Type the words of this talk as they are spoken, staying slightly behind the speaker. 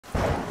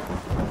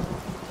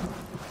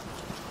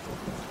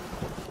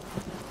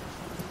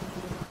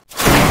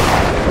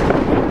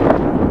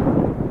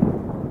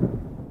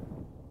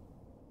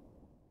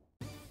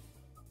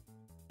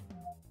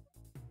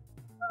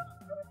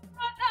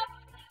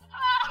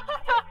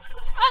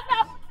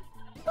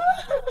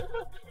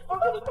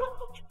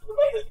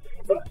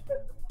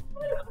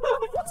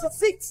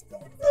feet.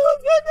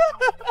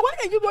 Why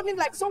are you running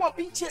like someone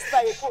being chased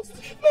by a ghost?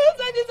 My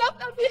husband is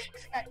after me.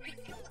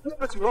 What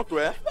better you run to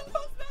her?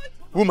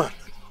 Woman,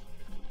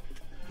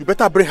 you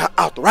better bring her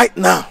out right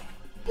now.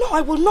 No,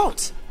 I will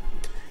not.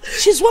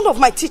 She's one of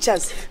my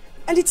teachers,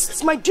 and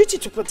it's my duty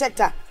to protect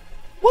her.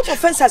 What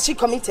offense has she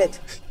committed?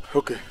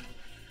 Okay,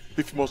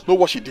 if you must know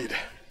what she did.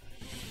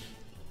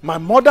 My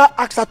mother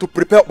asked her to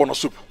prepare ogbono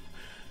soup.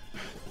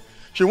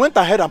 She went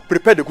ahead and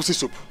prepared the goosey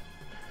soup.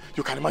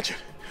 You can imagine.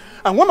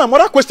 And when my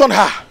mother questioned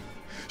her,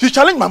 she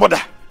challenged my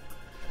mother.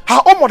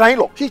 Her own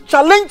mother-in-law, she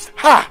challenged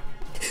her.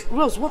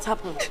 Rose, what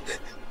happened?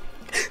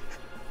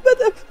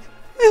 Madam,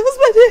 my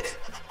husband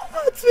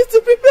asked me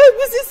to prepare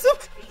goosey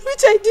soup,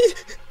 which I did.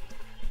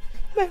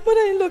 My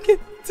mother-in-law came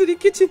to the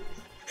kitchen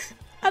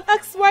and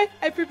asked why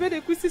I prepared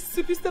a goosey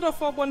soup instead of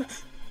ogbono.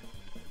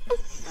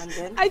 And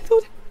then? I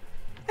told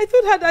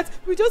her that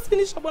we just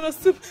finished ogbono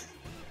soup.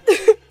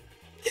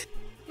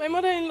 My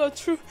mother-in-law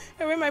threw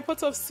away my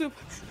pot of soup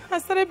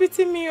and started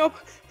beating me up.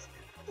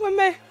 When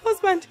my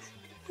husband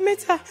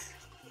met her,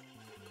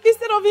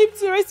 instead of him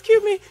to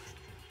rescue me,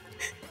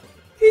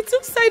 he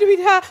took side with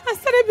her and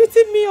started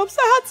beating me up,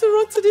 so I had to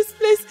run to this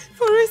place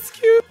for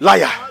rescue.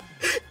 Liar!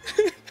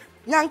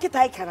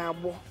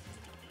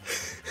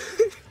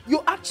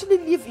 You actually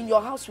live in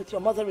your house with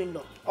your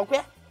mother-in-law,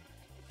 okay?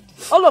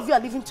 All of you are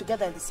living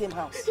together in the same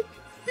house.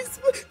 It's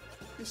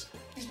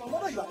my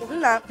mother.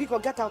 Nah, Pico,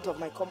 get out of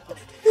my compound.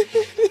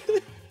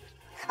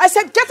 I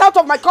said get out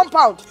of my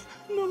compound.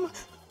 No, ma.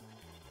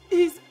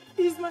 He's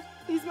my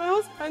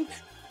husband.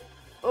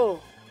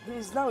 Oh,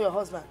 he's now your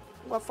husband.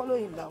 Well, follow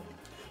him now.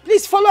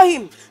 Please follow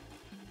him.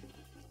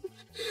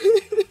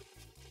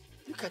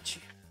 Look at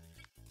you.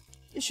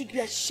 You should be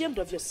ashamed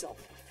of yourself.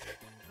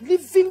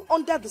 Living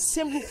under the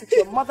same roof with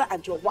your mother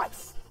and your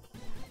wife.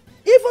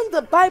 Even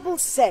the Bible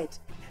said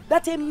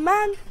that a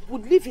man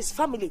would leave his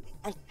family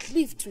and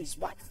cleave to his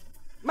wife.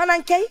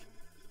 Mananke,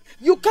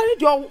 you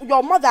carried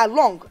your mother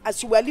along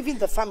as you were leaving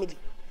the family.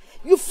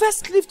 You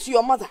first cleaved to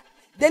your mother,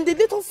 then the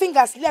little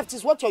fingers left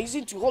is what you're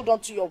using to hold on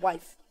to your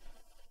wife.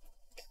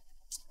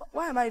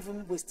 Why am I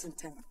even wasting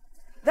time?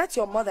 That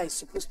your mother is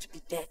supposed to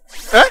be dead.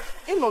 Eh?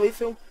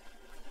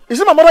 Is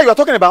it my mother you are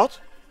talking about?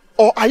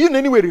 Or are you in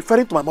any way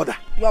referring to my mother?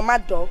 You're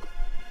mad dog.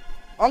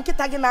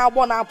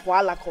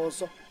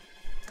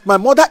 My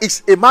mother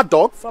is a mad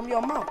dog? From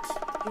your mouth.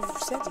 You've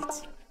said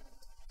it.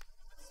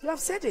 You have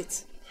said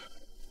it.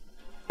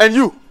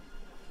 And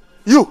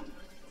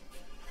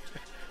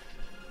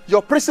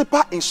your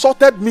principal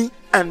insulted me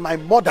and my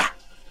mother.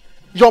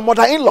 Your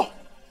mother-in-law.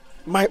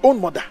 My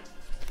own mother.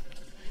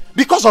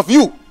 Because of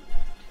you.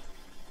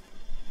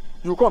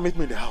 You come meet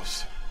me in the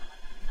house.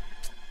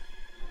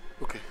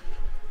 Okay.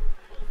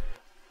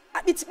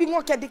 It's been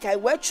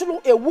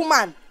a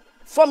woman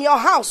from your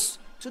house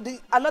to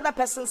another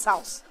person's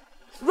house.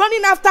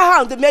 Running after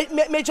her on the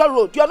major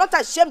road. You're not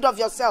ashamed of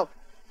yourself.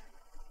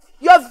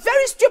 You're a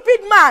very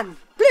stupid man.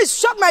 Please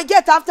shut my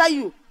gate after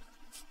you.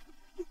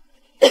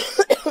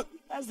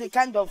 That's the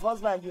kind of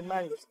husband you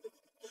married.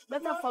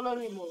 Better follow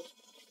him.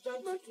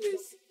 Mama,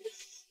 please.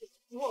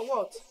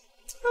 What?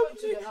 Come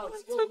to your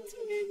house. Talk to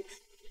me.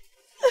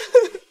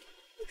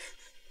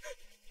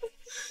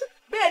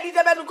 Barely,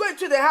 they better go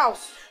into the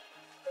house.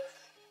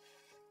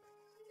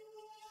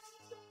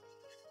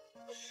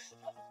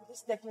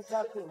 This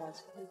technical thing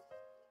has failed.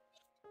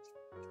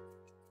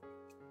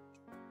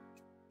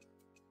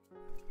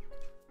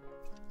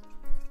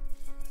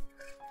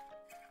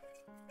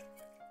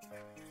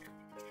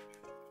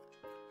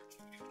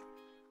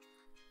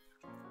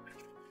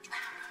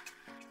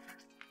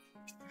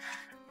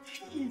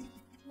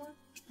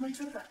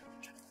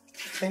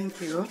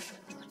 Thank you.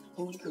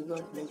 Thank you,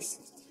 God bless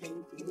you.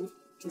 Thank you.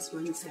 This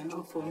one is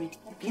enough for me.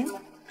 Okay?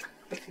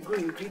 If you go,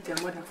 you greet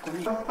your mother for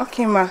me.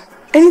 Okay, ma.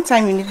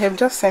 Anytime you need help,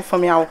 just send for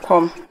me, I'll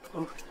come.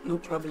 Oh, no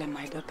problem,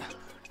 my daughter.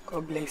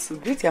 God bless you.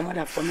 Greet your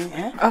mother for me,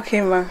 eh?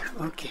 Okay, ma.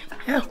 Okay.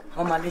 Yeah.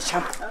 Oma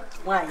Lisha.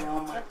 Why,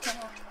 Oma?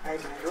 I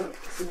don't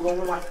see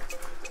one.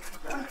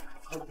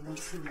 God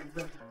bless you, my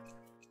daughter.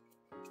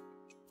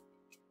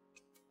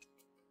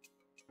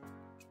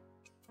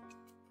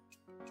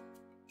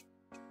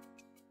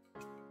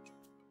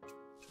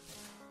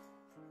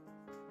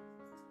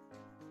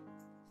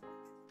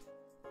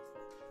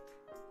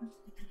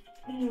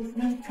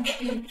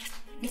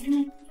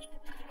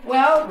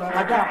 Well,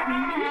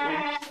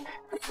 madam,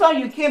 so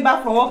you came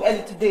back from work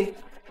early today.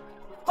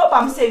 Hope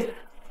I'm safe.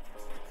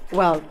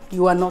 Well,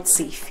 you are not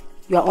safe.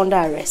 You are under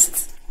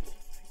arrest.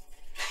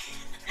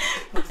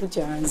 Put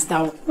your hands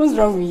down. What's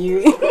wrong with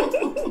you?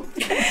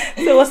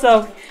 So what's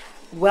up?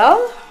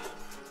 Well,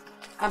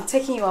 I'm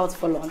taking you out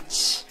for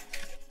lunch.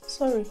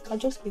 Sorry, I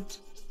just ate.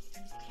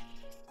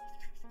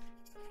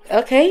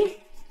 Okay.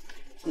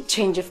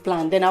 Change of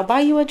plan. Then I'll buy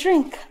you a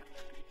drink.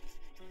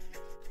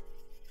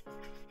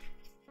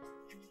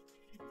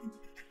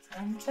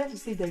 I'm trying to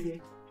see the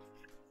way.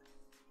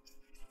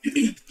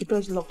 The door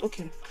is locked.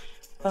 Okay.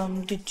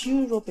 Did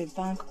you rob a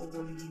bank or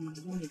a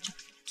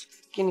jacket?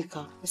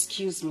 Kinika,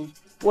 excuse me.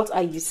 What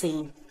are you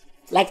saying?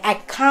 Like I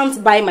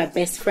can't buy my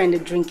best friend a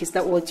drink, is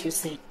that what you're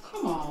saying?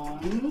 Come on.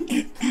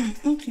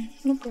 Okay,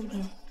 no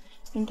problem.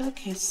 In that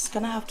case,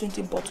 can I have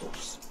 20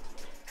 bottles?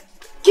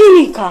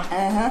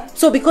 Ginika!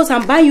 So because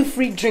I'm buying you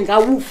free drink,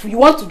 you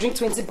want to drink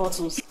 20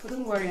 bottles?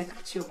 Don't worry, I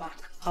got your back.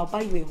 I'll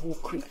buy you a whole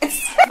crate.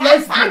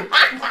 Let's go.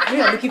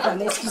 We are looking for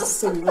an excuse to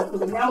say you want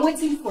to. I'm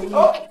waiting for you.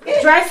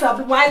 Okay. Dress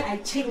up while I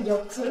change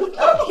your tune.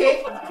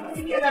 Okay.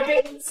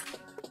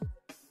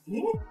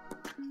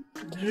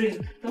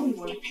 Drink. Don't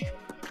worry.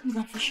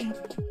 I'm fishing.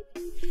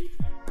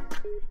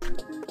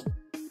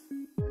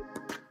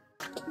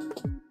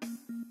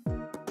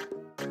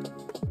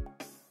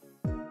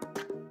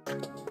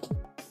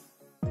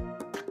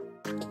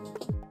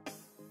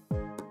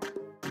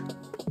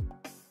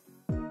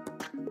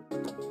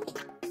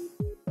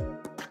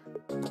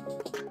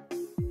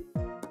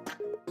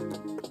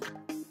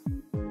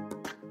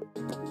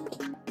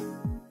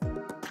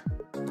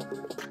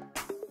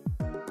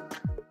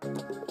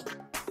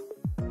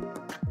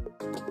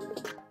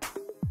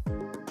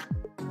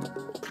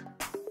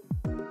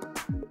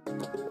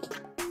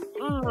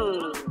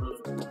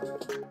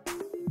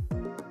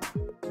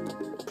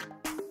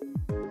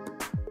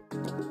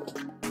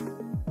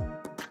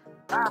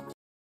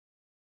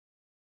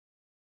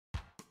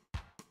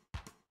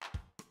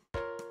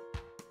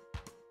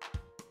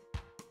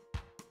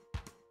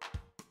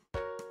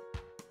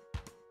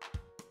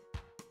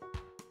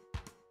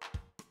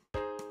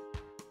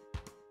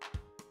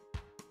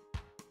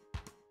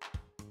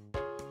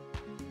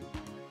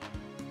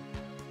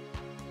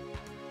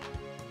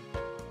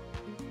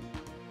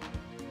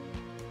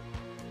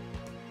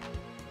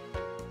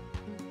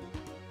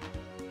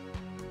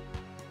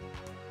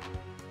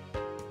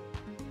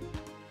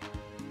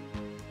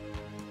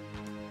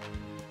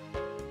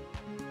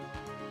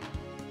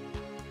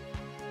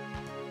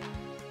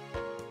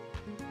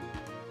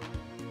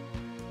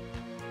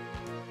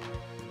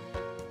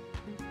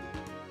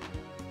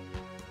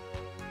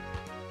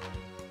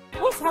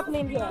 What's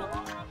happening here?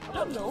 I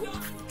don't know.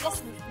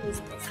 Let's leave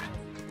this.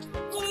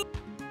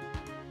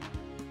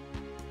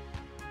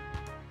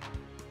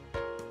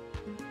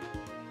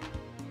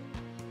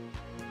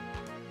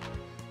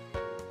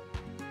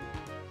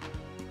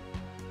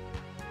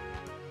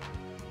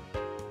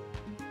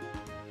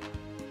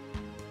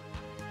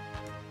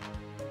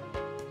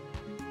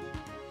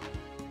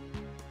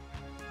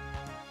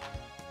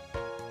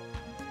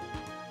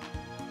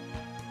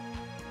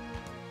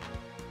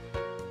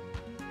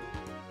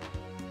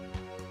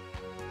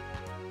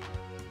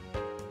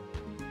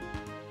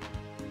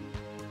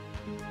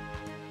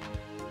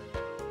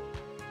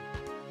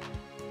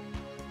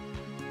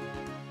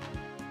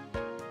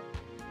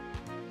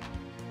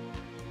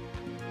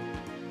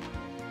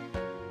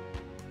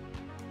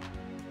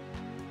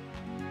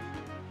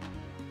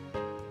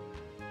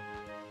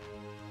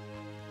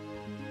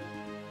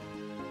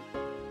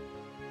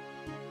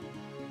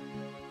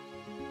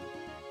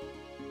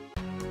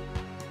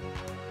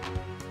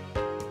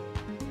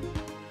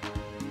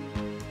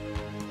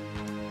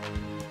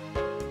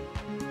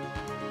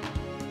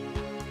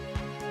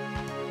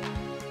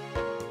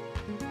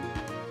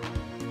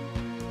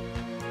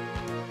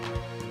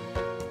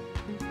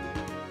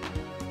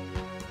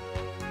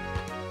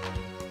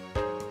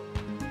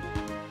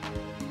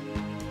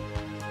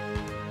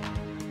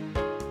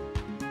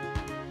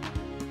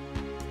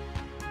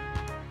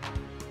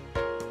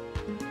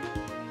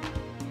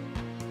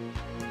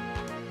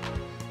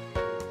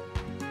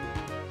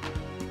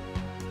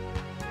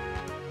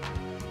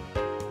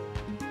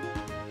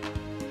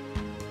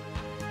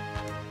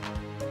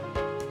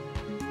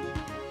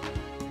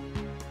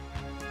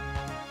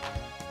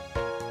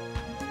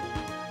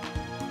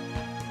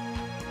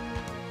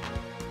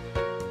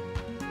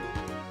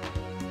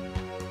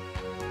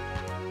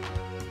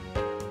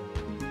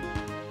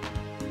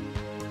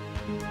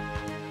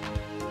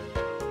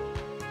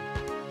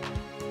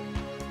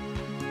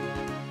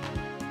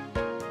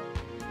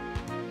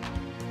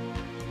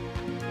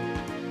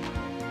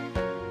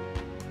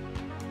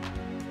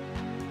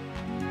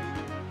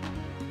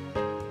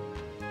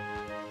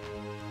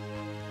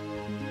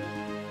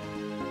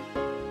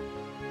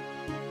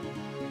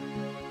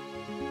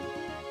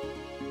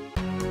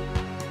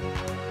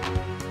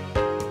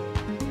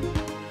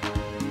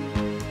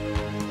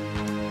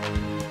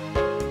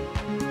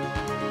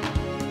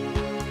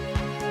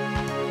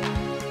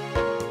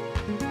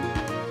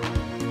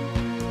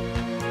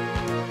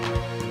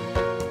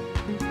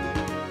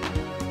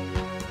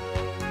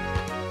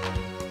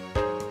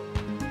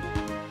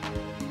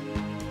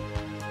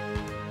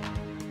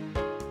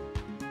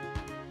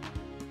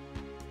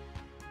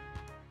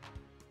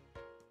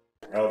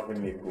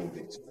 Helping me prove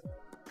it.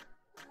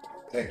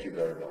 Thank you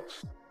very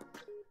much.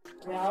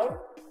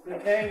 Well, you're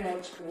very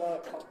much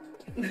welcome.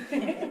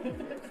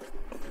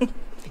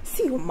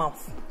 See your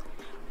mouth.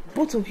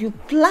 Both of you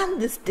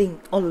planned this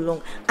thing all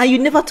along, and you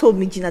never told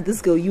me, Gina,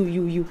 this girl,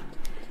 you.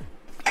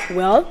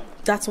 Well,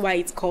 that's why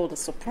it's called a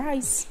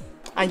surprise.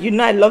 And you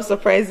know I love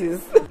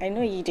surprises. I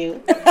know you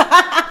do.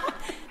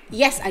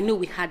 Yes, I know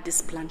we had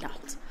this planned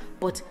out,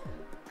 but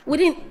We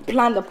didn't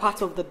plan the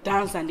part of the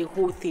dance and the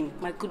whole thing.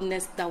 My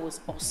goodness, that was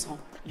awesome.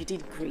 You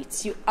did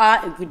great. You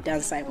are a good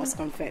dancer, I must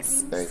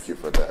confess. Thank you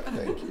for that.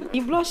 Thank you.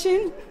 You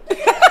blushing?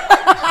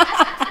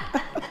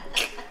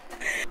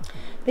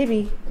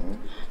 Baby,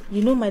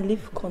 you know my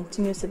leave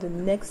continues to the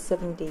next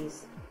 7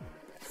 days.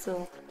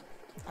 So,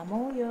 I'm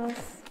all yours.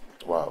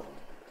 Wow,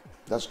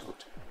 that's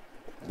good.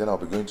 Then I'll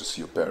be going to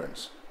see your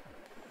parents.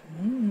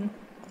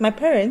 My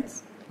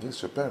parents?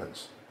 Yes, your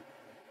parents.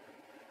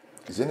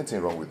 Is there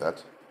anything wrong with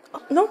that?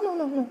 No,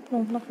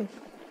 nothing.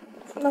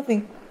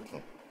 Nothing.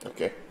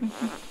 Okay.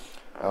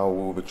 I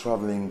will be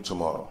traveling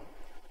tomorrow.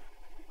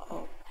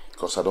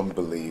 Because I don't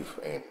believe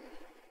in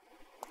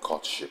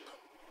courtship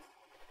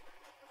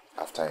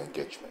after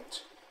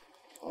engagement.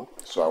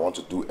 So I want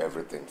to do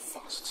everything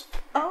fast.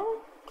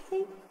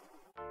 Okay.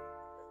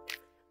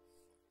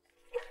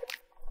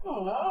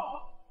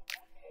 Oh,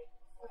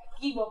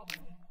 give up.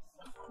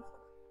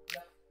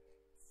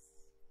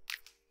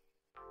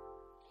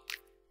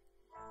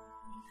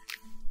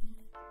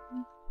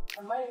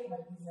 I'm minding my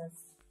business.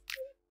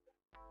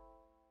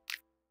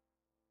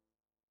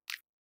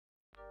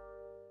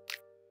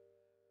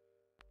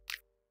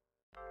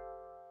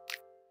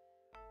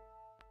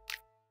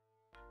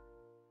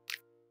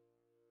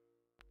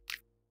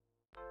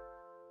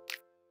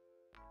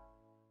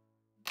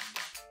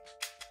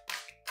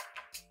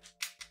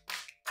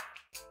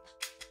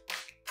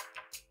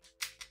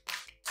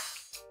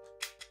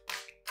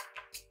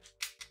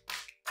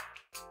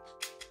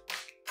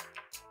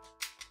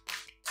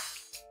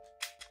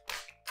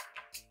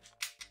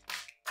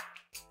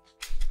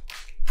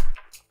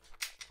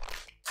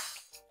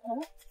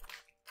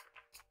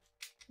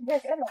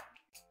 Yes, Ella.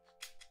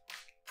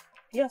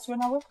 Yes,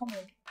 when I will come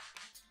in.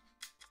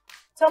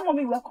 Tell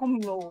mommy we're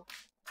coming over.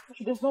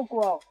 She does not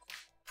go out.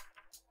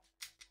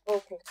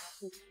 Okay.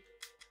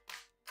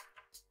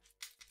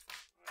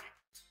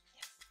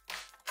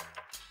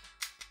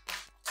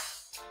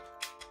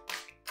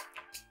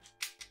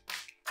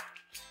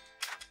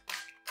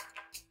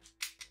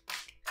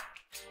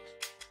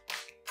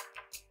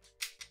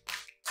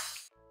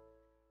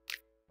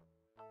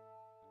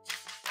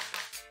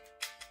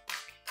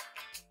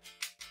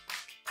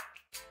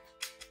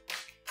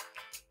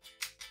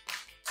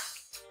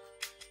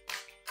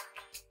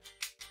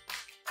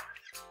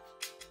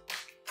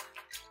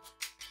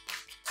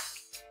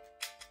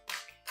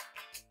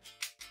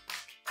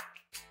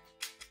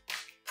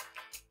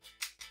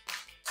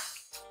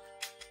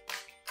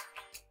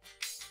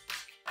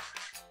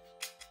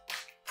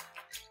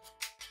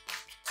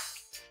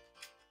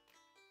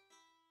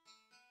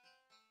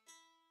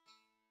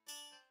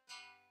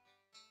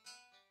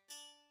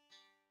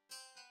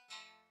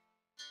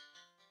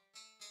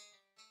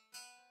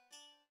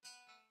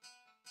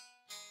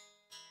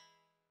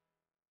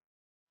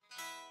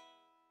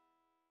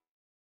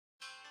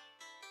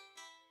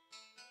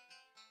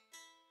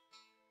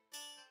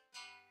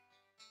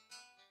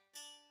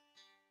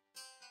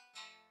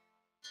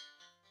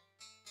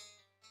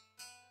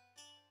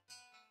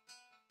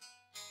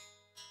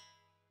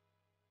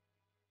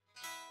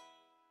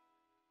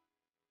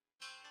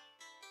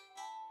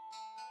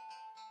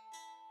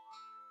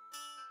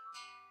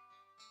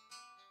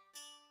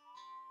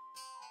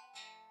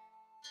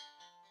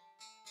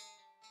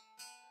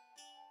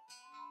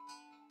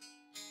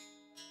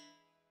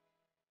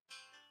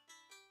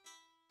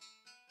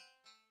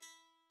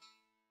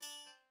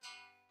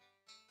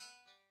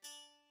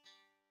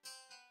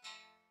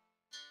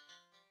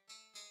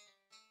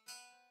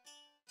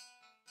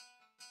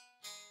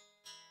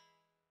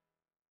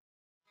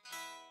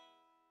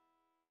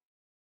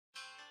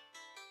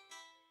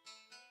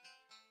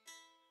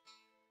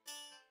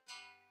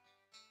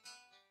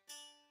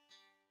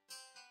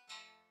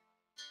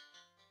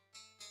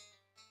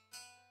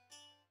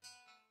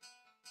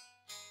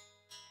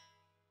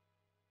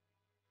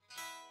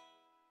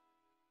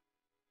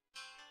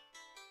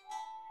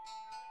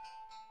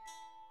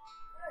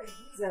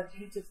 These are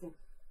beautiful.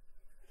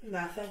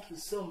 Nah, thank you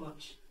so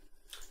much.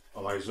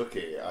 Mama, it's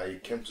okay. I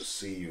came to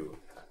see you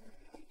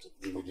to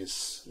give you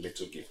this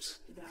little gift.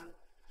 Yeah.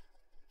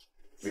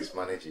 Please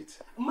manage it.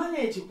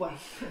 Manage one.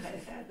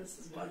 This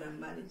is more than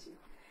managing.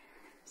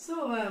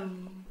 So,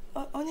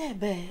 Onny,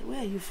 where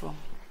are you from?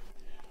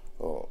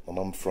 Oh,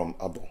 Mama, I'm from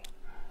Abo,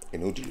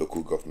 Enugu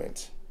local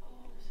government.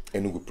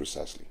 Enugu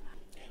precisely.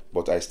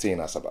 But I stay in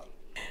Asaba.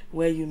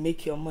 Where you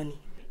make your money.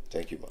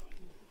 Thank you, Ma.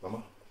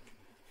 Mama,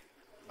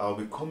 I'll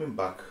be coming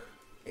back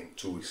in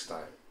 2 weeks'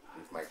 time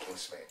with my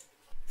kinsmen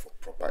for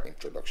proper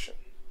introduction.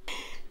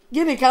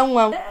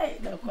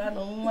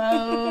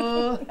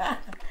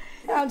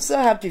 I'm so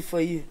happy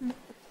for you.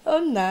 Oh,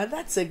 nah,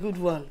 that's a good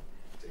one.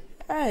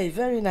 Hey,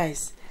 very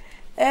nice.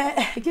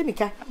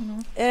 Ginika,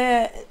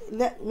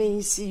 let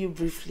me see you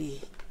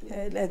briefly.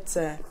 Let's,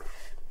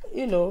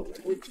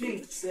 we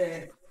think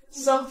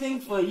something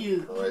for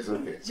you. Oh, it's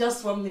okay.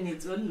 Just 1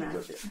 minute, oh, nah.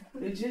 It's okay.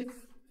 Would you?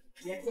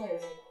 Yeah.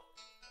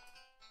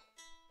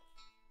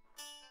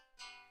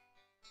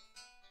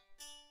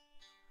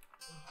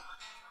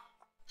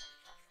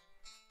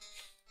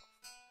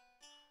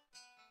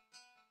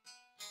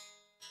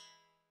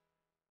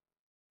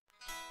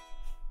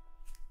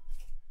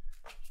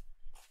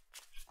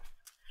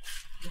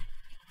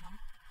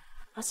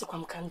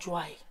 Asikwam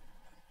Kanjuai.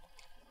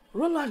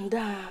 Roland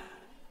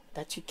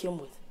that you came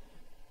with.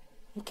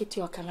 Nketi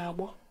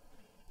Okanabo.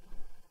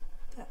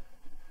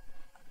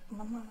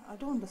 Mama, I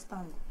don't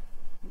understand.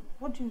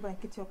 What do you mean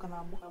by Nketi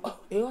Okanabo? Oh,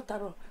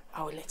 Eotaro,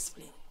 I will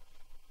explain.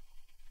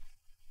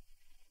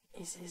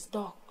 Is his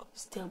dog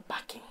still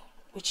barking,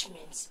 which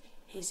means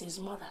his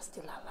mother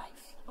still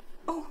alive.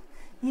 Oh,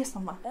 yes,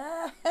 Mama.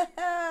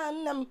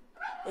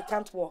 He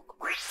can't walk.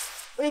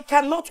 He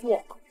cannot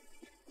walk.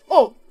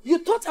 Oh, you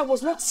thought I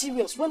was not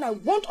serious when I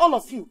warned all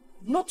of you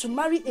not to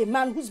marry a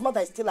man whose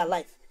mother is still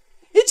alive.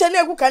 Each and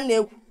every can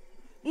know.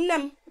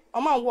 Nem,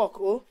 a man walk,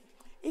 oh.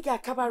 He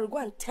got Kabaru, go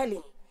and tell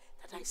him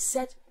that I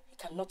said he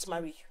cannot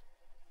marry you.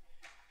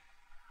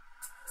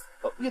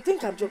 Oh, you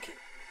think I'm joking?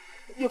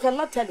 You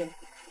cannot tell him.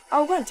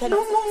 I'll go and tell him.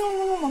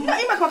 No, Mama. I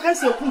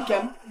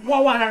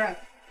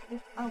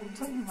will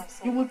tell him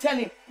myself. You will tell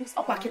him.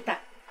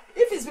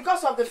 If it's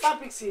because of the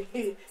fabrics he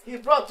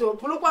brought to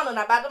Pulukwan and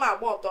Abadama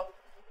water,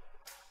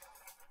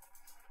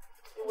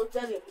 you will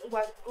tell him.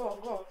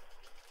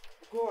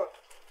 Go on.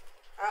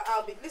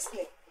 I'll be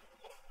listening.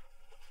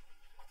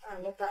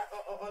 I'm not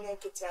on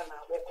Kitiana.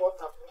 We're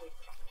caught up with.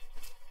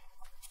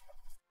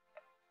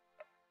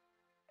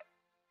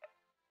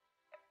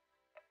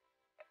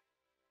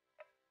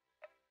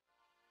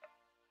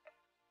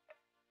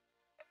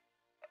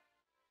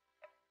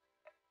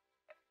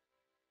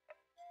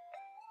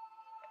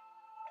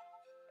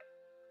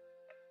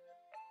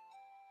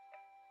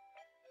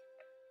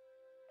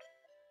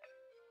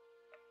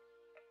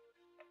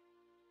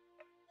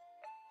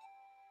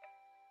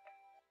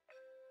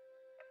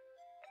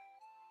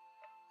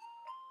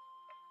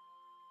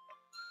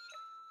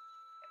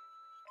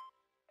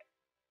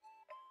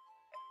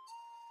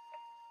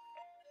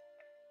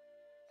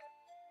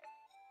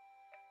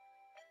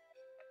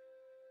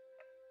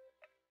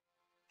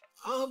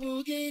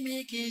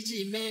 Obugini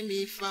kiji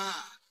memi fa,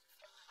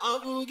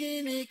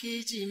 obugini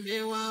kiji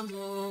mewa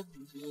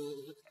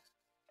mobu.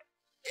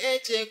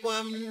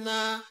 Echekwam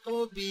na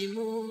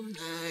obimu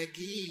na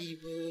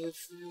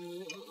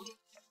gibofu.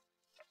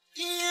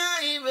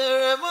 Iya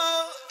Ebere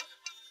mo,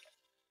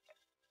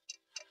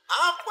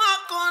 apa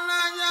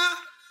konanya,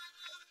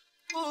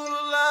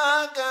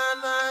 ula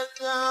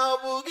kananya,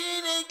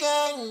 obugini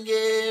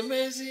kange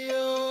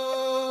mezio.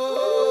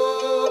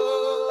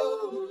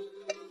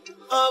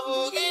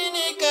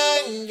 Abugini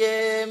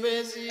kange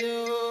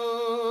mezio.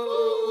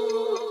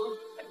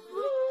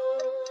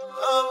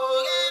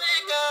 Abugini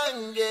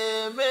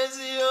kange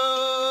mezio.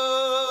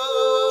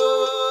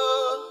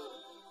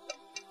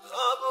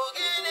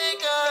 Abugini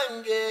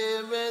kange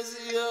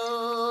mezio.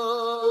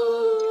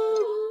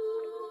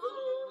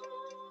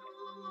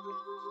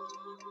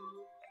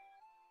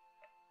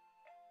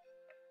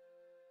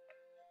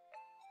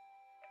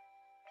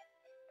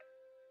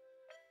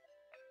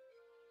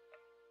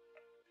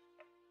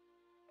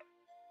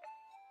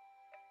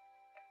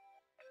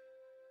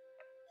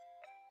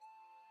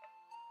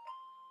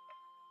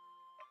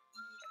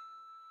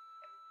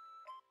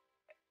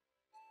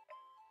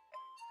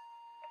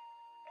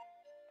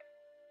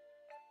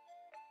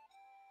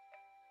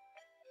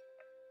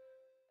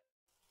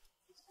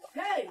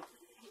 Hey!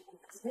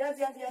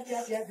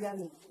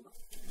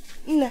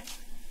 Nne,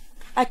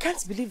 I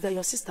can't believe that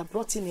your sister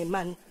brought in a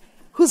man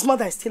whose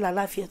mother is still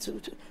alive here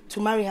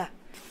to marry her.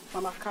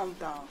 Mama, calm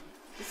down.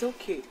 It's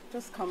okay.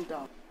 Just calm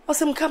down.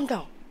 Awesome, calm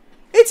down.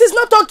 It is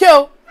not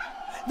okay.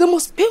 The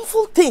most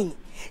painful thing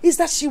is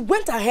that she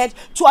went ahead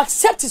to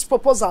accept his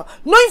proposal,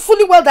 knowing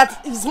fully well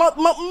that his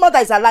mother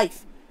is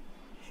alive.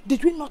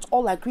 Did we not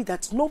all agree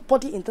that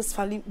nobody in this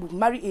family would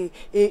marry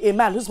a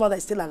man whose mother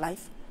is still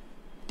alive?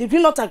 Did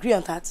we not agree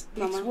on that?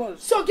 Mama. It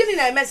was. So, getting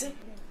a message.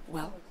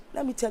 Well,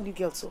 let me tell you,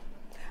 girls, so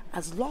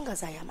as long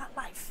as I am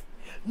alive,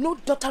 no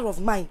daughter of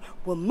mine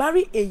will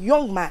marry a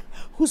young man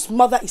whose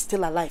mother is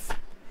still alive.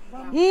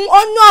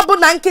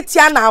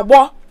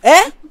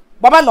 Eh?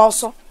 Baba no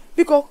also.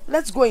 Because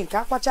let's go in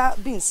Kakwacha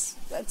beans.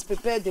 Let's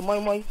prepare the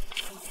moi moi.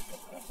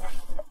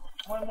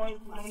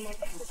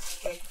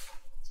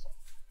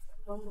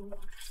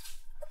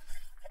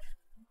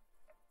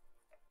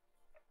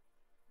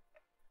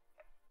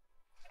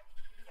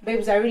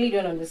 Babes, I really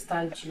don't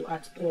understand you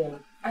at all.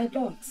 I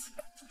don't.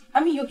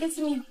 I mean, you're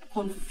getting me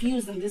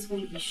confused in this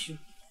whole issue.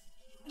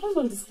 I don't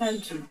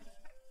understand you.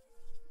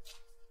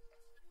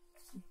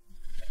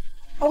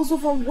 I was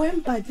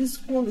overwhelmed by this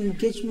whole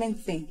engagement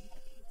thing.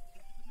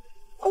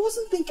 I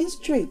wasn't thinking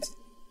straight.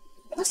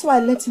 That's why I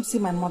let him see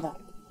my mother.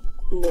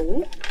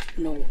 No.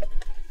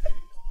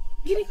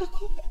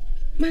 Girikako,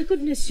 my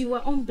goodness, you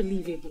are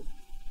unbelievable.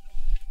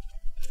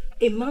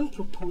 A man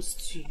proposed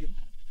to you.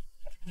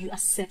 You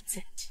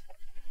accepted.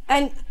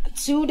 And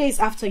 2 days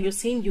after, you're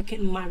saying you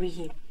can marry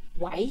him.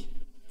 Why?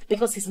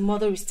 Because his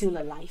mother is still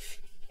alive.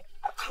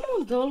 Come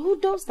on, girl, who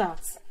does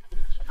that?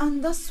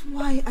 And that's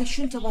why I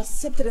shouldn't have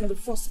accepted in the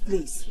first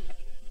place.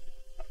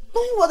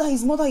 Knowing whether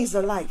his mother is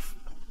alive.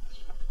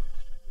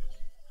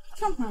 I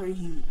can't marry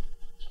him.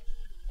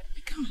 I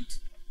can't.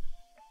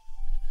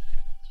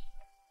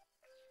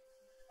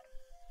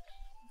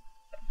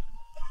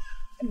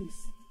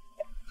 Please.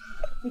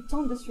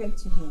 return this ring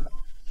to him.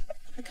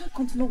 I can't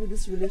continue with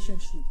this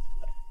relationship.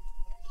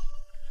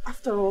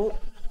 After all,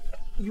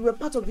 you were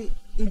part of the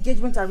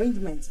engagement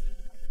arrangement.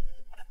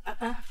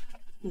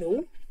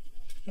 No.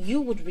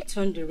 You would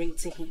return the ring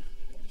to him.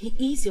 He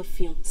is your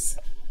fiancé.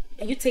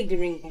 You take the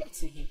ring back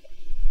to him.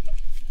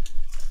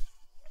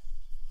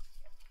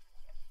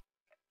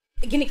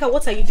 Ginika,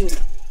 what are you doing?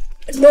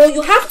 No,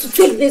 you have to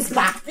take this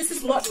back. This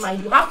is not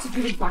mine. You have to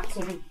give it back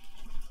to him.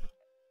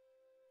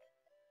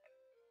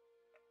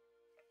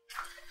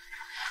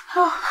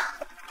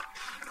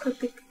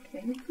 Okay.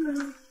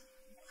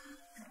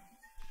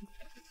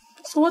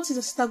 So what is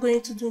the sister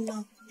going to do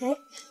now?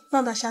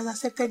 Now that she has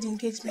accepted the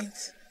engagement.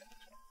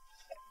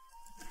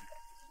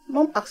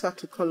 Mom asked her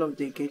to call off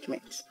the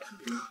engagement.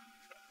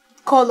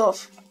 Call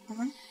off?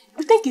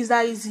 You think it's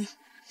that easy?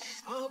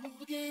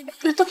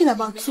 We're talking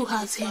about 2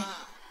 hours here.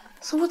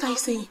 So what are you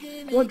saying?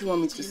 What do you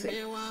want me to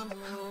say?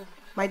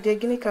 My dear,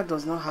 Ginika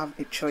does not have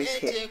a choice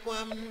here.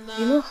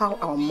 You know how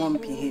our mom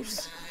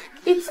behaves.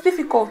 It's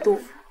difficult though.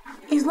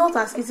 It's not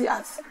as easy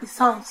as it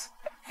sounds.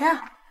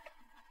 Yeah.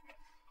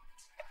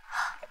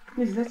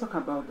 Please, let's talk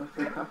about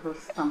Dr. Okaro's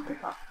stamp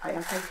paper. I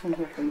actually came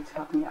here for you to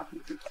help me out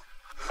with it.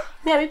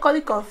 Me, I'm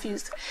equally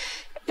confused.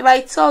 If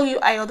I tell you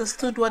I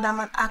understood what that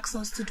man asked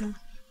us to do,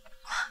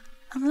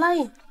 I'm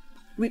lying.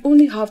 We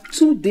only have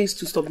 2 days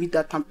to submit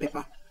that stamp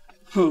paper.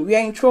 We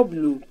are in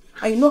trouble.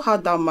 And you know how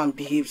that man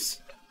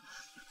behaves.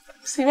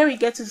 See, when we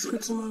get to school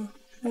tomorrow,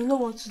 we know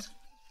what to do.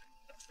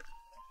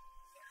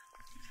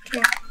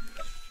 Yeah.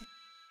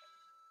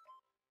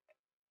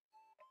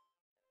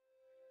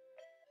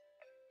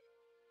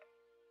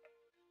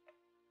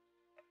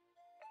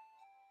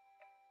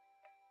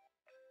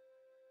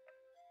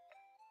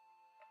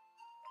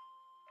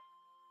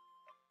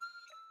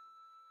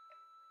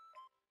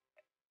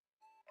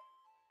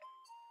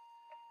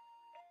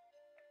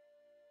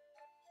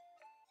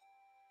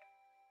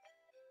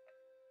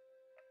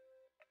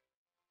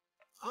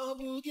 Ọ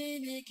bụ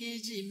gịnị ka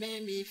iji mee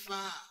m ife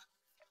a?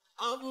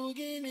 Ọ bụ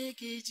gịnị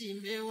ka iji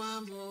mewa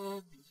m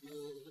obi?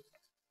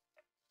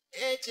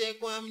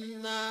 Echekwa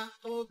m na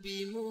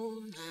obi m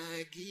na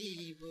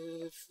gị bụ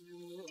ofu.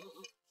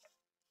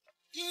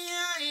 Ihe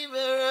anyị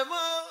mere m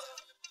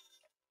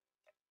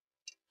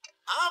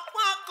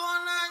akwakọ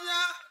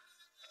n'anya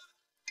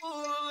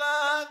ụlọ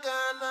aga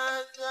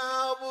n'anya.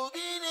 Ọ bụ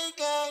gịnị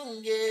ka m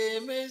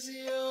ga-emezi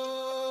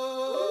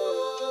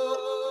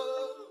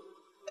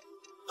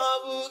Ọ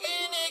bụ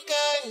gịnị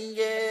ka m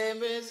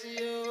ga-emezi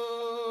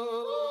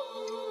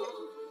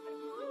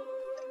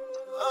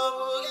Ọ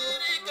bụ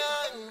gịnị ka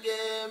m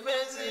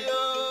ga-emezi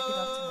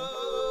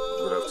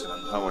Good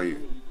afternoon. How are you?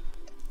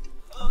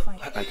 I'm fine.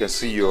 I can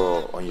see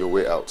you're on your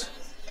way out.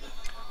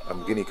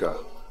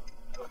 Ginika,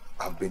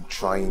 I've been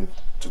trying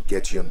to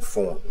get you on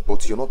phone,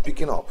 but you're not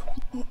picking up.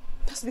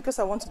 That's because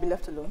I want to be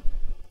left alone.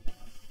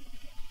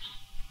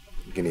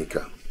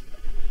 Ginika,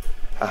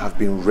 I have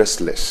been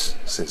restless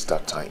since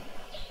that time.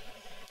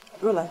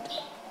 Roland,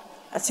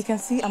 as you can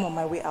see, I'm on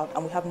my way out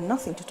and we have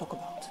nothing to talk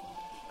about.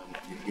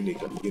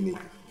 Ginika.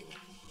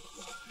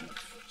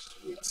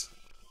 Wait.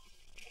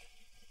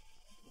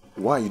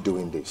 Why are you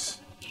doing this?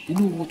 You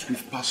know what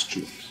we've passed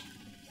through.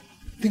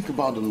 Think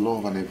about the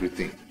love and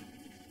everything.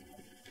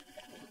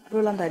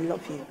 Roland, I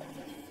love you.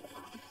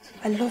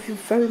 I love you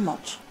very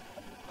much.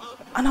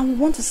 And I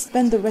want to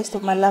spend the rest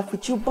of my life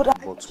with you, but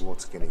But what,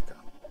 Ginika?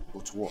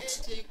 But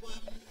what?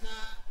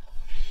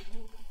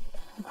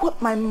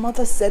 What my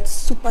mother said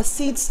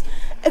supersedes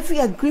every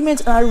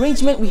agreement and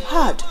arrangement we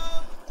had.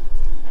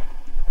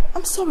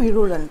 I'm sorry,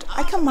 Roland.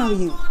 I can't marry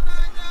you.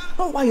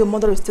 Not while your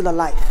mother is still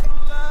alive.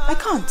 I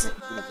can't.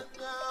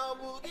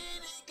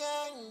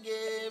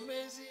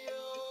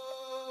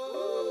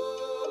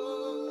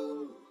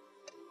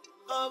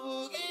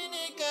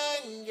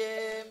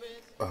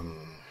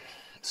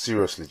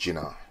 Seriously,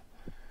 Gina,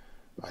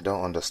 I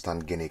don't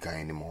understand Ginika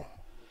anymore.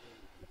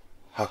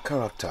 Her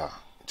character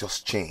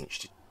just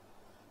changed.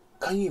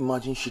 Can you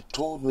imagine she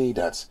told me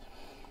that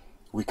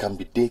we can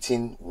be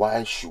dating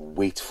while she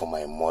waits for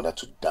my mother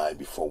to die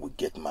before we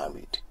get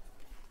married?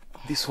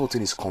 This whole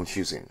thing is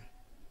confusing.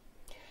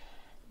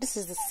 This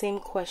is the same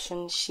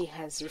question she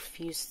has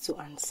refused to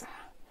answer.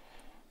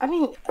 I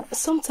mean,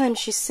 sometimes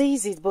she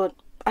says it, but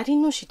I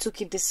didn't know she took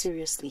it this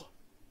seriously.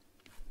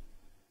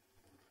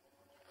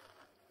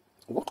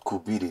 What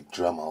could be the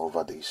drama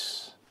over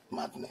this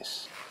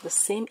madness? The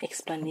same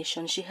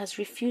explanation she has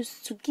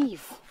refused to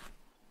give.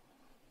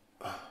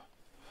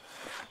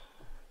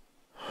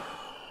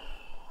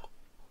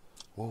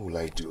 What will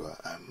I do?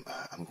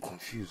 I'm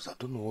confused. I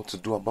don't know what to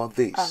do about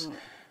this.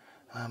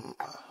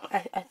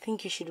 I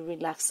think you should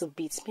relax a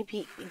bit.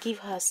 Maybe give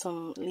her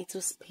some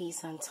little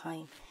space and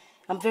time.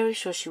 I'm very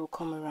sure she will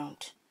come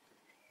around.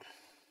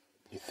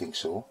 You think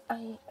so?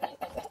 I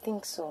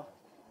think so.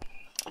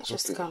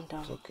 Just okay. Calm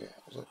down. It's okay.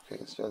 It's okay.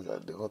 It's just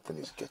that the whole thing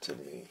is getting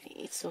me.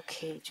 It's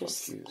okay.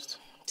 Just confused.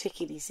 Take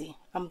it easy.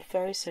 I'm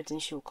very certain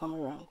she will come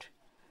around.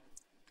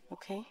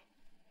 Okay?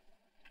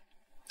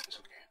 It's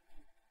okay.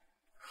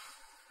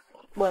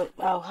 Well,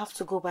 I'll have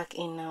to go back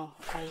in now.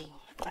 I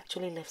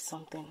actually left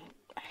something.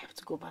 I have have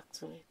to go back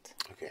to it.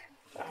 Okay.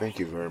 Thank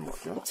you very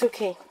much. Yeah? It's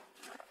okay.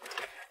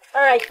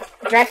 All right.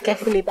 Drive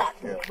carefully back.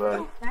 Yeah,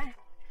 bye. Bye.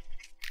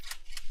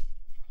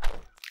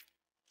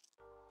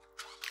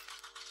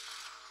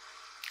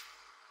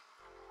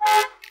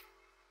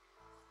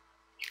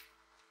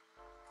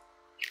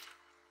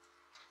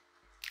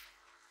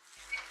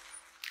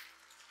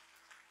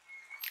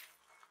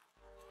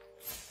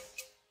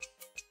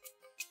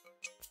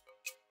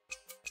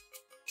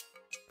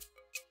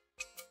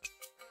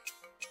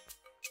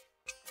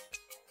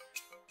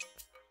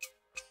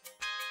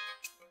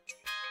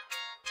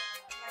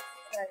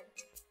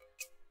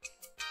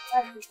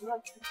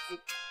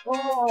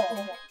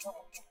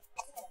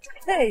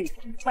 Hey,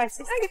 my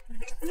sister,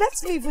 let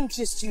me even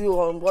gist you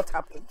on what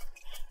happened.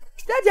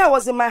 That day I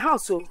was in my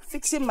house,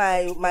 fixing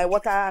my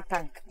water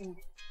tank.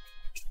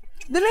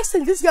 The next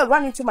thing, this girl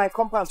ran into my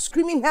compound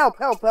screaming, help,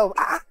 help, help.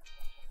 I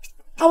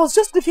was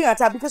just looking at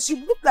her because she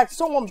looked like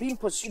someone being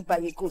pursued by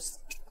a ghost.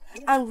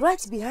 And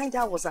right behind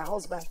her was her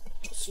husband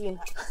pursuing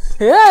her.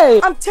 Hey!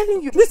 I'm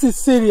telling you. This is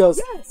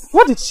serious. Yes.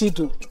 What did she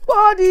do?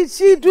 What did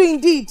she do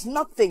indeed?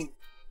 Nothing.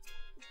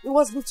 It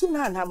was between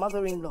her and her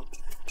mother-in-law.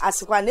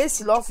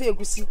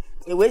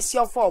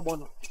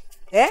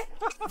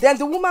 Then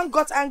the woman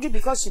got angry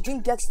because she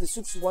didn't get the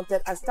soup she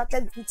wanted and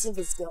started beating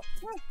this girl.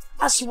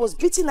 As she was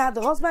beating her,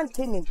 the husband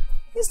came in.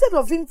 Instead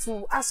of him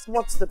to ask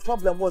what the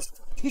problem was,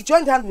 he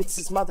joined hands with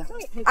his mother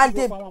and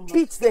they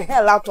beat the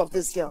hell out of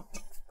this girl.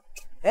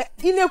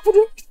 In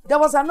Ekudu, there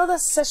was another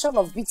session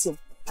of beating,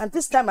 and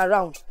this time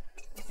around,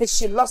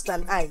 she lost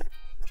an eye.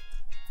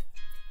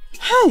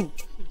 Hey!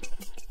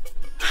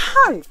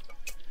 Hi!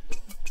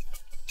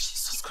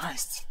 Jesus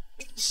Christ.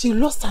 She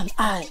lost an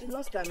eye. She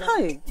lost an eye.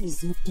 Hi!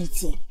 It's a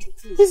pity.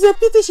 It's a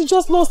pity she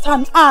just lost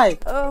an eye.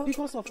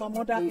 Because of her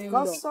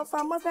mother-in-law. Because of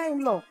her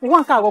mother-in-law.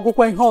 One car will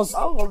go in house.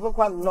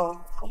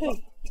 No.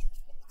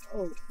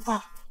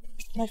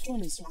 My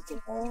phone is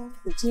ringing.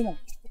 Regina.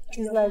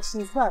 It's like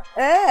she's back.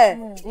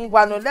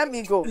 Ngwano, let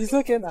me go. It's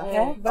okay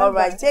now. All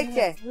right, take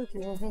care.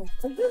 Regina,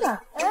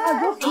 I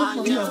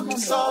am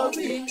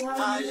sorry.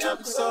 I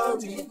am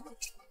sorry.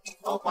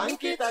 I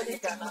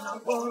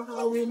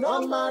will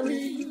not marry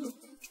you.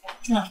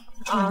 I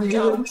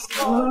am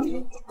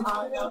sorry.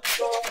 I am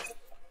sorry.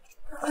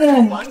 I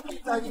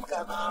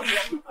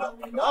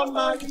will not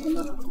marry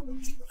you.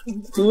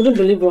 You wouldn't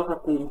believe what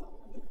happened.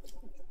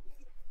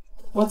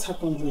 What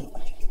happened here?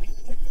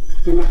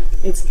 Mama,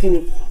 it's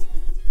Kenny.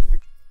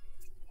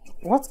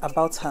 What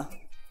about her?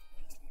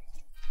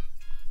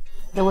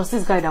 There was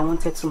this guy that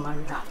wanted to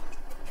marry her.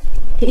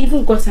 He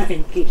even got her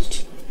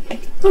engaged.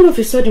 All of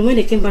a sudden, when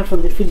they came back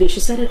from the village,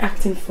 she started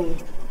acting funny.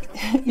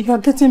 You are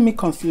getting me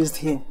confused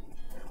here.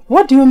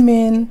 What do you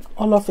mean,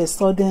 all of a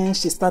sudden,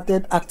 she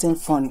started acting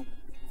funny?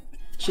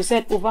 She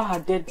said over her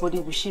dead body,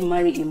 will she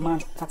marry a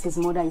man that his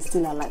mother is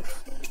still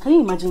alive? Can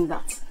you imagine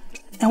that?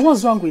 And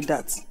what's wrong with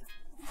that?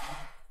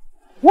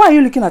 Why are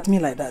you looking at me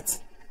like that?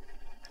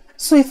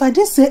 So if I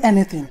didn't say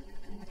anything,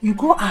 you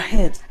go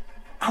ahead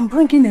and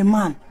bring in a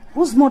man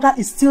whose mother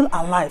is still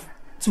alive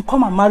to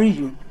come and marry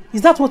you.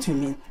 Is that what you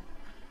mean?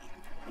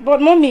 But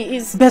mommy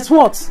is... But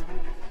what?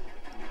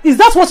 Is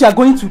that what you are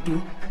going to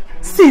do?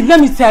 See, let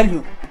me tell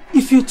you.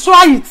 If you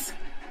try it,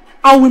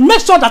 I will make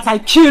sure that I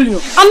kill you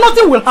and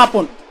nothing will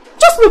happen.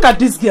 Just look at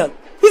this girl.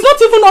 He's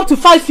not even up to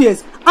 5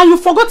 years and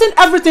you've forgotten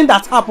everything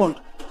that happened.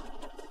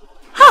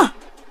 Huh?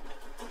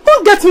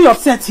 Don't get me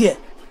upset here.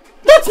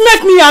 Don't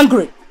make me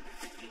angry.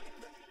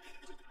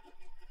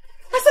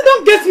 I said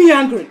don't get me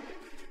angry.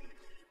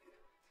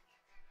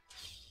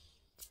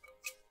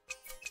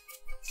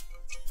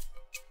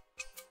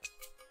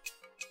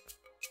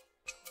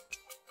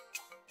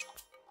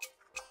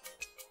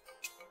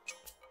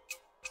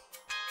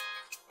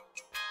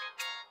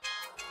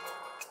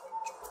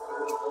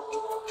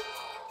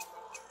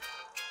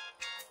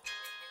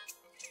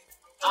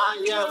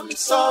 I am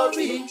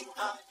sorry.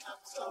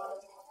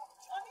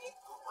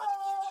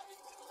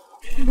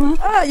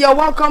 You're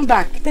welcome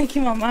back. Thank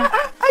you, Mama.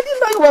 I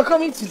didn't know you were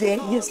coming today.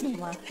 Yes,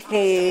 Mama.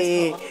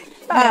 Hey.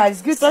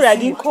 It's good. Sorry, I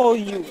didn't call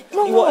you.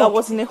 No. I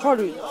was in a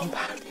hurry.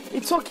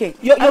 It's okay.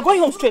 You're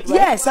going home straight, right?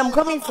 Yes, I'm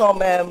coming from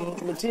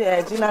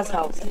Gina's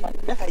house.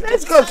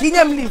 Let's go.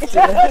 Kinyam lift.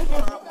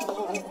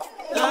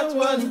 That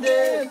one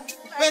day,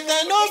 but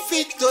I no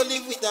fit to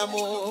live with them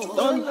all.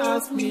 Don't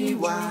ask me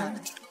why.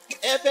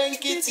 Eben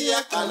Kitty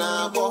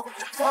Akanabo.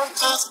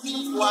 Don't ask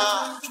me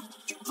why.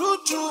 True,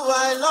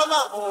 I love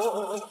her.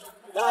 Oh,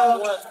 that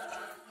one.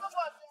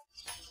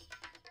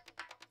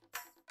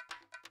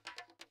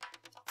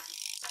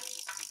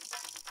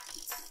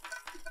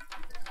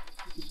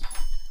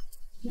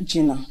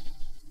 Gina,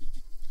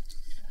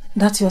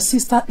 that your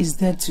sister is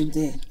dead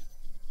today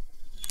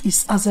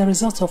is as a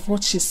result of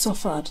what she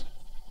suffered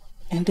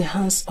in the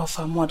hands of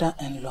her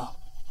mother-in-law.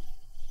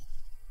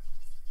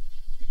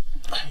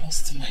 I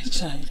lost my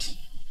child.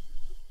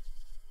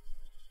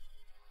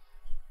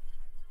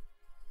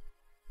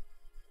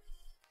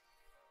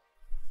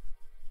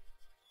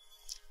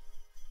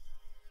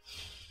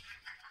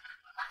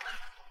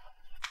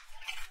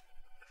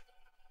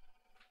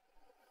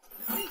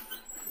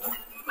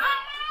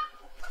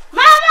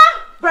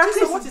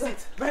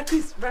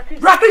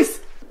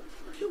 Brakis!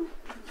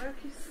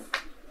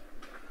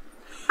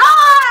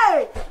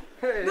 Hey!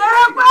 Hey!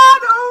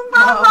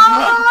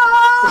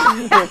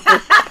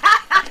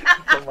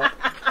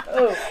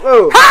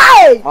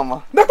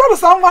 Mama.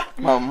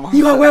 Mama.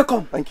 You are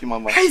welcome. Thank you,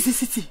 Mama. How is the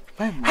city?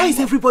 How is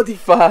everybody?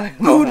 Fine.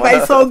 Good, Mama.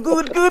 my son.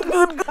 Good.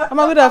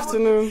 Mama, good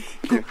afternoon.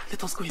 Go,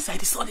 let us go inside.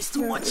 The sun is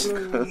too much.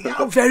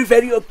 I'm very,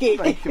 very okay.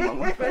 Thank you,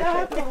 Mama.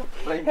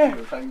 Thank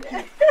you.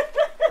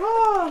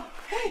 Oh,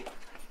 hey.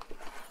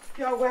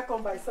 You are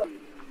welcome, my son.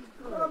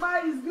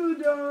 Mama is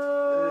good,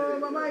 oh.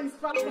 Mama is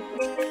fine.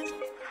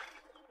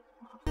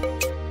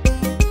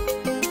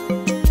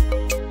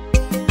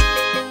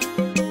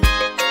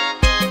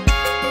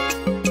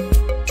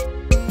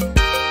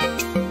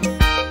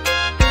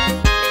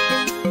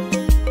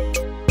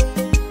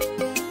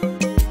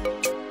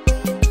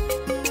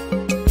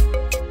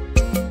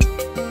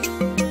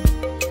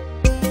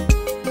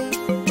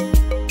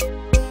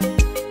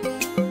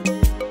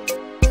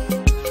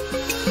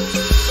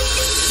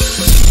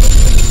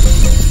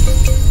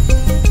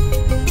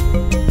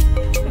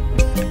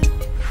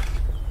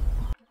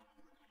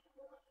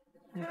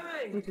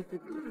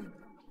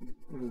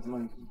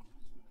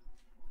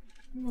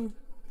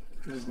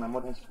 This is my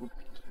mother's food.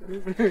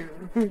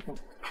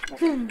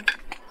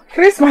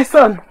 Chris, my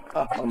son.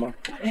 Mama.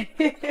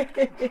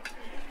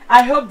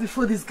 I hope the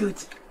food is good.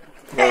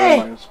 Very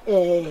nice.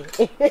 I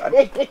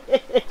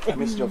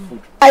miss your food.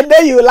 I know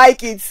you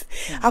like it.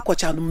 I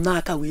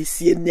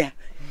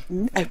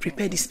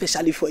prepared it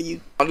specially for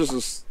you. This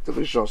is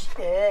delicious.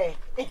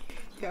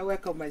 You're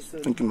welcome, my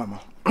son. Thank you,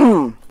 Mama.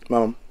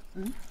 Mama,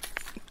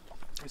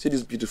 see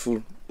this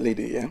beautiful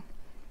lady, yeah?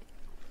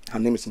 Her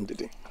name is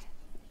Ndidi.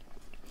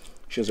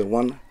 She's the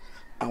one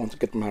I want to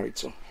get married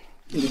to.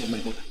 Ndidi is my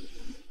mother.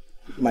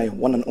 My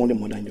one and only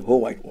mother in the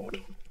whole wide world.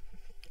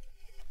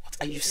 What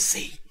are you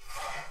saying?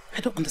 I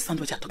don't understand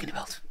what you're talking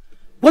about.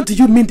 What do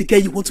you mean the girl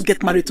you want to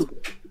get married to?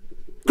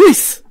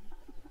 Chris!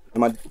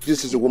 Mama,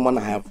 this is the woman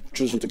I have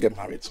chosen to get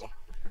married to.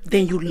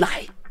 Then you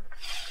lie.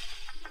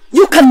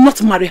 You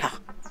cannot marry her.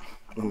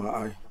 Mama,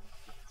 I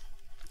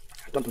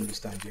don't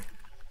understand you.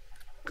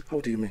 How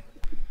do you mean?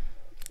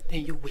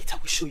 Then you wait, I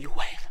will show you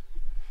why.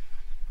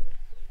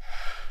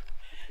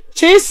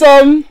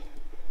 Chisom!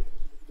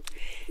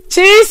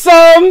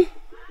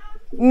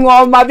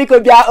 Ngoma biko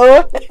bia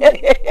o.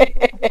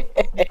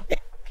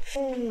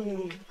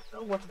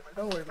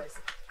 Don't worry, my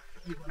son.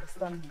 You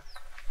understand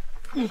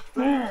me.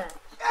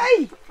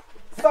 Hey!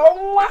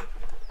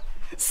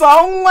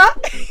 Songwa!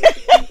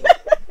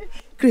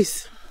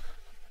 Chris,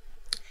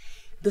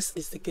 this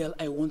is the girl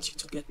I want you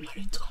to get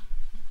married to.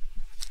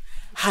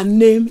 Her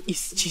name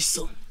is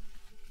Chisom.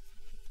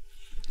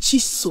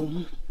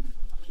 Chisom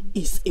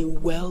is a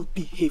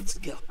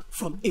well-behaved girl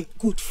from a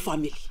good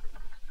family.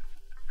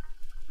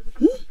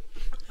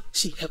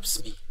 She helps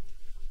me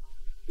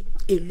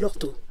a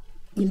lot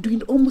in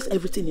doing almost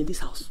everything in this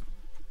house.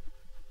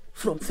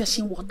 From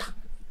fetching water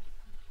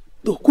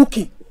to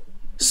cooking,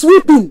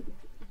 sweeping.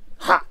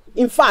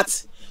 In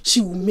fact, she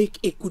will make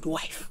a good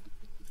wife.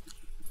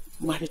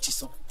 Marry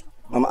Chisom.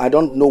 Mama, I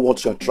don't know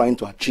what you're trying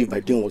to achieve by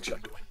doing what you're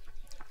doing.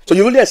 So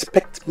you really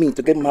expect me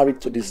to get married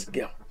to this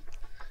girl?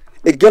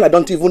 A girl I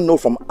don't even know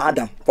from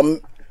Adam. I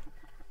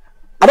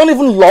don't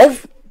even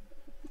love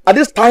at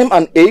this time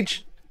and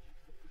age.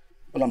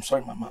 Well, I'm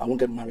sorry, Mama, I won't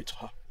get married to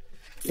her.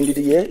 Indeed,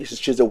 yeah,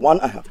 she's the one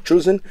I have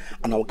chosen,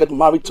 and I will get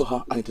married to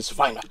her, and it is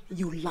final.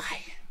 You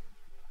lie.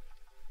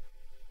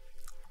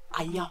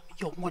 I am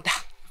your mother.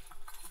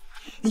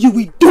 You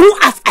will do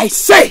as I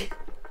say.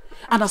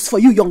 And as for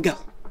you, young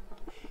girl,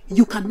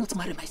 you cannot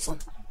marry my son.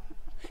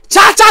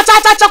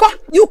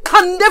 You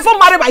can never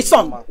marry my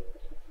son. Mama.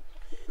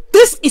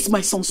 This is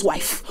my son's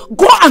wife.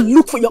 Go and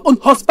look for your own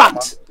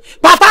husband.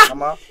 Mama. Papa,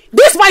 Mama.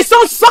 This my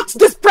son sucked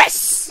this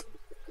breast.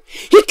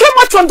 He came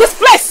out from this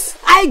place.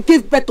 I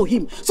gave birth to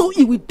him. So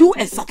he will do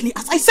exactly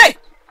as I say.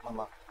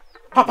 Mama.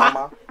 Papa.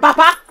 Mama.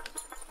 Papa.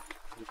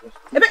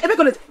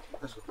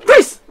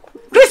 Chris,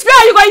 where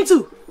are you going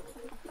to?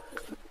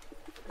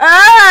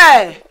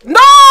 Hey,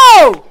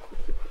 no!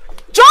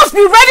 Just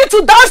be ready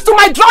to dance to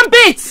my drum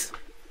beat.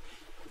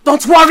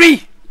 Don't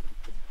worry.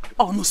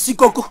 Oh no,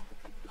 Sigogo.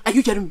 Are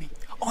you hearing me?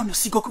 Oh no,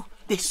 Sigogo.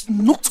 There's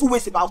no two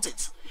ways about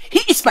it.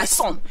 He is my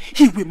son.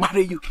 He will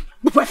marry you.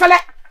 What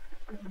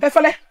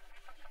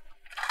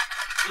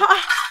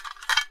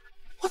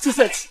is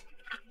it?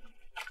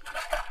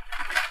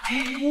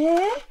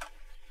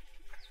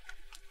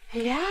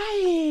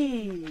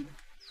 Hey.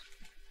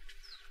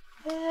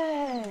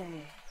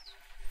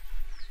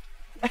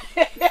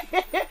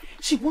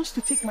 She wants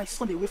to take my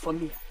son away from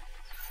me.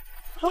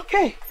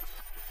 Okay.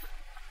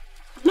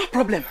 No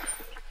problem.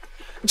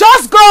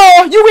 Just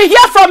go. You will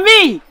hear from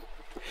me.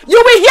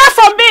 You will hear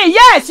from me.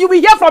 Yes, you will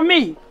hear from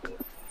me.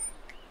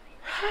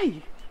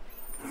 Hi.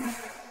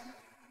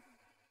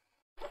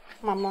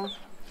 Mama,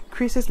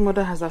 Chris's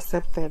mother has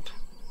accepted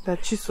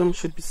that Chisom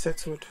should be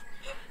settled.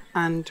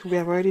 And we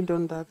have already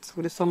done that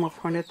with a sum of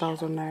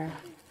 100,000 naira.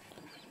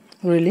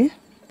 Really?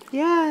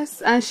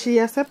 Yes, and she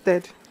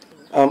accepted.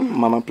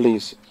 Mama,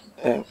 please,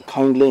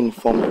 kindly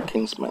inform the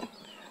kinsman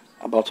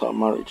about our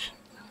marriage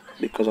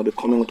because I'll be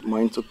coming with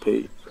mine to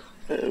pay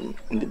in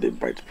the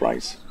bride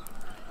price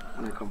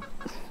when I come.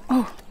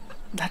 Oh,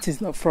 that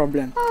is no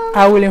problem.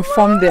 I will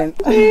inform them.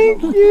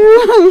 Thank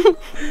you.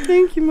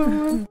 Thank you,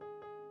 Mama.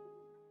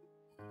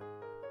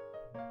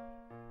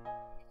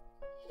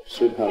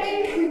 Sweetheart.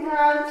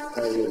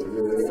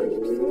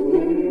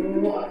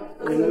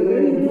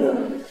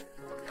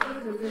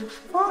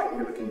 Oh,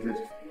 you're looking good.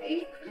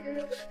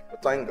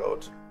 But thank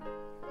God.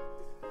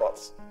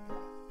 What?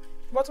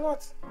 What?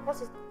 What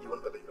is... You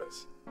won't believe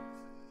this.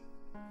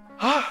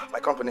 My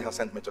company has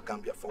sent me to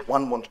Gambia for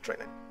 1 month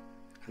training.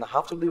 And I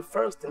have to leave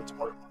first thing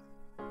tomorrow.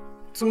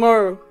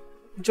 Tomorrow?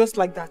 Just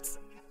like that?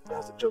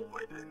 That's a joke,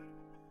 my dear.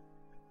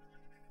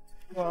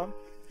 Well,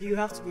 you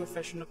have to be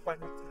professional quite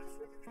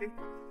okay?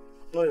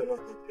 No, you're not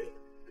okay.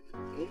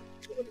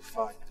 It's gonna be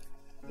fine.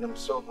 And I'm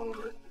so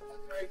hungry.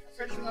 Very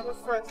professional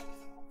first.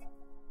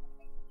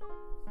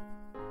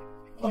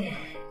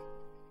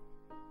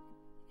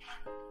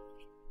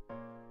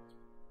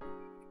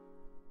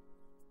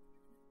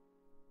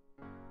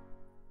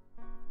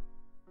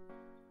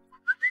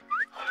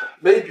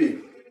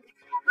 Baby.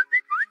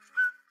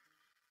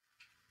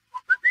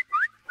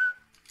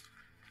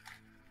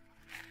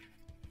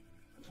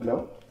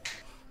 Hello?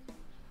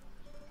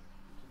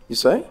 You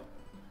say?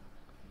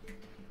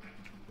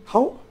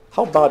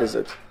 How bad is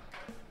it?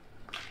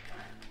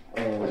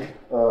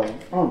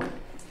 What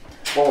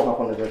will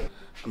happen again?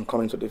 I'm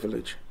coming to the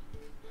village.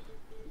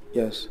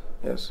 Yes.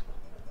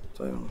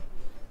 So,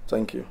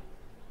 thank you.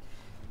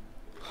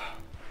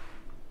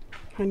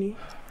 Honey,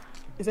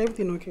 is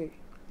everything okay?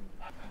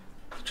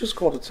 She just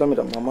called to tell me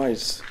that Mama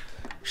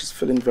she's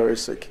feeling very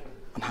sick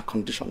and her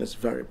condition is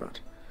very bad.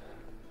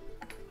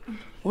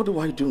 What do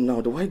I do now?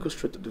 Do I go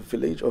straight to the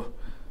village or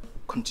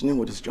continue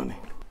with this journey?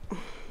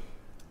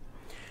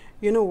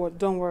 You know what?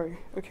 Don't worry,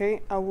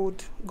 okay? I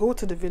would go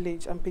to the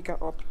village and pick her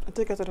up and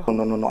take her to the home.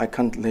 No. I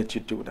can't let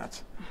you do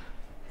that.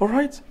 All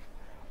right?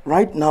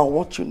 Right now,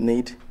 what you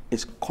need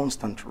is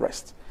constant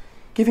rest.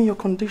 Given your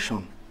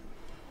condition,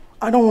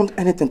 I don't want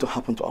anything to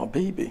happen to our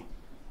baby.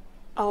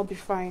 I'll be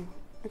fine,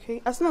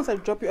 okay? As soon as I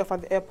drop you off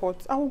at the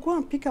airport, I will go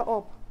and pick her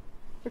up,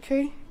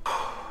 okay?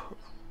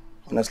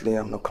 Honestly,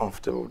 I'm not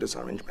comfortable with this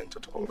arrangement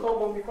at all.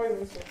 Hold on, before you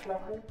miss your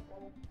flight.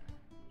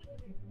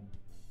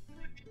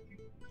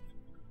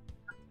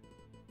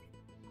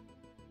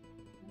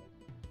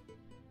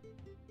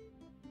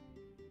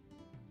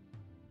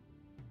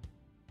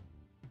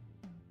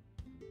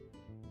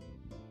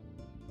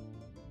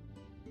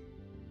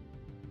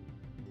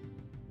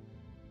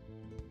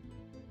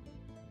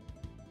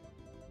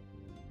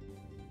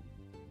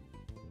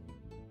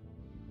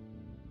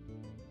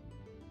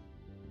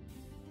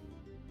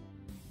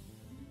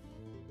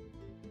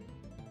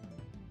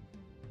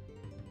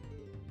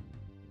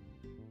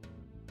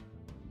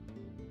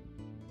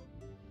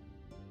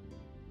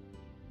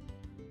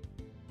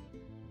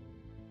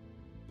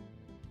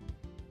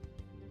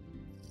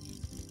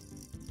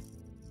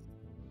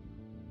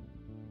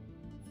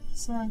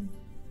 Son.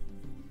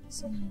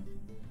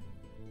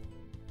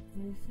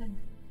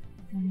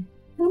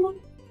 Mama.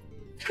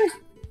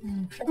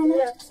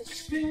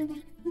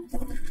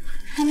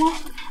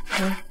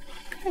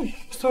 Hey,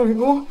 sorry,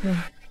 go.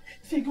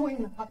 See, go in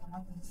the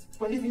apartment.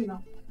 We're leaving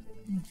now.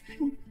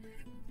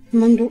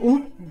 Mando,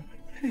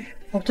 hey,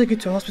 I'll take you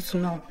to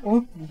hospital now.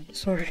 Oh,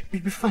 sorry,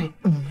 you'll be fine.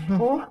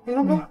 Oh, you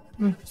know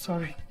what?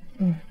 Sorry.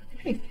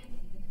 Hey,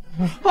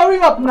 hurry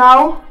up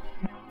now.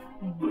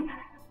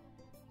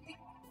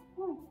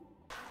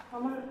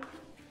 Mama,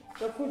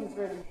 your food is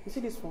ready. You see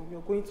this one?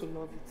 You're going to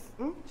love it.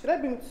 Should I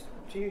bring it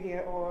to you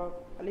here or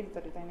I'll leave it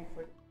at the dining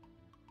for you?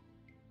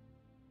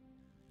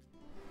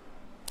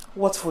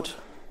 What food?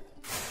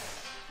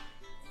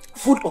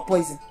 Food or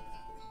poison?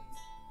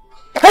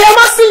 I am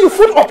asking you,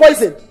 food or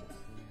poison?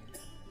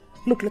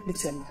 Look, let me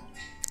tell you.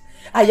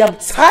 I am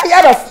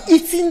tired of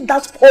eating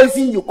that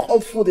poison you call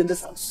food in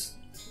this house.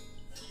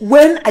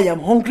 When I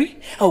am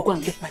hungry, I will go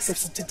and get myself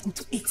something good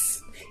to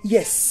eat.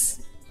 Yes.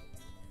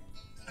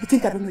 You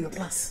think I don't know your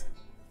plans?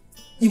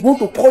 You want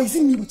to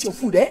poison me with your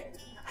food, eh?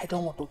 I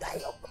don't want to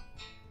die up.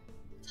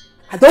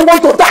 I don't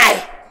want to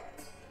die!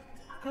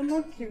 I'm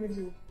not killing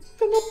you.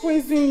 I'm not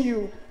poisoning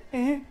you.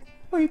 Eh?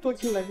 Why are you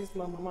talking like this,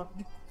 Mama?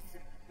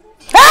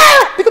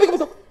 Ah!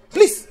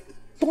 Please,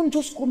 don't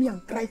just come here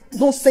and cry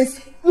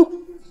nonsense. Look,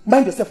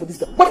 mind yourself for this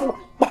girl.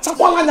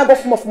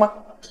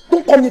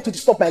 Don't come here to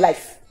disturb my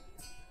life.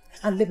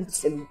 And let me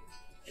tell you,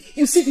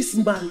 you see this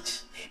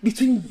marriage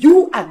between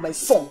you and my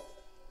son,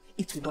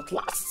 it will not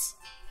last.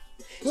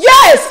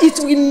 Yes, it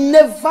will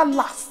never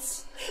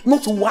last.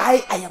 Not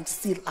why I am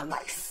still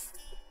alive.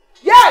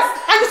 Yes,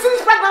 and you see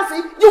this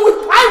pregnancy, you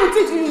will cry with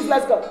it, you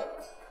useless girl.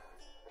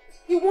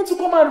 You want to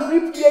come and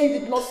rip where you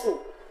did not sow.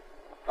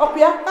 Up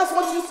here, that's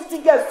what you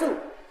city girls do.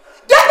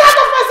 Get out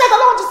of my sight, I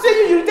don't want to see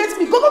you, you irritate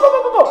me. Go.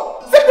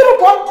 Step the room,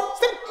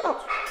 step out.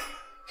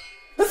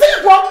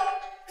 Listen, boy.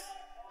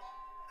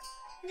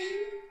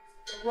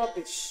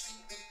 Rubbish.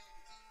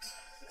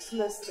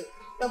 Let's see.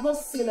 I've not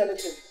seen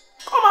anything.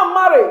 Come and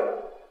marry.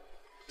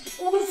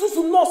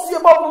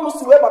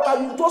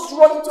 You just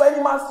run into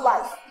any man's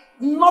life.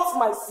 Not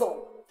my son.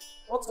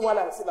 Not while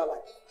I'm still alive.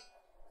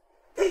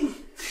 Hey,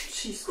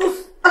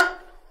 Jesus.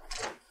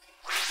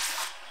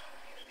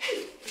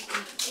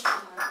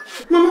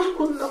 Mama,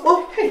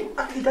 oh, hey,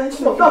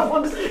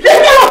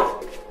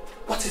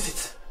 what is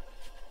it?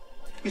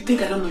 You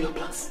think I don't know your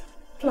plans?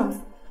 Plans?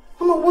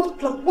 Mama,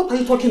 what are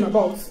you talking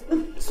about?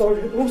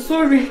 Sorry, oh,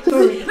 sorry. Leave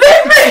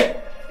me!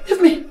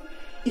 Leave me!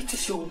 It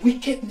is your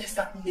wickedness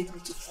that made me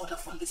to further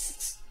from the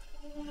seat.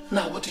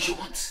 Now, what do you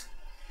want?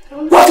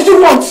 What did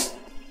you want?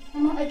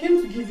 Mama, I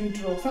came to give you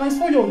drugs and I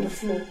saw you on the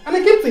floor. And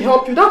I came to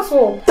help you, that's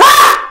all.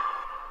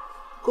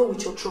 Go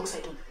with your drugs, I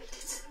don't need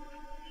it.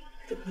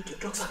 I don't need your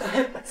drugs, I can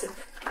help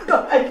myself.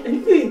 No, I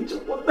can eat.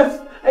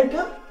 I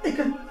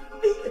can.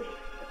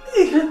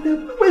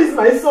 Where is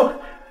my son?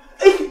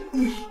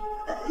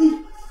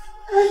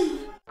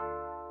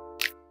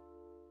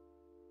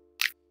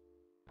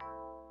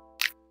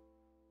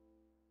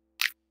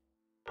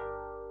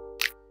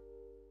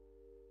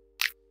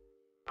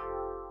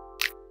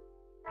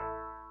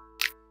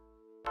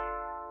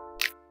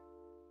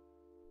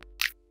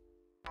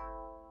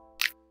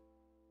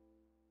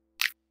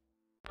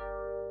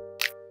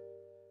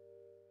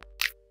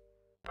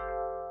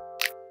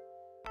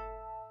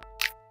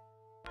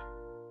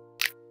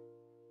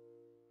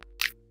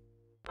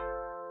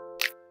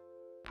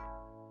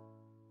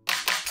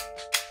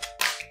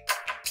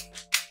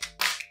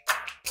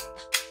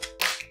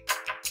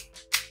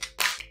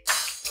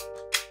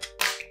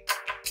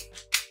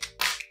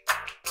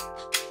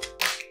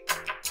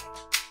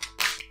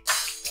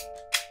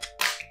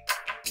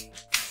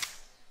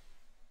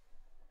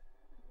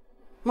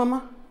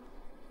 Mama,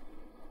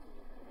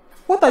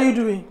 what are you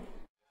doing?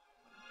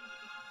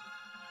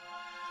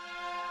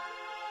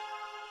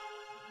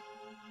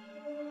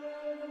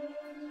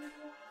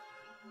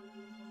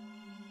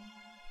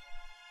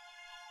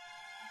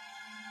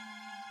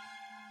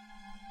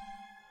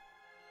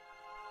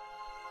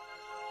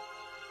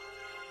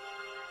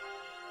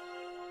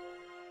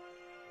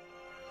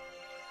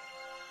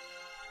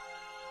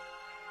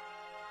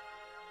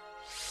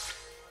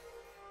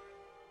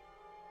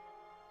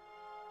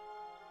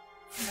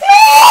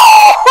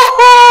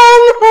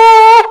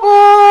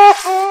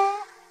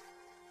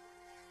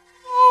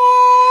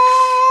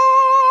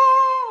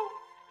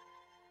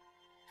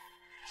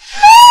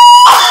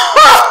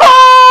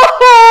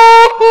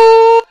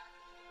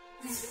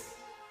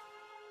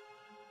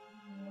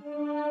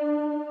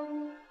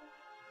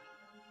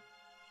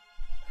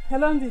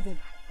 Hello, Ndidi.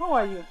 How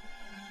are you?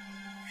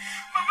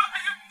 Mama,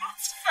 I am not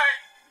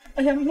fine. I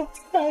am not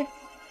fine.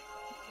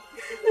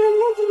 I am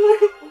not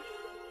fine.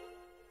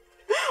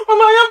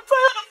 Mama, I am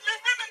tired of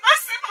living in that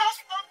same house.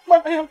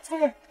 Mama, I am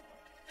tired.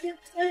 I am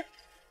tired.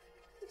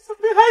 This is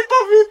the height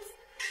of it.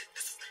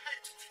 This is the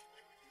height of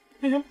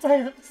it. I am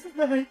tired. This is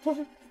the height of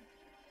it.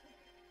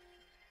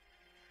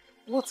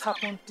 What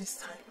happened this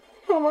time?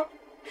 Mama,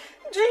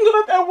 do you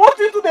know that I walked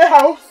into the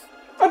house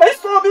and I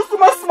saw this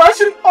woman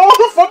smashing all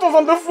the photos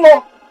on the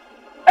floor?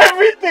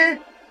 Everything!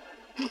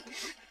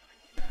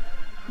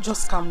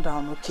 Just calm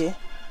down, okay?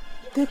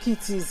 Take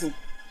it easy.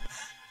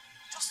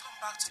 Just come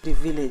back to the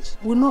village.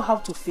 We know how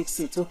to fix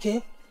it,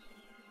 okay?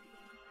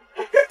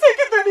 I can't take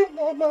it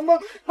anymore, Mama.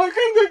 I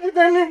can't take it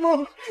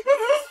anymore. This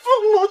is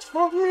too much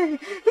for me.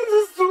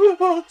 This is too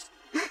much.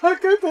 I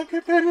can't take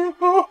it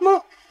anymore,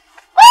 Mama.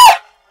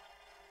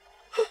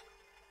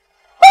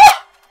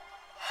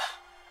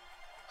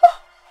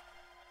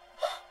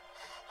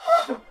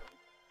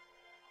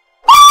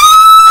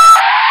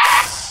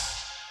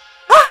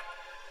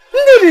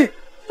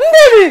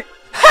 Ndidi!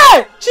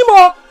 Hey!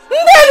 Chimo!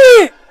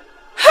 Ndidi!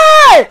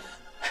 Hey!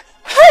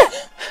 Hey!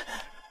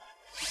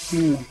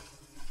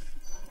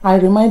 I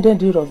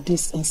reminded you of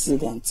this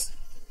incident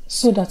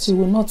so that you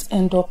will not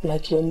end up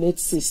like your late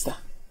sister.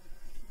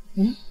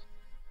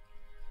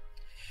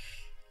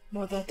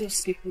 Mother,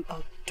 those people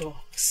are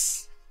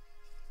dogs.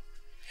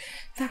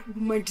 That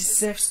woman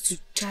deserves to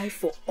die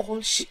for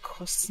all she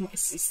caused my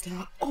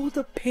sister, all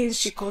the pain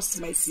she caused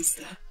my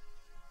sister.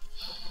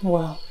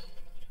 Well,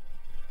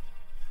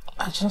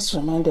 I just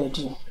reminded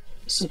you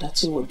so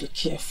that you will be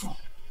careful.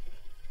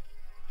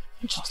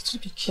 Just to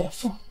be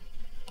careful,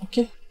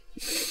 okay?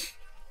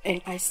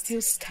 And I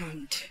still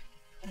stand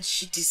that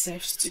she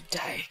deserves to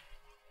die.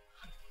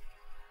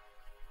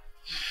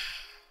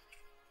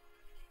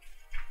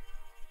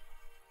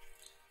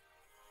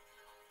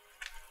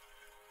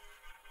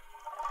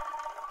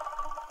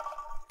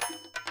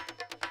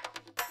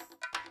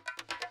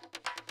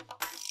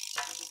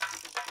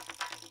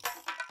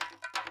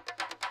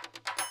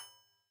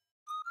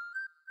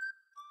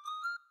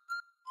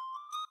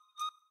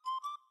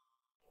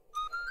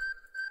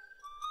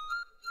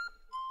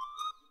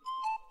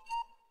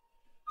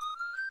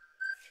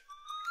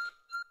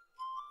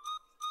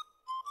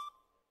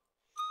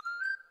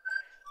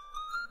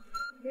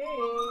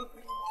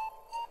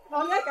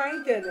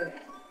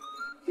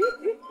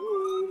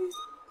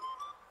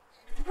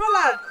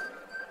 Roland!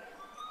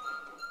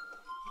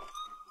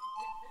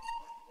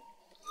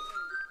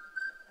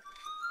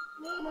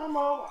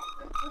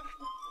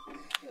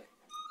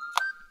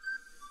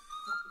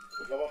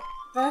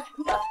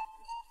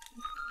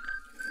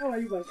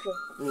 my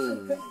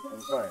friend? I'm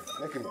fine.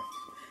 Thank you, man.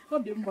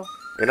 What do you want?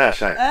 You're not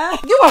shy.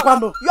 You are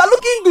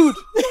looking good.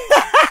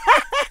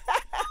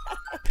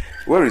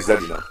 Where is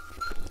Daddy now?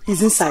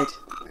 He's inside.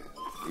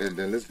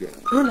 Then let's go.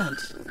 Roland,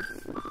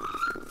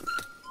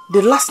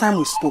 the last time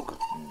we spoke,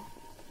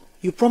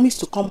 you promised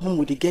to come home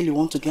with the girl you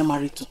want to get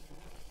married to.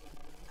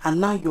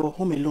 And now you're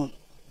home alone.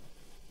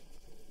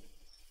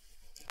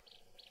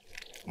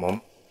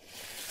 Mom,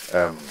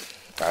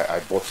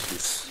 I bought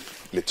this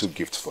little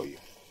gift for you.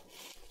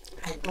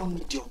 I don't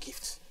need your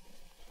gift.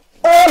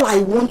 All I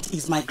want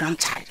is my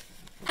grandchild.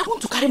 I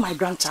want to carry my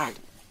grandchild.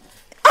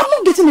 I'm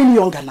not getting any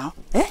younger now.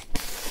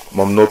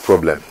 Mom, no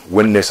problem.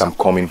 When next I'm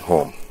coming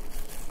home,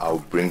 I'll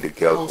bring the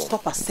girl home. I'll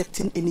stop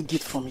accepting any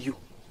gift from you.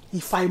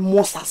 If I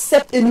must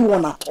accept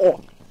anyone at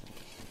all,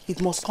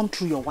 it must come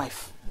through your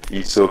wife.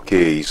 It's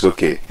okay, it's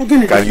okay.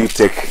 Can you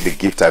take the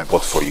gift I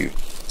bought for you?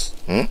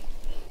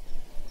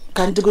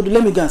 Can you go?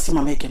 Let me go and see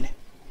Mama Ekene.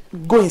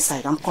 Go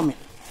inside, I'm coming.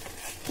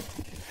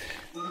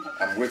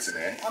 I'm waiting,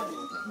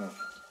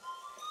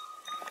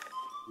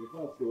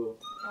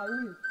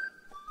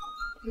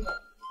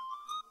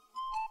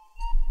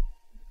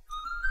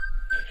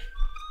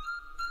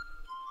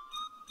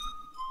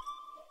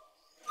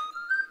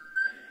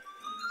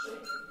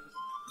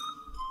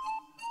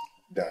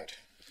 Dad.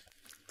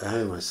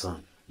 Hi, my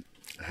son.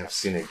 I have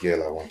seen a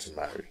girl I want to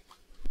marry.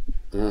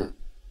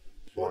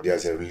 But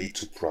there's a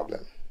little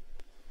problem.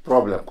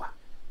 Problem?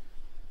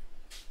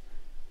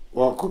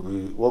 What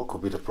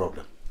could be the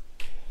problem?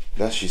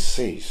 That she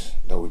says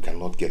that we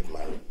cannot get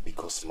married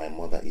because my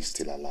mother is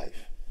still alive.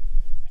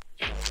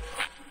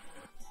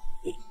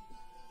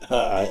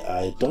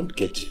 I don't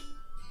get you.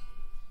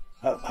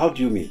 How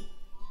do you mean?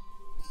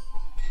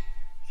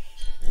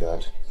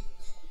 Dad,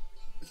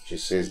 she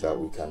says that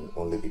we can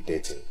only be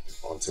dating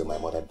until my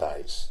mother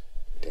dies.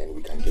 Then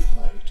we can get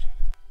married.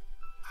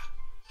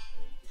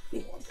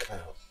 What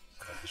kind of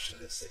condition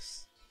is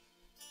this?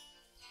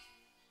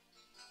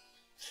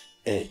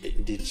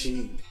 Did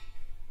she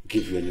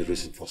give you any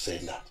reason for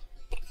saying that?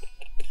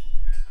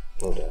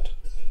 No, Dad.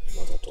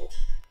 Not at all.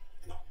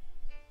 No.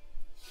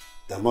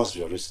 There must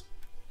be a reason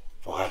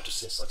for her to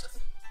say such a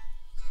thing.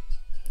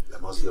 There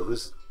must be a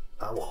reason.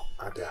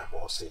 I dare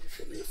say if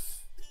you leave,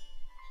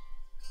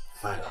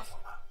 find out from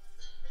her.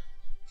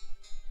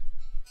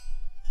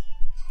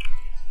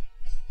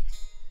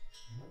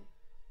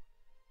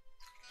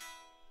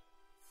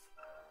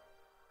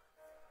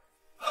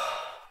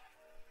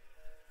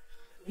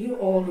 You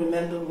all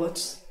remember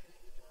what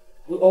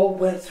we all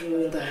went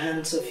through in the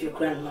hands of your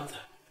grandmother.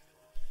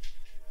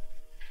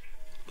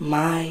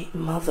 My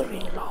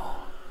mother-in-law.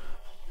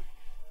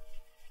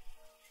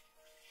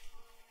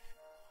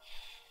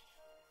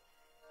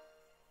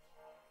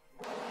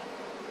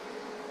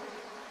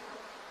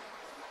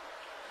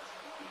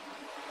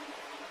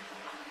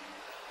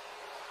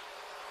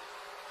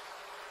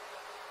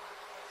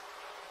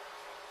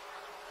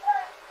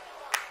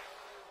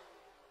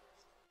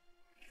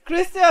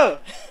 Crystal!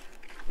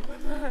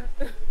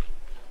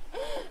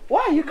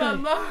 Why are you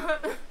crying? Mama.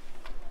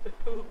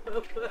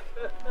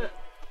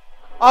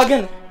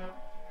 Again.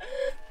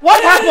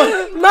 What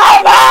happened?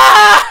 Mama!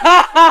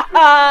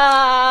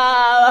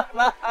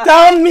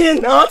 Tell me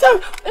now.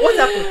 What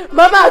happened?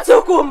 Mama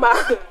Chukuma.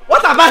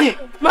 What about him?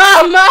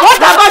 Mama! What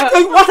happened to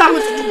you?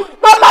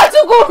 Mama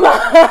Chukuma!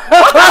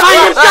 What about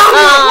him? Tell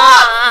me!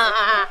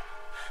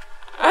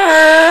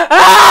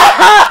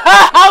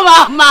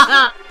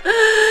 Mama!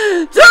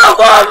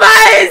 Chukuma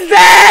is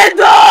dead!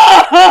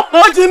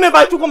 What do you mean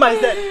by Chukuma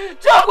is dead?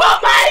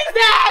 Chukuma is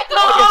dead!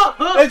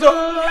 Okay.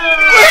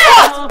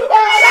 What?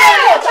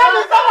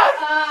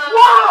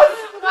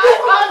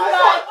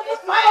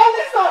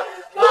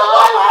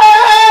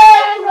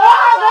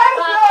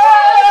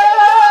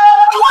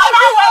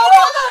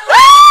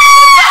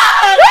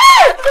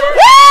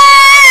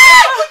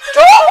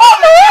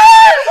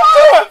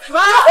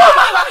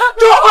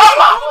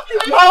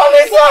 My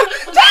only son!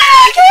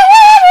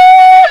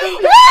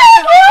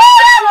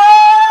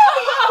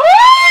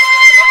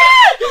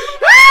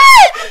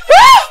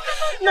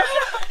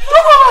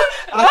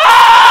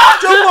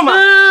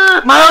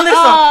 My only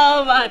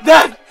son!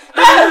 Dead!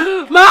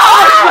 My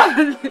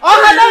husband!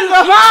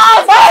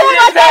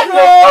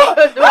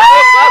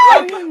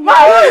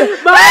 My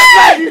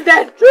husband is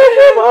dead!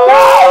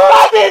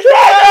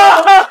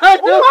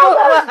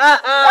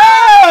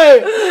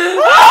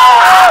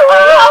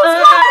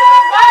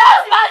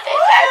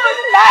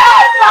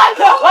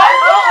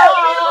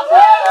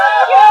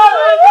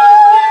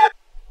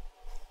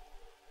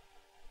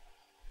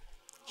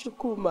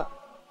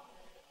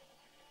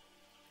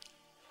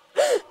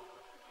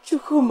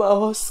 Chukuma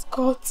was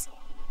caught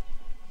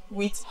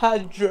with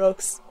hard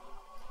drugs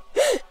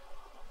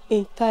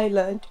in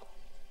Thailand.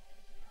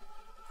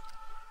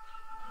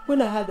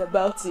 When I heard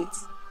about it,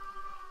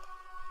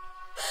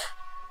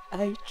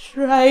 I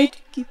tried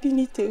keeping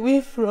it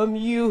away from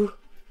you,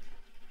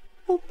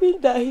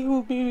 hoping that he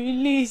will be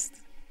released.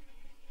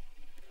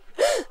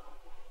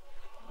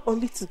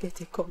 Only to get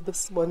a call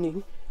this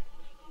morning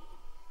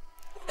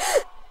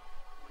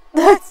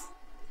that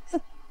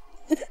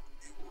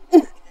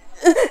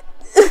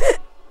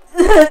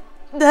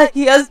that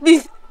he has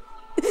been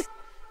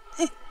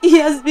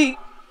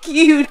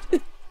killed.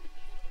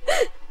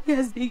 He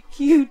has been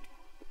killed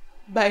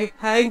by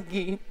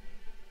hanging.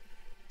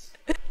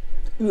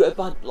 You are a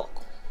bad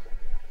luck.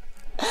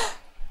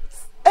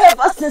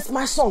 Ever since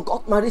my son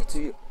got married to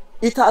you,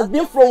 it has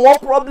been from one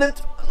problem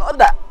to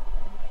another.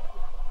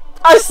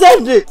 I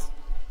said it.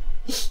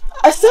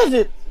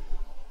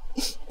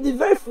 The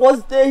very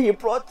first day he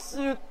brought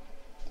you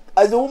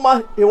as a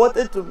woman he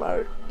wanted to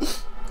marry,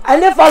 I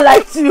never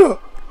liked you.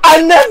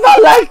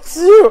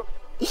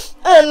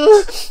 And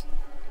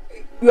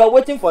you are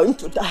waiting for him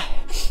to die.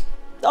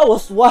 That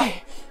was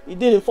why he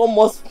didn't inform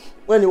us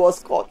when he was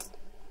caught.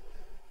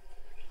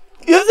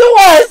 You see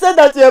why I said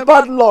that you're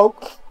bad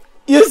luck?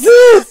 You see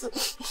it?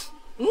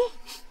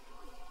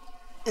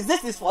 Is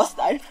this his first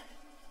time?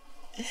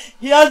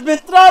 He has been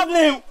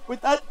traveling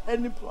without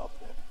any problem.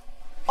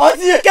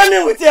 Until you came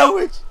in with your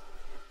witch.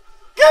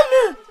 Come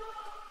in.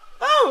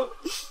 Oh.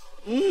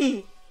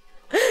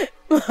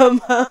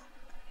 Mama,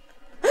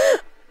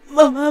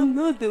 I'm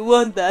not the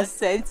one that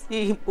sent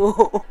him.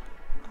 Oh.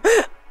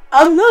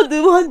 I'm not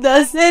the one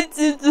that sent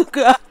him to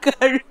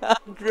carry a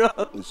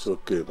drug. It's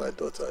okay, my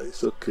daughter.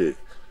 It's okay.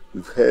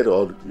 We've heard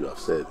all you have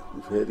said.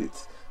 We've heard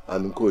it.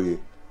 And Nkoye,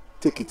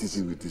 take it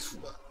easy with this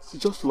woman. She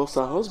just lost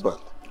her husband.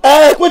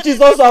 Which is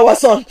also our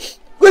son.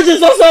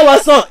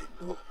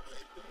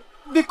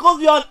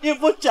 Because you are an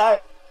evil child.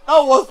 That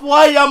was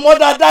why your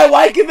mother died.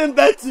 Why giving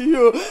birth to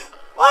you?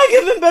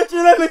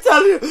 Let me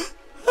tell you.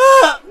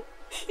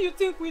 You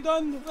think we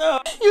don't know?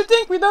 You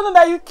think we don't know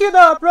that you killed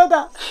our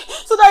brother?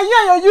 So that you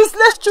and your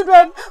useless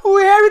children will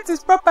inherit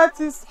his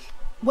properties?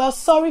 Well,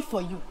 sorry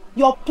for you.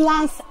 Your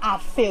plans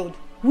have failed.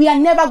 We are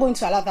never going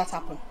to allow that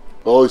happen.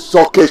 Oh, it's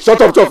okay.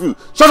 Shut up, you.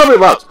 Shut up your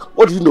mouth.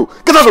 What do you know?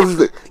 Get out of this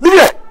place. Leave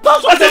here.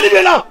 Don't shut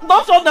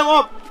them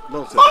up.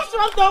 Nonsense. Don't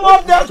shut them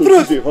up. They're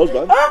truth. Your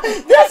husband?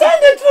 They're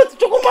saying the truth.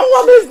 Chukwuma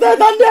is dead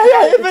and they're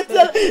here even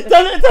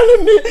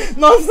telling me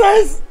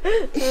nonsense.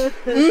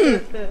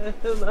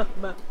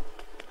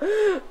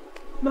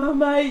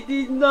 Mama, I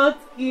did not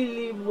kill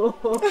him.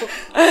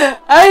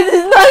 I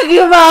did not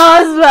kill my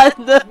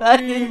husband.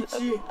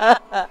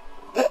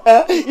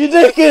 You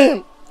didn't kill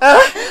him?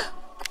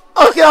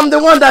 Okay, I'm the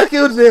one that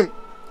killed him.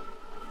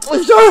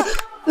 Sure,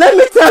 let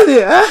me tell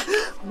you,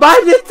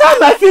 by the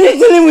time I finish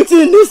dealing with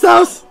you in this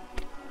house,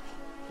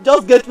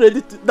 just get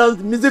ready to dance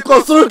the music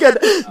on Suruke.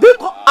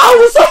 I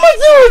will summon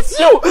you with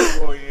you.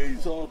 Oh, yeah,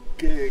 it's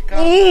okay.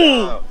 Calm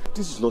down.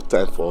 This is not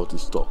time for all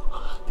this talk.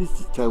 This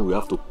is the time we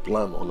have to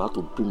plan on how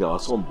to bring our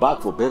son back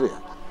for burial.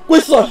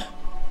 Which son?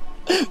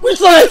 Which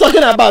son are you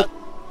talking about?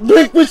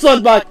 Bring which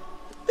son back?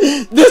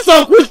 This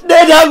son which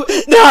they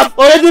have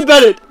already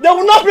buried. They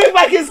will not bring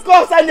back his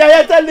corpse and they are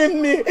here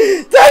telling me.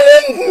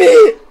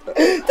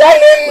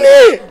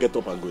 Get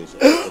up and go inside.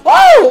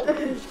 Oh!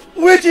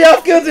 Which you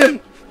have killed him.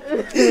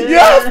 You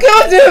have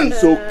killed him.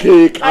 It's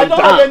okay, calm I don't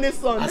down. have any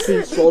son. I say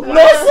it's all right.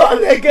 No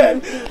son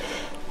again.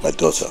 My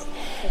daughter,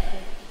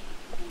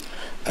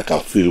 I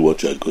can feel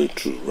what you are going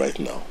through right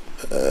now.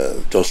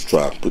 Just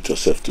try and put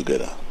yourself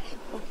together.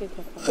 Okay,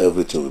 Papa.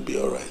 Everything will be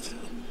alright.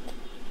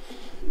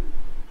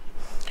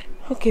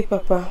 Okay,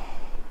 Papa.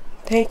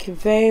 Thank you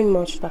very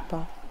much,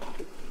 Papa.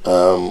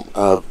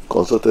 I've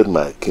consulted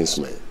my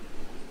kinsmen.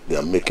 They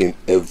are making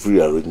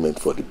every arrangement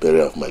for the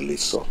burial of my late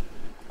son.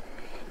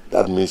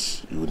 That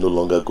means you will no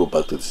longer go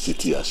back to the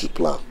city as you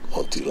planned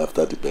until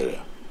after the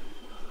burial.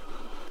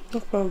 No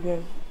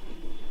problem.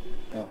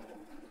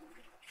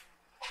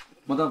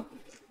 Madam,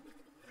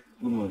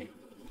 good morning.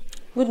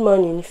 Good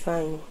morning,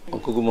 fine.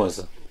 Uncle, good morning,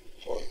 sir.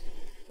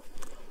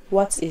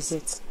 What is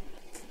it?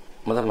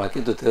 Madam, I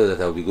came to tell you that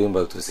I will be going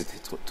back to the city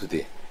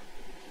today.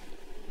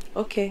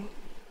 Okay.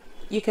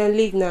 You can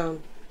leave now.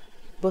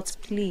 But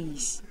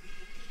please,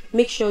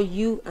 make sure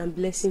you and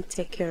Blessing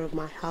take care of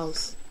my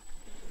house.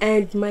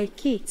 And my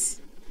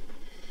kids.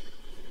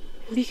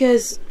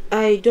 Because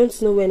I don't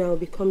know when I will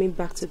be coming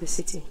back to the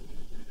city.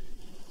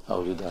 I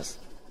will do that.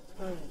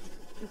 Alright.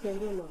 You can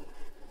go now.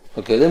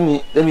 Okay, let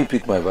me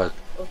pick my bag.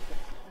 Okay.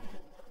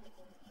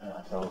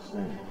 As I was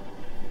saying,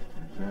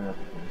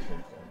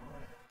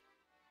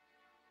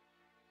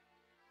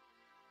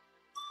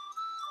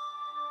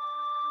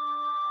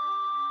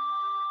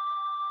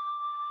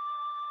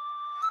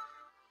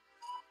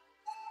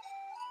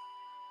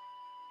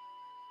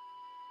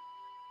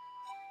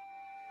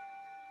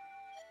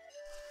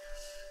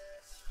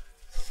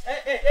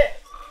 Hey.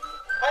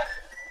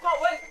 Come,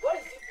 where is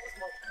this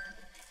mom?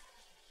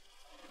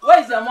 Where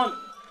is your mom?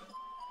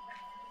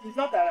 He's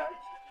not around.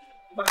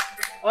 But,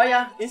 oh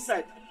yeah,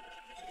 inside.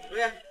 Oh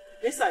yeah,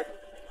 inside.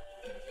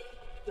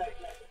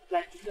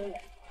 Like,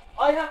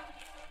 oh yeah.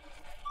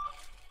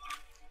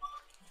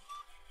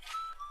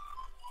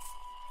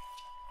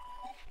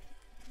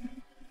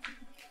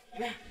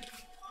 Yeah.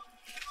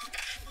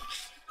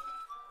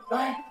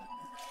 Bye.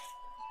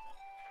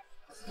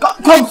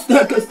 Come, stay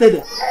there. Come,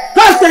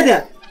 stay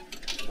there.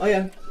 Oh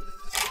yeah.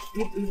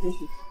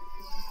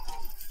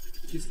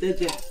 You stay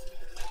there.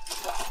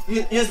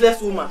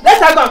 Useless woman.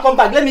 Let her go and come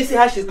back. Let me see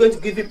how she's going to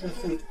give you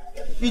food.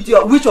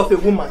 Idiot, witch of a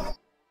woman.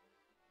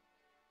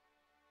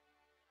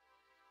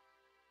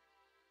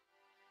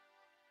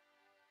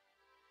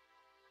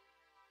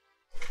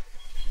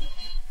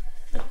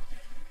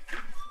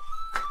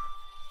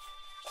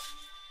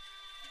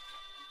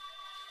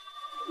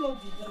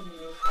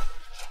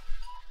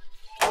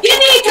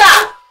 Ginika!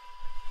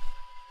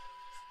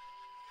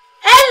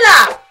 Ella!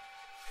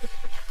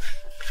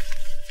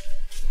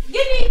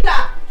 Ginika!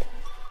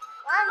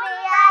 Mommy,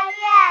 I'm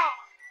here.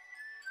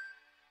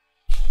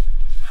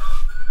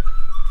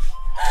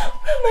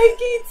 My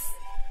kids!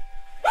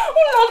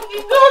 Lock the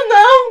door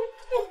now!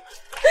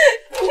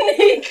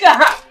 Ginika!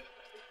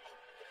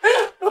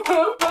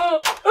 Okama!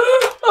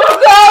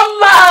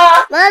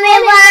 Mommy,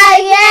 why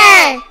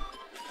here?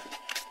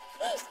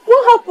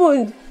 What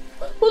happened?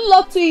 Who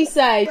locked you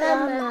inside?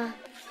 Mama.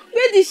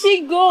 Where did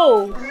she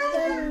go? I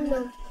don't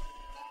know.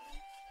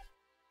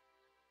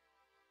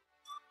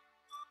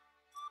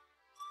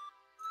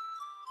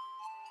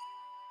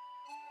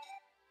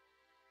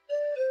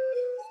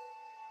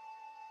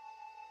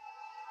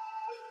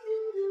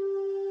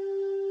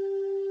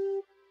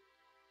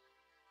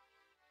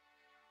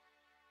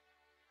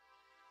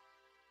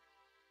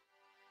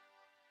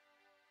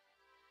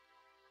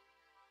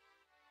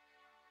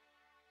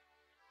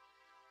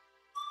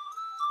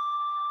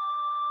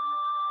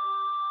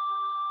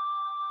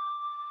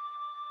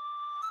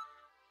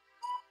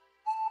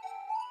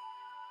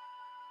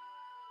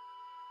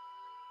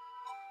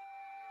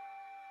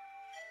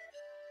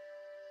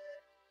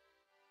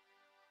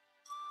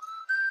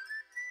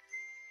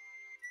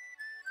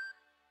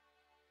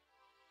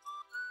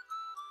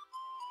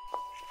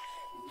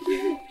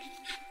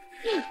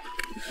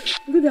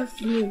 Good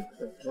afternoon.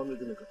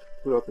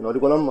 Good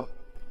afternoon.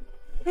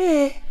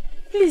 Hey,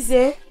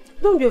 please,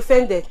 don't be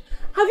offended.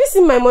 Have you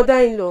seen my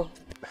mother-in-law?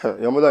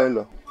 Your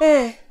mother-in-law?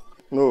 Eh?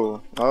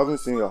 No, I haven't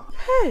seen her.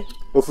 Hey.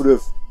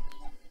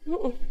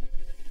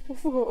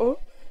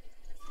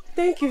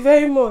 Thank you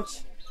very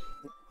much.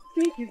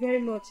 Thank you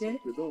very much, eh?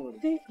 Don't worry.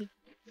 Thank you.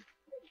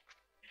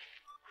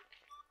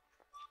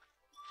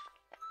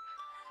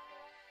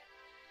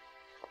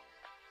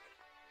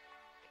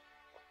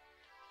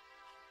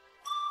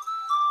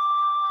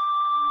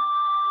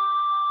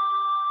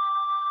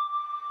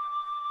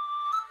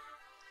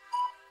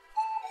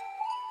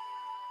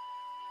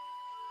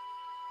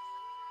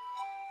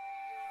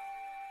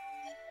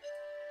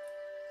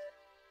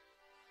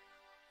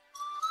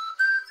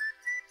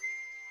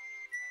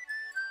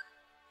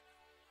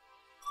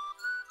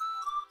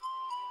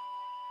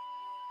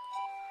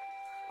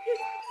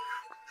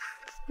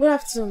 Good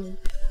afternoon.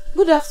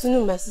 Good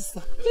afternoon, my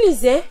sister.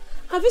 Please,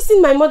 have you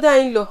seen my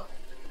mother-in-law?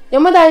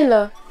 Your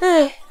mother-in-law?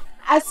 Eh?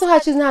 I saw her.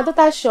 She's in her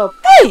daughter's shop.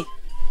 Hey!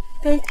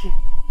 Thank you.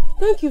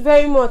 Thank you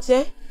very much,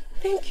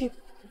 Thank you.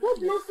 God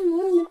bless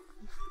you.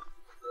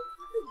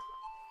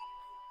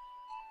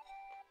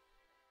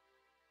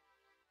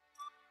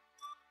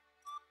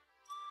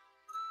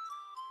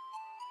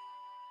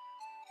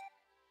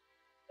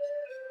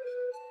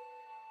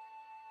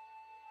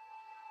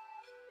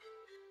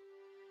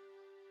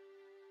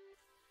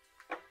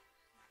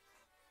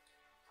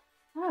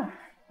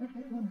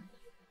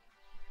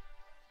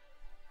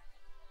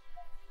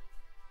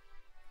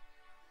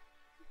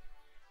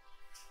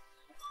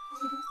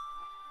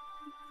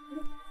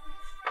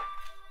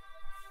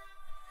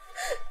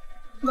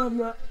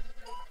 Mama.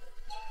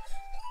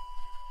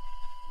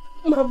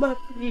 Mama,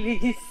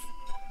 please.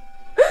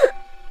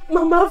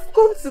 Mama, I've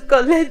come to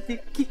collect the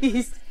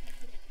keys.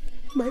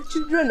 My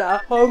children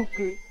are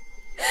hungry.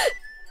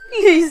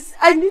 Please,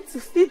 I need to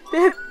feed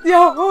them. They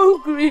are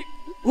hungry.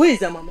 Who is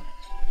that, Mama?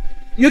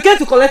 You came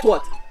to collect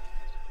what?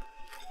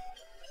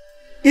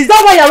 Is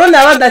that why you're running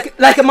around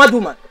like a mad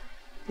woman?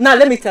 Now,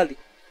 let me tell you.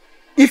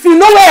 If you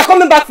know where you're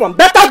coming back from,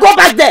 better go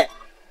back there.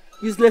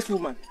 Useless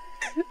woman.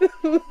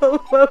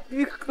 Mama,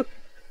 because...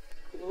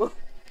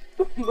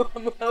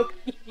 Mama,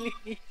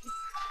 please.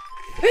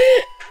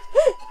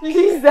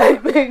 Please, I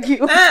beg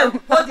you.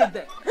 Hold it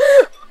there.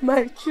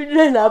 My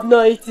children have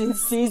not eaten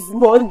since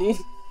morning.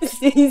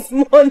 Since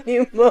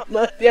morning,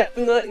 Mama, they have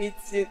not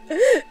eaten.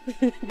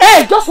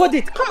 Hey, just hold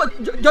it. Come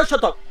on, just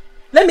shut up.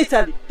 Let me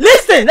tell you.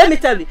 Listen, let me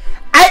tell you.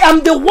 I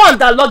am the one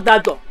that locked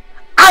that door.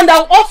 And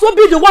I'll also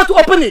be the one to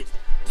open it.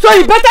 So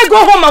you better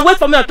go home and wait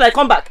for me until I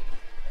come back.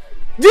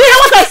 Do you hear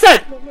what I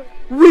said? Mama.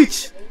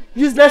 Witch.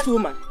 Useless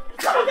woman.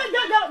 Come on,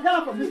 get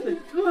out from this place.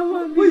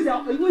 Who is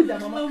that,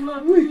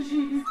 Mama? Witch.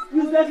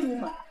 Useless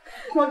woman.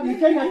 So you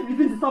came here to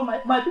even disturb my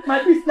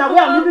peace. Now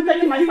where I'm living,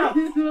 taking my stuff. Are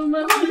you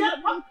not here?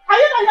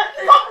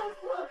 Come!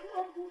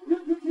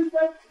 You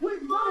said, wait,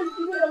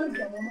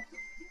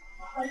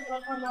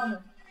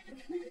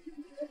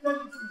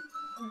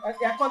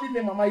 I called you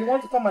name, Mama. You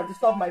want to come and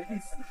disturb my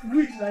peace?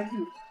 Rich like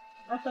you.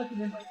 After you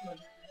name my son.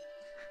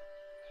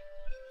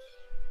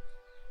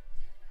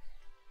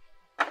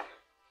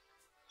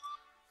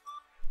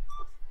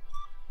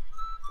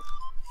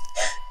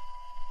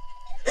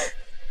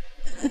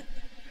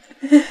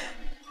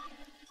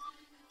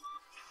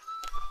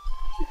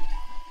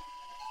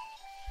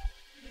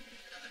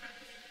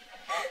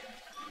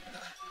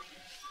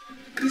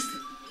 Christy,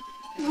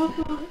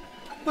 Papa.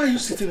 Why are you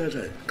sitting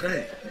there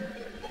crying?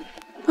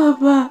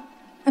 Papa,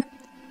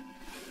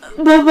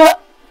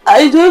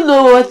 I don't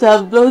know what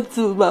I've done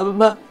to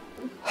Mama.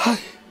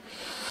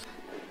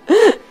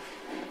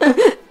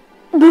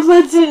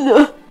 Papa,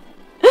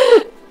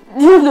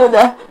 Do you know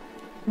that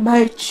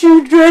my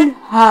children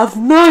have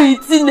not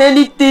eaten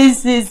anything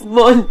since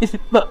morning,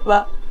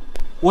 Papa?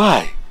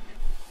 Why?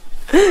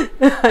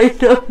 I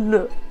don't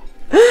know.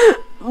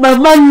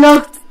 Mama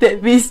locked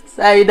them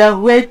inside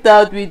and went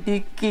out with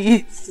the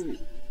kids.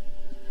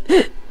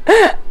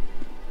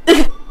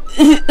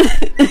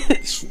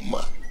 This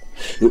woman.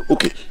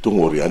 Okay, don't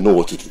worry, I know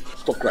what to do.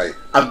 Stop crying.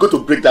 I'm going to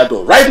break that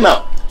door right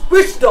now.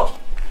 Which door?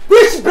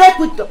 Which break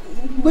with door?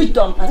 Which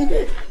door?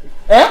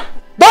 Eh?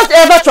 Don't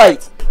ever try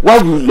it. Why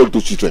will you lock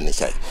those children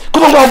inside?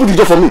 Come on, go open the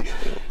door for me.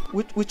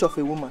 Which of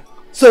a woman?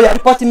 So you're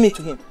reporting me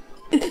to him?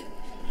 Go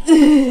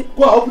and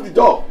open the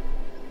door.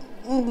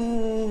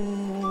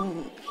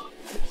 Come.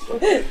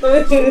 It's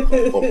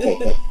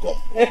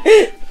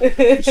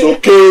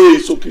okay,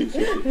 it's okay, it's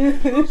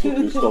okay. It's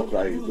okay, stop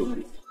crying, it's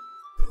okay.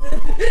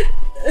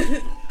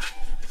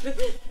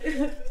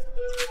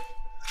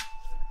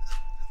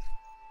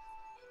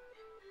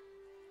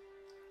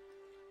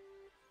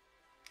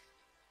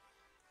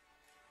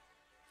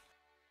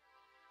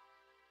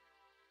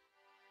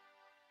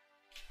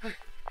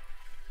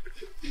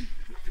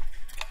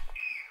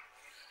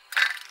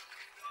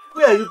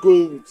 Where are you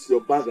going with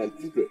your bag and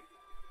children?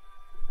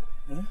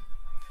 Huh?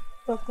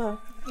 Papa,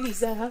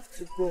 please, I have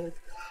to go.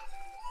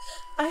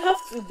 I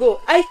have to go.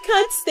 I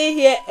can't stay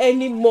here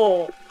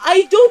anymore.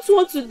 I don't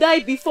want to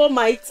die before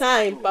my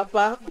time,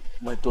 Papa.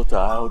 My daughter,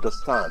 I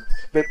understand.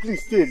 But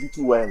please stay a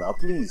little while now,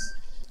 please.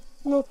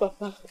 No,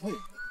 Papa.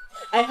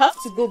 I have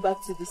to go back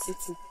to the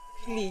city.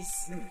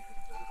 Please.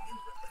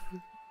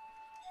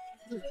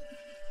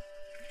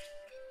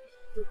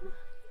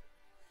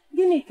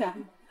 Ginika,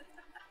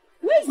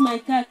 where's my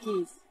car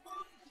keys?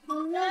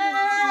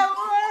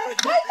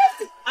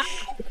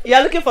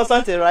 You're looking for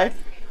something, right?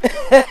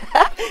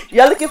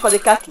 You're looking for the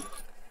car key.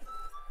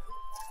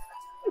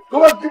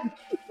 Come on, give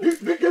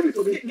it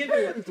to me. Give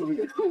it to me.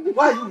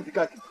 Why are you with the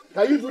car key?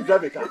 Can you even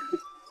drive a car?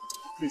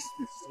 Please.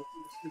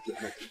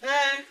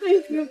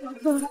 Thank you,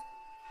 Papa.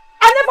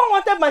 I never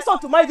wanted my son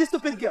to marry this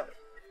stupid girl.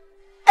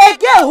 A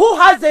girl who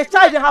has a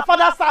child in her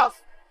father's house.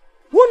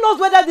 Who knows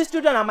whether these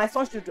children are my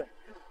son's children?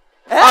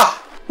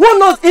 Who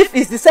knows if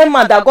it's the same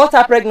man that got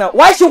her pregnant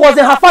while she was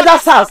in her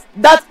father's house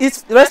that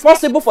is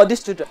responsible for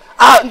these children?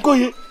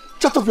 Ngoye,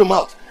 shut up your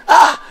mouth.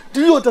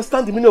 Do you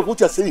understand the meaning of what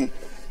you're saying?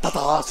 That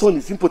our son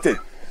is impotent.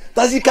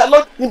 That he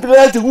cannot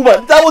implement a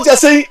woman. Is that what you're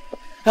saying?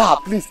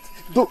 Please,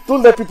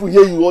 don't let people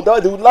hear you,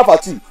 otherwise they will laugh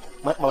at you.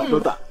 My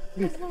daughter,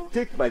 please,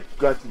 take my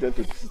grandchildren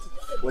to the city.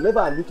 Whenever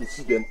I need to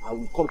see them, I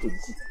will come to the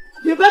city.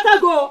 You better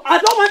go. I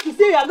don't want to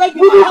see your leg.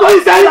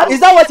 Is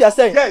that what you're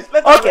saying? Yes.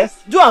 Okay.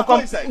 Do and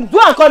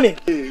come in.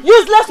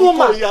 Useless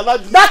woman.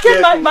 That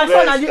killed my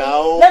son and you.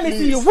 Let me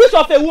see you. Wish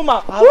of a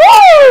woman.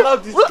 Allow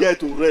this girl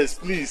to rest,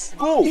 please.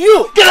 Go.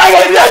 You. Get out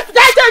of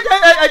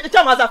here. The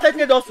child has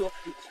affected me also.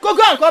 Go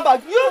and come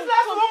back.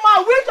 Useless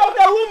woman. Wish of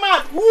a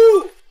woman.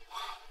 Woo.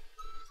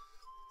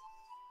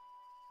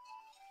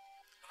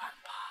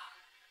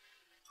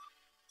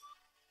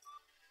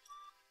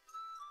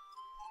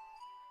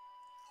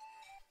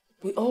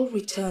 We all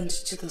returned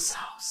to this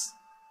house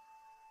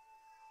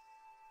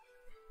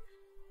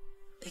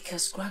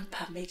because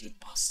Grandpa made it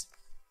possible.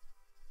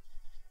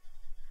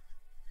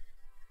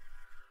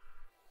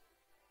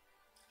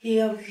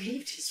 He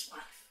outlived his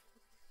wife.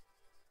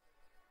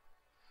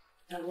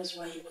 That was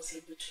why he was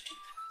able to do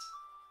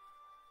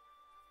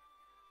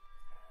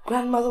that.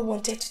 Grandmother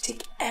wanted to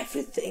take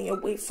everything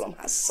away from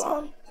her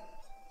son.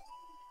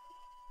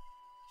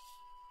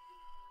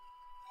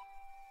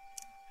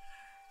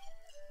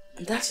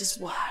 And that is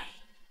why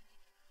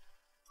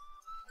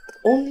the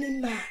only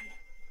man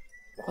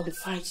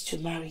qualified to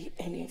marry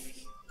any of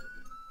you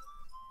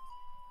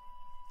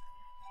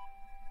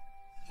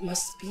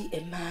must be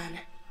a man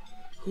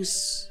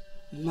whose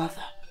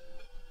mother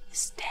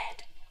is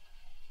dead.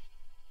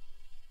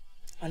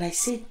 When I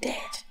say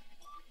dead,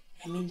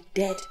 I mean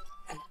dead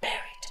and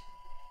buried.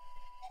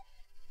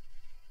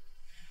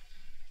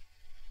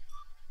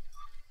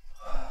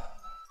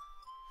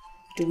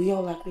 Do we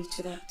all agree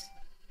to that?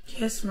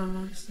 Yes,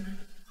 Mama.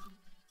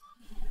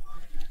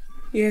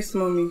 Yes,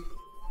 Mommy.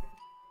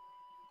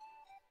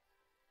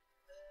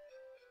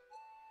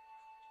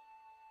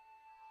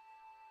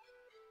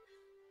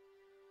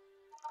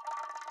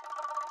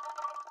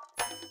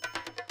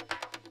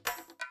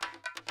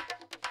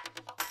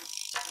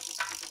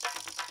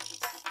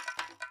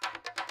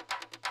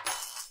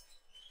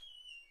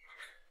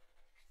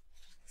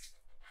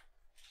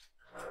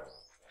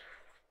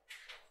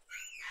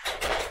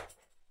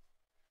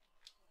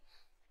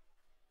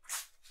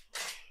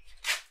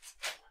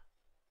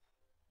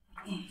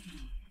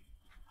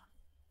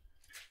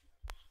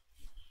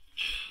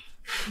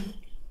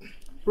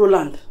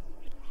 Roland,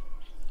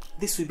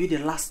 this will be the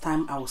last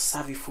time I will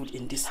serve you food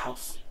in this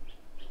house.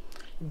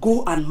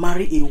 Go and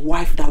marry a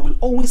wife that will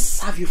always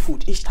serve you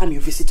food each time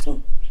you visit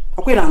home.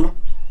 Okay, Nano?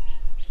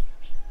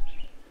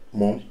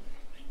 Mom,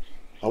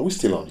 are we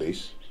still on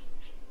this?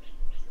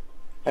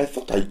 I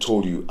thought I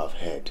told you I've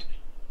heard.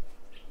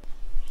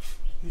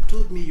 You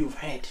told me you've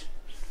heard.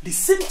 The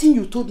same thing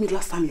you told me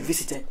last time you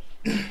visited.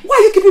 Why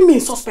are you keeping me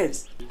in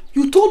suspense?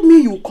 You told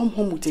me you will come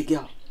home with a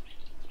girl.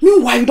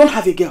 Meanwhile, you don't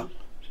have a girl.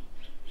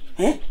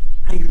 Eh?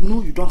 And you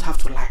know you don't have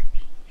to lie.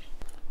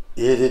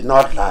 He did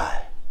not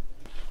lie.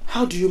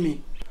 How do you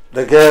mean?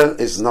 The girl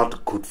is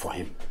not good for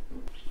him.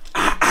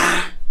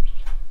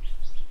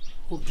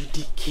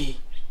 Obidike.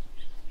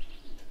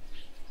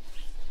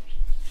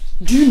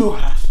 Do you know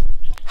her?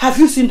 Have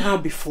you seen her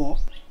before?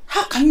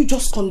 How can you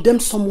just condemn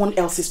someone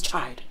else's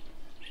child?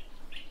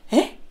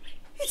 Eh?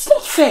 It's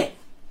not fair.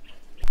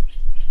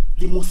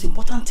 The most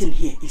important thing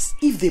here is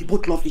if they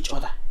both love each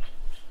other.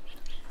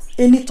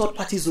 Any third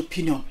party's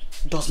opinion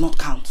does not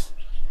count.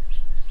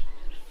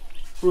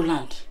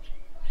 Roland,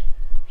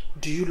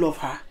 do you love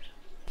her?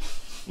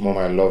 Mom,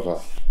 I love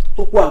her.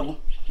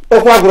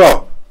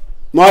 Okaro,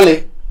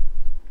 Molly.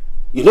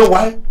 You know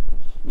why?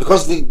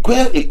 Because the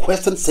girl in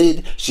question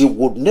said she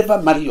would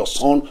never marry your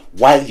son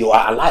while you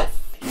are alive.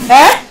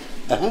 Eh?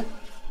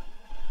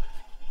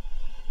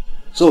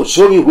 So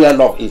show me where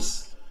love is.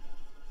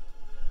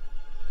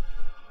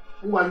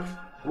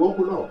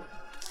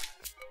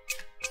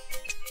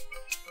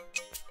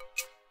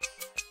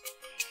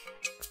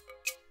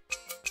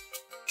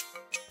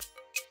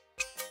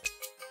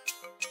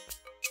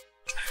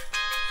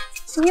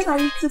 So when are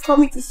you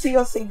coming to see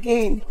us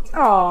again?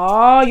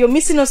 Oh, you're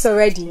missing us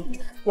already.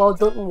 Well,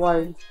 don't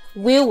worry.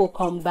 We will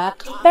come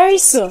back very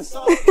soon.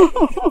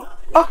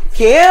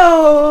 Okay.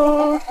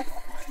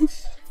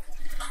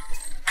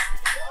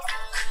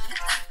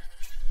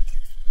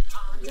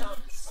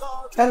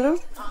 Hello?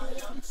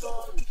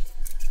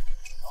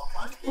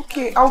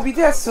 Okay, I'll be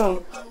there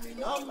soon.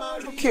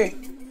 Okay.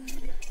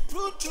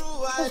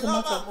 What's the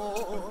matter?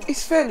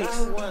 It's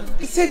Felix.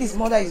 He said his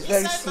mother is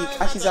very sick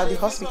and she's at the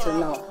hospital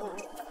now.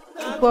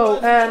 Well,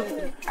 I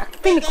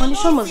think the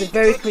condition must be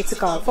very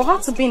critical. For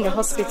her to be in the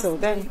hospital,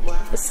 then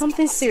it's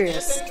something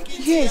serious.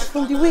 Yes,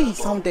 from the way he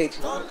sounded.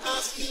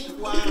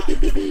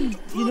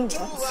 You know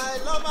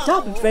what?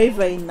 That would be very,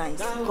 very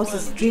nice because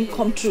his dream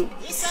come true.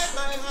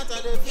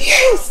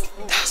 Yes,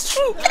 that's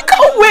true. I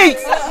can't wait.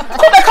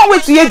 I can't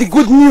wait to hear the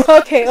good news.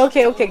 Okay,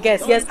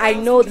 guys. Yes, I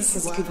know this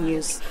is good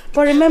news.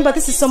 But remember,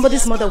 this is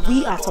somebody's mother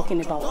we are talking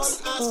about.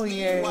 Oh,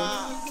 yes.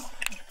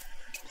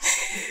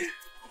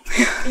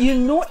 You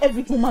know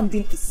every human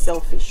being is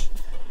selfish.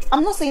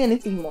 I'm not saying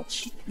anything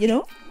much, you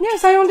know?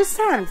 Yes, I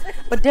understand.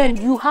 But then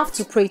you have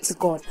to pray to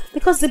God.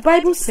 Because the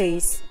Bible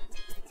says,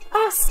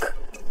 ask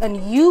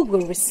and you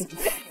will receive.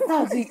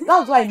 That's it.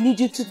 That's why I need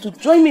you to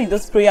join me in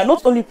this prayer.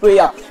 Not only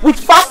prayer, with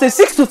fasting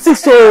 6 to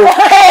 6. So,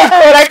 hey,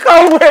 God, I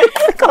can't wait.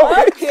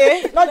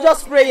 Okay, not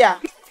just prayer.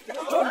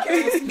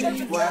 Okay.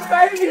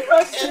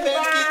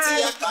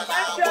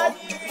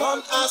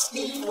 Don't ask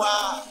me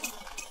why.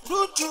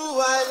 True,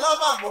 I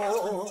love her.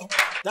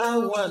 That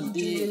one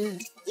day,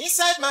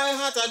 inside my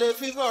heart, I dey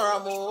fever her.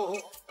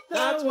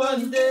 That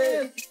one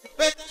day.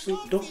 So,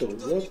 doctor,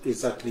 what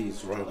exactly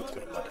is wrong with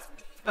my mother?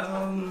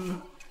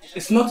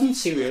 It's nothing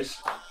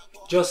serious.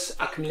 Just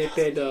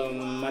accumulated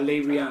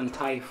malaria and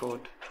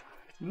typhoid.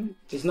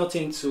 There's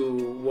nothing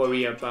to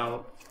worry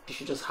about. You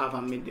should just have her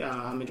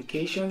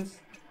medications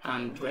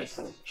and rest.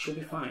 She'll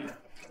be fine.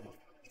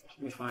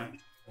 She'll be fine.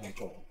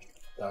 Okay.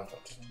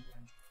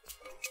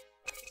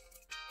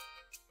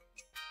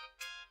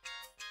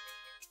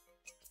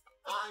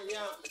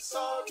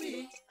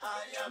 I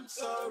am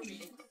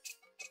sorry.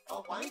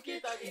 God, what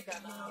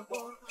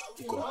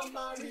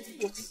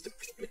is the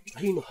problem?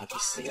 Are you not happy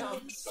saying it?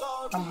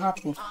 I'm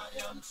happy.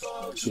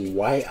 So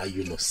why are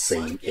you not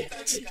saying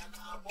anything?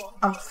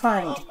 I'm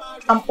fine.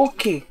 I'm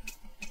okay.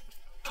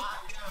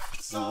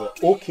 You were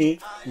okay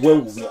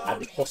when we were at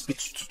the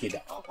hospital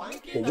together.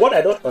 But what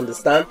I don't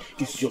understand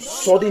is your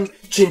sudden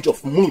change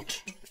of mood.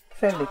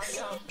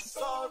 Felix,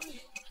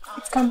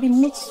 it can be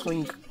mood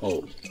swing.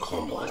 Oh,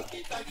 come on.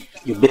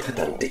 You're better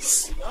than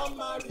this.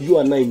 You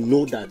and I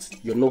know that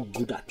you're not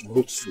good at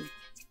mood swing.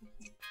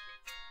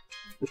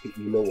 Okay,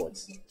 you know what?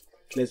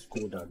 Let's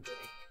go down there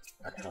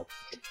and help.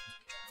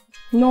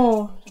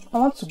 No, I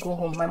want to go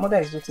home. My mother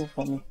is waiting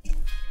for me.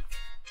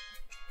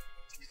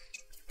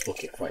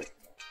 Okay, fine.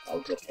 I'll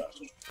drop that.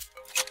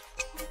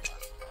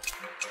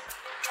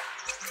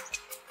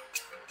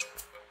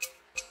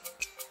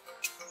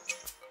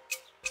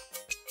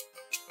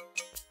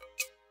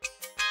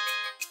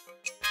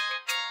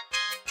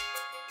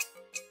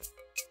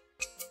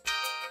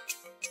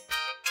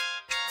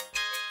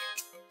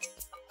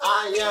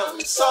 I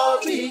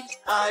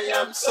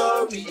am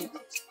sorry.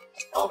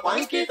 I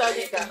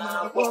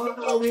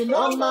will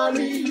not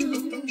marry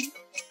you.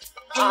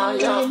 I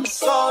am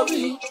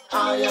sorry.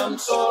 I will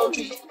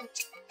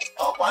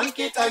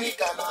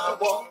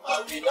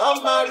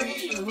not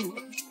marry you.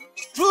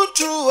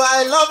 True,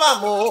 I love her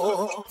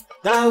more.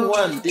 That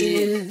one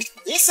day,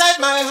 inside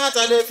my heart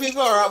I dey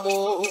fever her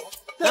more.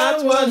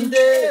 That one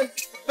day,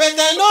 but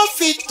I no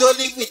fit to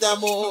live with her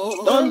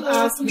more. Don't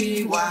ask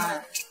me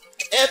why.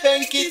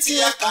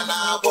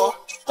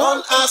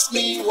 Don't ask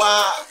me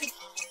why.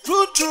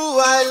 True,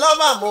 I love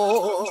her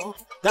more.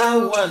 That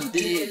one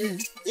day,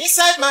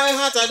 inside my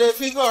heart I dey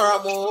fever her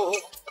more.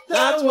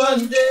 That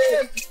one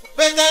day, but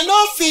but I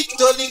no fit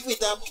to live with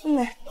them.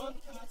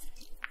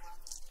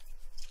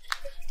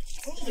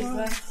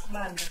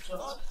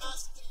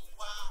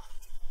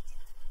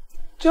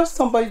 Just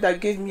somebody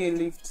that gave me a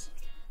lift.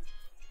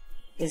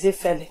 Is it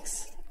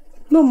Felix?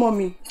 No,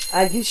 mommy.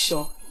 Are you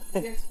sure?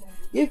 Yes,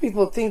 you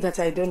people think that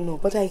I don't know,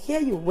 but I hear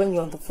you when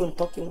you're on the phone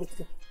talking with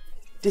him,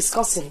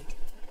 discussing.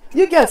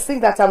 You guys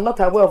think that I'm not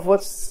aware of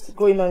what's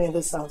going on in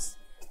this house.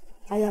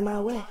 I am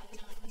aware.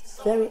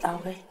 Very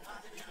aware.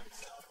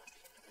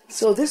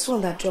 So this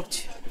one that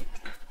dropped you,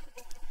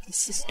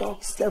 is his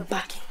dog still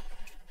barking?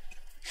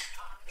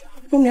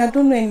 Mommy, I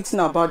don't know anything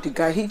about the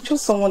guy. He's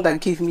just someone that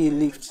gave me a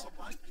lift.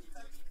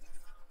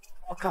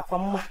 Okay,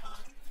 Mama.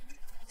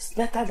 It's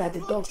better that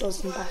the dog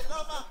doesn't bark.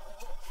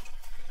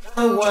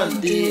 And one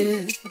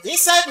day,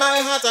 inside my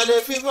heart I dey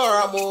feel for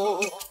am.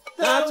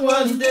 That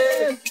one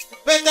day,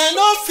 but I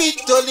no fit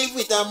to live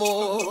with am.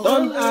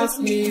 Don't ask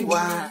me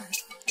why.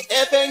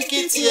 Ebe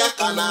nkịtị ya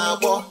ka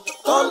na-agbọ.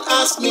 Don't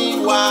ask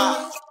me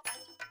why.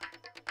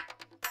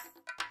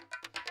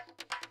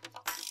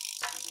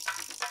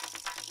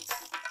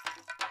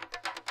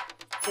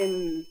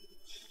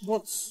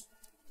 But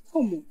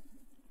Homo,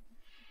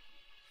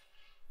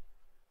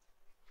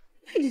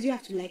 why did you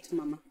have to lie to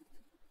Mama?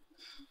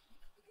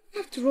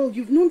 After all,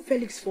 you've known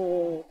Felix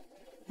for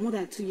more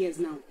than 2 years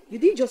now. You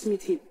didn't just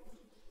meet him.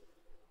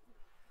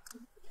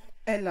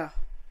 Ella,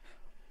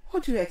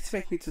 what do you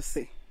expect me to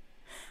say?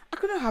 I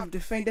couldn't have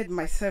defended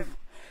myself.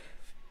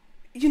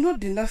 You know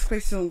the next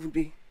question would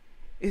be,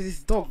 is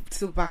his dog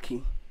still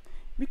barking?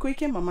 Because he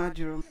came Mama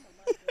Jerome.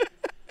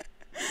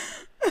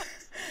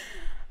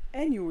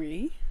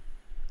 Anyway,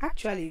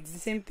 actually it's the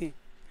same thing.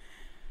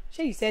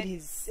 Sure, you said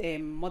his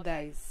mother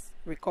is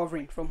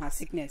recovering from her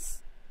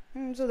sickness.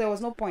 So there was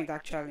no point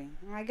actually.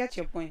 I get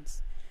your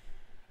point.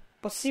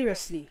 But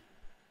seriously,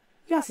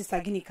 you and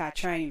Sister Ginika are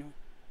trying, you know.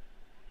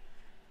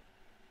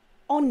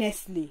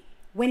 Honestly,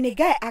 when a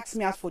guy asks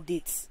me out for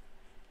dates,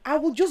 I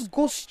will just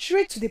go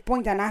straight to the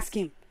point and ask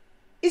him,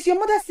 is your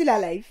mother still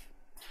alive?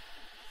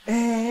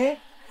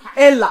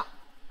 Ella,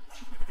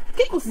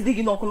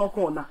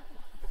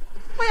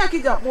 why are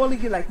you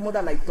calling you like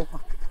mother like daughter?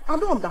 I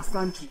don't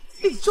understand you.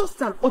 It's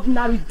just an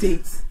ordinary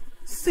date.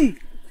 See,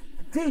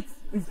 date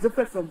is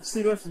different from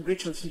serious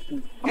relationship.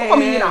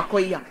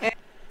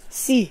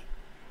 See,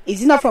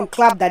 is it not from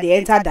club that they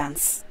enter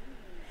dance?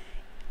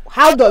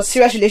 How does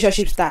serious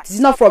relationship start? Is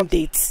it not from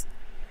dates?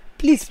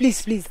 Please,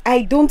 please, please,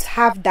 I don't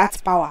have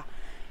that power.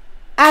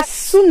 As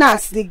soon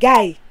as the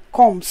guy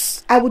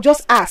comes, I will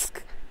just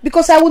ask.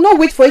 Because I will not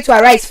wait for it to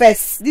arise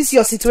first. This is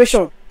your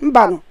situation.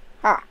 Mbano.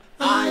 Ha.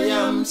 I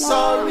am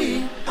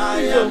sorry, I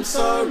am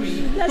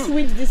sorry. Let's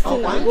win this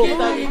thing and go. I'm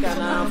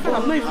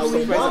not even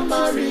surprised.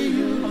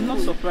 I'm not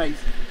surprised.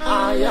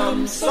 I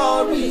am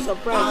sorry,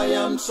 I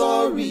am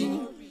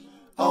sorry.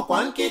 I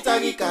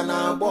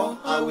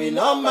will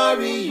not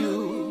marry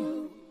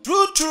you.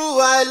 True, true,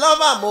 I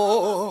love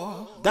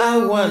amo.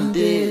 That one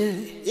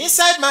day,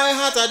 inside my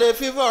heart I dey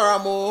feel for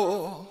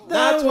amo.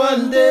 That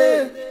one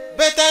day,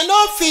 but I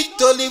no fit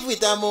to live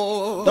with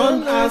amo.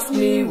 Don't ask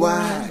me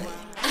why.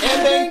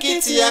 Ebe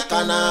nkịtị ya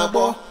ka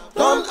na-agbọ.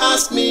 Don't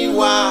ask me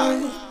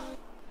why.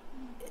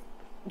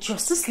 You're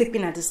still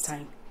sleeping at this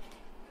time.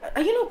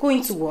 Are you not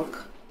going to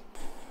work?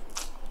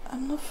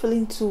 I'm not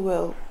feeling too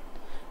well.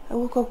 I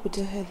woke up with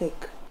a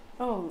headache.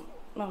 Oh,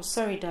 no,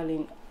 sorry,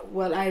 darling.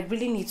 Well, I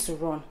really need to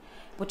run.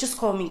 But just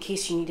call me in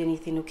case you need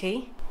anything,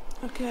 okay?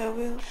 Okay, I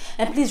will.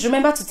 And please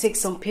remember to take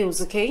some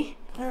pills, okay?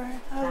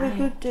 Alright, have a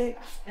good day.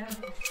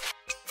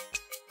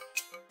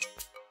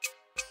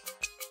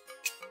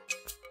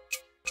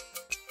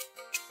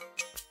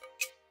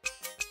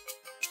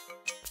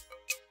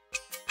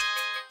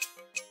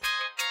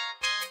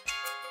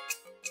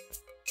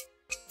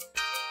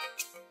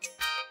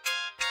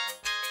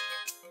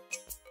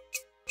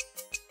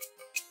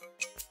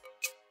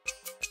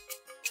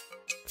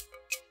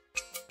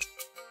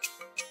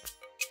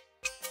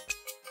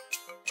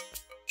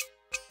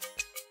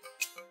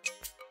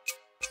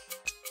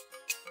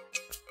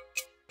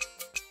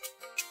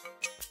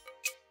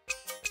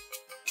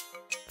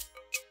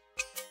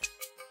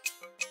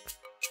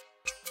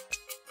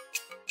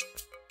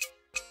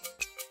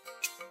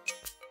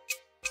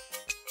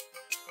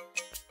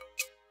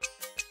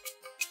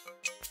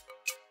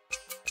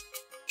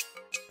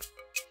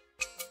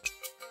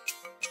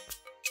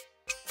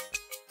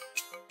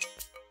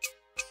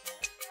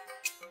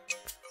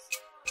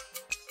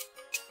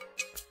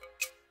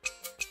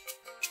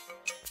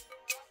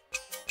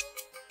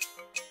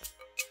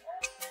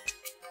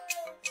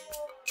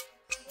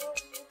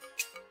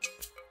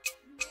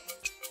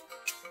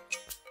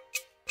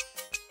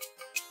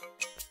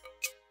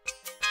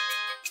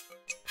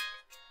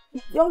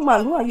 Young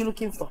man, who are you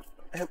looking for?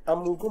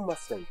 I'm Ugoma's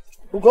friend.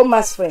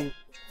 Ugoma's friend?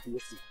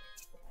 Yes.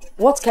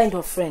 What kind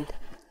of friend?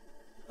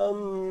 A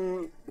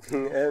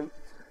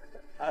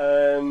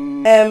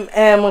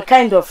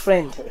kind of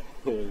friend.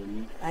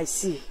 I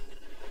see.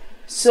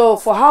 So,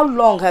 for how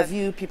long have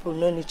you people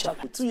known each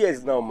other? 2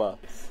 years now, ma.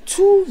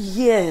 2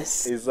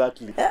 years?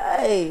 Exactly.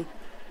 Hey,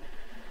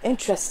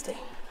 interesting.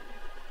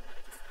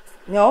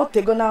 No,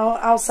 they go now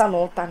outside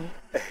no time.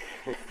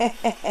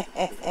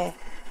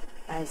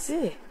 I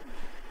see.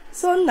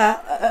 So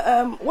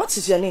now, what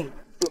is your name?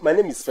 My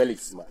name is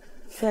Felix, ma.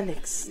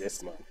 Felix.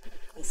 Yes, ma.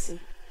 I see.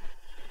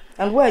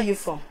 And where are you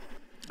from?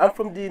 I'm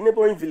from the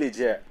neighboring village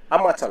here,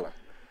 Amatala.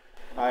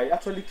 I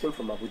actually came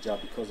from Abuja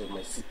because of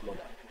my sick mother.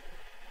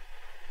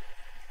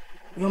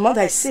 Your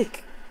mother is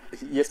sick?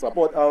 Yes, ma.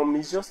 But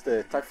it's just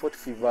typhoid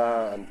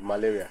fever and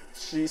malaria.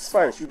 She's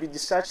fine. She'll be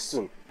discharged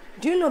soon.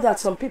 Do you know that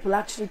some people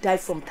actually die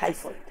from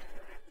typhoid?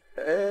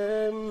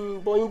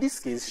 But in this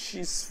case,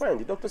 she's fine.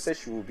 The doctor says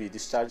she will be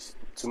discharged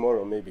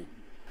tomorrow, maybe.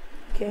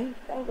 Okay,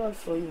 thank God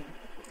for you.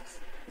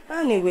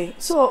 Anyway,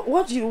 so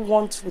what do you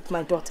want with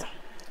my daughter?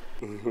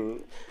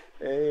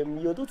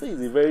 Your daughter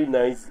is a very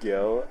nice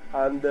girl,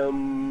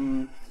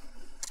 and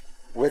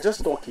we're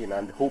just talking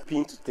and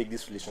hoping to take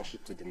this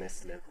relationship to the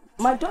next level.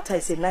 My daughter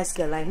is a nice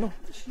girl, I know.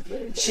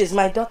 She's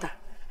my daughter.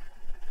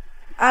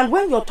 And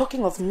when you're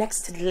talking of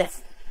next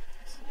level,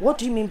 what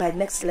do you mean by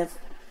next level?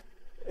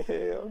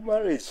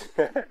 Marriage.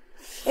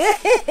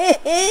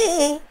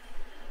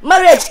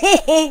 Marriage.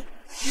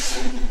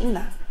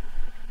 Now,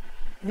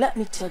 let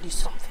me tell you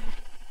something.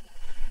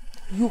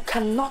 You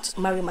cannot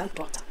marry my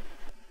daughter.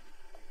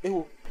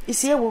 You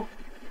see, you're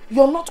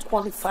not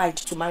qualified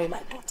to marry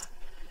my daughter.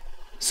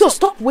 So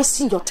stop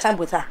wasting your time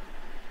with her.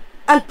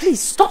 And please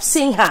stop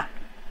seeing her.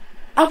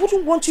 I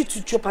wouldn't want you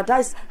to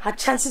jeopardize her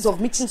chances of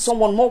meeting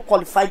someone more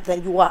qualified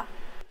than you are.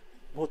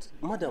 But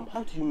madam,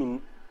 how do you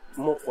mean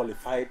more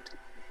qualified?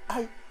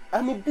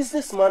 I'm a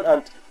businessman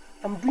and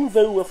I'm doing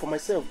very well for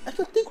myself. I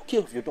can take care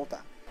of your daughter.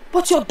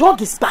 But your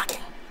dog is back.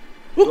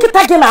 You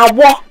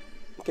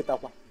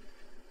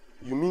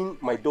mean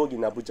my dog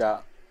in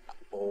Abuja?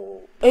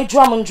 Or...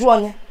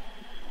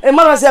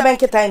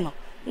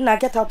 Now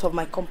get out of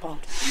my compound.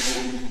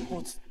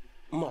 But,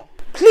 ma.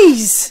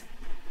 Please.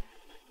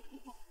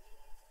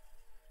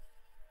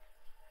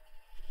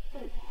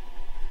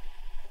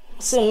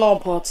 Say no,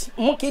 but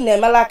Muki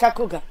nemela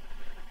kakuga.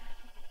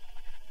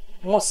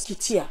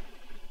 Mosquitia.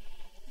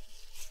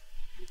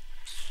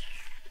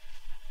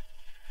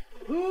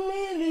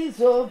 Mili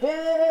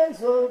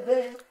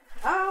zobe,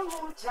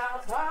 amu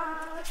chava.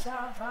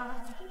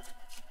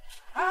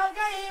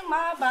 Agaghị m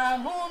aba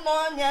n'ụlọ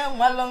onye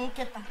nwere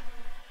nkịta.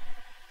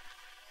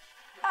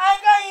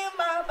 Agaghị m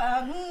aba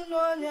n'ụlọ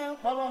onye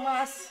mkpọrọ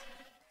masị.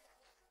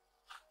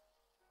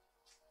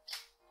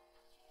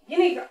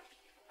 Gịnị ka?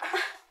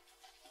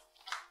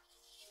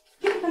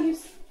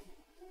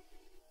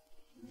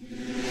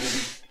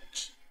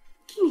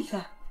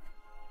 Ginika.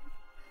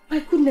 My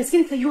goodness,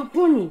 Ginika, you are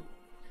burning.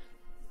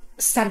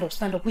 Stand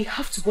up. We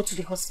have to go to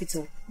the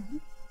hospital.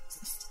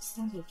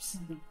 Stand up.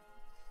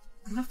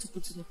 I have to go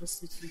to the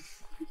hospital.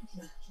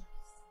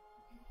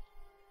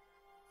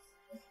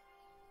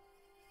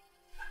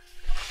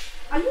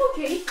 Are you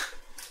okay?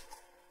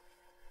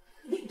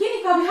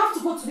 Ginika, we have to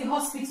go to the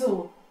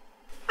hospital.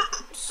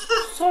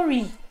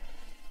 Sorry.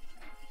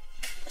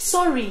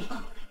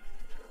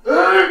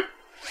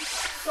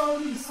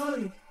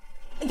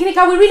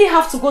 Ginika, we really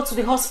have to go to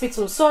the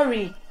hospital.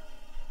 Sorry.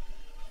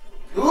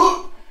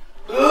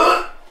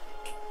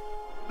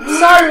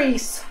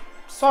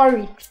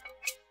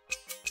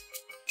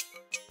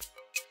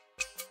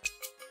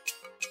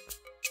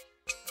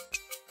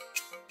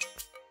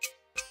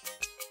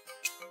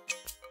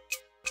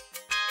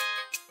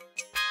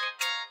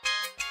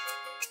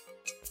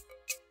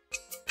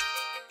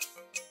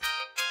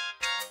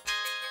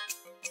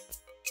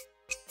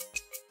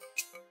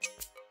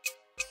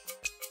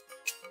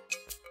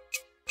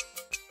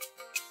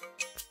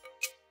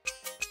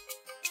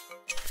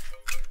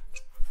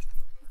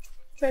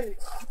 Felix,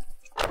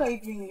 what are you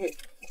doing here?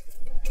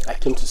 I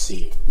came to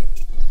see you.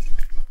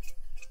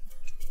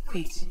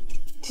 Wait,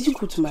 did you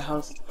go to my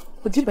house?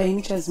 Or did you by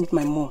any chance meet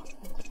my mom?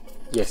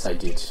 Yes, I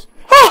did.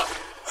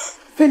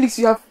 Felix,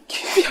 you have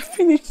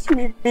finished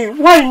me.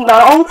 Why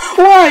now?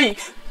 Why?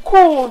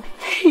 God,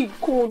 hey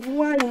God,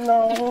 why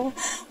now?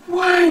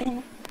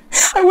 Why?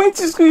 I went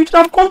to school, you should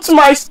have come to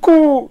my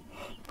school.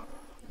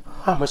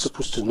 How am I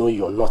supposed to know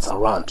you're not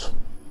around?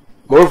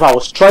 Moreover, I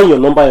was trying your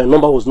number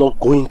was not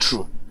going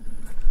through.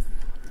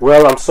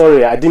 Well, I'm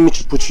sorry, I didn't mean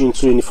to put you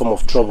into any form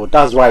of trouble.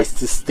 That's why I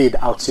still stayed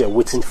out here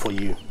waiting for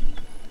you.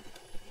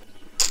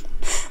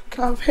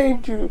 I've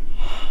heard you.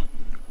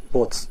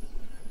 But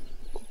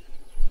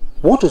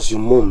what does your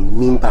mom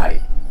mean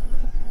by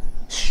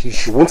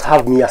she won't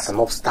have me as an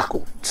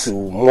obstacle to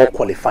more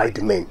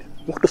qualified men?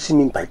 What does she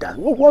mean by that?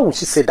 Why would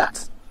she say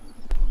that?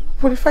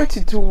 Qualified to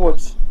do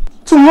what?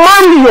 To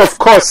marry you, of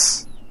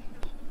course.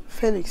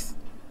 Felix,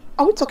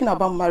 are we talking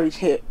about marriage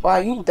here, or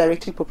are you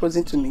directly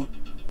proposing to me?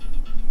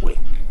 Wait,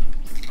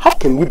 how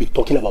can we be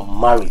talking about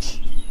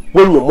marriage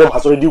when your mom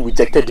has already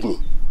rejected me?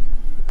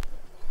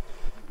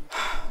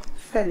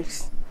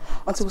 Felix,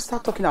 until we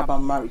start talking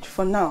about marriage,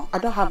 for now, I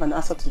don't have an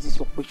answer to this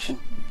your question.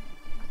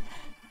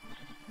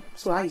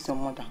 So how is your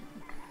mother?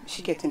 Is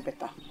she getting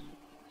better?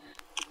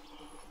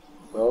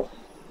 Well,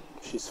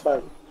 she's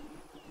fine.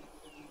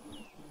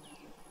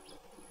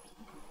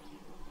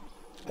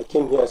 I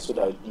came here so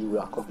that you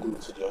will accompany me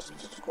to the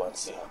hospital to go and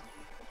see her.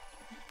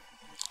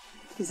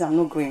 Please, I'm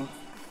not going.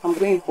 I'm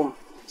going home.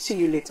 See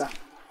you later.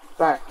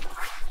 Bye.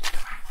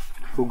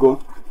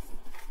 Ugom.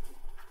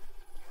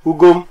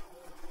 Ugom.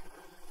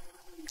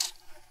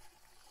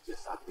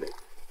 Yes, I play.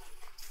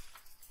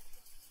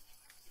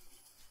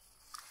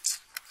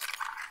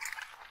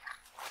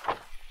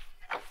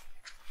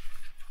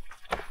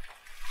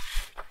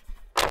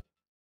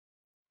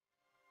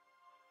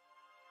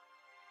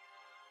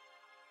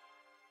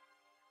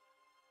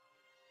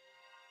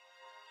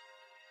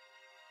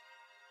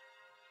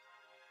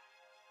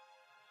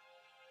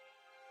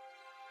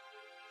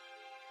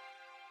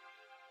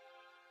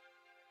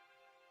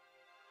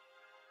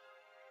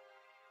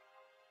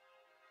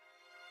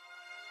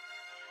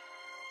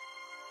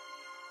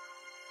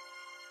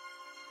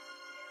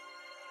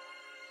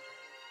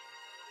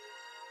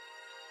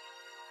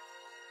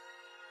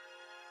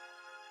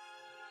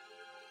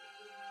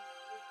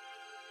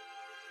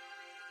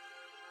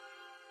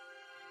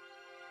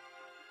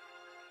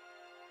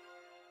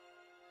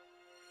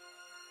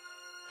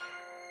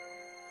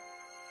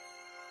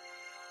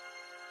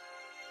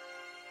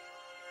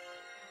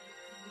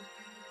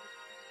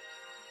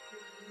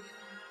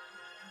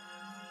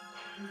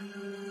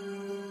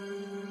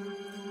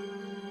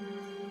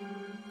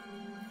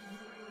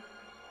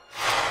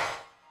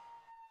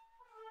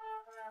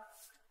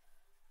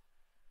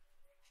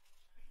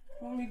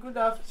 Mommy, good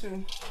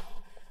afternoon.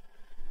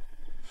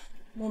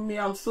 Mommy,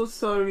 I'm so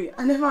sorry.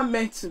 I never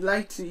meant to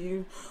lie to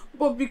you.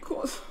 But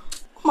because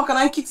and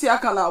I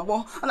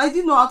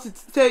didn't know how to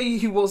tell you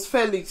he was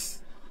Felix.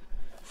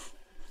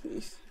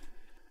 Please.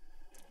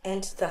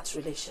 End that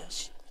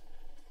relationship.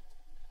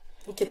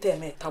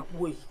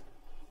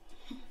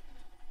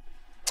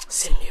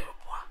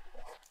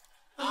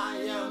 I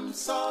am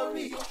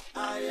sorry.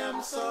 I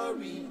am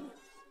sorry.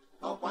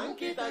 I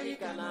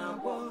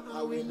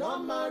will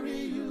not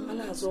marry you. I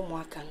am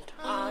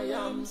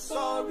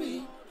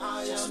sorry.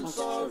 I am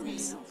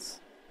sorry.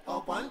 I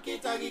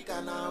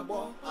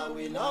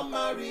will not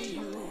marry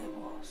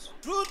you.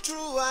 True,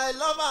 true, I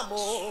love her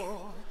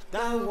more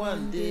than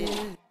one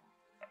day.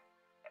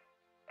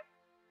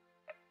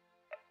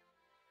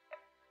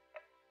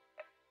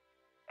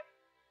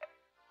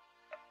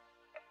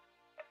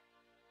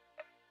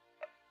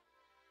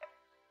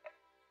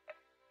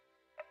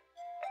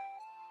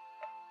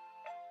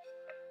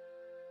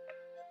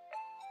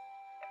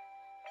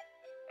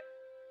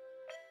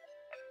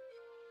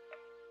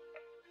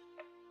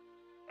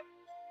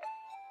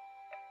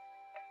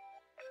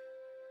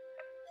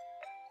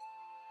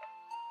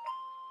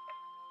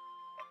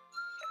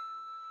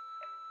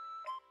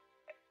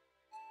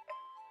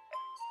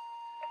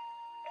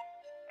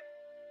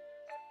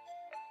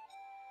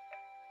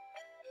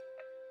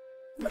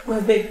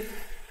 Well, babe,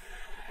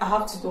 I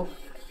have to go.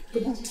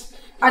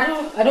 I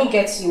don't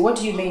get you. What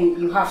do you mean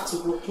you have to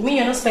go? You mean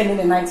you're not spending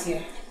the night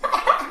here?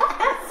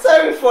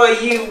 Sorry for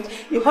you.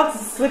 You have to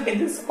sleep in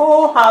this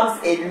whole house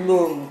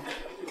alone.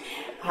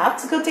 I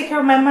have to go take care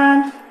of my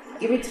man.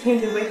 Give it to him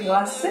the way he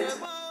wants it.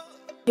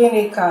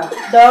 Ginika,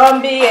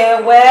 don't be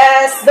a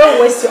waste. Don't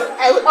waste your...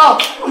 Oh.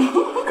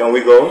 Can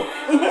we go?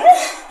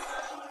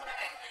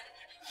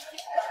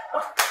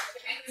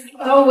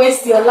 Don't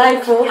waste your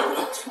life, oh.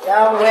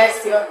 Don't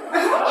waste your...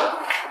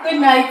 Good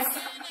night.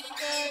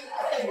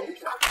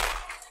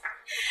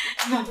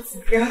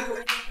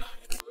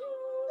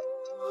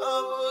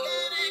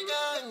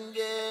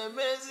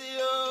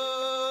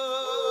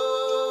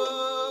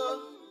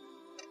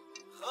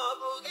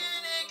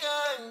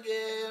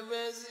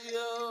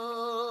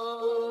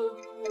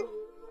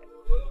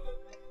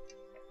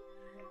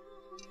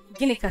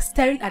 Ginika,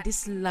 staring at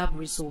this lab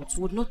result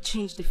would not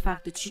change the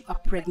fact that you are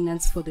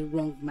pregnant for the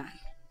wrong man.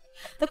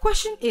 The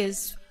question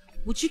is,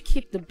 would you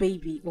keep the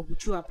baby or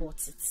would you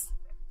abort it?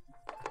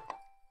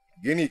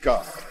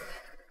 Ginika.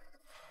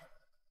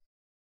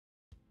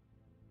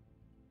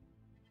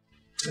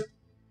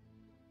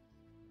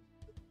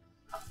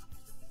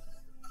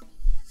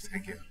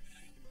 Thank you.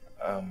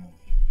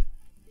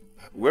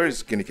 Where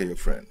is Ginika, your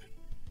friend?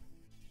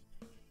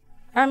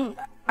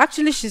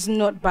 Actually, she's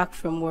not back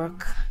from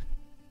work.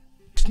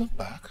 She's not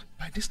back?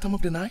 By this time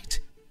of the night?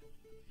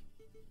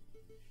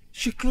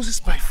 She closes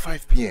by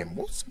 5 p.m.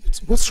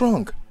 What's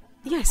wrong?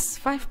 Yes,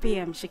 5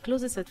 p.m. She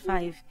closes at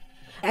 5.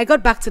 I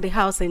got back to the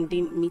house and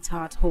didn't meet her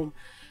at home.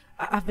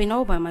 I've been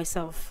all by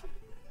myself.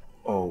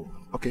 Oh,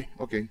 okay.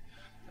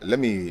 Let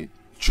me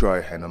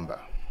try her number.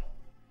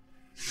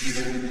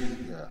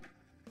 Yeah.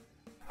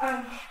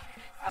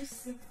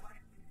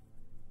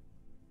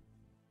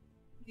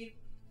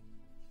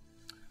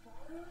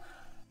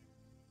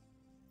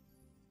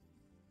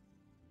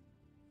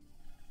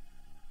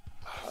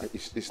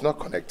 It's not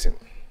connecting.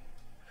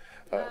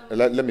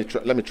 Let me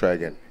try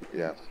again.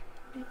 Yeah.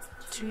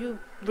 Do you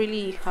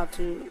really have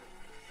to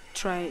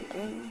try?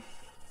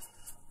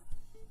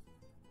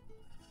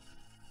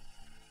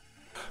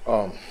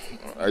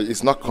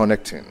 It's not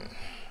connecting.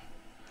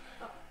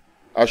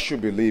 I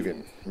should be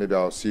leaving. Maybe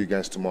I'll see you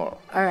guys tomorrow.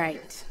 All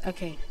right.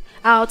 Okay.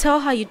 I'll tell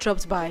her you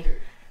dropped by.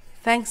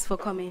 Thanks for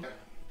coming.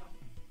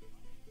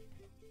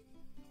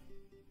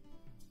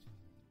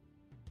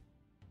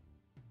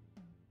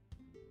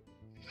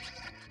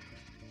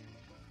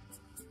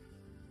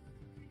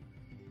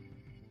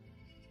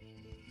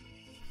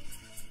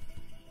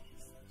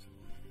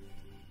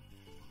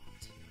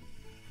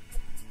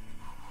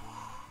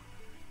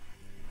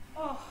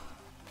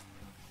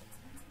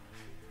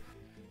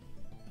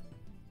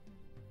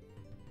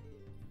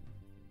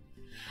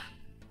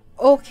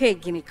 Okay,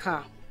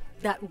 Ginika,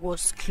 that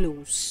was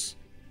close.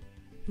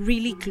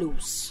 Really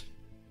close.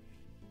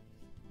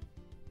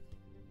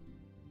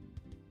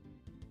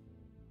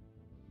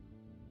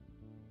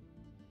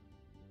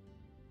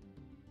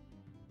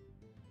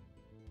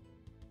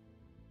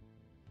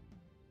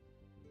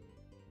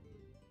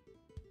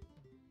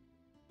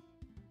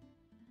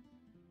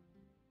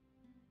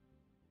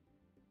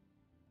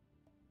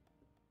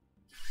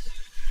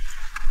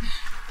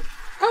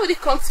 How would he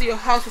come to your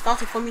house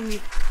without informing me?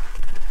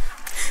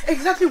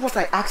 Exactly what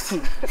I asked him.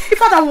 In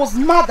fact, I was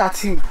mad at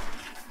him.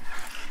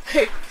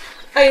 Hey,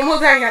 are your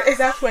mother and your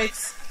exact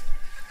friends?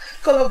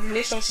 Call up the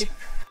relationship.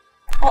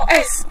 Or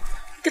else,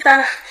 get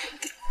that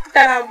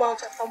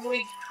about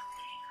your.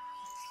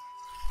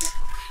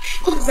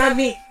 What does that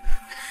mean?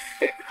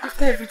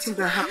 After everything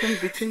that happened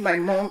between my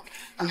mom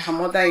and her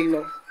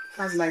mother-in-law,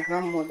 as my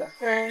grandmother,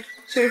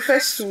 she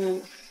refers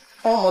to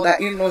all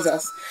mother-in-laws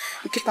as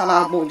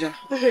Nkitana Aboja.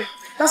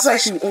 That's why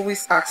she will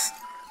always ask,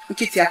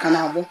 Nkiti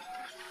Akanabo.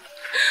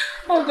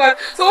 Oh God,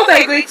 so what are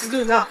you going to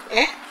do now?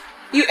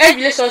 You end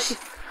relationship.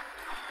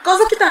 Because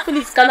Nkita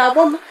Felix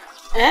Kanabo.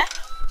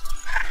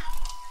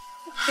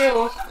 Okay,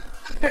 well.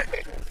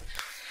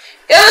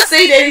 You haven't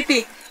said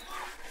anything.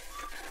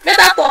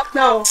 Better talk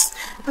now.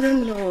 I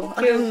don't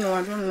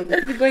know.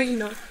 Let's be going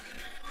now.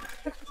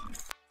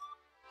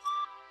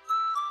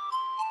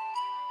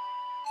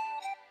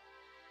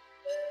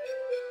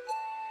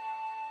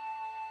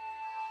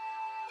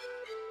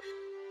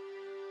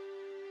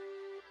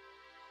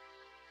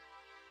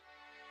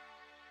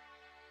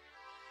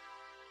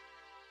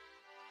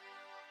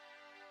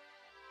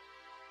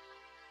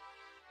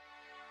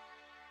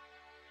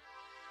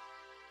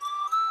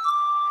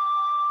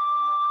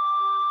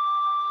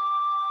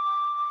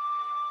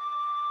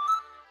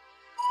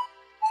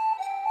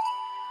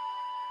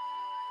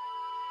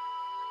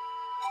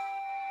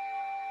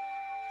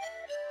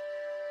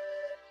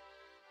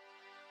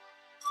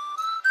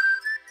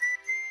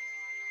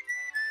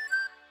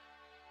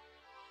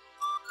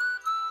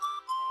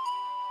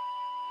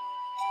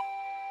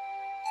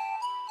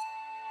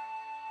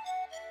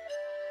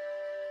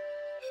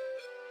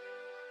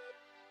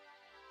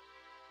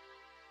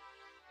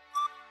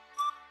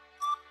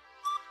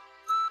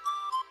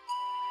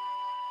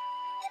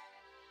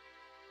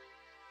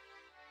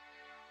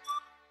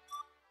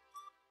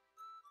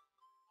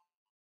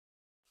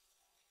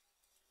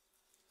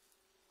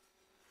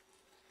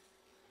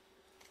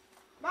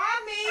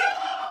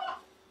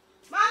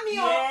 Mommy,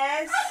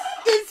 yes.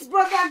 It's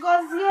brother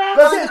Gozie.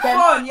 Gozie,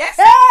 phone, yes.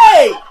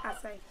 Hey.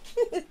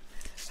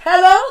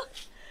 Hello,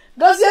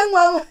 Gozie,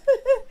 mama.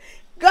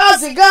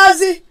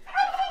 Gozie.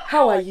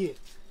 How are you?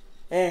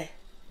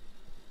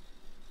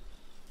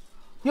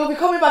 You'll be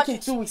coming back in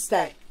 2 weeks'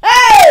 time.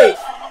 Hey,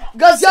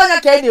 Gozie,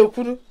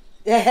 Okaro.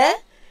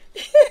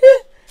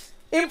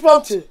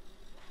 Impromptu.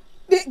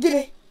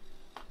 Gini,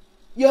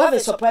 you have a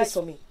surprise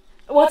for me.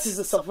 What is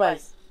the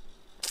surprise?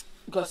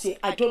 Gozie,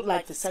 I don't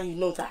like the sound, you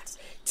know that.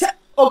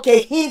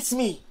 Okay, hint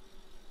me.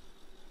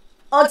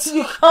 Until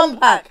you come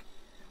back.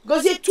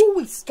 Gozie, 2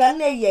 weeks,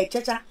 can I hear,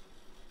 Chacha?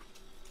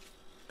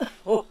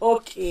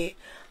 Okay.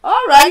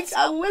 Alright,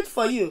 I'll wait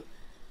for you.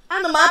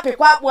 And I'm happy,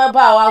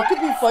 I'll keep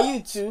it for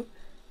you too.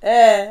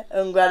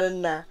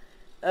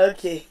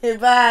 Okay,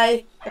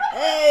 bye.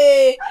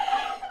 Hey,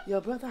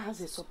 your brother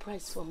has a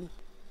surprise for me.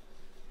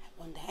 I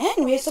wonder.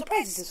 Anyway, a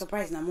surprise is a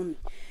surprise now, mommy.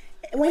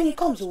 When he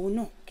comes, we will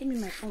know. Give me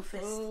my phone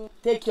first.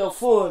 Take your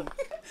phone.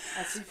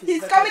 As if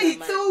He's coming in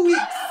 2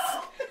 weeks.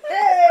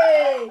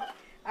 Hey,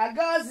 I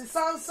got the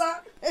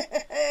salsa.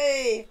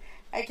 Hey,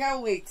 I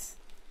can't wait.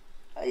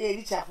 Oh yeah,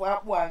 this chap wa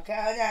one.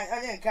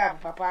 I can't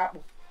papa.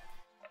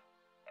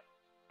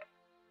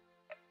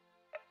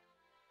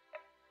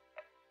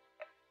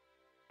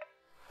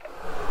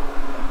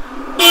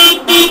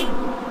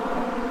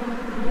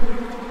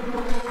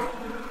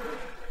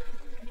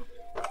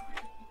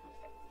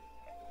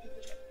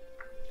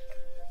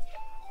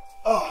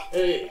 Oh,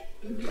 hey,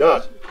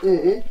 Dad.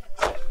 Good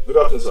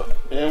afternoon, sir.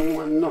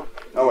 No.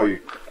 How are you?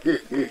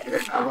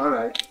 I'm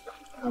alright.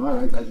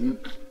 As you?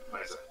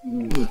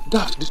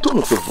 Dad, the tone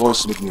of your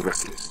voice makes me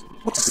restless.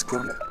 What is the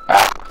problem?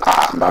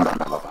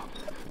 No.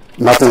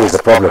 Nothing is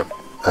the problem.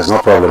 There's no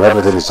problem.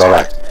 Everything is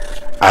alright.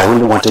 I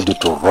only wanted you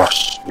to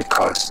rush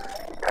because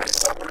there is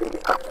somebody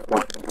I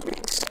want to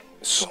meet.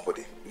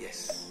 Somebody?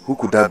 Yes. Who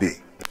could that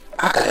be?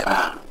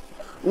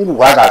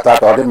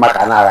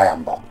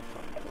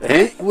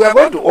 We are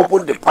going to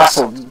open the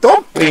parcel.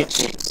 Don't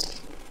pinch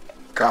it.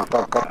 Come.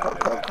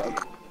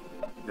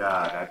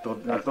 Dad,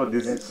 I thought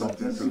this is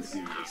something so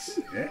serious.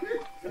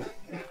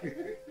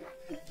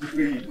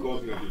 You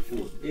called me on the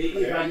phone.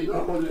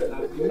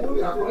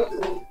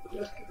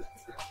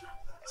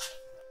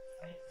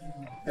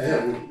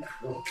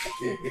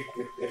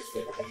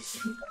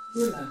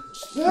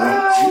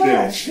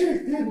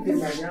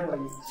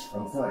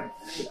 I'm fine.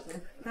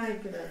 Hi,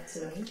 good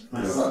afternoon.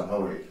 My son,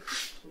 how are you?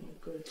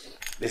 Good.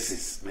 This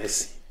is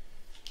Mercy,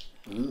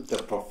 the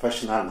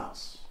professional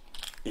nurse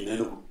in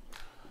Enugu.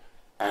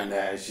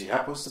 And she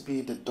happens to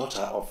be the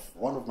daughter of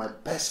one of my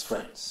best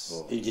friends,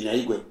 Engineer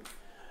Igwe.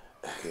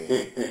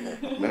 Okay.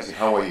 Mercy,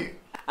 how are you?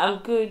 I'm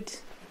good.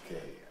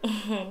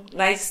 Okay.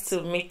 Nice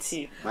to meet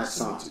you. My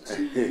son.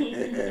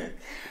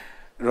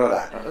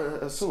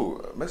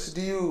 So, Mercy,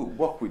 do you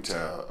work with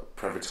a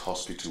private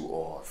hospital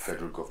or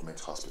federal government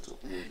hospital?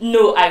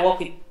 No, I work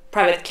with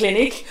private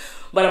clinic,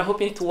 but I'm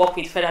hoping to work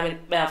with federal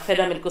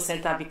medical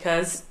center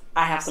because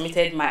I have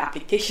submitted my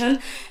application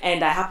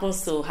and I happen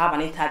to have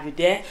an interview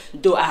there,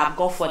 though I have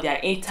gone for their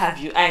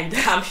interview and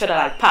I'm sure that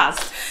I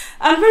passed.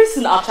 And very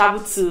soon I'll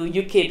travel to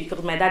UK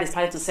because my dad is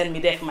planning to send me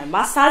there for my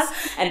master's,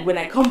 and when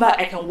I come back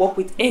I can work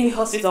with any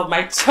hospital of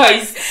my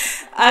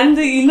choice. And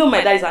you know, my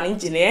dad is an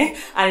engineer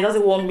and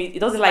he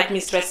doesn't like me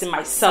stressing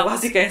myself.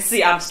 As you can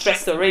see, I'm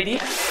stressed already.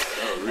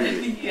 Oh,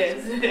 really?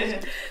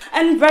 Yes.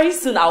 And very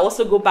soon I'll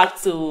also go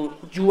back to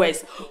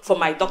US for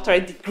my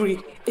doctorate degree,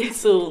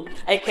 so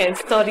I can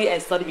study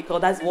and study because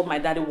that's what my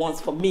daddy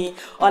wants for me.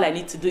 All I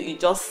need to do is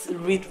just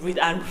read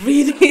and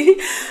read.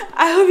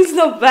 I hope it's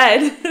not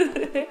bad.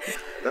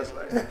 That's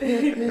nice.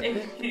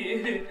 Thank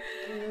you.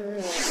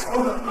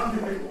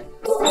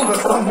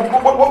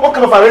 What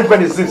kind of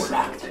arrangement is this?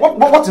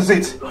 What is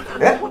it?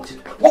 Eh?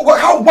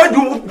 Why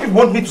do you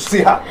want me to see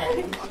her?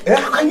 Eh?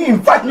 How can you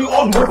invite me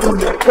all the way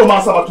from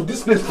Asaba to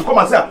this place to come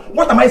and say,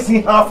 what am I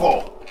seeing her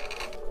for?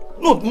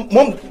 No,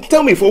 Mom,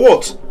 tell me, for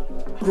what?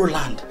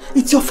 Roland,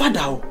 it's your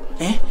father.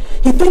 Eh?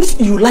 He thinks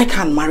you like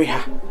her and marry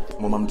her.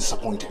 Mom, I'm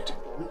disappointed.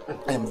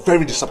 I am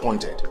very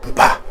disappointed.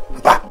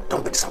 Mba,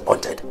 don't be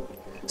disappointed.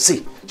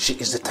 See, she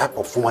is the type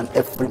of woman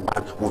every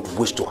man would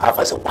wish to have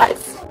as a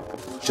wife.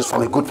 She's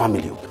from a good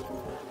family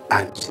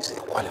and she's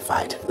a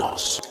qualified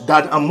nurse.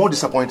 Dad, I'm more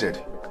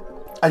disappointed.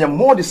 I am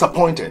more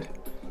disappointed.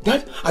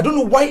 Dad, I don't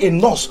know why a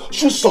nurse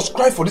should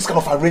subscribe for this kind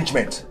of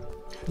arrangement.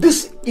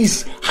 This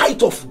is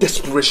height of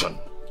desperation.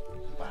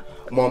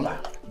 Mom,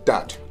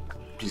 Dad,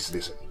 please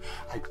listen.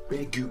 I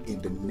beg you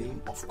in the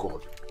name of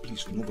God,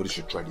 please, nobody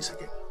should try this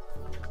again.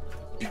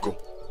 Biko,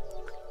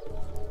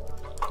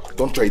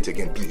 don't try it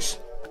again, please.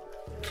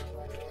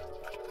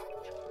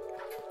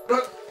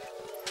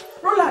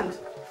 Roland!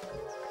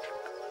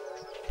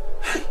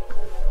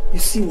 You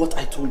see what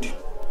I told you?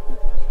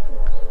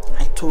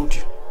 I told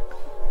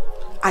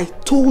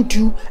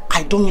you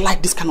I don't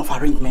like this kind of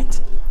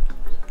arrangement.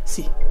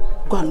 See,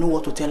 go and know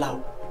what to tell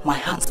her. My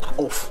hands are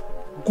off.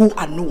 Go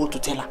and know what to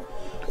tell her.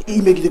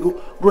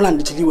 Go.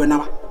 Roland, did you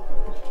now?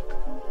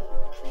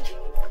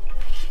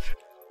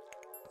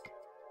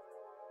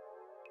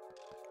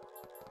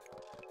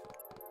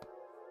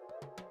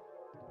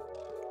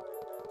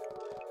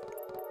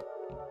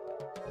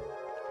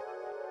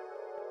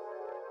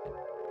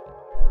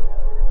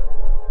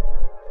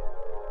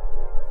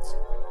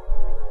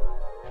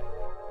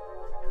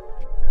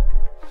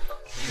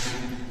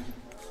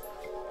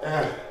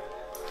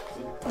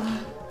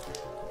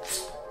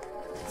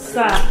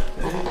 Sir,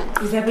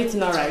 is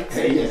everything alright?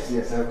 Yes,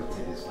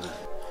 everything is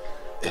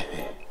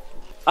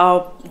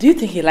fine. Do you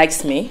think he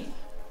likes me?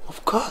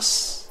 Of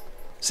course.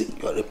 See,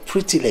 you're a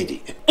pretty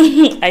lady.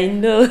 I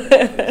know.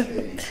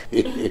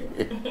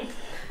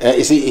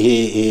 You see,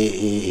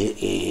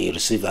 he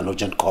received an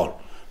urgent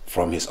call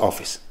from his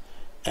office,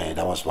 and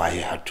that was why he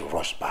had to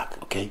rush back,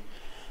 okay?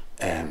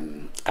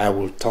 I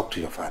will talk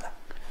to your father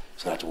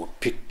so that we'll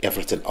pick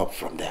everything up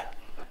from there.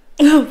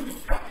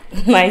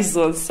 Nice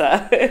one,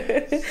 sir.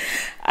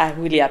 I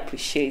really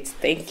appreciate it.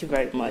 Thank you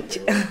very much.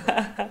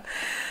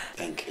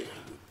 Thank you.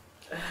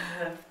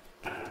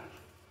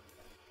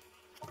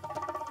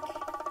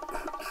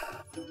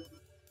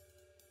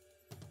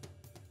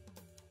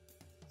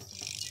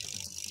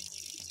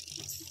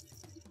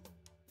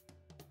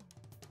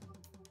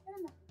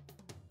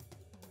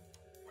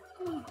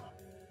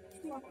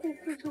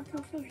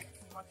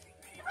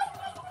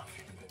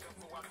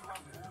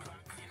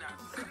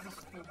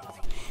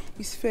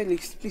 Miss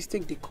Felix, please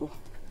take the call.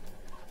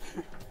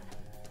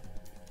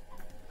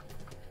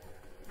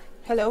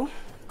 Hello,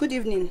 good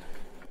evening.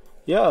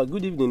 Yeah,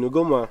 good evening,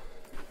 Ugoma.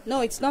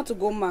 No, it's not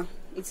Ugoma.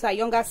 It's her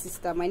younger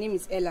sister. My name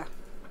is Ella.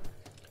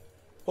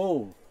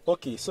 Oh,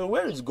 okay. So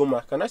where is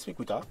Goma? Can I speak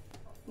with her?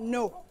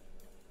 No.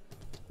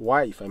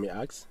 Why, if I may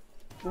ask?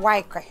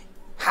 Why?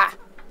 Ha!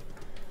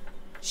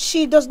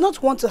 She does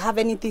not want to have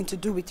anything to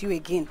do with you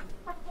again.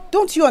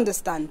 Don't you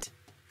understand?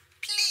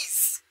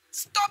 Please,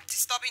 stop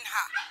disturbing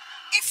her.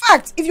 In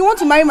fact, if you want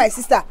to marry my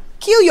sister,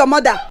 kill your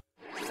mother.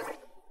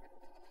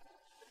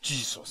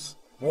 Jesus.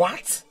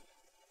 What?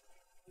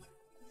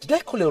 Did I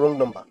call a wrong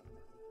number?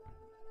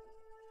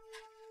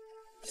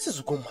 This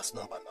is Ugoma's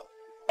number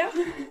now.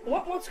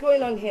 What's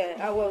going on here?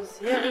 I was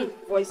hearing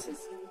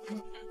voices.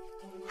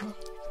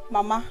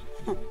 Mama,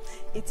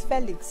 it's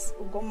Felix,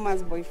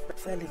 Ugoma's boyfriend.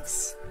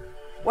 Felix.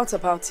 What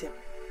about him?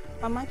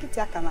 Mama,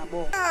 kitia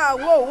kanabo. Ah,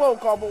 whoa,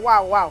 Kobo,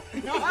 wow.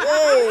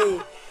 Hey,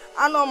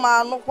 I know,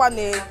 man, no one.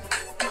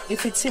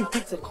 If it's him,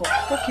 pick the call.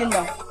 Okay,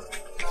 ma.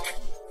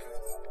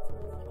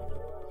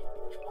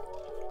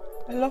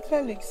 Hello,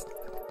 Felix.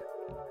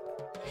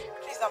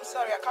 Please, I'm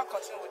sorry, I can't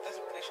continue with this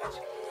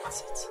relationship.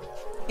 That's it.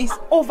 It's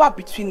over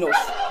between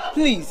us.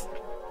 Please.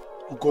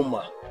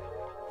 Ugoma.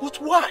 But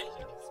why?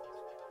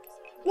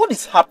 What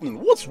is happening?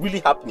 What's really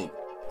happening?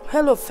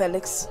 Hello,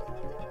 Felix.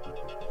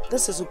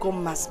 This is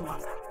Ugoma's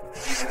mother.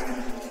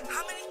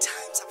 How many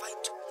times have I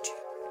told you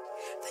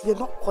that you're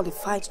not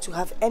qualified to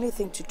have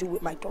anything to do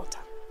with my daughter?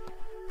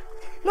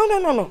 No.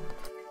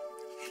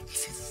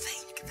 If you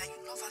think that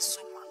you love her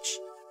so much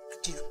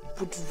and you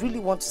would really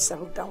want to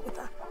settle down with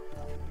her,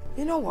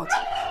 you know what?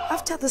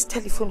 After this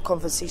telephone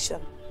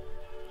conversation,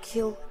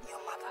 kill your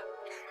mother.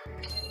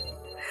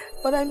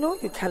 But I know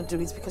you can't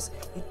do it because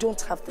you don't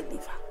have the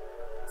liver.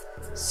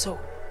 So,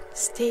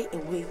 stay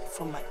away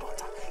from my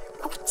daughter.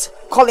 Quit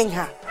calling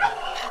her.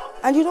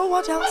 And you know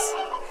what else?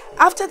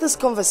 After this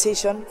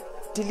conversation,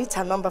 delete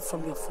her number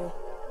from your phone.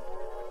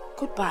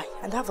 Goodbye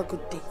and have a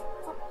good day.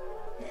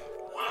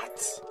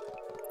 What?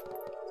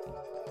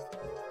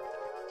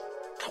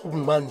 That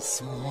woman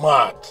is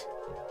mad.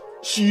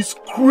 She is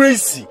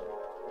crazy.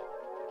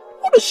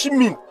 What does she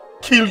mean,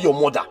 kill your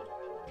mother?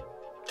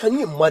 Can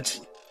you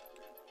imagine?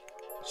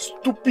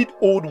 Stupid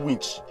old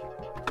witch.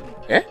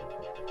 Eh?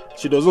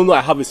 She doesn't know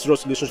I have a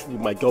serious relationship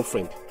with my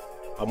girlfriend.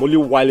 I'm only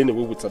whiling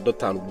away with her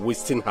daughter and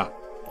wasting her.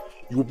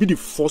 You will be the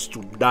first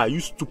to die,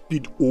 you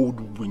stupid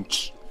old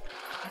witch.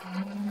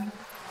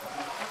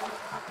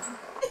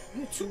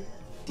 You too.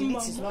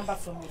 Delete his number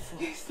from your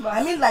phone.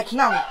 I mean like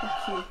now.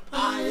 Okay.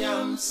 I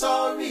am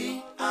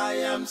sorry. I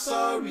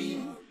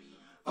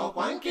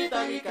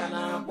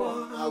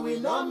will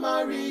not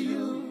marry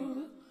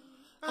you.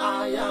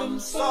 I am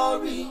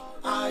sorry.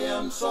 I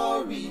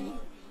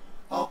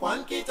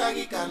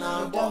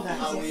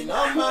will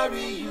not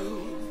marry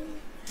you.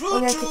 True,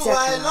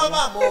 I love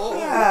her more.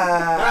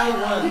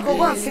 Yeah. You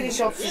go and finish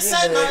up. He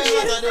said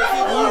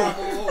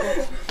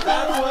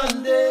that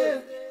one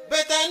day,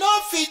 but I know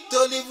fit to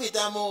live with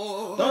her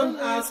more. Don't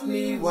ask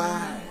me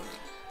why.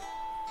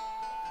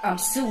 I'm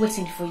still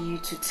waiting for you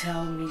to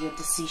tell me your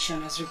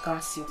decision as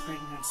regards your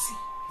pregnancy.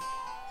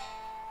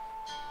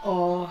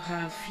 Or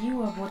have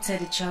you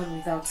aborted a child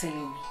without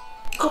telling me?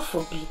 God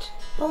forbid.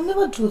 I'll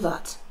never do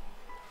that.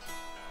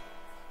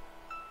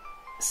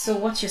 So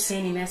what you're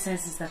saying in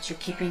essence is that you're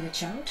keeping the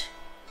child?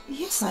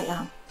 Yes, I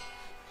am.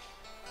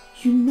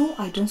 You know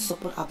I don't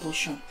support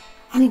abortion,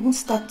 and it won't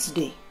start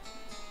today.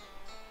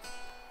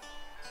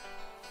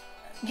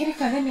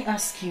 Girika, let me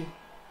ask you,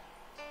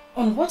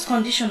 on what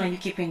condition are you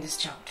keeping this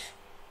child?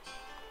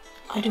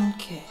 I don't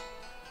care.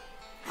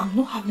 I'm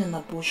not having an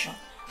abortion,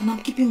 and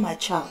I'm keeping my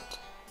child.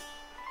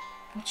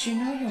 But you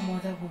know your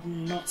mother would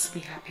not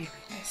be happy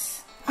with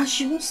this. And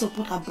she won't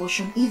support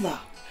abortion either.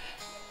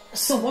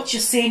 So what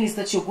you're saying is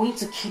that you're going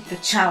to keep the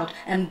child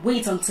and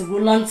wait until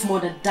Roland's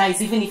mother dies,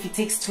 even if it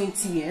takes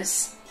 20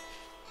 years?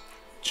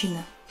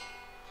 Gina,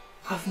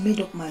 I've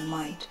made up my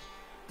mind.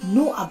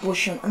 No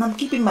abortion, and I'm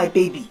keeping my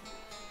baby.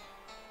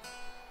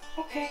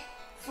 Okay,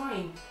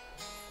 fine.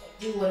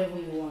 Do whatever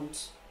you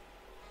want.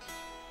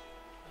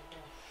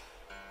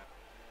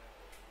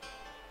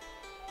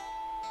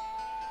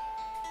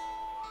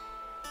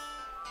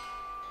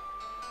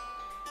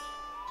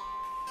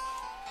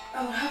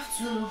 I will have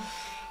to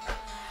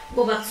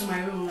go back to my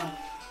room now.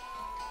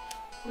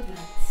 Good night.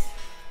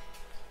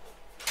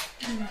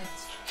 Good night.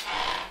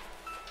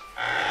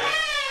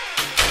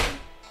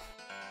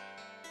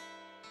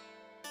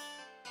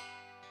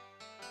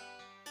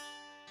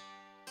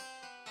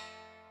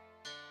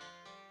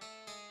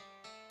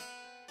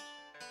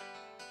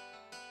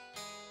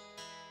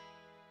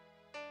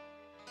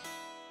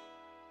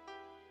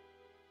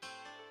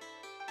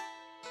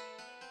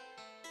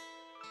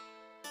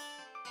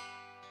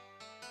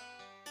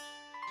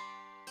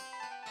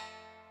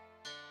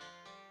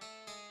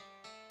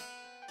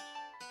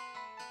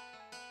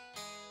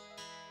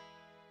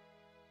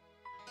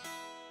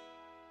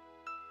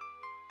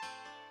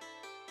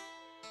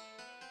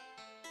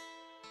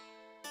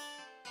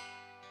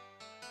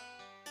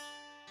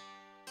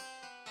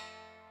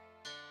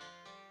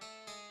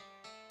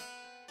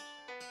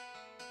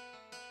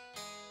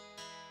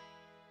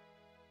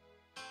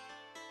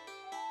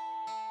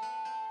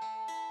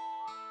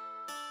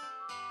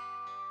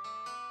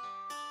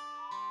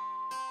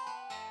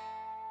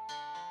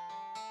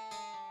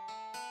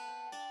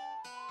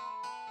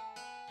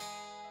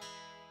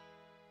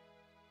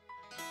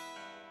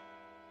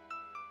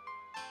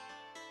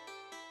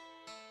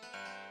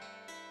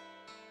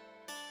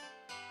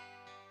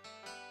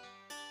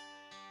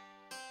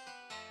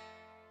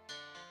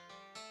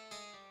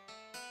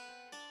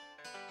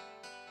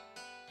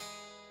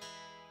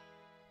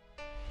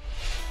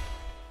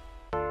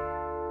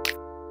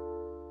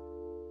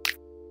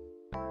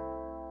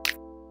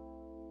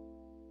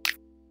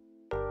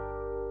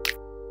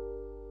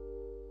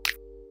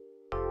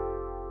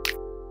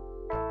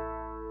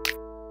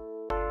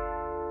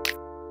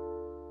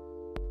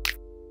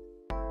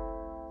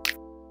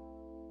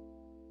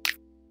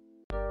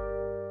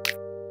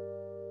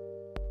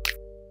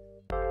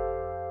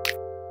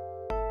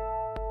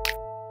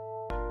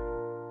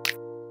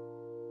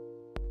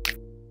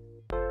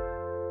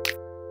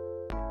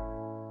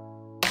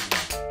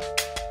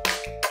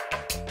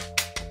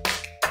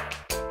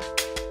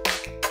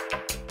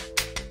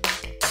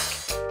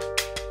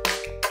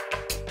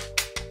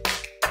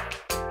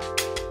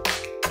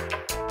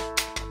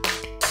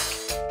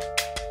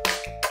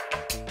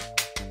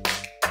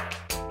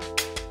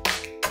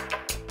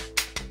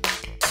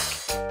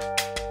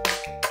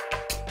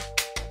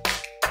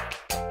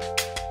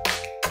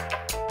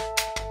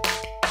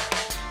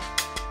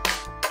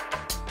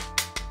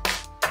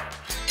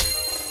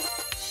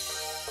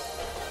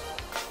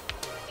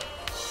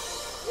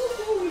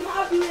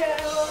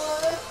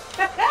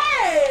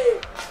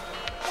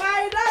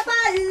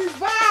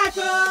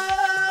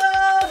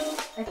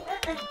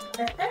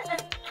 Turn.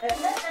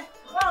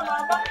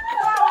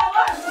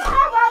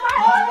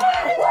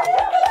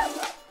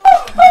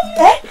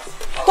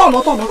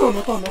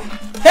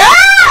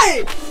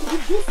 Hey!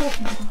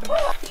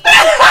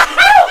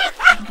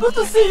 Good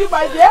to see you,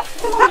 my dear.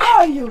 How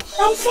are you?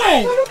 I'm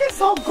fine. You're looking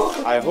so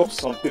good. I hope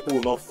some people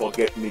will not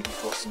forget me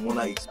because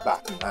Mona is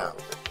back now.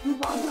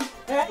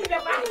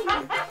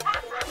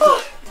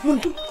 Oh, I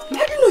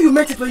didn't know you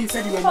meant it when you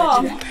said you were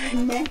Nigerian. I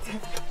meant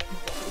it.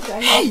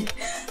 Hey!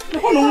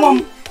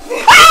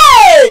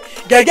 Hey!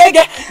 Get.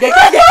 Look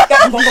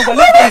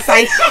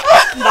inside.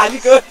 Now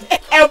you go.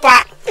 Help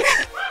her.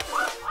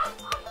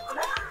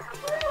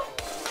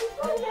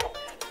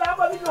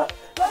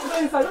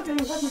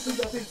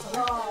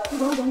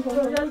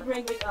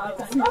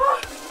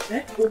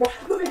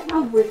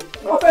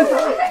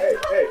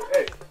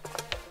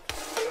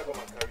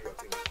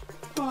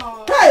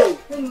 Hey,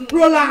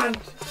 Roland.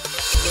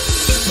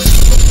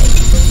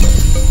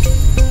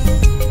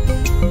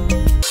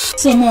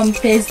 So Mom,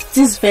 there's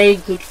this very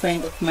good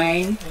friend of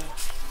mine.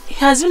 He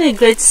has been a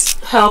great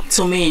help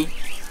to me.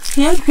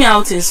 He helped me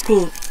out in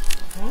school,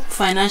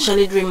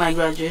 financially during my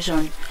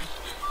graduation.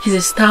 He's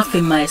a staff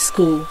in my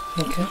school.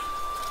 Okay.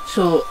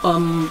 So,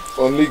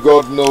 Only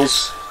God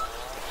knows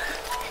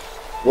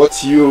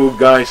what you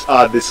guys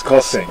are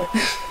discussing.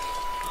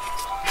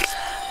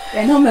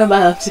 You're not a member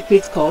of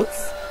secret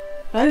cults.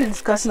 We're only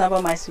discussing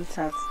about my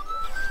sweetheart.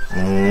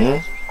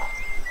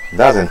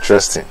 That's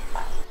interesting.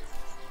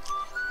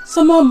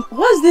 So Mom,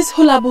 what's this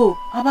hullabaloo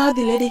about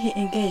the lady he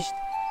engaged?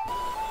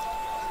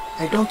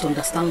 I don't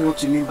understand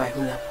what you mean by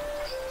hula.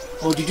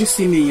 Or did you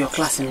see me in your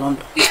class in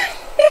London?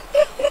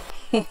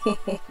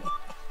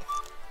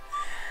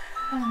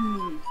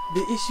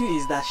 The issue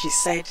is that she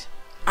said,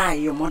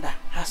 your mother,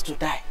 has to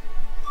die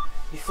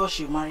before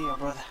she marry your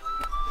brother.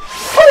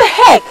 What the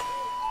heck?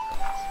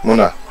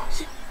 Mona,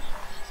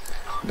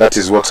 that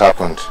is what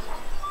happened.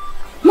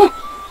 Mom,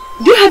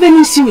 do you have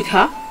any issue with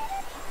her?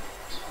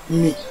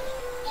 Me?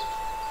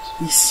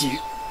 Issue?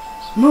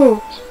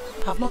 No.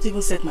 I've not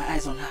even set my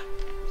eyes on her.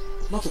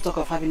 Not to talk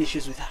of having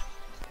issues with her.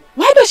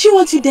 Why does she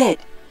want you dead?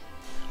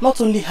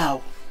 Not only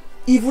her,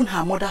 even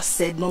her mother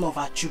said none of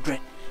her children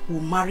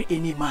will marry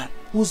any man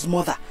whose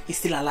mother is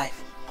still alive.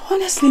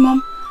 Honestly,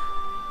 Mom,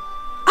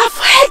 I've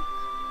heard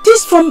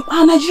this from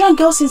our Nigerian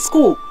girls in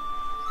school.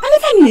 I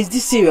never knew it's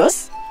this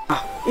serious.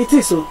 It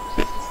is so.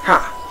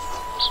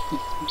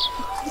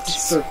 It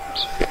is so.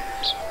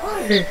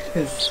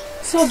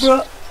 So,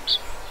 bro,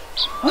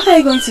 what are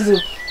you going to do?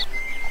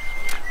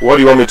 What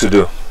do you want me to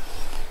do?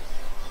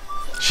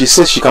 She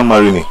says she can't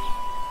marry me.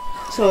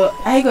 So,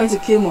 are you going to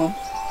kill Mom?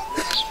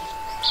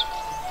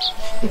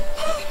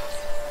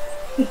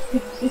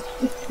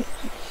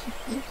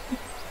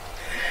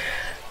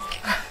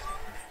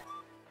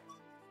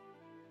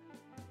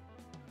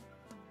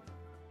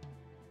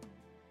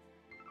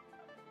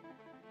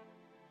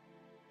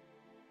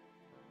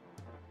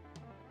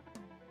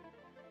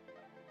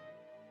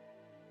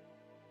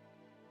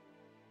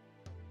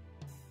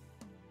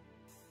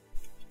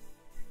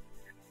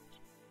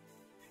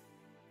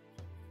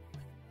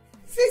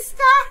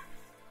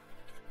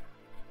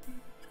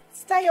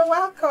 Sister, you're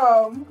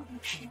welcome.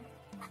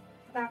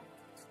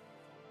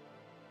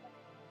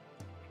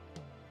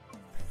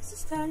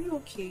 Sister, are you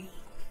okay?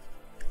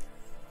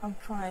 I'm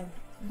fine.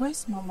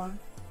 Where's Mama?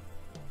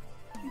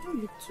 You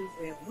don't look too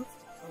well. What's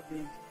the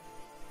problem?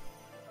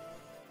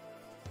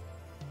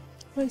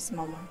 Where's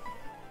Mama?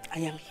 I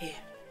am here.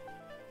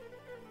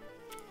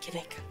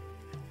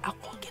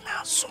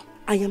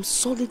 I am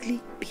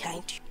solidly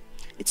behind you.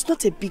 It's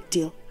not a big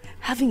deal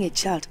having a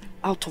child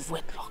out of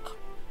wedlock.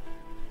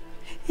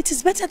 It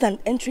is better than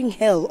entering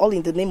hell all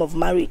in the name of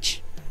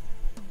marriage.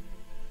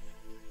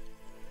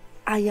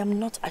 I am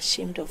not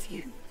ashamed of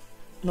you,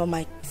 nor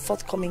my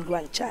forthcoming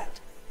grandchild.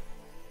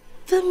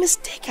 The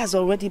mistake has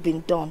already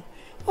been done.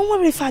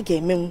 Mama,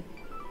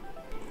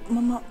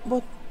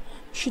 but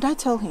should I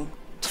tell him?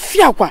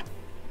 Fiakwa,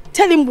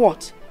 tell him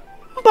what?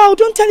 But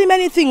don't tell him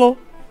anything, oh.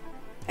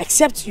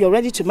 Except you're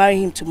ready to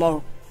marry him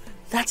tomorrow.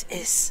 That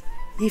is,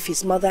 if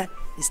his mother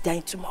is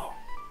dying tomorrow.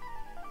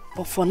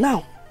 But for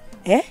now,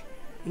 you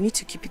need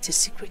to keep it a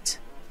secret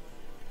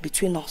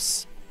between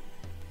us.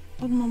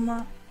 But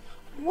Mama,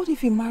 what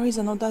if he marries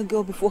another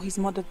girl before his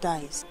mother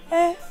dies?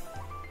 Then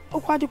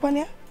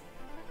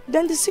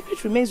the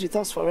secret remains with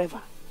us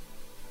forever.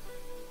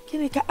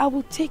 Kirika, I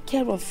will take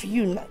care of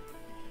you now.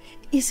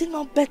 Is it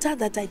not better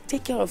that I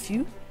take care of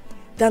you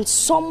than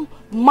some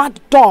mad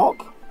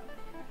dog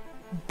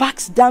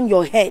backs down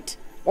your head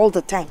all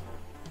the time?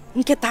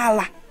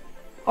 Nketala,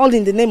 all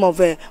in the name of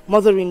a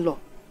mother-in-law.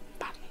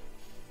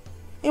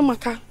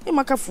 Emaka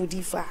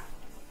fudifa.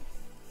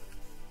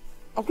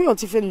 Okay, your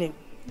different name.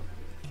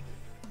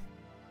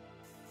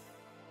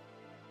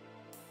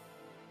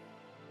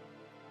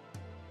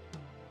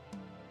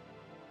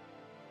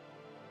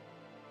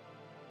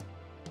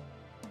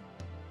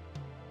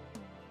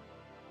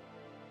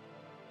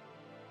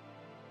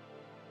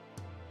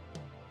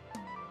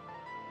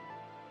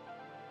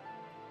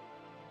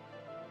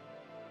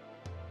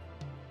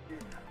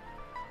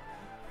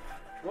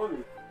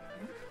 Mommy.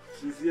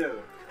 She's here.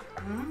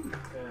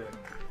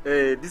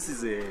 This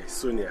is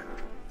Sonia,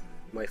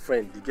 my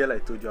friend, the girl I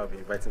told you I'll be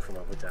inviting from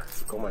Abuja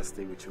to come and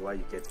stay with you while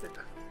you get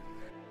better.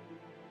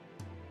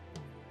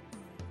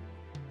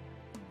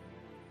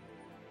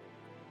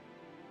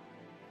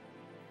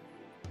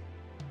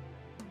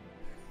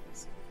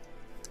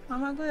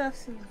 Mama, good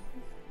afternoon.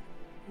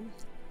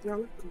 You're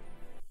welcome.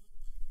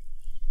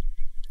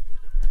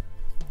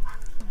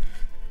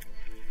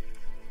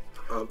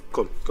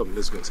 Come,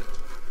 let's go inside.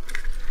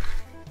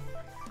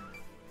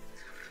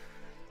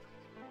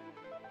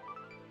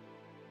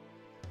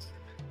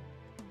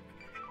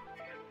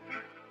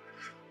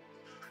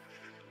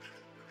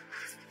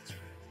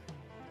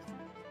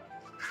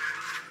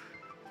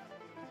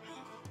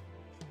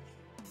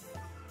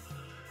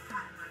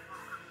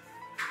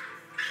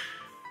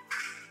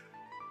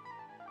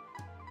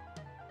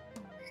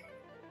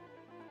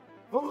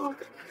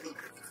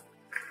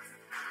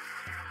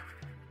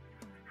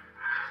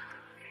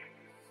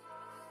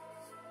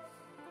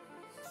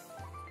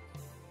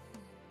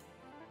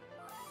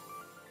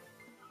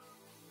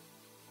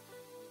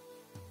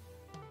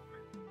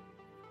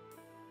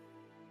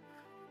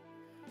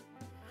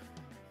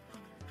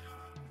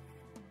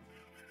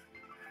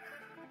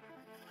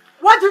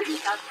 What do you think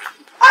you're doing?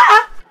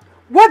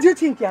 What do you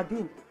think you're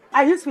doing?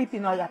 Are you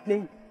sweeping or you're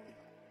playing?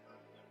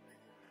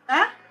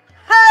 Huh?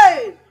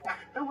 Hey!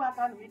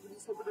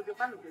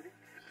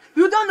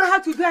 You don't know how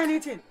to do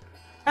anything.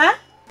 Huh?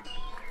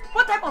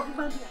 What type of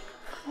woman are you?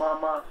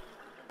 Mama.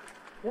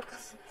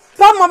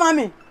 Stop, Mama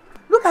me.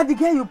 Look at the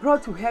girl you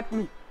brought to help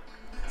me.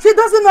 She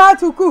doesn't know how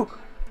to cook.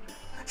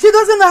 She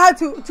doesn't know how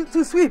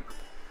to sweep.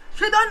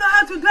 She don't know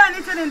how to do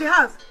anything in the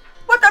house.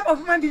 What type of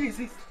woman being is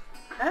this?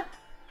 Huh?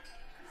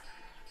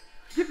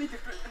 Give me the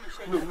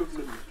drink. No.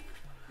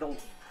 Don't.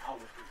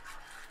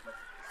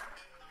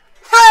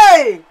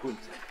 Hey! Go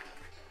inside.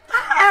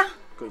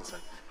 Go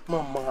inside.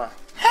 Mama.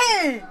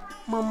 Hey!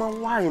 Mama,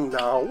 why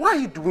now? Why are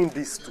you doing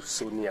this to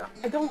Sonia?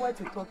 I don't want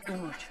to talk too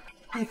much.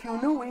 If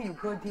you know when you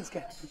brought this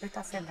girl, you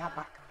better send her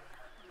back.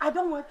 I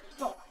don't want to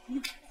talk.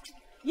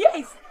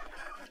 Yes!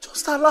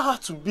 Just allow her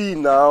to be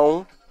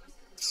now.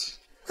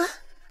 What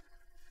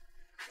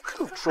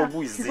kind of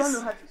trouble is She this? don't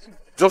know how to sweep.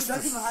 Just She to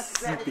doesn't know how to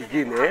sleep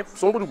again, eh?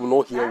 Somebody will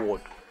not hear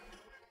word.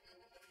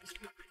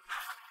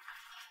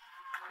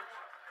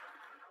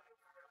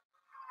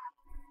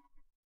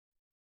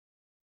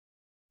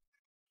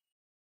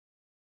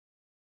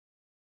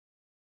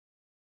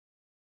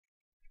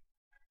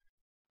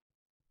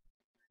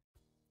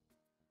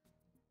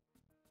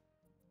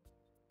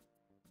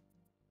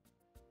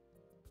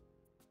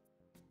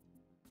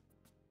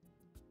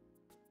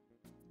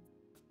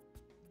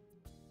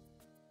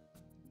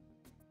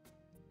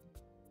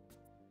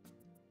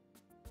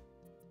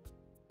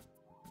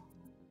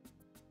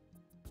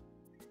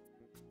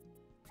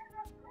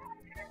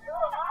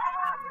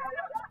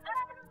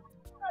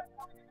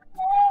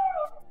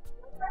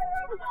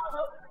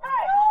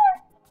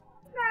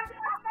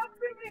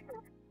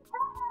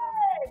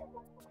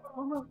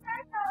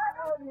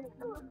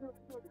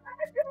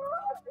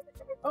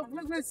 Oh,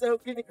 goodness, so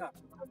clinical.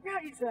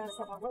 Where is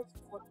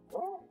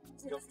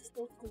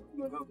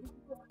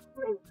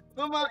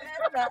Mama,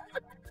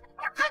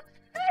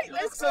 hey,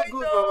 let's so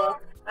good, Mama.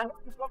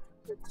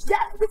 Yeah,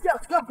 look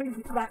at stop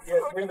bringing it back.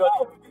 Yes, bring it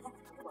up.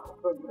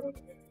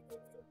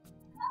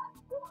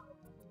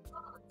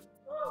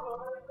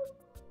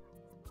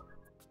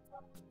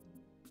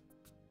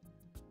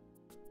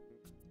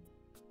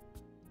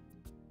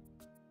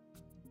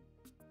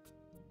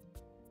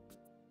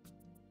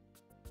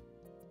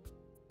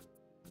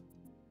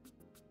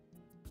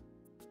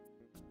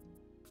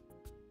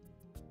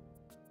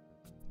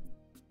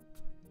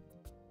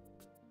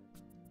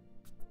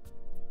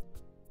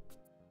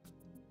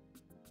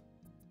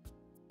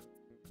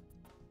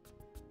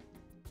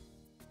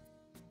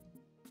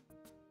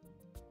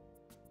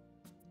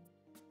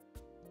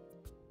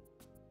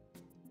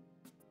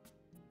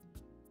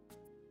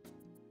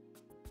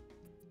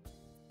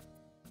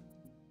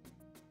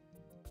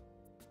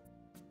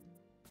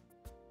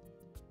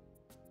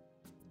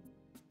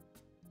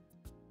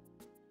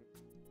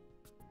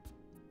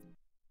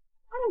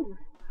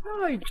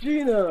 Hi,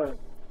 Gina.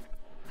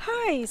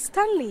 Hi,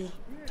 Stanley.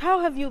 How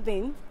have you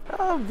been?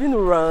 I've been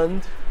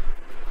around.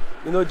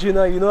 You know,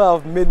 Gina,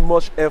 I've made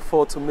much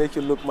effort to make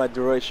you look my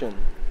direction.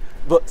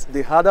 But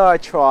the harder I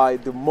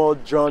tried, the more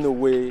drawn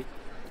away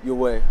you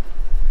were.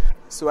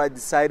 So I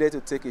decided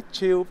to take a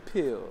chill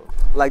pill.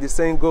 Like the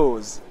saying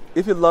goes,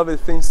 if you love a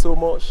thing so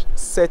much,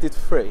 set it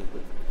free.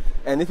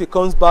 And if it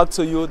comes back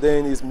to you,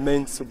 then it's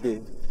meant to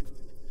be.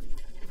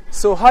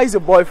 So how is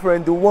your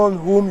boyfriend, the one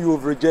whom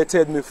you've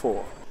rejected me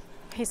for?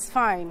 He's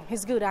fine.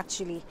 He's good,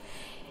 actually.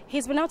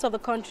 He's been out of the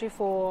country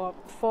for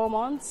 4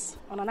 months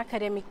on an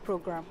academic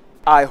program.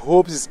 I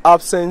hope his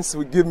absence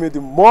will give me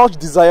the much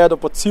desired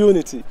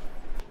opportunity.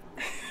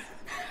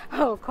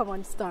 Oh, come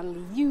on,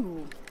 Stanley.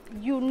 You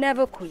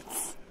never quit.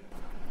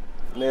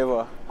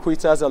 Never.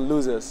 Quitters are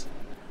losers.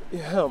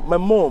 Yeah, my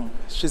mom,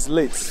 she's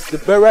late. The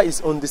burial is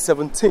on the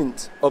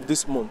 17th of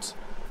this month.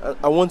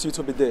 I want you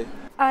to be there.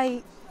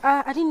 I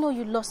didn't know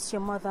you lost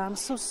your mother. I'm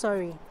so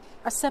sorry.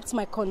 Accept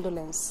my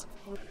condolence.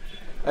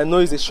 I know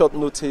it's a short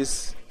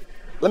notice.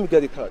 Let me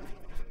get the card.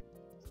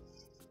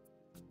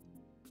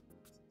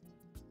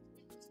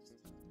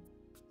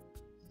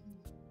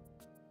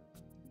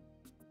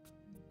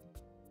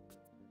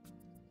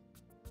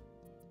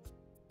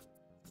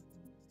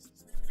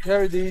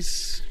 Here it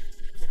is.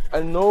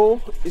 I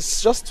know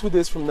it's just 2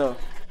 days from now.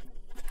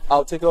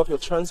 I'll take off your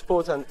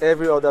transport and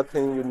every other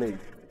thing you need.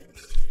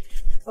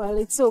 Well,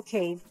 it's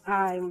okay.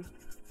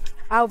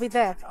 I'll be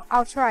there.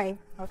 I'll try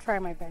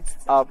my best.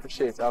 I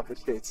appreciate.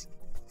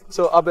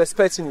 So I'll be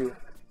expecting you.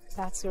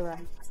 That's all right.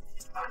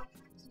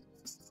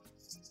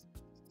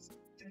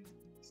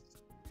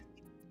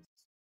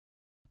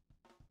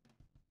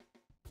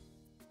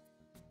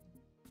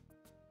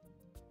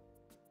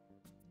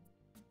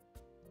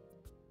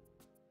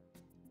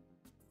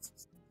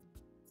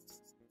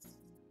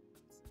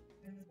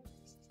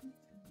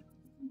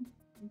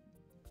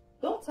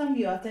 Don't tell me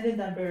you attended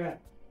that burial.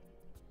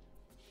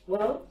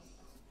 Well,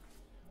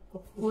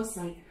 of course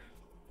I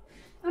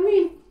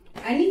mean,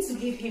 I need to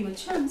give him a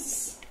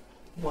chance.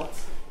 What?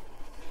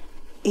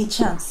 A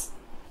chance?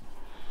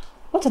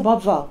 What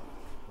about Val?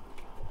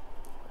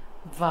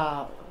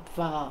 Val.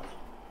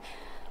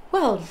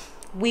 Well,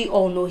 we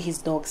all know his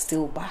dog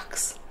still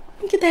barks.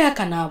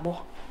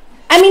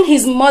 I mean,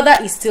 his mother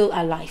is still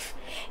alive.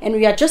 And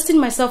readjusting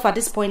myself at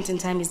this point in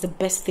time is the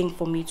best thing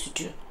for me to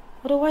do.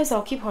 Otherwise,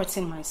 I'll keep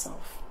hurting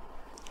myself.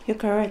 You're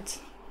correct.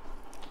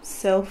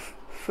 Self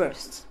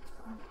first.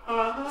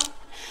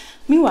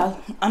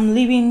 Meanwhile, I'm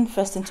leaving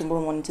first thing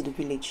tomorrow morning to the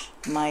village.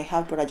 My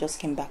half brother just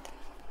came back.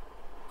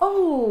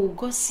 Oh,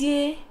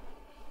 Gossier.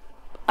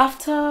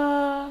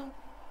 After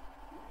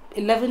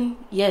 11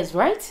 years,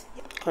 right?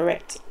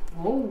 Correct.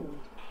 Oh,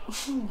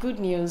 good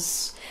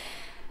news.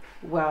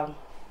 Well,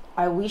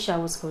 I wish I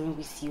was going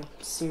with you.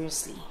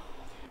 Seriously.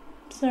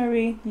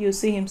 Sorry, you'll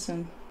see him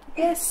soon.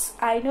 Yes,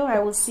 I know I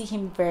will see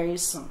him very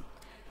soon.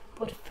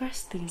 But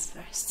first things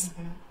first,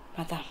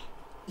 Madam,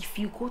 if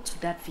you go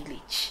to that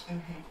village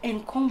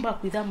and come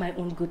back without my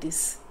own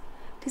goodies,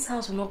 this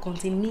house will not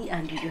contain me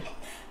and you.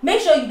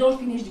 Make sure you don't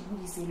finish the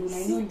goodies alone.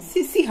 I know you.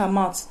 See her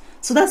mouth.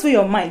 So that's where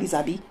your mind is,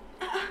 Abby.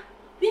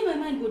 Leave my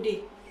mind go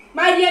there.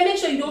 My dear, make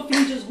sure you don't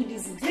finish those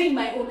goodies. Bring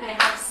my own.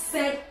 I have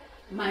said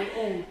my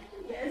own.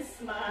 Yes,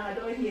 ma. I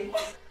don't hear.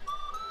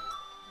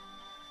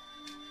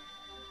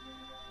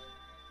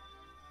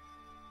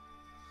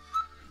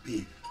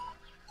 Babe,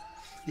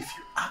 if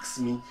you ask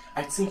me,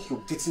 I think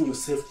you're getting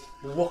yourself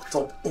worked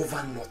up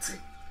over nothing.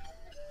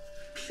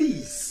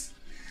 Please,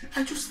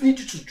 I just need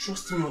you to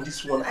trust me on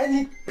this one. I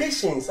need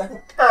patience, I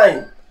need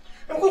time.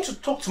 I'm going to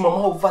talk to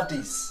Mama over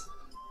this.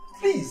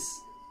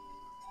 Please.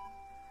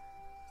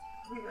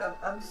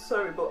 I'm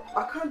sorry, but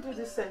I can't do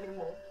this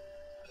anymore.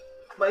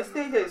 My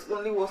stay here is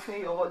only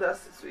worsening your mother's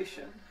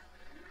situation.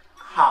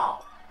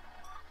 How?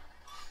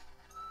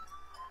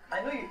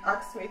 I know you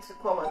asked me to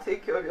come and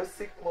take care of your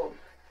sick mom,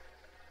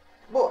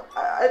 but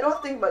I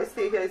don't think my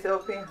stay here is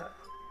helping her.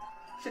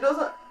 She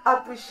doesn't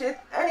appreciate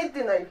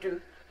anything I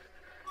do.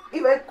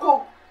 If I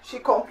cook, she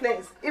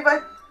complains. If I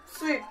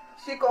sweep,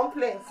 she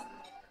complains.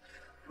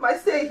 My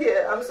stay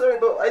here, I'm sorry,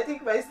 but I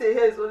think my stay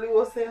here is only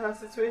worsening her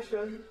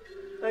situation.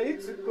 I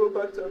need to go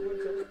back to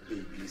Abuja.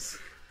 Babies,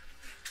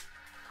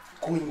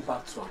 going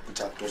back to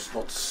Abuja does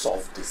not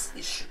solve this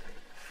issue.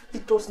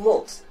 It does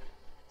not.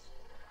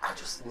 I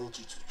just need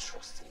you to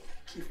trust me.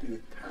 Give me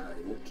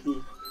time,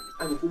 okay?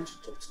 I'm going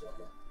to talk to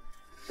Mama.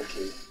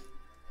 Okay?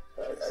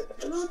 I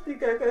don't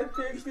think I can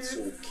take this. It's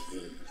okay.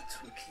 It's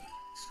okay.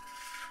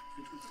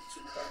 You don't need to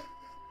cry.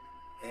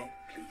 Eh?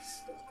 Please,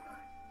 don't cry.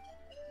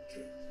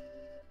 Okay?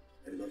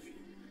 I love you.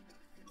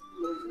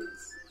 Love you.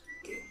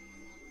 Okay?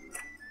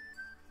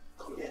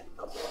 Come here.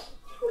 Come on.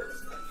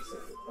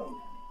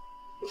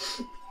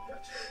 It's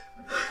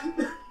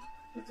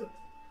okay.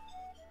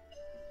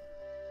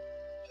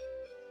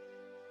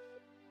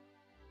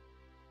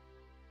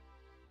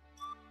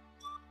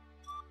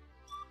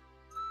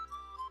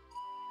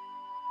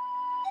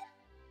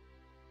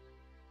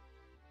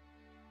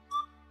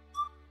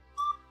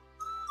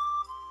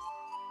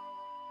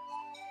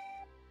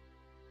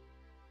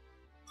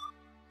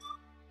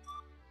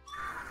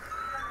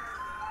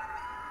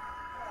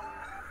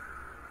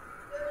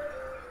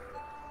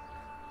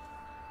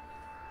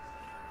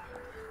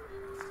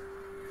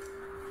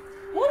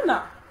 Mona!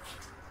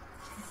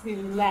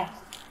 Relax.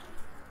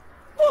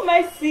 What am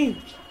I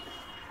seeing?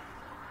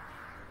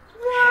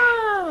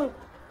 Wow!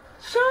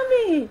 Show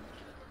me!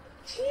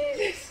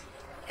 Jesus!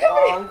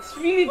 Oh, it's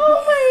really good.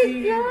 Oh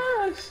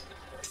my gosh!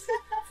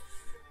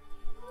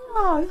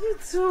 Oh, you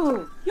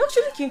too. You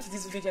actually came to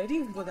this village. I didn't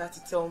even bother to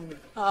tell me.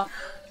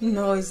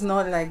 No, it's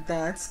not like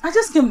that. I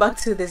just came back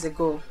 2 days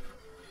ago.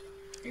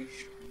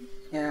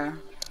 Yeah.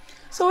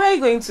 So where are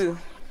you going to?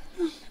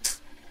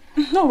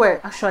 Nowhere,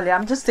 actually.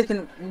 I'm just taking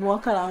a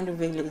walk around the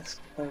village.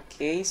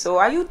 Okay, so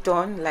are you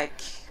done? Like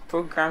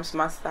programs,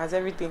 masters,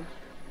 everything?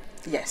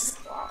 Yes.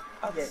 Wow.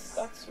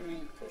 That's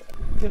really good.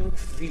 You look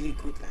really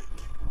good.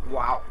 Like,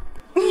 wow.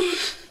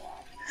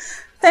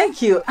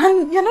 Thank you.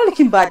 And you're not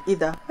looking bad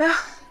either.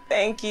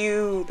 Thank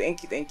you.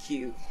 Thank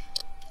you.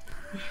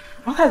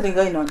 What has been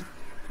going on?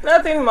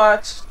 Nothing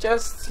much.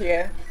 Just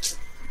here.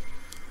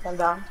 And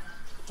down.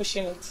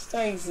 Pushing it. It's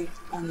not easy.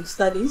 And the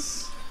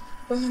studies?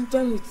 Well, I'm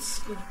done with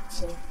school.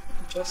 So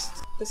just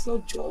there's no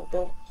job,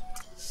 but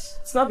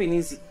it's not been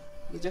easy.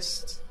 You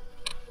just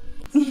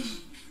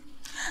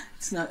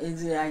It's not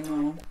easy, I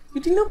know.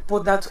 You did not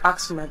bother to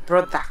ask for my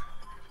brother.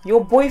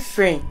 Your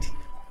boyfriend.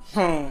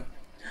 I'm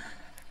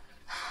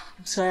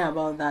sorry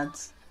about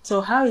that.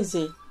 So how is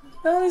he?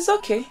 No, it's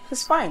okay.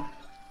 It's fine.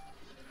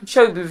 I'm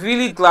sure he'll be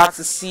really glad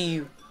to see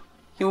you.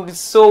 He will be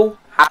so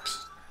happy.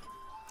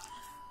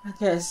 I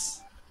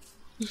guess.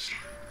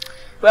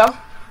 Well,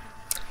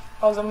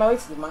 I was on my way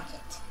to the market.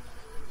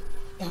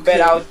 Okay.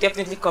 But I'll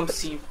definitely come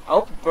see you. I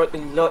hope you brought a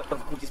lot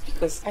of goodies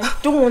because I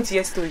don't want to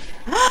hear story.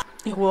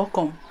 You're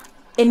welcome.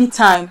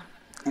 Anytime.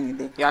 Any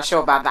day. You are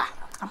sure about that?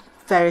 I'm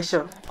very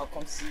sure. I'll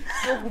come see you.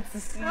 So good to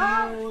see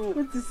you.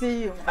 Good to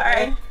see you.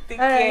 Alright, take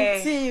care.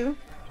 Alright, see you.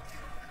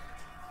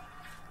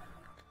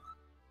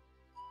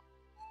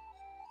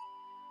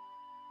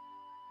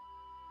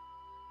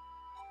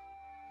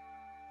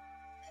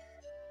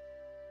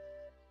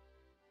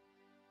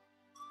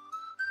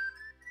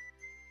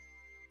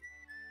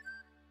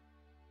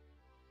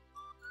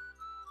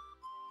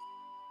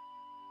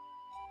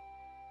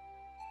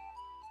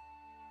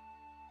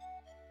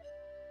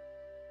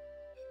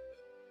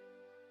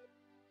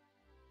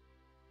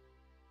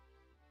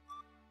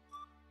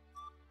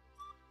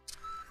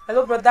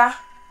 Hello, brother.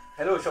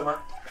 Hello, Shoma.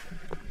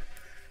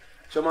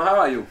 Shoma, how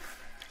are you?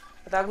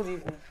 Brother, good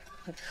evening.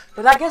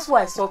 Brother, guess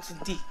what I saw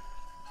today?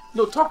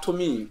 No, talk to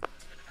me.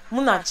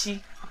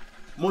 Nnochiri.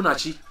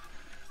 Nnochiri?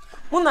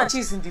 Nnochiri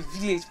is in the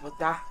village,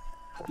 brother.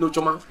 No,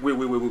 Shoma, wait.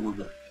 Shoma,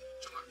 don't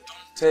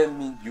tell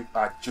me you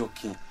are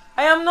joking.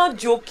 I am not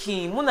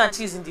joking.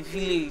 Nnochiri is in the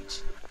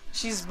village.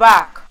 She's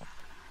back.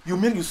 You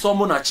mean you saw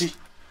Nnochiri?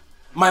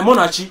 My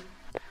Nnochiri?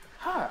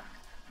 Ha!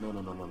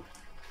 No.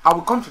 I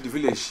will come to the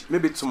village,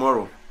 maybe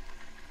tomorrow.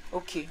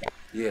 Okay.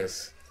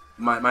 Yes.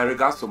 My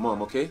regards to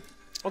mom, okay?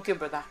 Okay,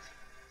 brother.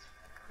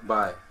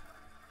 Bye.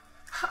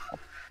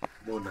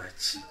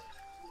 Nnochiri.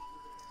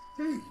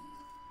 Hey.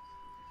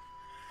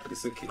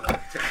 It's okay.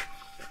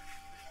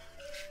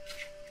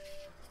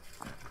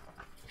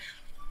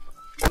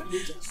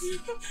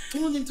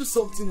 Turn into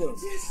something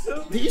else. Yes,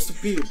 sir. There used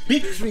to be a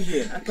big tree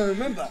here. I can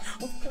remember.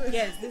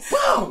 Yes, this.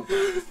 Wow!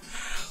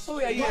 What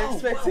were you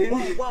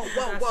expecting?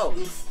 Wow.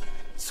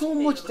 So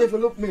much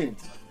development.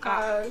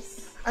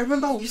 I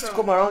remember we used to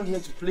come around here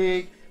to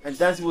play and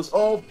dance. It was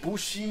all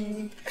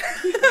bushy.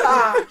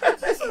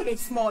 Let's make it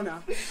small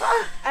now.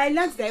 I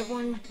learned that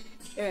even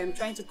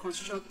trying to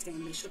construct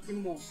a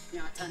shopping mall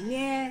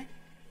near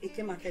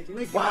Eke Market. You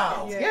know Eke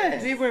Wow. Market? Yeah.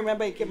 Do you even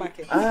remember Eke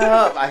Market?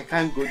 I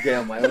can't go there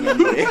on my own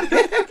way.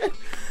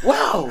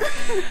 Wow.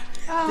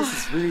 This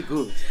is really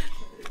good.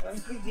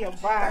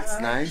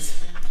 That's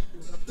nice.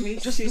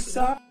 Just you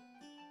saw.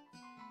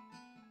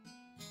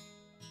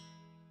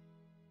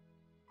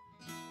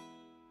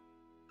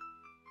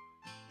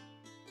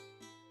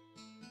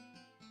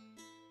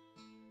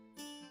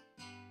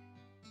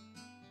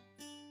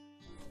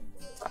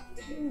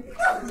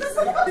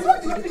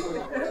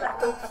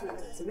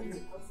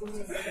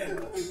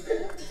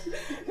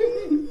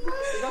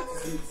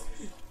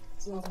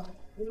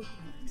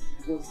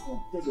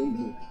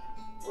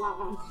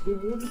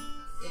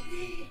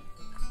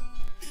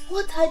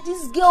 What are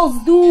these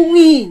girls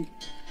doing?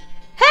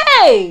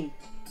 Hey!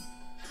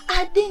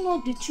 Are they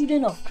not the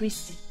children of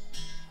Christy?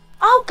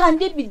 How can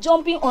they be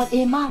jumping on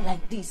a man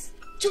like this?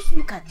 Just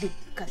look at them,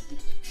 And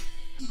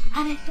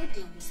I thought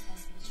they were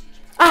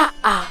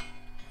responsible.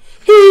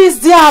 He is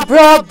their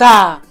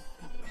brother.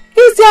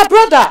 He's their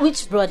brother.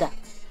 Which brother?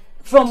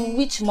 From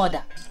which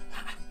mother?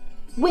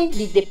 When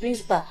did the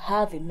principal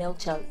have a male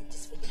child in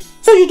this village?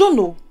 So you don't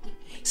know?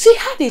 She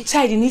had a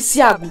child in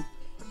Isiagu,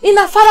 in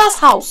her father's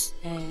house.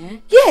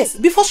 Yes,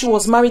 before she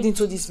was married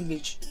into this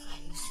village.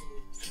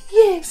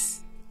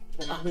 Yes.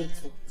 Wait,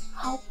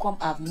 how come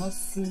I've not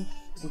seen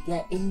the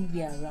guy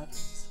anywhere around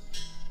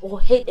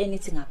or heard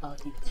anything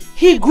about him?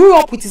 He grew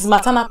up with his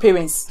maternal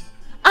parents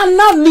and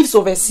now lives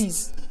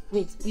overseas.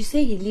 Wait, you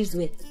say he lives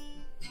where?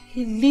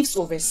 He lives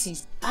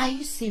overseas. Are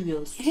you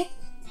serious? Hey,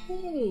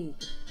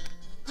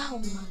 how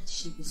much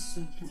she be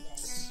so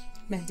blessed?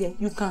 My dear,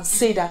 you can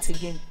say that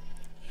again.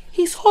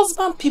 His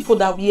husband people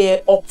that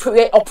were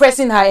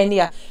oppressing her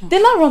anyhow, they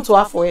now run to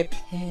her for help.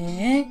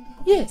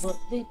 Yes. But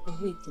wait.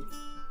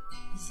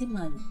 Is he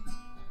married?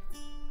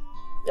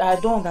 I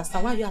don't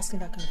understand. Why are you asking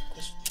that kind of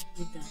question?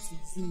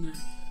 Is he married?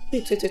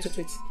 Wait.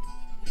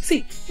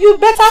 See, you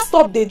better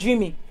stop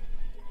daydreaming.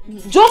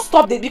 Just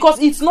stop because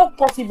it's not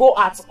possible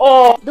at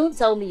all. Don't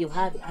tell me you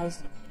have eyes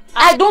on him.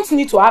 I don't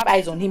need to have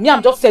eyes on him.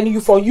 I'm just telling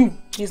you for you.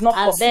 It's not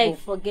possible. I beg,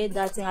 forget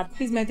that thing.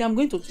 Please, my dear, I'm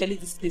going to tell you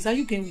this place. Are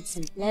you going with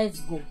me? Let's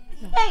go.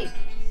 Hey!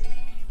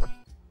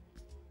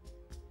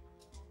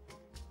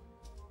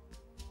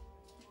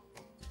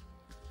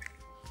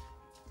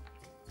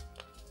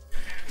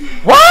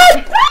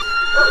 What?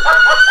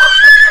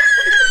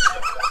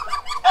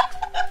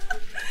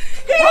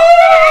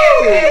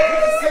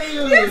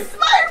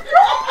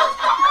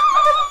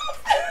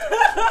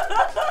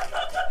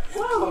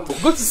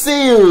 Good to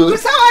see you.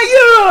 Chris, how are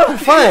you?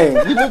 Fine,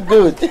 you look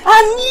good. And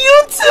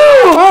you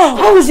too. Oh.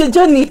 How was your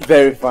journey?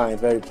 Very fine,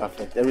 very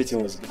perfect.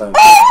 Everything was good.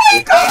 Oh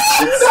my God!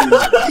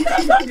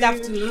 Good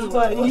afternoon. How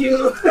are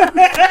you?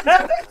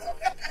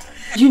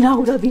 You know I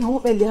would have been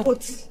home earlier,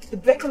 but the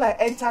vehicle I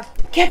entered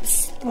kept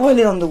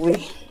spoiling on the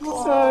way.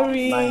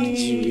 Sorry.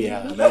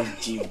 Nigeria.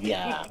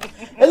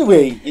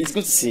 Anyway, it's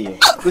good to see you.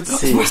 Good to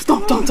see you.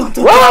 Stop.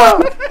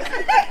 Wow!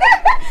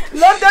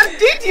 London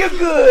did you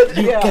good.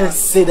 You can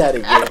say that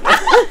again.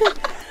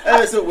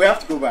 So we have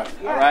to go back,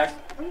 alright?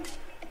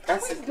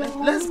 That's it.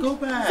 Let's go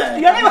back.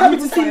 You're never happy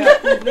to see me.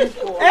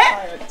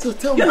 Eh? So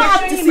tell You're me. not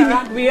happy to see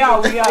me. We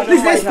are.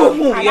 Please, let's go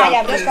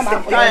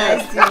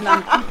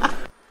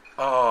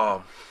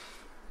home.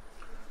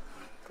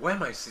 When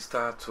my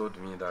sister told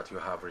me that you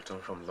have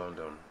returned from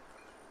London,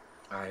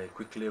 I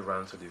quickly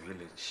ran to the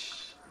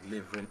village,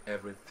 leaving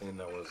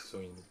everything I was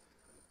doing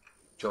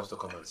just to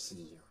come and see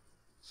you.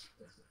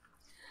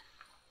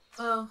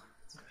 Oh,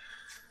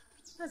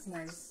 that's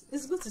nice.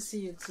 It's good to see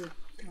you too.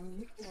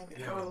 Yeah,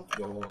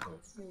 you're welcome.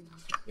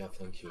 Yeah,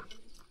 thank you.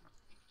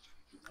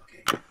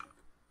 Okay.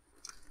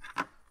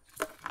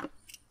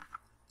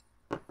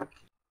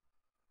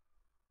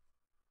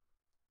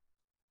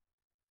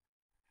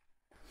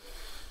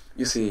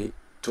 You see,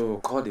 to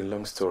cut the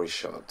long story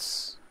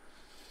short,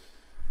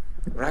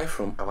 right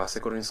from our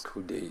secondary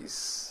school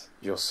days,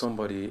 you're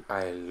somebody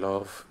I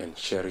love and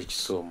cherish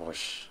so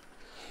much,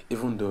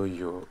 even though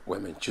you were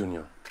my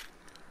junior.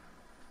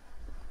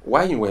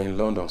 While you were in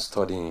London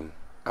studying,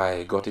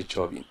 I got a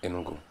job in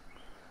Enugu,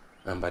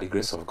 and by the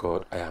grace of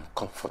God, I am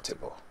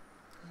comfortable.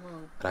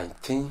 Wow. And I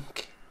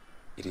think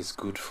it is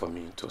good for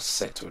me to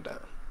settle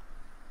down.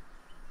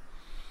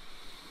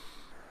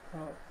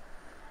 Wow.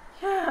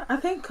 Yeah, I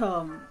think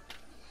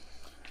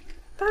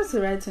that's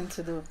the right thing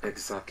to do.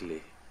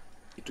 Exactly.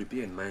 It would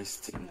be a nice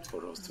thing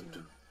for us to do.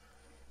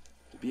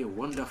 It would be a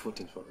wonderful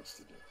thing for us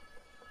to do.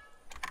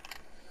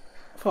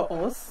 For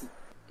us?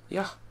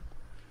 Yeah.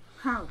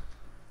 How?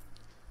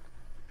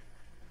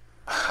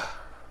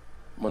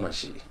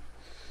 Nnochiri,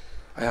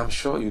 I am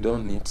sure you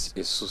don't need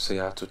a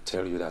soothsayer to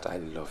tell you that I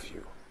love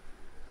you.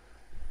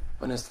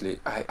 Honestly,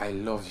 I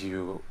love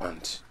you,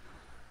 and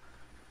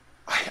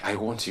I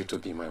want you to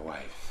be my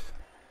wife.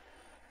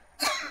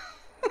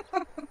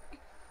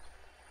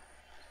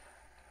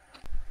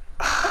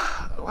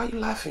 Why are you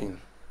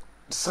laughing?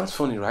 It sounds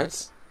funny,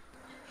 right?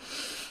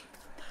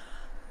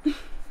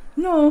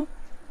 No.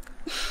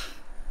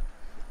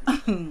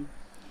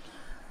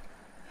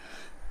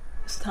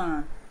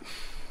 Stan,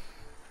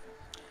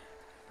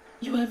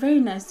 you were very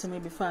nice to me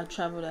before I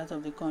traveled out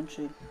of the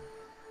country.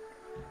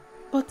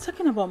 But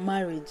talking about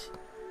marriage,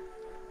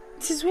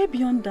 it is way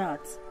beyond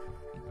that.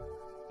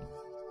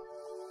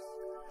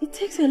 It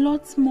takes a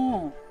lot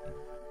more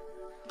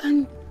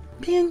than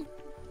being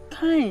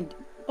kind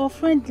or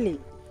friendly.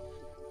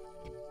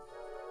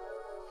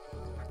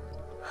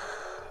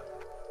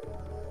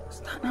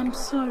 Stan, I'm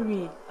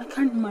sorry. I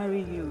can't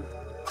marry you.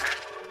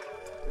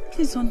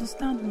 Please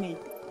understand me.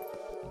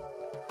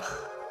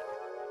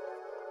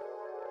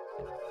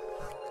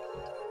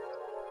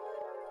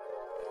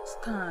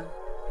 Stan.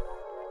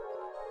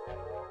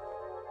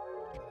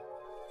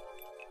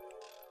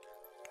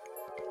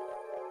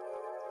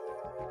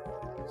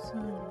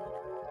 Sorry.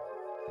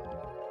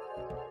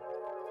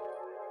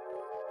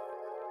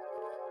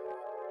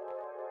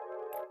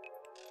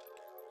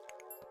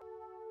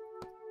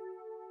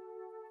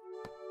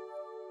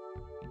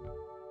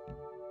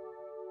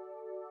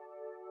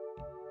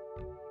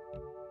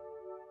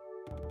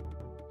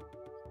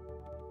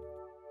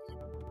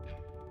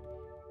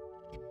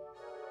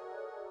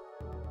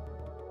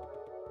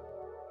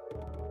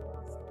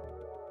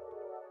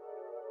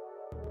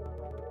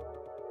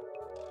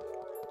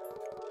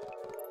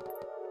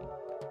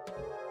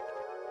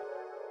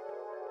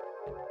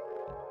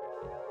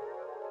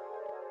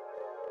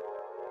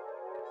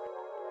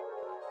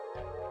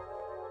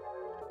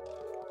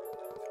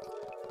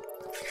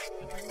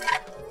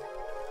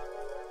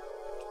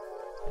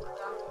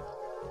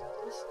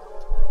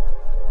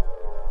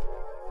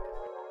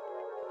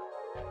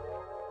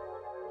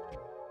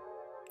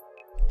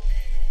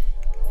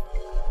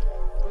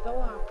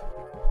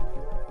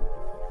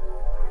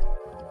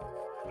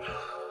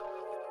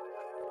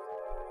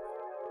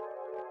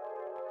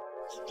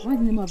 What's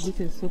the name of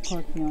this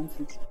so-called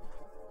fiancé?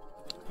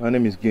 Her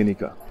name is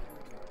Genika.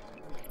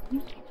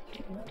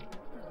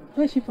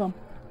 Where is she from?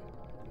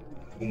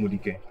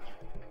 Umudike.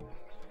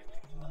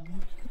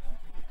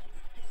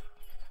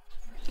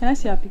 Can I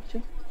see her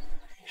picture?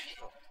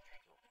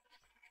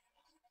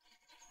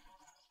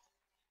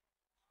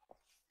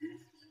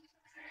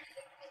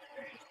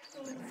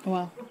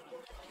 Wow,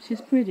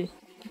 she's pretty.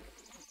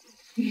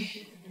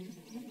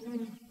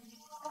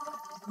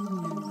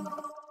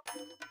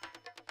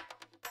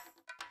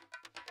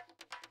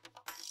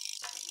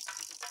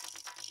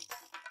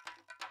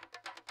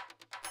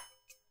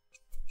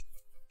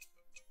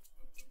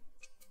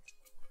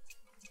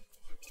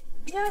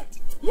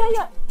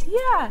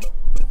 Yeah.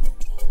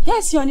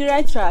 Yes, you're on the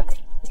right track.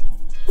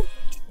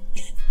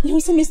 You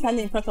will see me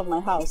standing in front of my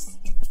house.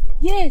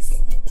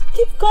 Yes,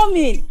 keep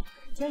coming.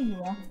 There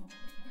you are.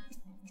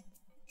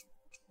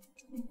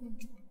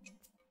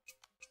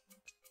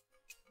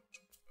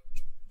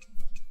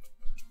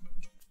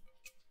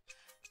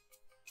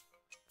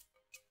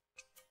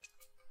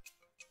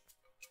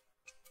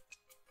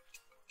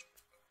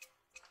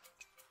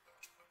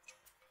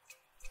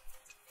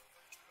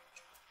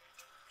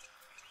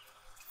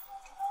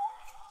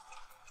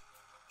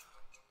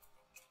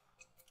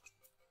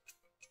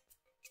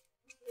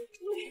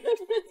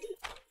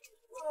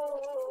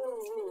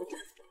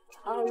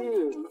 How are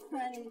you?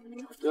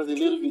 It was a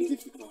little bit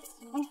difficult.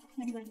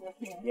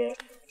 Yeah.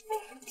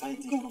 I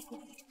did.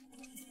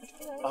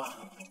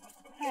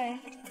 Hi.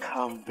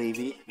 Come,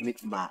 baby,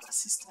 meet my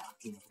sister.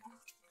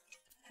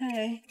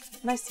 Hi.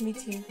 Nice to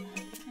meet you.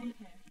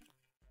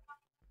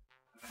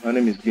 My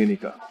name is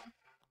Ginika.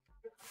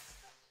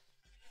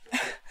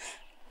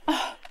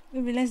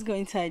 Maybe let's go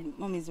inside.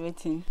 Mom is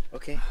waiting.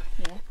 Okay.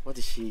 Yeah. What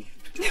is she?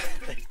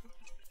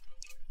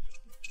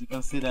 You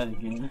can say that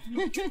again.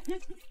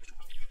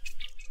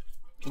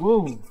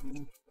 Whoa.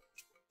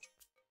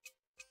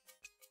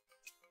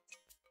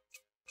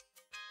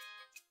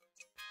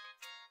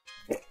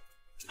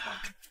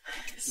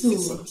 So,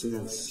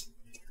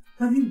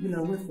 have you been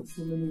away for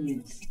so many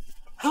years?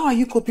 How are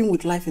you coping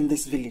with life in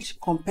this village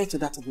compared to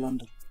that of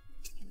London?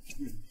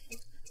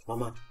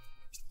 Mama,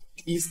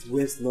 east,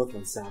 west, north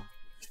and south,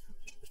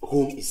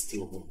 home is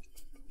still home.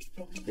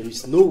 There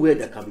is nowhere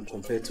that can be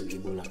compared to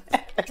Igbo land.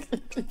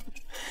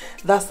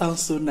 That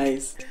sounds so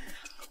nice.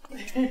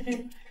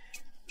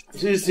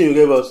 See this thing you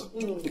gave us?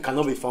 It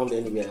cannot be found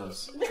anywhere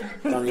else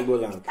than Igbo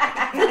land.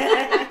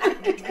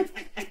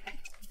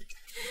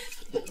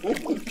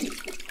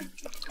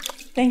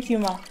 Thank you,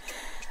 Ma.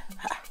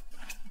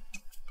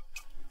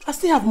 I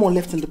still have more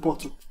left in the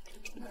bottle.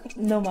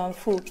 No, Ma, I'm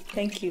full.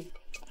 Thank you.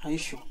 Are you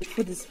sure? The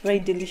food is very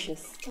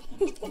delicious.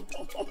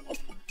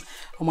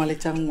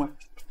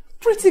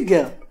 Pretty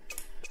girl.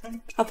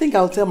 I think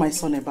I'll tell my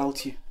son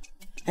about you.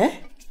 Eh?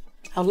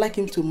 I'd like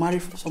him to marry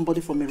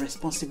somebody from a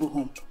responsible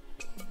home.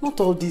 Not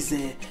all these,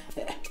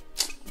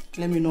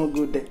 let me not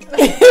go there.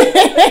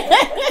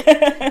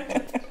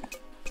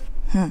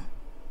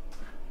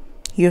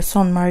 Your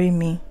son marry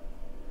me.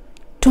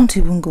 Don't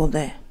even go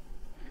there.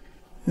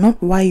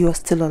 Not while you are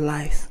still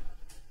alive.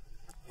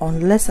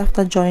 Unless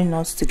after joining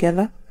us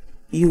together,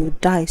 you will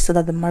die so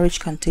that the marriage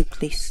can take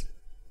place.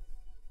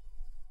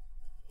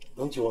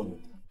 Don't you want me?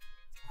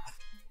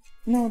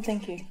 No,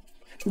 thank you.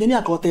 She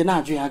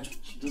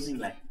doesn't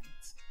like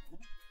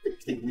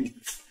it.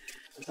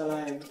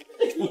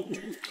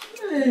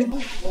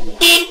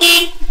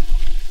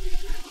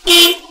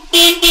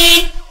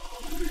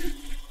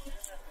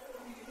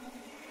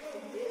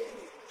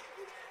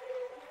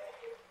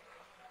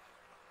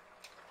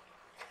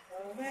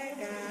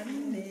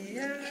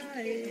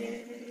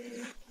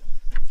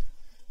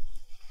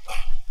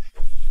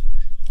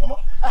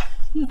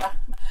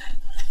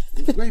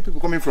 Where are you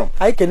people coming from?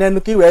 I can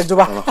Good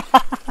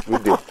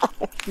day.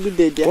 Good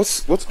day, dear.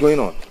 What's going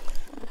on?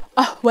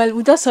 Well,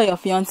 we just saw your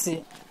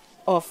fiancé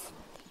off.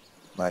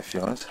 My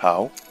fiance?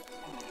 How?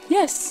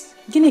 Yes,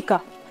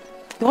 Ginika.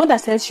 The one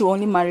that said she will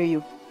only marry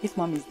you if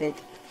Mom is dead.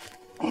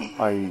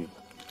 I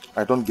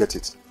don't get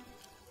it.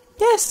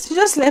 Yes, she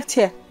just left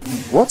here.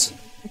 What?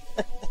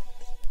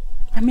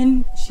 I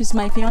mean, she's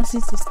my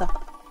fiancé's sister.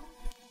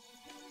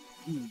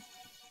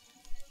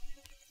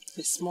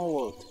 A small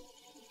world.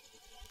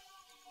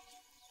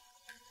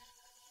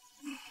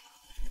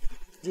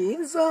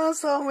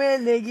 Jesus always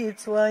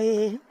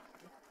legitwa.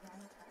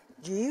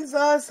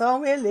 Jesus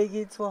always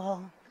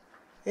legitwa.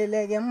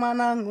 Elege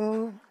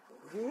manangu.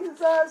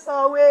 Jesus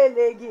always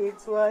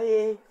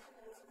legitwa.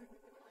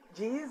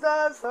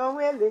 Jesus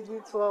always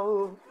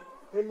legitwa.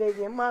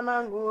 Elege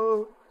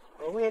manangu.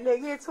 Always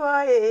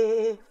legitwa.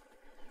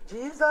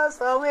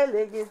 Jesus always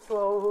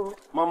legitwa.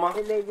 Mama.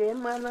 Elege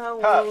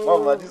manangu. Ah,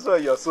 Mama, this is why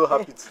you're so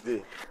happy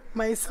today.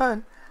 My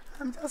son,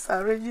 I'm just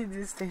arranging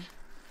this thing.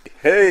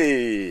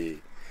 Hey.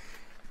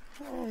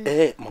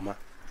 Hey, Mama.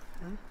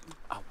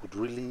 I would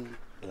really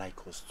like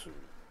us to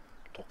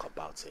talk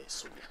about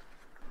Sonia.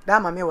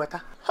 That mommy water.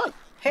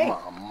 Hey,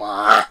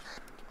 Mama.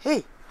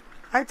 Hey,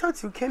 I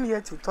thought you came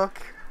here to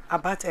talk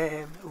about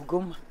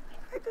Ugoma.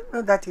 I didn't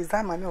know that is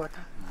that mommy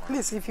water.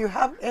 Please, if you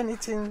have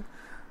anything,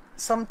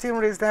 something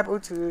reasonable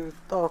to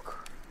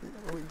talk,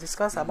 we'll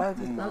discuss about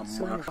it. Not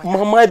Sonia.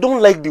 Mama, I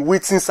don't like the way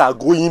things are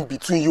going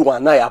between you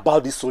and I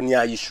about this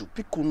Sonia issue.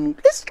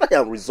 Let's try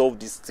and resolve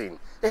this thing.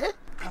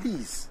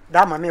 Please.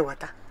 That mommy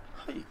water.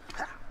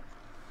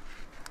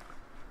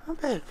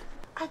 I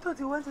thought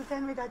you want to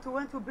tell me that you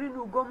want to bring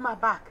Ugoma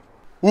back.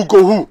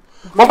 Ugo who?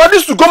 Mama,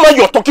 this Ugoma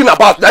you're talking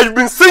about, that you've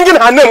been singing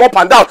her name up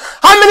and down.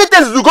 How many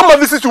times did Ugoma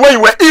visit you when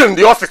you were ill in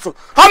the hospital?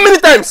 How many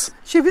times?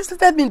 She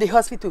visited me in the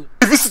hospital.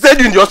 She visited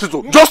you in the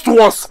hospital? Yes. Just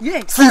once?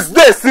 Yes. Since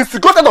then, since you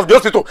got out of the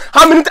hospital,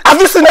 how many have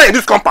you seen her in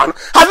this compound?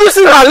 Have you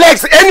seen her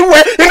legs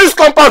anywhere in this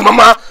compound,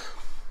 Mama?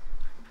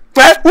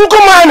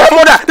 Ugoma and her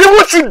mother, they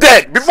want you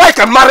dead before I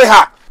can marry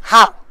her.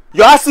 How?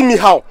 You're asking me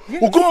how?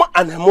 Yes. Ugoma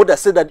and her mother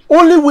said that the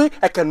only way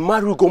I can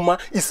marry Ugoma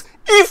is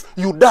if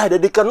you die,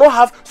 that they cannot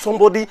have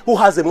somebody who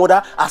has a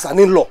mother as an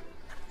in-law.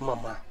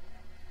 Mama,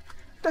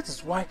 that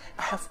is why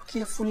I have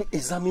carefully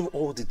examined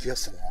all the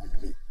girls around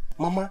me.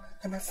 Mama,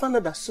 and I found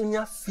out that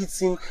Sonia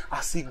fits in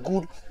as a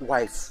good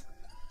wife.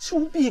 She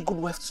will be a good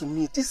wife to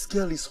me. This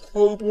girl is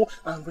humble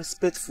and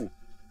respectful.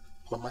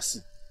 Mama,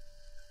 see,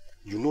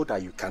 you know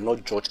that you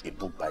cannot judge a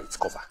book by its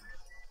cover.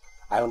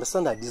 I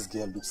understand that this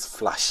girl looks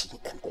flashy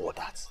and all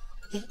that.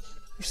 You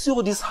see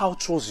all these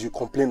house chores you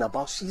complain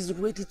about, she's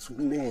ready to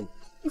learn.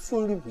 If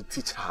only we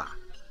teach her.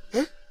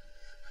 Eh?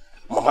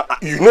 Mama,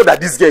 you know that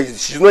this girl,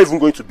 she's not even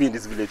going to be in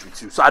this village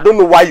with you. So I don't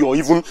know why you're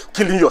even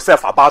killing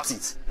yourself about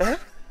it. Eh?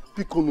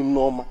 Because no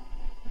normal.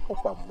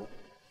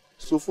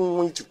 So for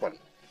when you want.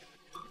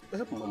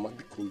 Mama,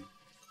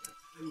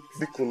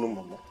 because no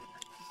mama.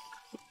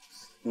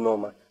 No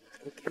ma.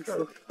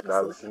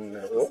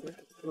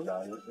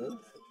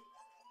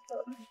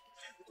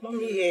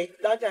 Mommy,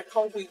 Daddy, I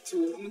can't wait to.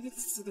 You need to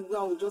see the way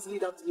I will just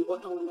lead out to the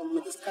water when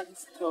I'm just kind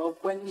of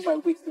winding my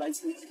waist like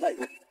this.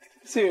 Like,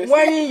 seriously.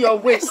 Winding your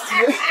waist.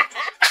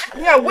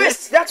 Yeah,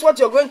 waist. That's what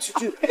you're going to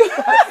do.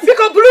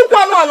 Because blue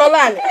one on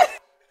land.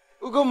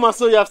 Ugoma,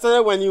 so you have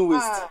started winding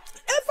waist.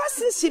 Ever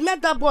since she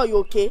met that boy,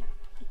 okay?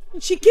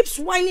 She keeps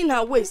winding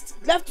her waist,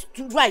 left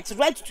to right,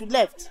 right to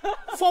left,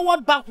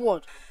 forward,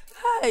 backward.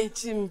 Hi,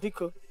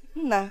 Chimbiko.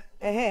 Nah,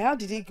 how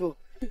did it go?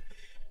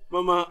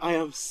 Mama, I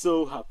am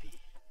so happy.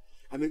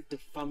 I mean, the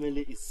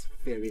family is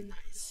very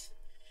nice.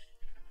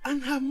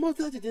 And her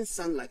mother didn't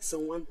sound like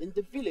someone in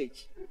the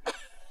village.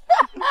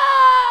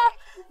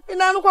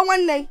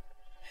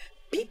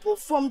 People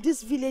from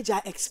this village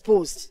are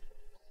exposed.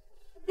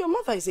 Your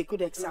mother is a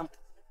good example.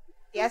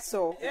 Yes,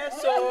 so.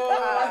 Yes,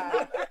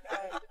 so.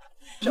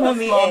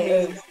 Mommy,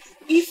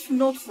 if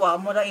not for our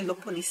mother-in-law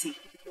policy,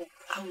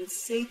 I would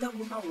say that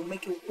woman will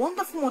make a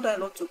wonderful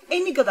mother-in-law to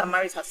any girl that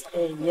marries her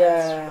son.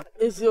 Yeah,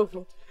 it's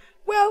okay.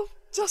 Well,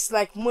 just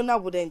like Mona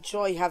would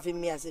enjoy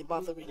having me as a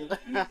mother-in-law.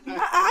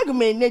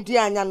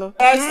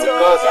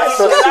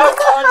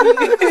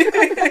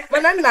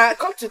 But Nana,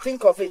 come to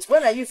think of it,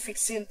 when are you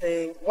fixing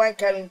the wine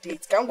carrying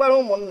date? Our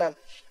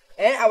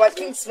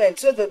kingsmen,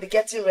 so they'll be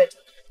getting ready.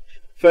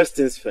 First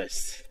things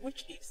first.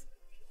 Which is?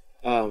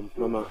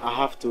 Mama, I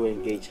have to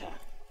engage her.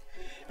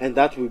 And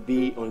that will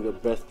be on your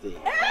birthday.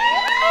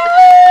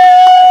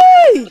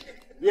 Hey!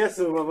 Yes,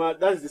 so Mama,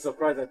 that's the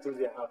surprise I told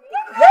you I have.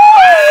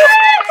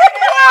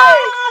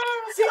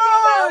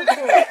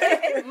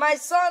 My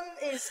son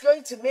is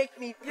going to make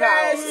me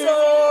proud. Yes,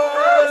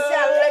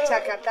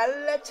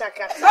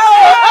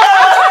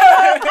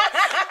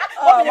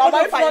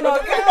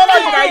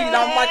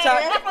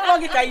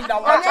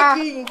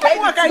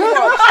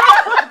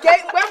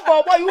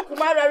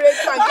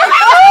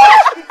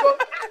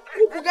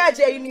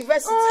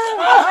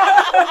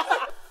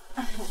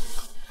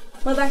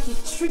 Mother, he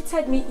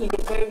treated me in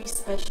a very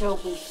special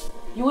way.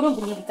 You wouldn't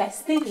believe it. I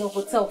stayed in a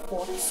hotel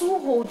for 2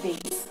 whole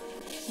days.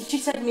 He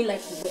treated me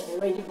like we were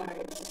already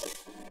married.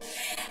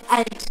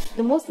 And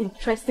the most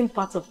interesting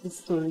part of this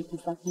story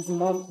is that his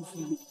mom is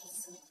late.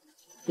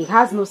 He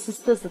has no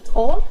sisters at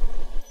all.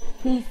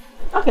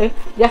 Okay,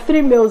 there are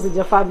 3 males in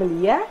your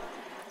family, yeah?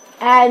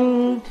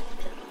 And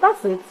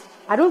that's it.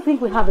 I don't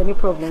think we have any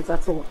problems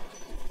at all.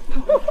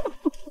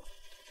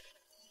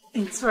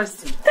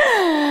 Interesting.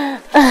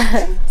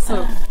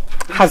 So,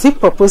 has he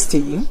proposed to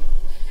you?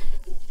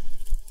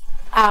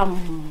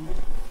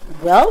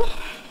 Well,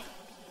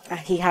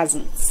 he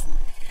hasn't.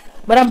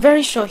 But I'm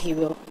very sure he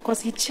will,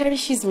 because he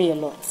cherishes me a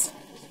lot.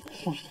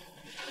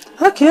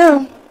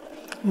 Okay.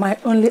 My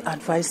only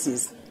advice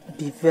is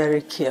be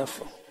very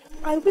careful.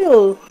 I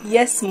will.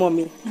 Yes,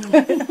 Mommy.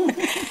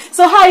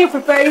 So how are you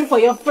preparing for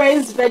your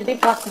friend's birthday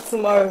party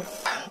tomorrow?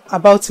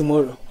 About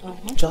tomorrow?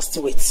 Just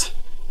wait.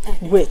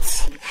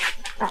 Wait.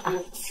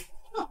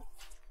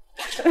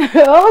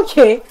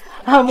 Okay,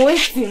 I'm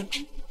waiting.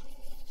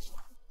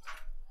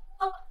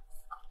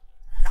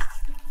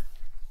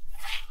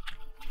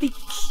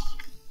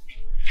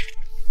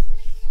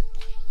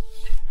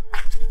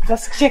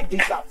 Just check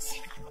this out.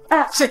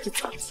 Check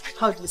it out.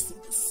 How do you see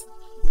this?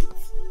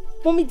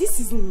 Mommy, this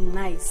is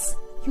nice.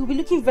 You'll be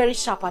looking very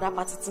sharp at that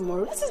party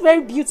tomorrow. This is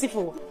very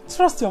beautiful.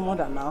 Trust your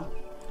mother now.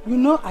 You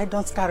know I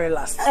don't carry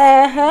last.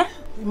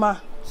 Ma,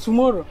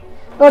 tomorrow.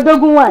 Oh,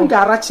 Dogu wine.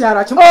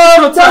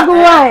 Oh,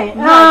 Dogu wine.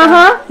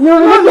 You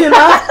will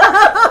now.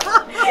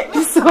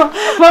 So,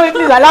 Mommy,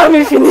 please allow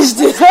me finish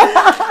this.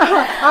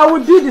 I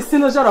will do the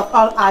signature of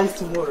all eyes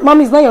tomorrow.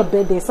 Mommy, it's not your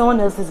birthday. Someone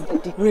else's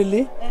birthday.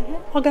 Really?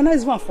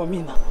 Organize one for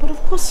me now. But of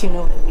course you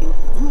know I will.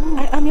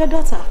 I'm your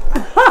daughter.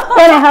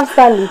 When I have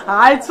Stanley.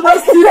 I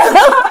trust you.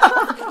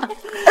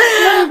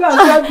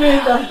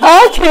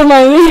 Okay,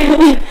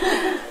 Mommy.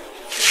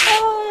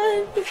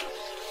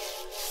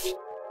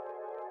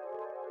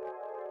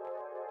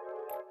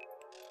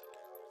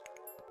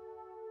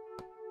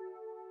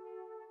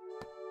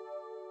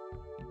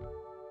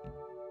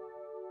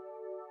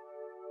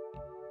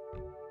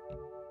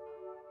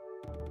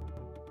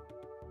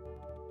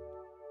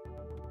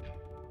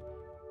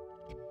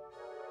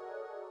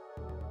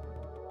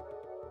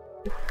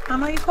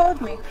 Mama, you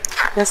called me.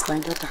 Yes, my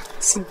daughter.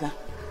 Sit down.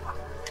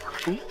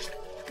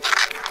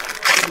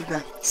 Sit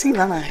down. Sit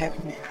down and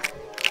help me.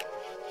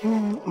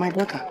 My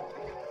daughter.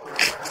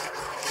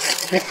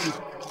 Help me.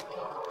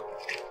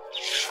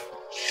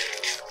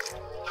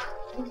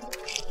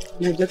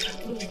 My daughter.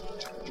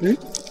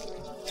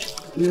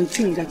 You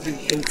think that I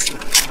hate you?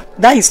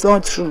 That is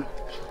not true.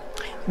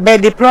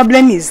 But the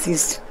problem is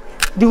this.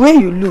 The way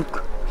you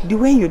look, the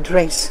way you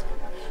dress.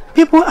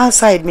 People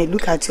outside may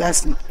look at you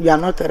as you are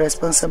not a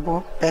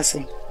responsible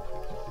person.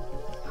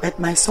 But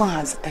my son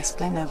has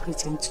explained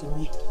everything to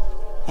me.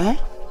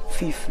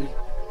 Fifi.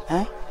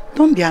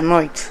 Don't be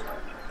annoyed.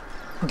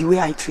 The way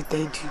I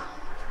treated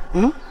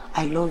you.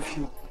 I love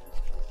you.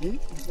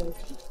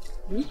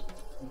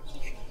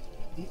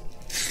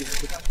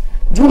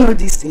 Do you know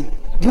this thing?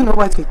 Do you know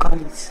what we call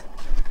it?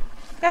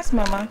 Yes,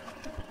 Mama.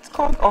 It's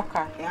called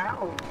Okaro. Yeah.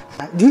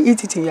 Do you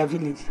eat it in your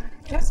village?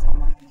 Yes,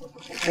 Mama.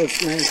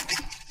 That's nice.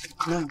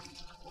 Now,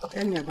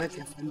 tell me about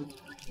your family.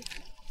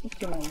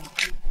 Okay, Mama.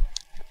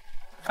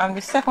 I'm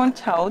the second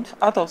child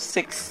out of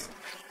 6.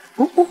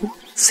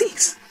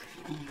 6?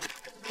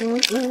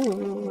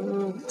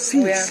 6?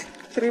 We are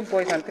 3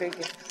 boys and 3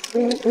 girls.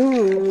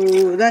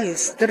 That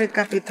is 3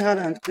 capital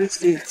and 3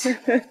 states.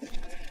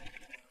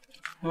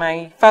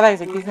 My father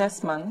is a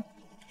businessman.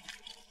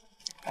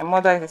 My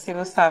mother is a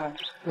civil servant.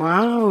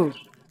 Wow.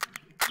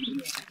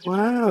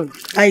 Wow.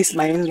 That is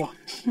my in-law.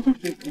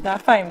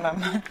 That's fine,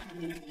 Mama.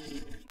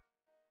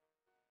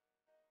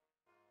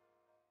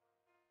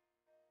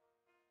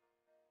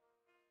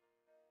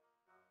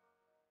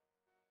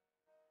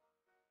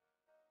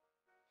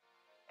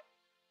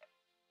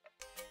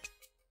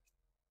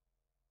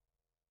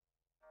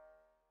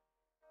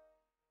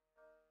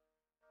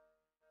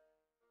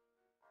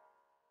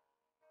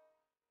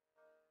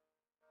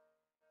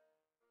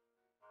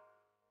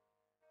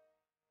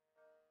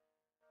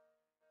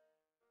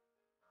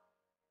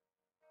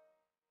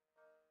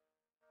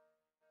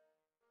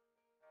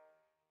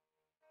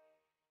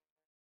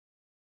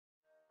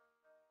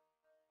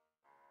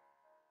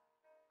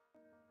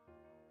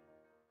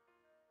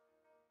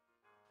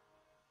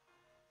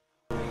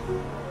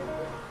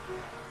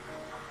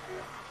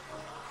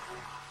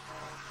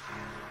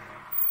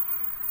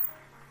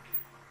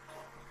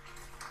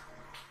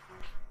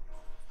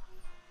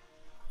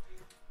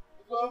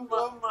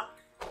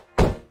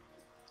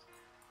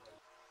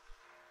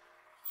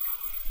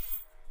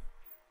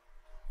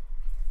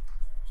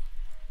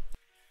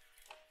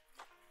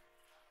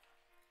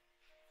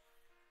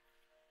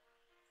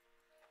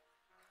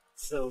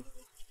 So,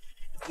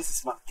 this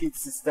is my kid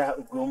sister,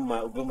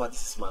 Ugoma,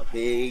 this is my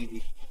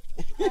baby.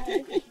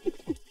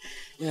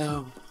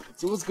 Yeah,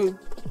 so what's good?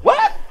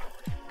 What?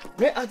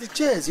 Where are the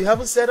chairs? You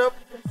haven't set up?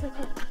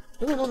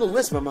 No,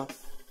 where's Mama?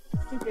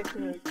 Oh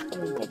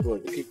my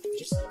God, okay,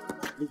 just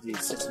leave the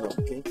setting up,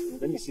 okay?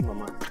 Let me see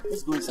Mama.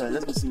 Let's go inside,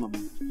 let's go see Mama.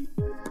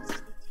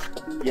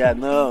 Yeah,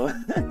 no.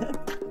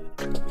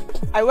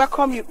 I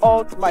welcome you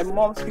all to my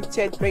mom's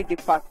 50th birthday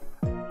party.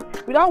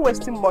 Without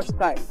wasting much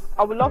time,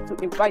 I would love to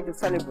invite the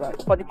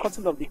celebrant for the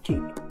cutting of the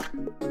cake.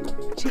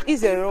 She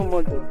is a role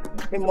model,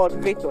 a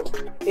motivator,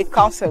 a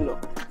counselor,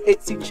 a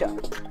teacher,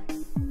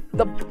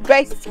 the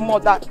best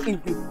mother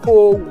in the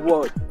whole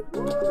world.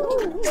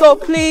 So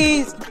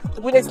please,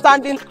 with a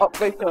standing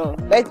ovation,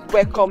 let's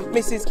welcome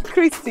Mrs.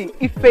 Christy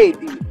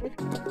Ifedi.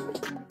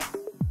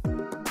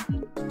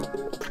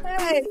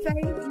 Hey,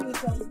 thank you.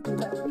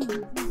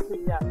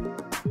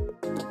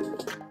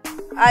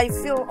 I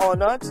feel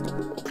honored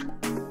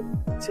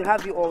to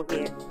have you all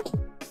here.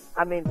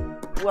 I mean,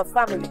 we're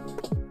family.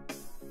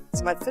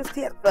 It's my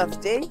 50th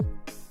birthday.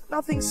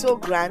 Nothing so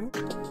grand.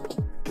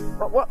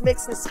 But what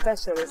makes it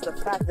special is the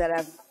fact that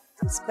I'm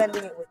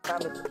spending it with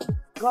family.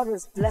 God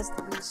has blessed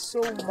me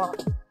so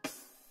much.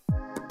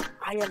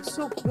 I am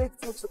so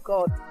grateful to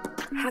God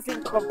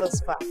having come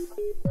this far.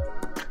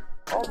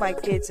 All my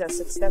kids are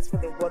successful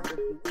in what they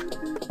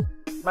do.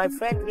 My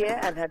friend here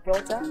and her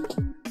daughter,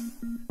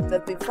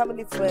 they've been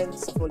family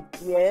friends for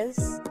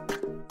years.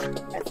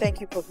 And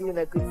thank you for being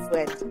a good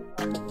friend.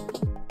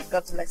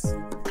 God bless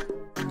you.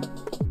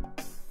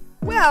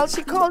 Well,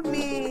 she called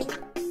me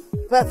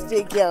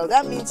birthday girl.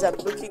 That means I'm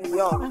looking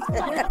young.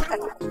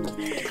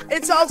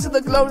 It's all to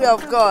the glory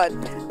of God.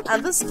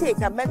 And this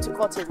cake, I meant to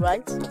cut it,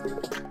 right?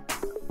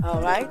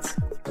 All right.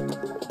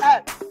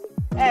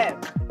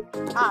 F-M-I-N-N-C-Y.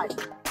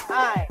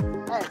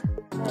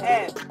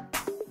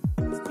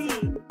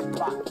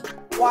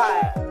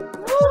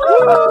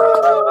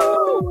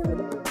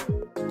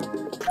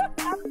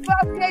 Happy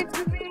birthday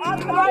to me!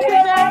 Happy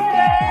birthday!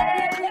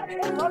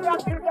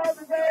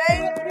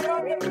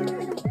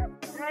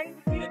 Thank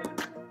you.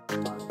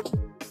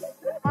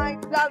 My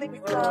darling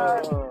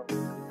son,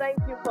 thank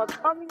you for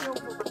coming home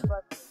for my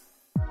birthday.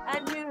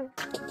 And you.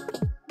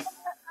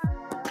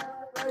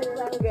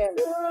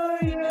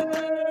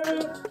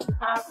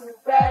 Happy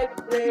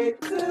birthday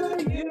to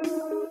you.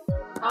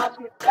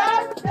 Happy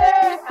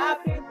birthday,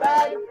 happy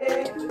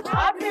birthday,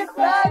 happy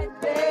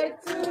birthday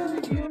to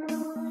you.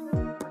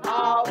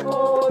 How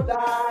old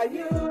are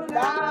you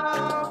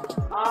now?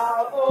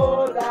 How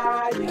old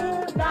are you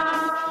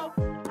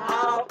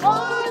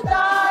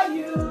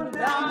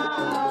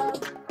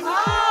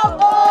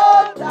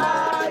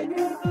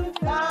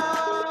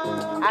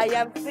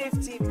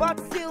but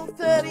feel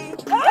 30.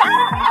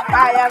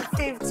 I am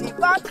 50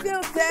 but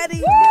feel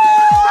 30.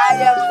 I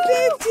am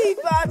 50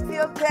 but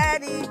feel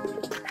 30.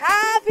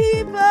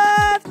 Happy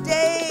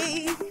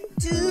birthday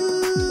to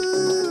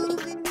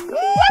me.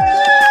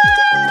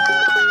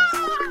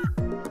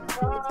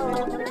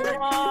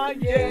 More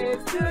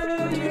years to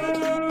you.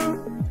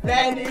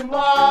 Many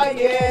more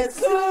years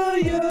to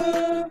you.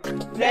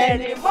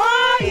 Many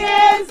more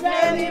years,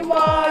 many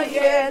more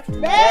years,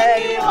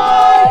 many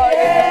more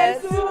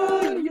years to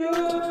you.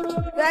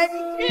 Thank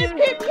you.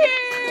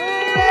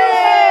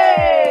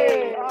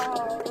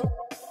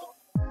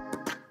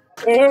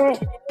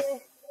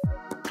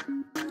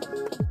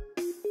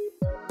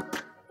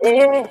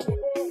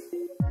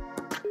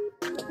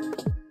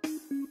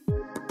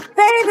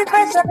 Baby,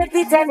 pressure the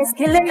beat and it's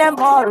killing them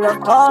all, of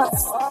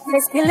course.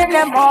 It's killing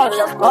them all,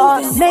 of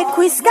course. Make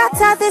we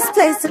scatter this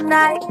place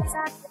tonight.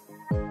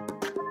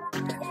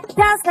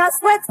 Dance, not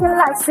sweat till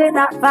I say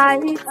not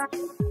fight.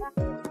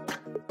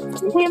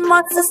 We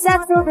must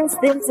settle this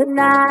thing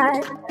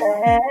tonight.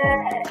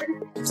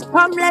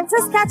 Come, let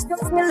us catch the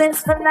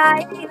feelings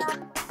tonight.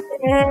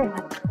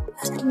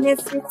 And if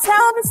you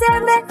tell me, say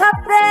make up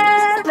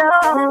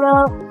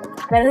hello.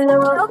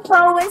 Look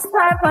always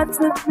try but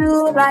to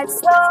do like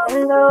so.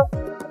 Hello.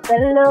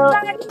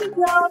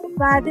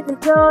 Body to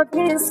go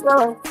this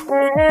slow.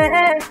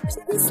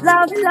 This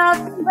love,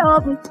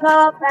 we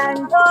top and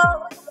go.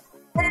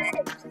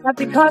 Not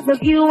because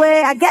of you,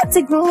 I get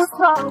to groove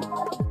from.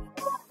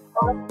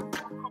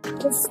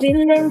 This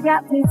feeling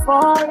got me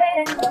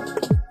falling.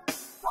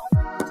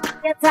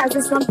 Get tired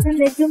of something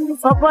they do me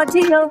for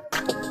body, yo.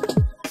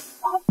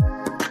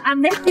 I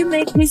make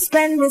me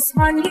spend this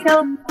money,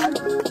 yo.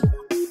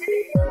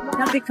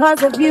 Not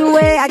because of you,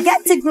 I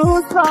get to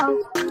groove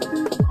from.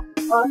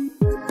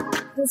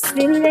 This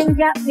feeling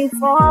got me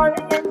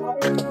falling.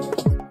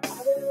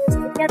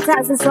 Get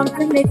tired of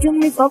something they do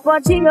me for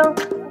body, yo.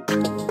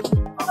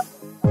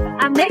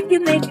 I make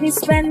me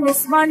spend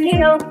this money,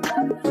 yo.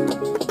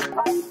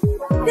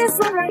 This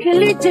one like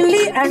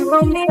Julie and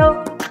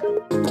Romeo.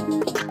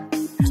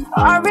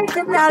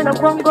 Original of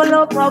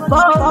Bungalow,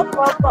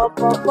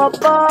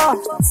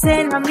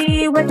 say na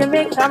me when they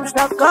make them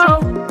stuck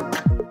out.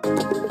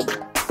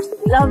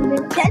 Love me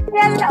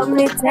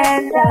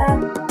tender,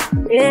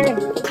 yeah.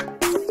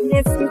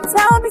 If you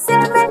tell me,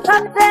 say make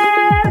up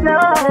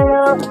hello.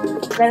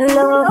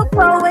 Look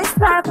always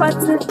try but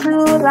to do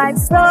like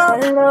so.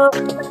 Hello.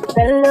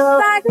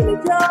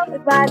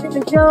 Body the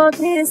joke,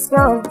 this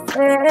go.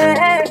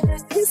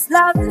 This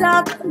love, we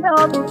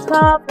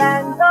top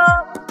and go.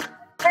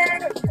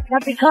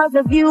 Not because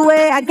of you,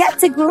 I get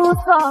to groove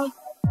from.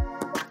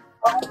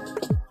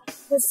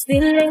 This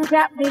feeling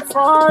got me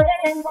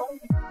falling.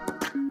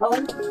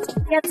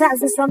 Get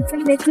tired of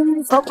something they do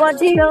me for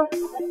body, yo.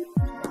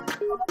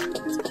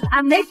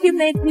 I make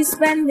me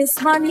spend this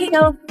money,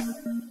 yo.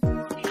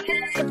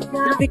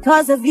 Not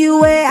because of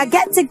you, I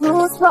get to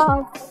groove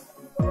from.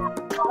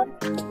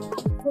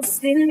 This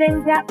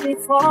feeling got me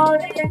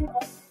falling.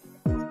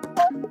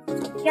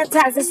 Get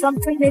tired of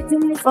something they do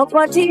me for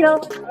body, yo.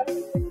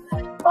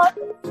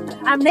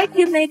 I make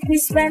me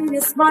spend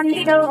this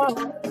money, yo.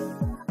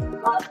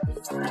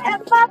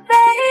 And my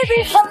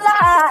baby for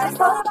life.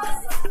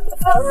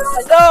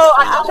 Hello,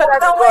 I'm sure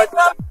that's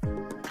good.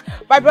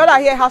 My brother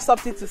here has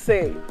something to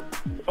say.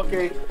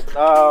 Okay,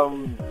 I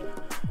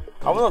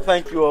want to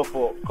thank you all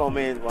for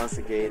coming once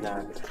again,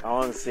 and I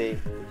want to say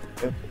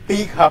a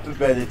big happy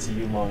birthday to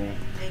you, mommy.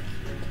 Thank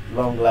you.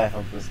 Long life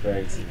and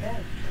prosperity.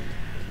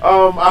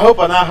 I hope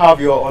I now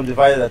have your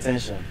undivided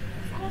attention.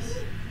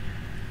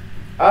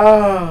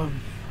 I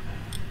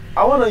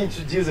want to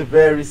introduce a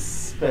very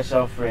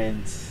special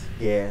friend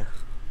here,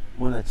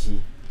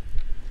 Nnochiri.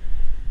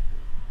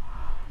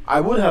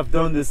 I would have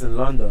done this in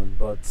London,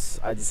 but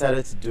I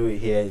decided to do it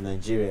here in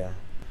Nigeria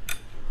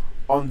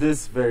on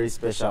this very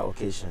special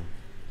occasion.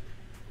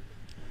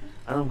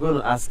 And I'm going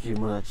to ask you,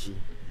 Nnochiri,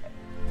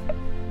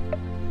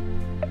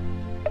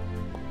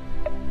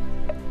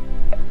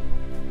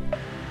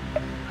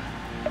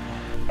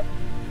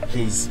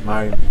 please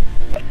marry me.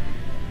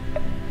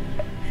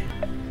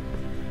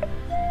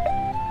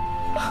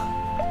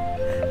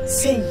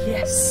 Say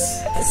yes.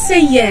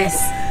 Say yes.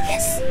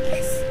 Yes.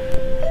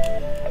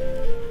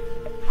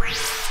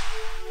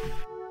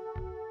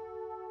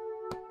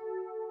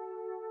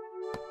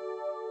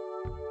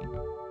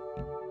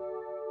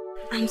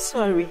 I'm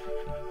sorry.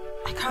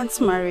 I can't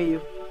marry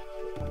you.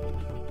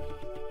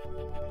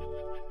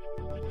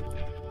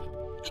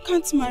 I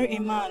can't marry a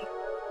man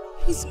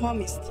whose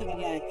mom is still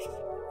alive.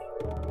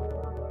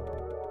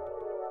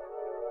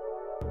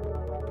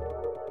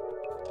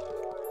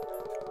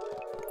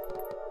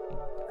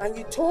 And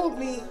you told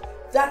me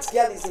that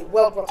girl is a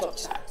well-brought-up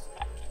child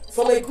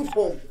from a good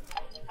home.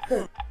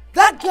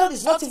 That girl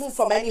is not even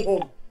from any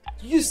home.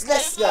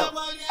 Useless girl.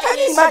 Can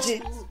you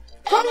imagine?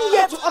 Coming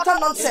here to utter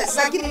nonsense,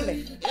 like giving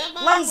me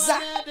Lanza.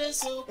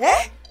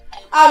 Eh?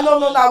 Ah, no,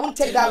 I won't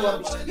take that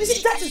rubbish. You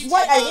see, that is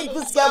why I hate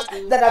these girls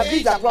that have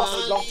lived abroad for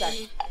a long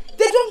time.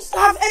 They don't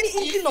have any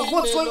inkling of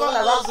what's going on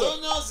around here.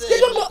 They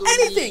don't know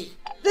anything.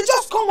 They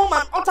just come home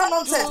and utter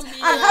nonsense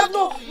and have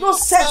no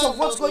sense of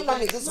what's going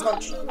on in this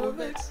country.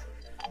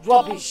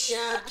 Rubbish.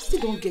 I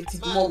still don't get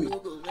it, mommy.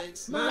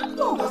 I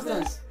don't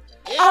understand.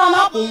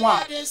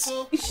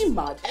 Is she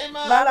mad?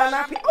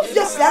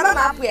 Obviously, I'm not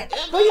happy.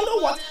 But you know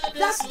what?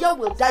 That girl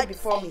will die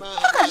before me.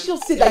 How can she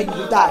say that you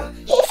will die?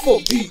 God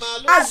forbid.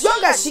 As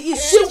young as she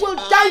is, she will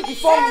die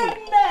before me.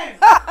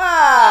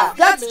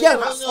 That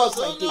girl has caused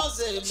my day.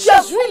 She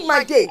has ruined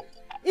my day.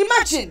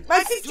 Imagine,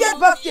 my 50th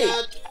birthday.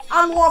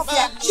 And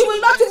warfare. She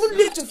will not even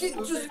live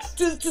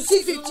to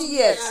see 50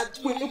 years.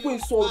 Before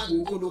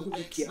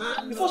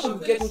she will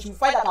get home, she will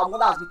find that her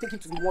mother has been taken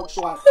to the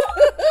mortuary.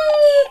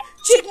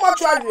 Cheap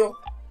mortuary.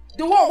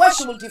 The one where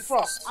she will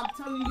defrost. I'm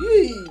telling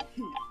you.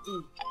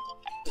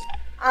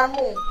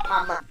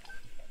 Mama.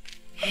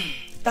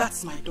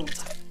 That's my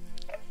daughter.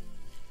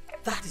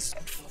 That is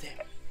good for them.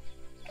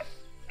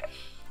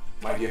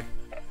 My dear,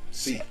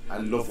 see, I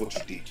love what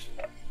you did.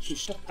 So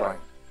stop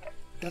crying.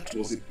 That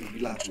was a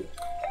brilliant work.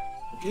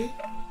 Okay?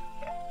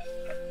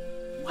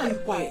 Why are you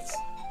quiet?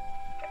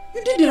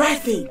 You did the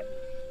right thing.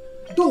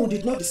 Though we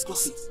did not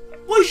discuss it.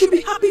 But you should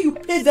be happy you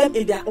paid them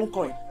in their own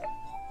coin.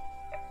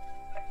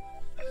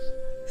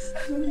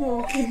 I don't know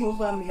what came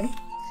over me.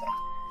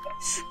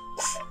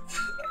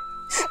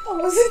 I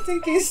wasn't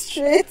thinking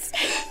straight.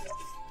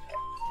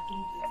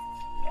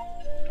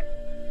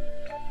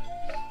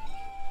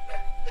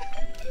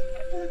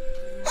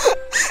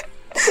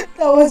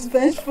 That was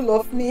vengeful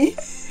of me.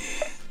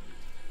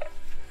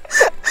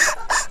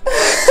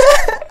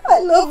 I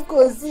love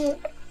Kozu.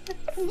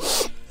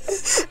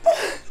 It's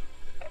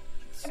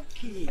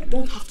okay. You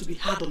don't have to be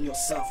hard on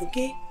yourself,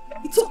 okay?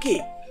 It's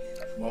okay.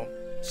 Mom,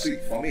 see,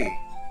 for me,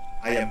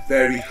 I am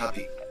very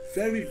happy.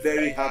 Very,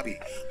 very happy.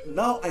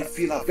 Now I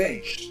feel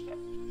avenged.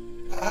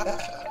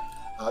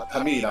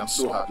 I mean, I'm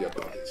so happy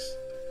about this.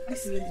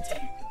 Listen, let me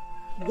tell you.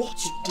 What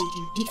you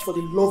did for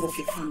the love of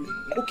your family,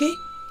 okay?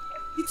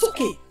 It's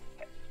okay.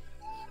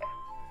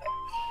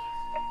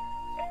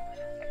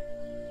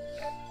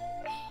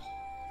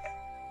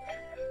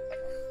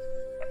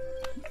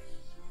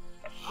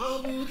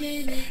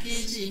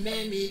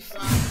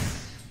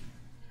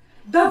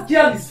 That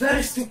girl is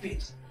very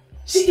stupid.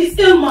 She is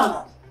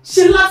ill-mannered.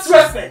 She lacks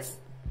respect.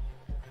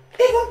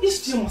 Even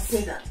if she must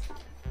say that,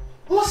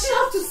 must she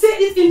have to say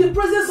it in the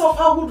presence of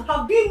her would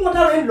have been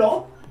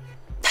mother-in-law?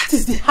 That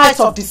is the height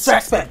of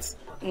disrespect.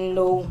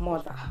 No,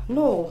 mother.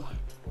 No.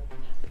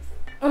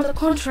 On the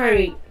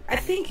contrary, I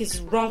think it's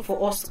wrong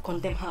for us to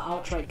condemn her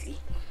outrightly.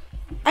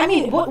 I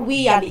mean, both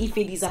we and the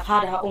Ifedis have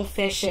had our own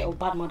fair share of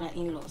bad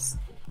mother-in-laws.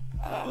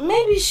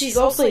 Maybe she's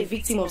also a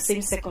victim of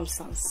same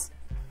circumstance.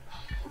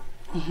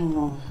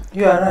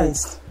 You are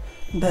right.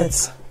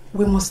 But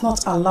we must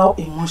not allow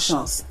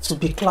emotions to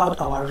becloud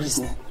our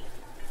reasoning.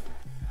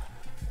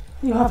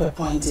 You have a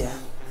point there,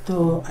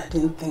 though I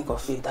didn't think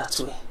of it that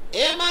way.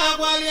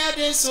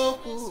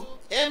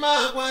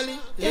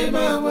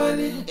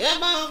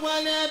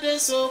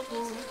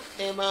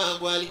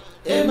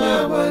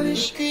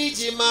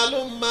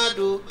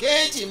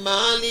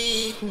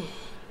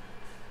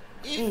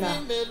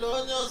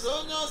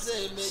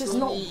 She's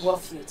not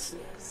worth your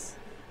tears.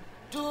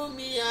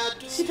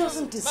 She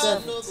doesn't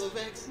deserve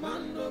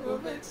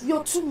it.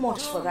 You're too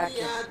much for that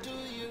girl.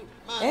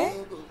 Eh?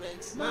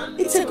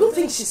 It's a good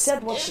thing she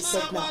said what she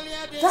said now.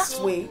 That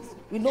way,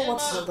 we know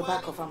what's on the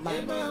back of her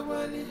mind.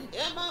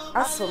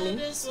 As for me,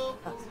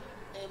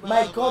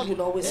 my God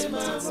will always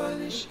protect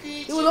me.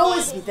 He will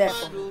always be there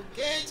for me.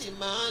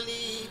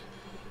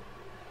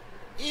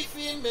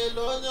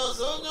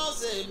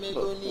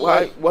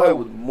 But why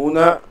would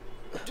Muna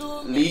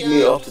lead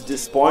me up to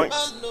this point?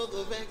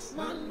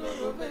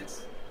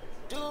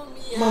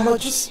 Mama,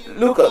 just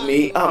look at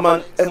me. I'm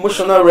an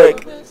emotional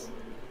wreck.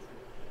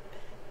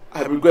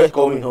 I regret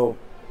going home.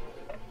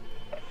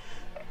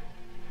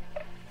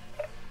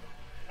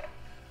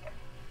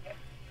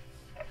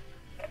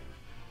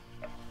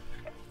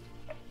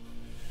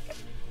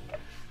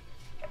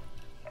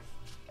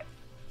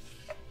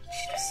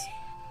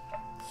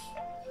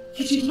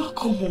 You did not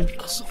come home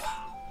because of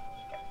her.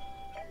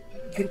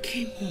 You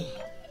came home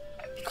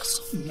because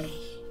of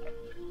me.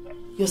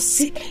 Your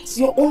siblings,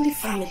 your only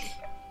family.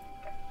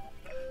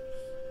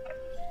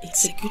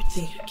 It's a good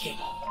thing you came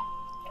home.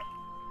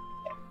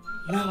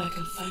 Now I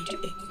can find you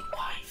a good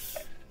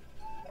wife.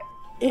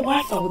 A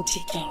wife that will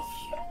take care of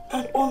you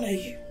and honor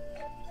you.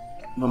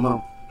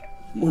 Mama,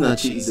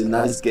 Munachi is a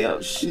nice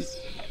girl. She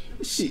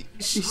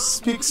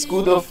speaks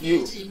good of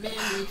you.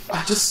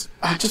 I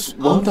just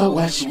wonder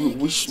why she would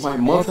wish my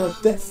mother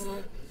death.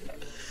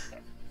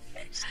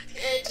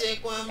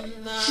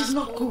 She's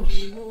not good.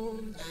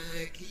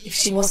 If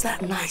she was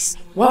that nice,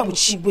 why would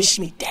she wish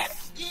me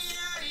death?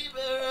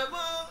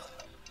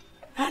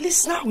 At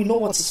least now we know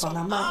what is on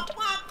her mind.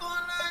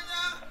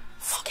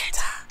 Forget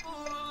her.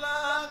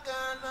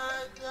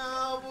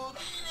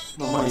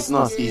 Mama, it's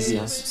not as easy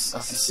as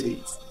you say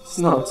it. It's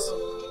not.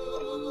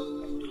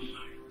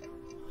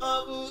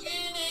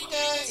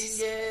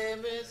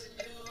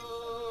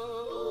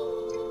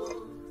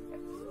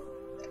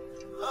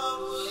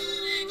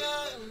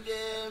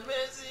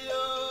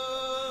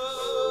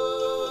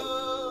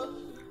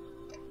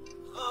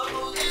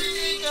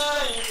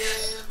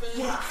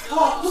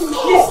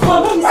 Please, come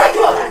on.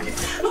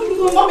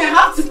 Mommy, I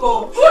have to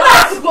go. You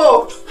have to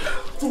go.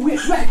 To where?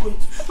 Where are you going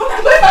to? Mommy,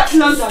 I'm going back to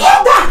London.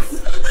 Stop that!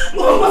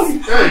 Mommy.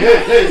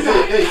 Hey.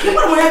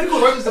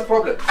 What is the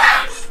problem?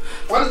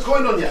 What is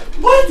going on here?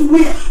 Going to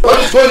where? What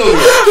is going on here?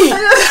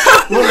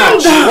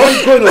 What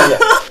is going on here?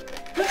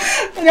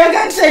 I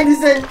can't check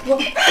this anymore.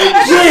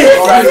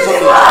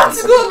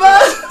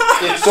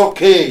 It's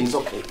okay.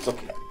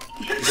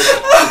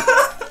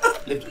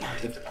 Lift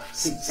the back.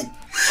 See.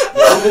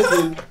 The only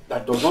thing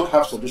that does not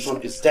have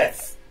solution is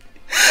death.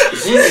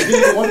 If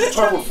you want to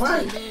travel,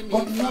 fine,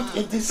 but not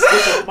in this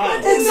state of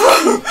mind.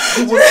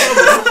 You will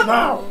travel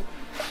now.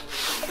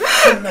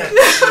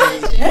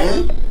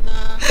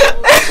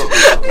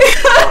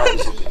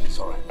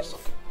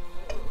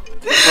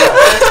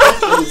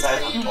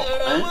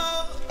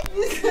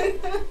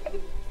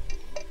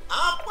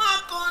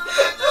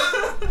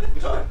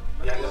 It's alright.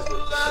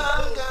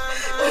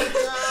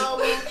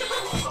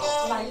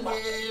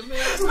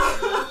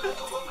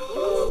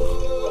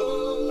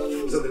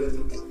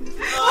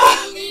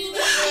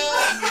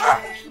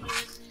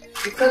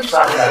 You can't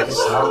travel like this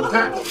now,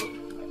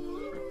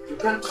 you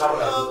can't travel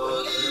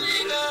like this.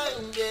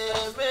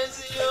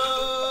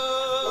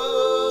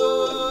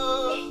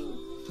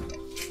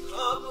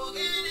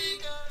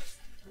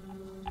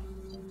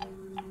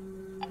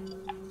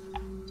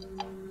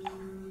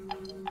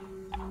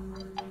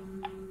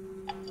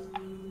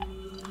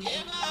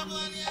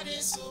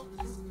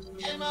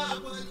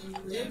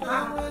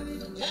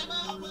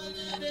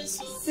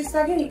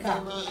 Sister Genika,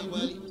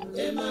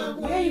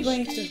 where are you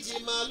going to?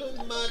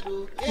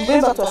 I'm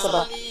going back to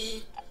Asaba.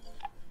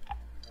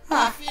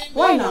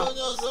 Why now?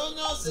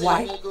 Why?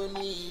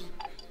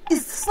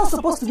 It's not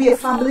supposed to be a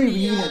family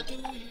reunion.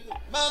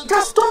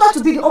 Just turned out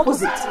to be the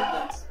opposite.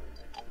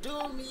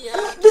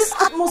 This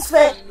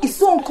atmosphere is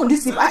so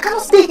unconducive. I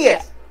cannot stay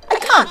here. I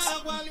can't.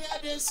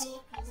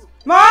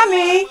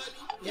 Mommy!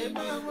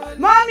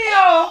 Mommy,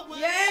 oh!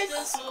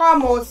 Yes?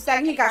 Come on, Sister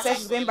Genika says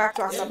she's going back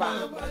to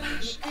Asaba.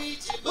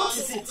 What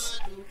is it?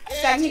 Sister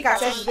Genika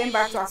says she's going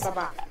back to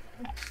Asaba.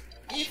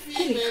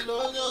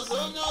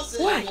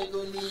 Why?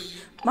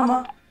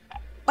 Mama,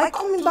 by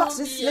coming back to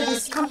this lady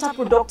is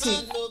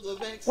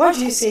counterproductive. Why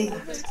do you say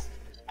that?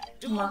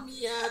 Mama,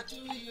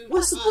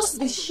 we're supposed to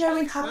be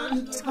sharing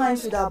happy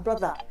times with our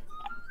brother.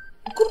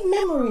 Good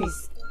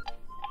memories.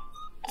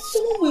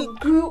 Someone we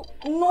grew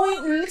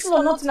knowing little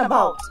or nothing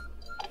about.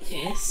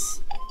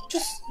 Yes.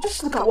 Just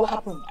look at what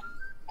happened.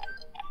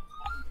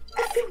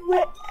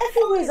 Everywhere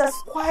is as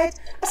quiet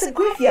as a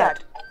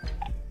graveyard.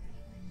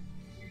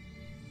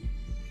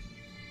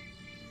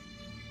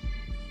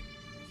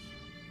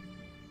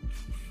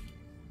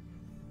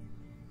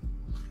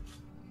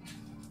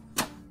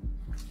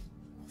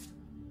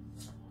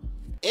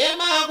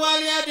 Emma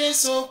Wali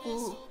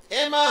Adesoku,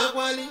 Emma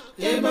Wali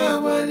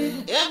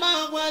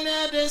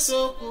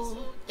Adesoku,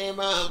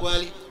 Emma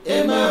Wali,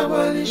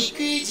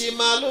 Ikiji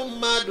Malum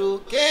Madu,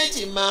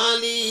 Keji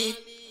Mali.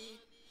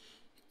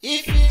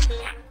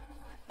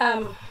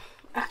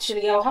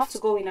 Actually, I'll have to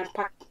go in and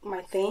pack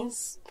my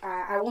things.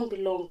 I won't be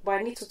long, but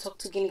I need to talk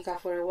to Genika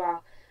for a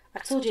while. I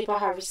told you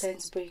about her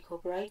recent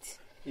breakup, right?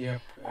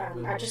 Yep.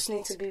 I just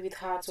need to be with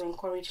her to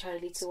encourage her a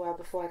little while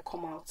before I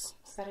come out.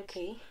 Is that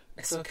okay?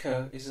 It's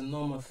okay. It's a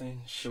normal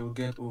thing. She'll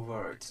get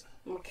over it.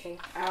 Okay.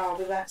 I'll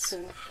be back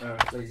soon.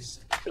 Alright, please.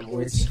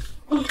 Wait.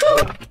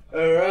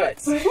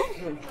 Alright.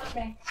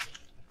 Okay.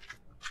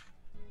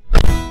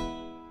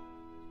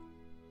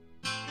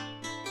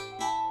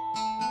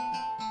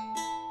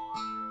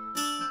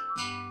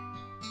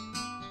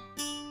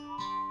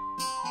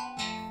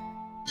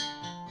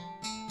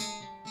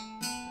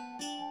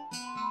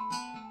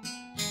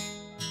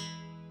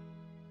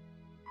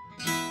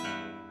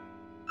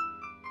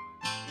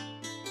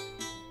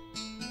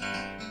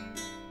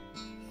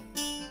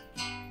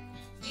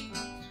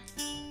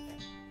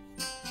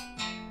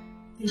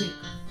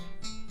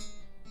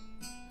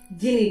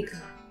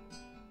 Genika,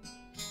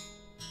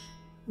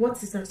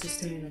 what is that you're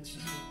staring at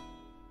you?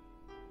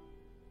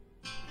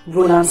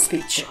 Roland's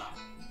picture.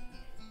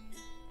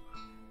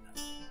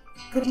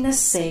 Goodness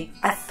sake,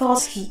 I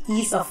thought he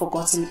is a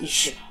forgotten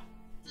issue.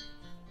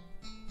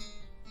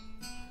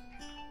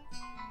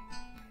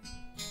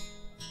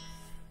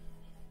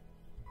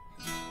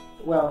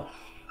 Well,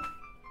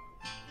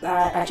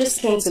 I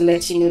just came to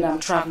let you know that I'm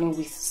traveling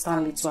with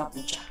Stanley to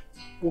Abuja.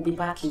 We'll be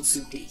back in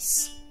 2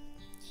 days.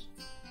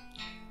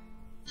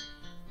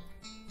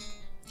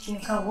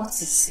 Genika, what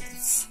is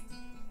it?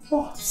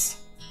 What?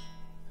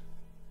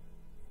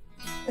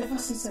 Ever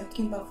since I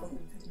came back from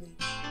the village,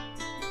 I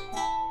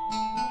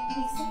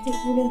thought the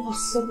woman has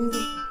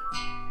suddenly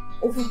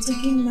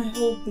overtaken my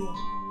whole being.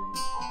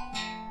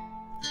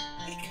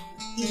 I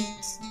can't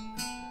eat.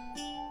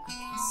 I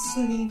can't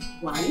sleep.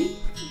 Why?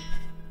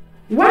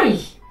 Why?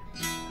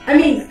 I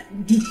mean,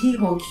 did he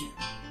hug you?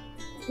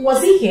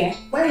 Was he here?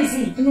 Where is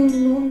he?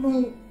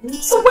 No.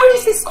 So where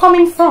is this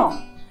coming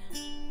from?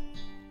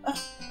 I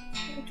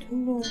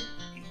don't know.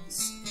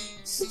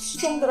 It's so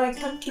strong that I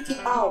can't kick it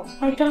out.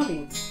 My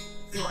darling,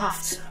 you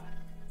have to.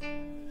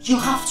 You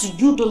have to.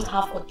 You don't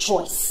have a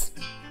choice.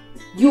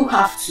 You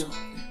have to.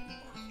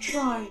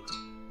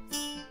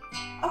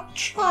 I've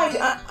tried.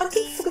 I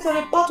keep forgetting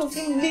that a part of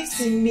him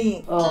lives in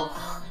me. Oh,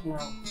 no.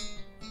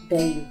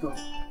 There you go.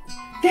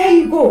 There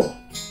you go.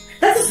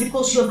 That is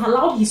because you have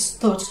allowed his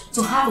thought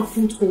to have a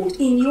foothold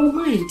in your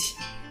mind.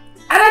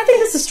 And I think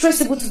this is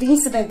traceable to the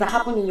incident that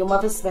happened in your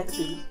mother's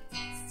birthday.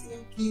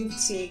 Still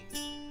guilty.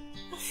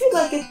 I feel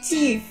like a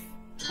thief.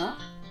 Huh?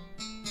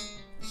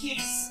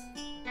 Yes.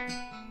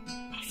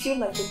 I feel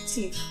like a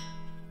thief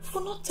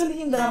for not telling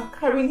him that I'm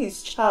carrying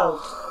his child.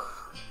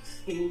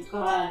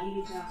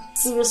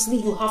 Seriously,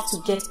 you have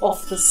to get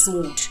off this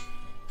mood.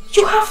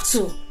 You have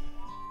to.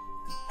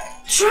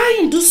 Try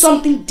and do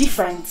something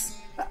different.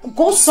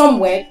 Go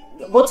somewhere,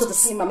 go to the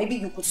cinema, maybe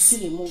you could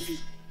see a movie.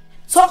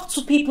 Talk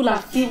to people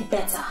and feel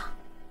better.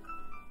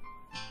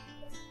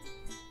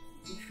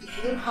 If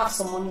you don't have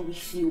some money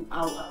with you,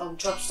 I'll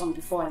drop some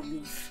before I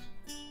leave.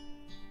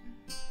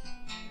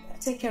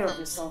 Take care of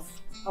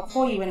yourself. I'll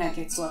call you when I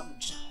get to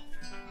Abuja.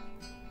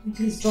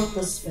 Please drop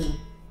this film.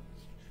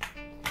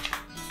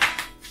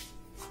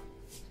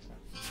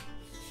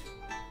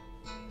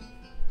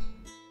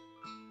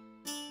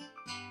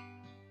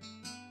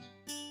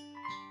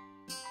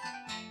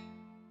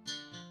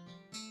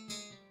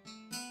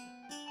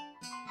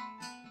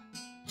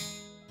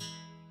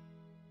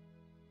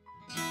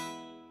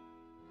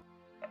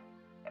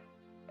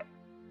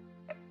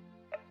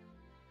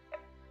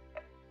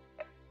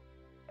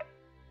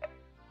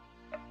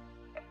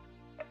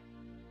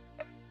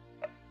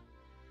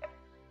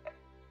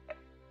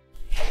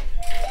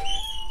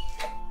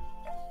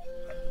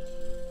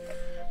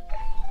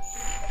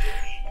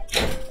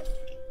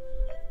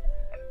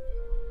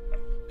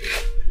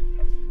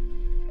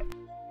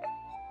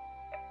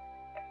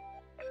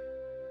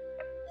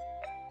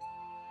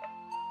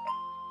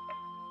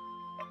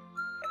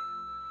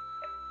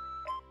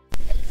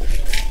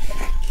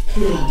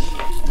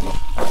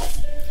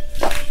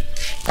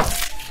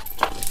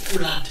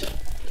 Roland,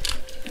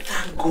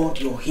 thank God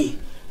you're here.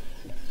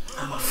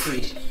 I'm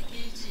afraid.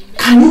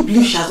 Can you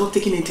believe she has not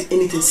taken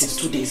anything since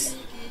 2 days?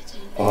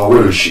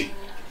 Where is she?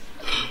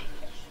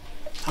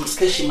 I'm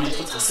scared she might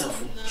hurt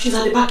herself. She's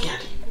at the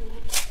backyard.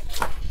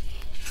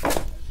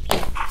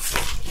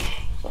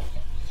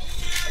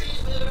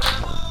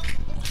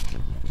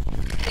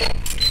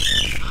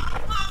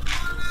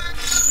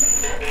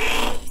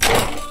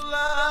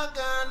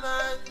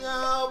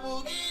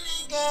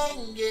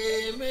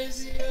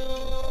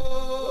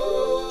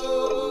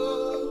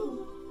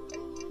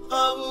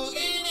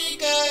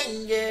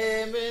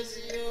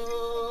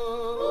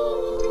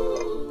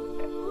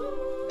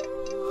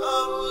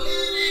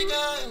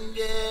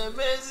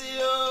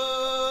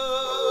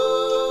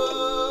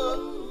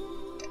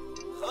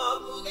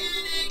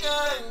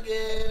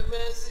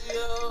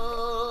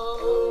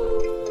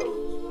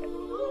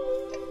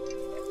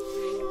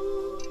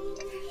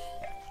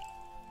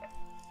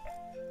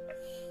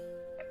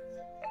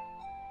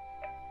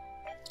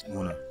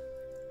 Mona,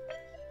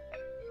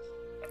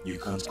 you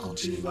can't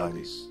continue like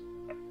this.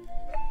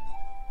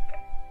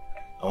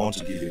 I want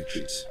to give you a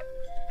treat.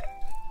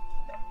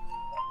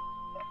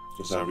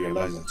 Because I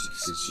realized that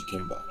since you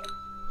came back,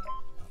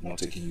 I've not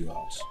taken you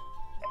out.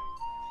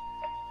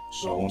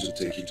 So I want to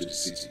take you to the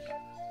city.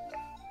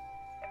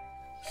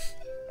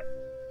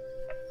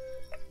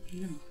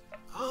 No.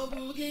 I don't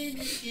want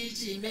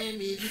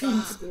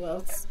to go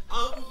out.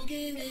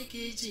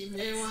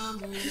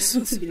 I just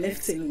want to be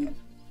left alone.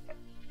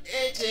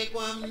 I don't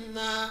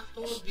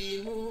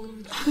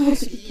want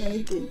to eat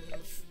anything.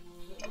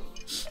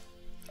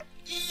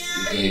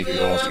 Even if you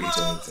don't want to eat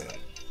anything,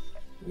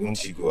 won't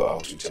you go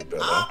out with your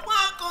brother?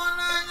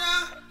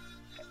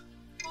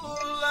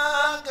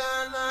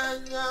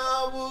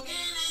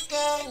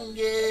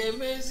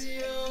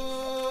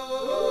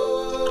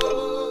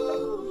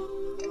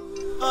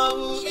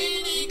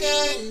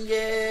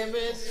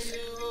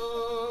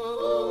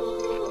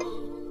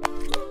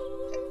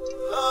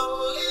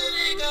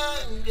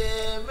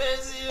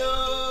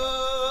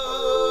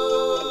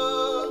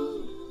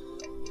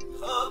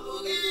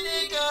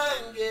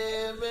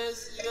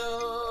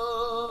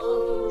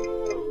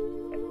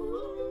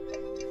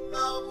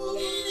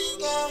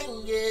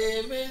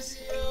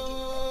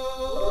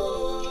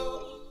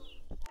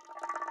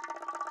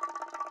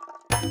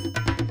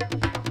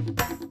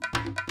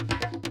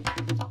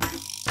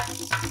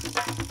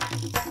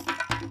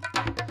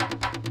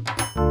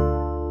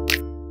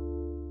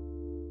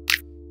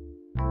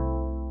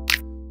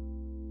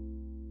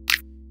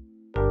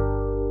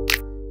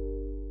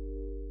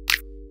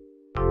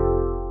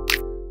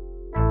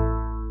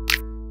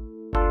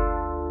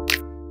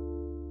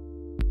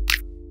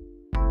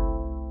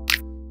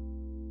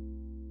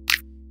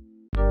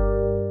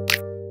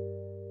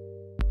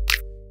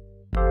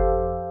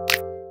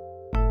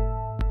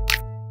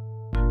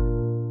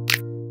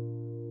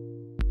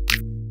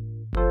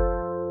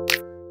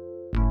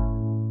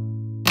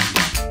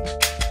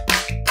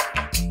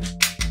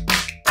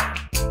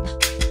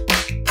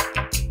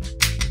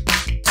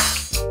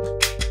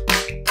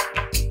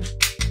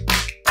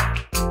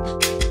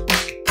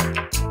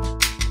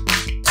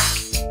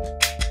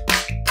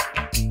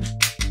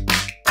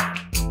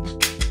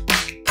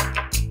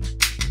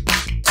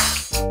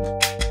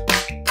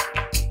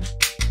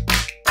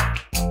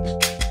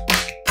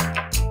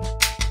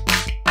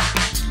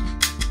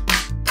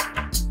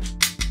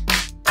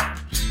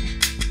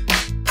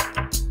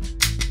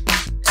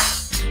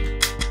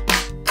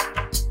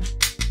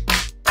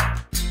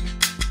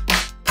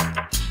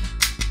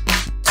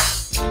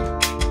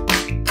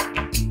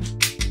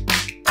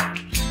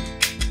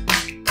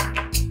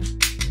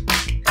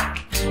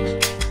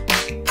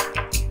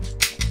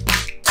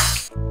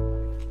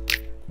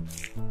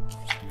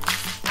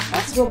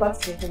 Let's go back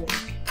to the village.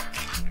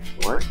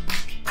 What?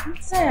 I'm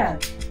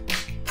tired.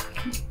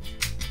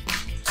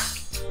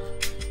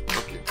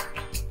 Okay.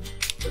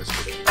 Let's go.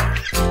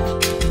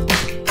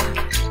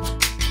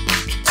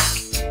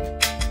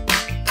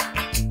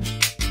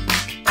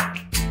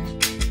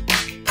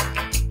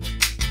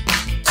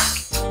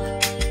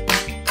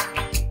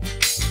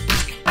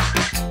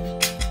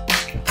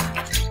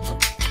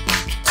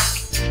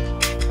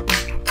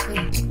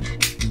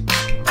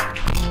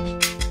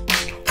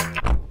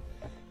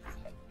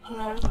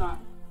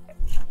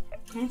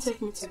 Can you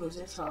take me to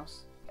Goze's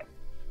house?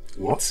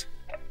 What?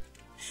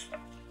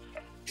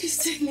 Please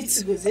take me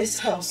to Goze's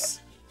house.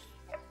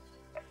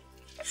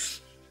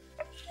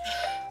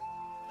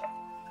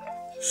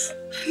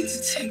 I need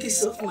to take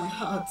this off my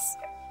heart.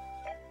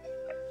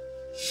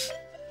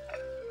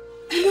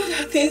 I know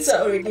that things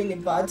are already in a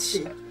bad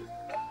shape.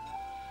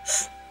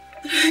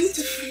 I need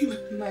to free my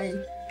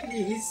mind,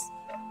 please.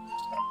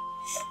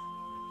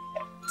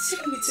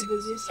 Take me to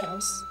Goze's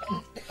house.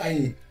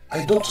 I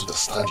don't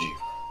understand you.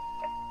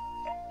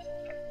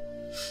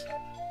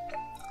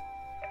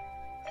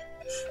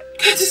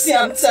 Can't you see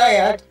I'm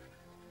tired?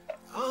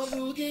 I'm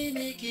losing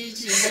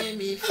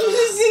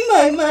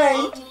my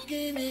mind.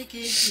 Even if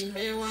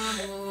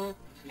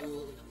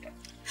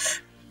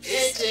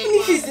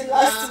it's the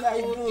last thing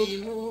I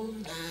do,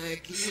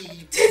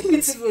 take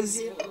me to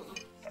Goze.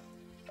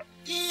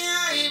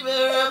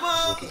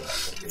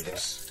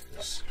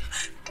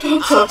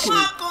 Don't touch me.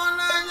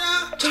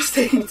 Just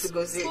take me to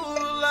Goze.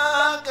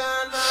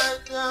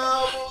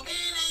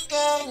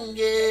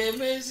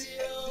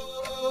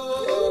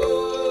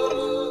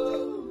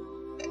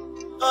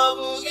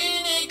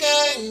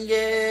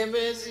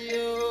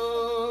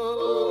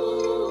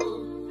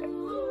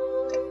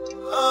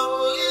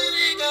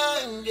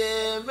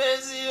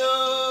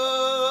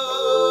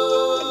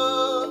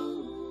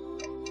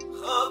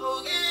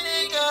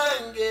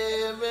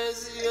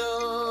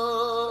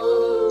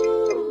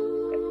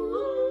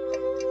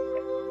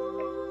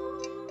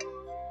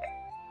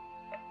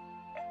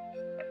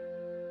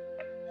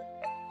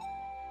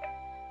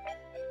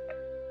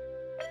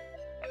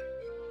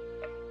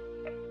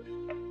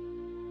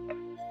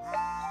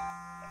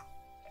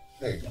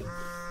 Hey,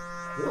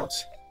 what?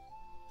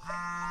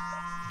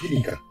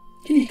 Ginika.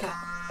 Ginika,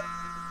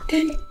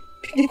 tell me,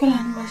 Nicola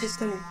and what she's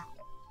doing.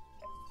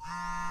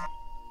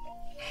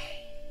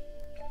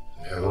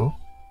 Hello?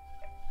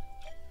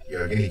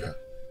 Yeah, Ginika.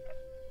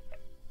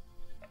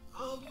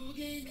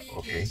 Okay.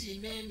 Okay.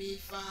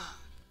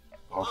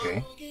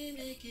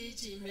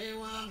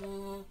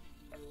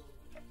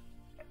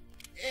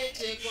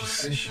 She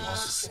says she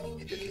wants to see me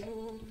immediately.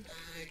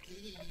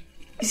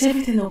 Is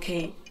everything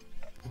okay?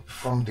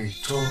 From the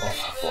tone of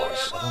her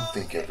voice, I don't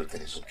think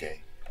everything is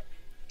okay.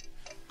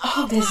 I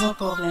hope there's no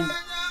problem.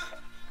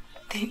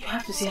 Then you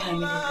have to see her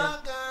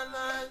immediately.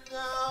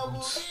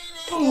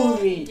 Don't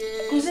worry,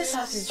 because this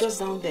house is just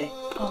down there.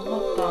 I'll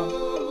walk down.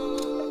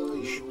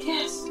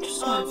 Yes,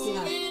 just go and see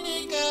her.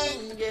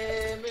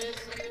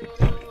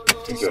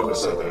 Take care of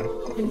yourself, eh? I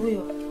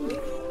will.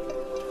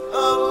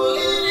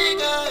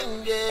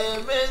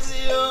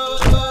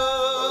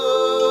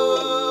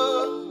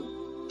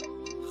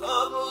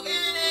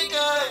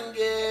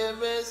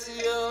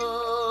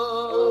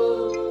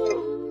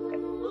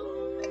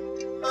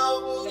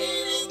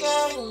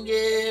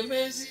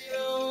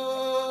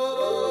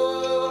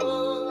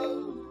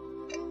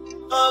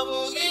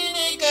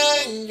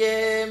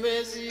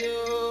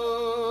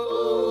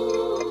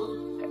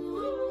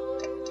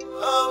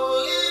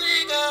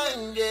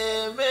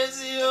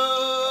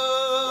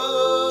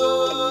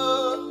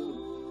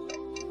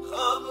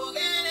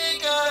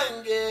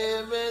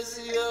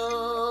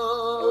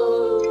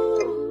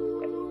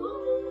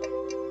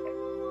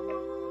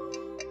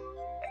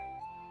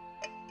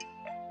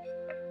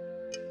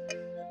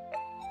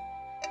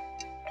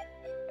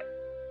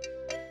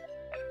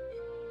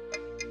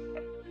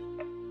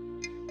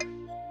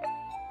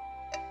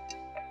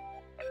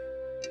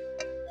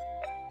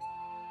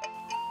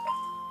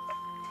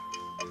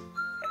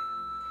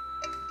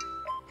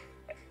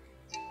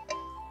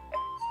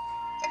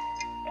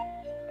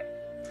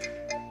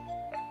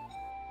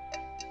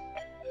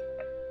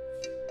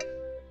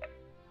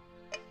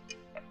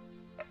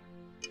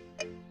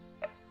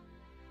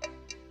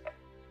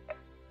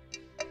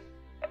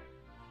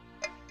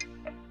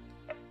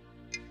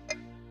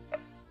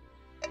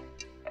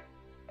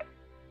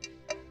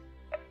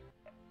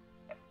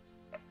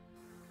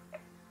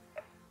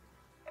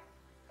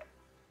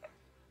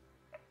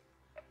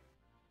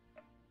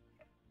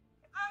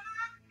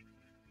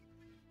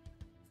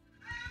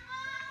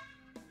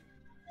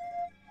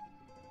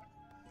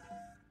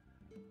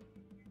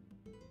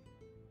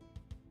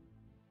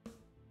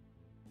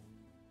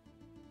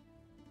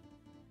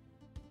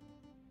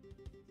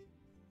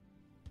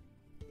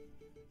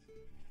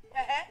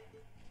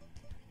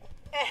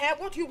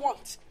 What do you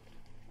want?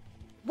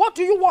 What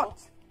do you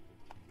want?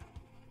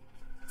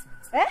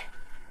 Eh?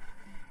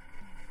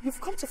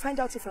 You've come to find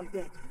out if I'm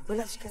dead.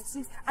 Well, as you can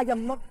see, I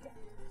am not dead.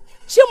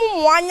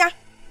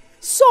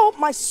 So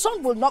my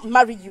son will not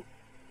marry you.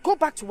 Go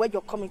back to where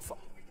you're coming from.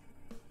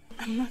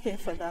 I'm not here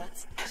for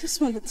that. I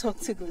just want to talk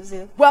to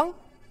Gozel. Well,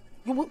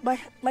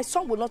 my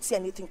son will not say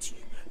anything to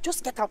you.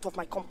 Just get out of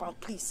my compound,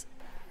 please.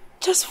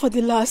 Just for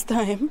the last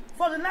time.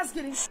 For the last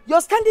getting.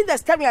 You're standing there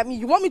staring at me.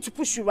 You want me to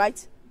push you,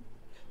 right?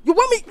 You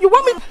want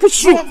me to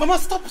push you? Mama,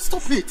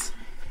 stop it.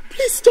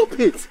 Please stop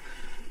it.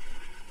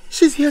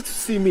 She's here to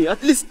see me,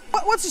 at least.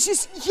 What is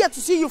she here to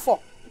see you for?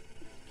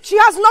 She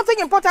has nothing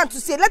important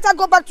to say. Let her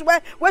go back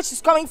to where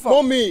she's coming from.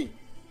 Mommy!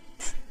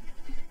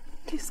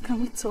 Please,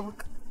 can we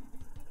talk?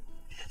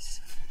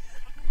 Yes.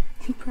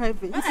 In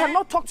private. You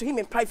cannot talk to him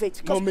in private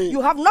because Mommy.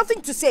 You have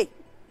nothing to say.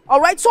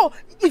 Alright, so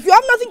if you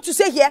have nothing to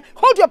say here,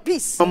 hold your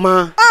peace.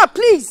 Mama.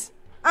 Please.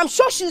 I'm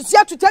sure she's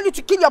here to tell you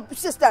to kill your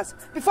sisters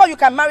before you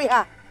can marry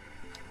her.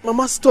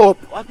 Mama, stop.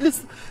 At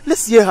least,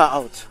 let's hear her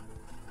out.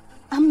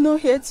 I'm not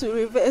here to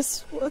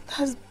reverse what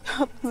has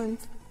happened.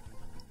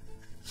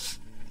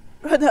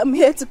 Rather, I'm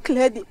here to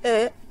clear the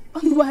air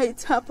on why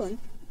it happened.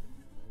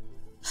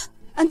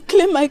 And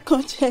clear my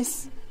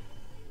conscience.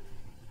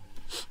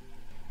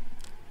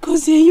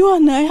 Because you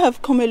and I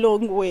have come a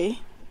long way.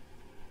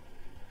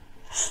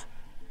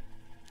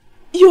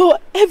 You're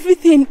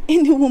everything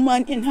any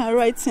woman in her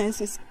right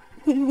senses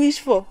would wish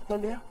for.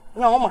 I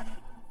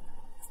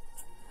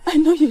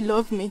know you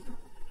love me.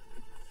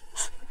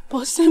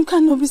 But same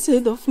cannot be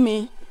said of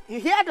me. You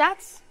hear that?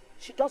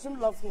 She doesn't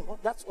love you.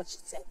 That's what she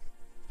said.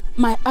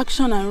 My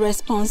action and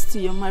response to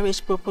your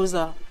marriage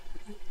proposal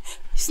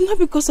is not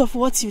because of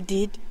what you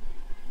did,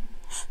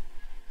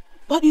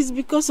 but it's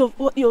because of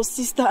what your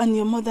sister and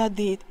your mother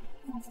did.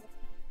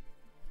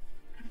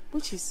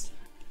 Which is,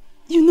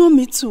 you know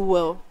me too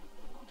well.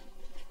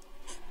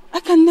 I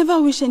can never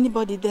wish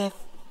anybody death,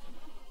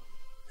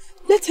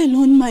 let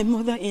alone my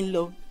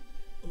mother-in-law.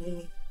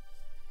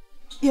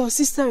 Your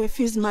sister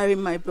refused to marry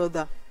my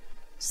brother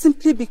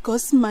simply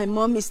because my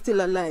mom is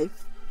still alive.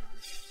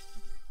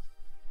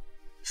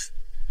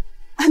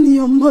 And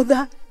your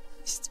mother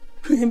is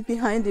praying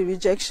behind the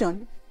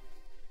rejection.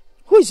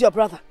 Who is your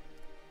brother?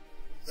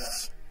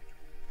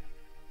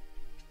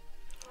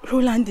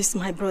 Roland is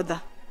my brother.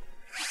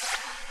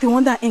 The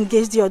one that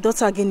engaged your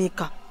daughter,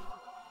 Ginika.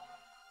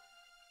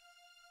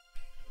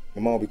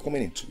 Mama will be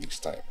coming in 2 weeks'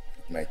 time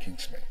with my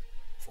kinsmen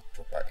for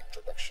proper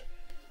introduction.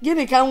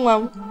 Ginika,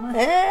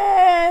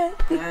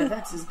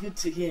 that is good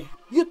to hear.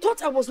 You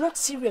thought I was not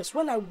serious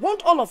when I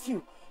warned all of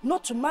you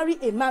not to marry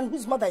a man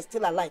whose mother is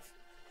still alive.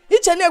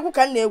 Each and every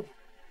can know.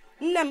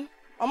 Nem,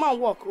 a man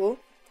walk, oh.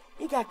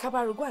 You got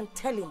Kabaro, go and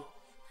tell him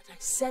that I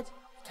said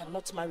I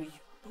cannot marry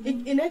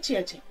you. In a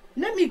church.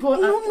 Let me go.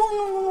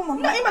 No,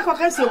 Mama. I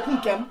can't say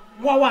Kunkem.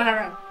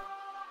 Wawara.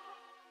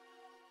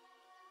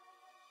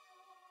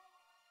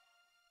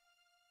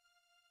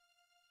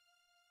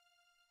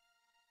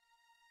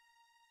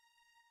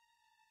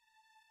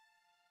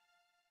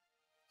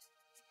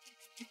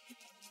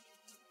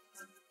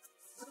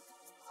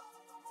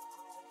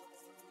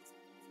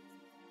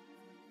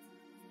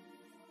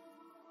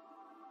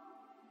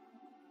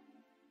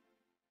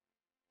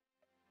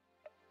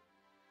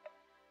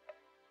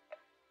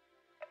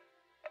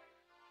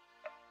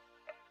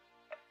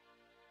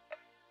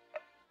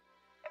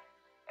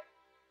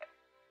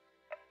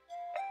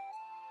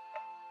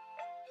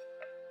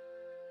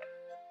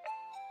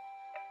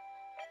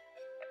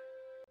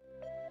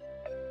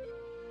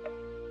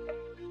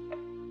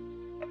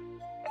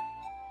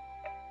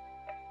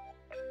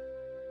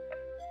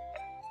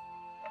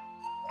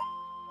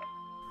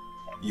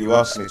 You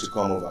asked me to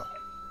come over.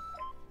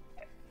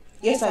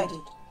 Yes, I did.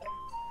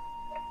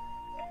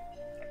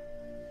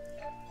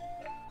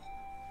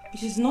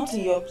 It is not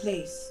in your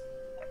place,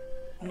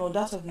 nor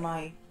that of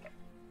mine,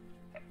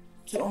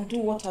 to undo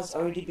what has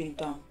already been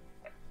done.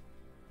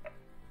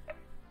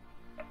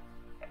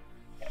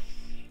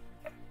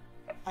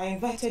 I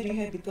invited you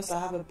here because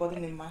I have a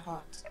burden in my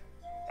heart.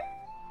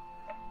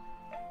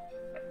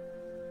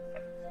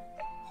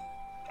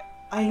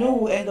 I know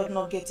we'll end up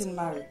not getting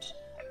married.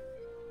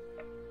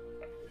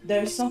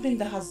 There is something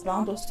that has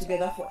bound us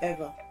together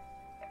forever.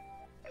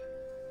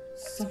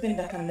 Something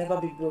that can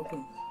never be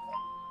broken.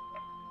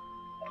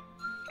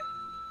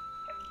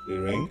 A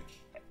ring?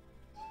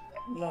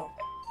 No.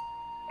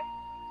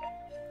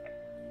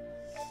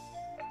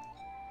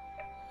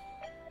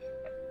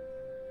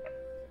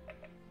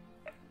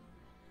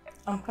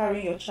 I'm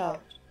carrying your child.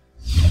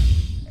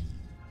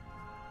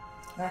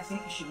 And I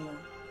think you should know.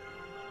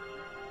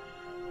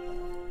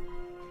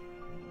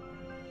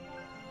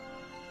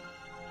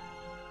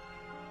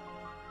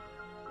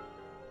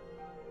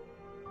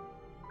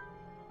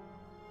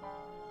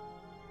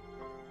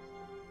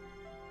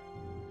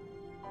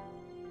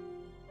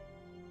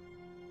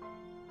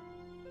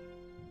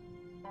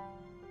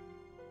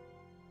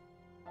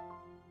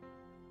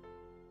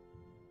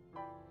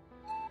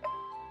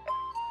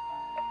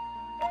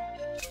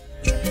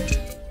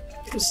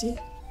 You see?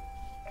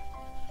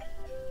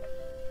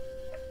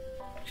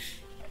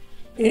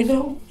 You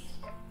know,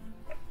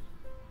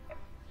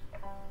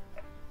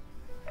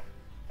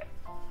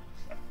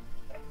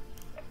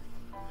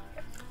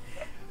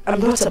 I'm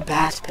not a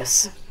bad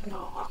person.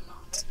 No, I'm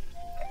not.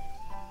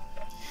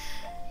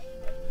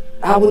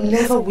 I will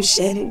never wish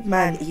any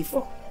man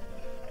evil.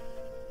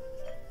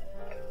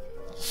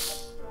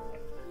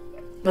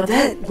 But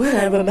then, when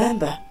I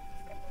remember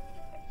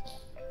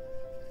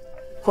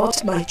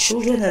what my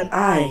children and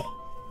I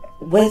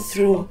went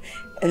through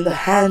in the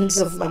hands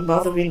of my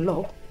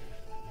mother-in-law,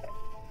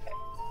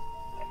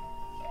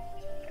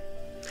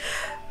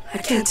 I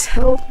can't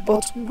help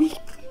but weep.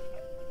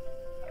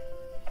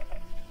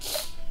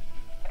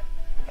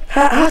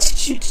 Her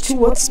attitude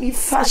towards me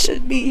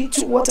fashioned me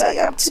into what I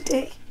am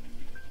today.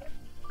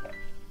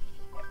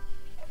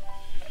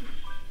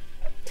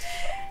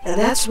 And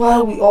that's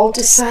why we all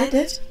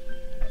decided,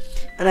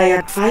 and I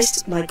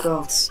advised my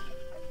girls,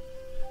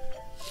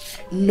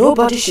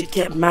 nobody should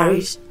get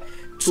married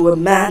to a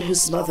man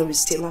whose mother is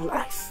still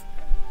alive,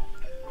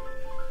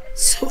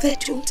 so they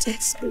don't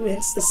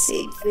experience the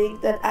same thing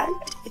that I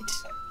did.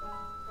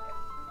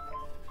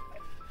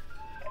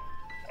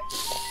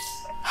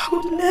 I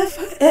would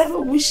never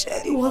ever wish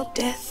anyone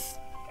death.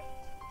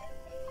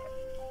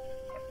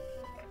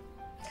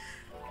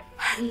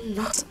 I'm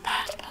not a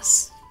bad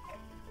person.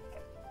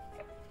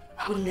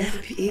 I will never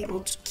be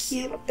able to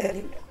kill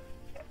anyone.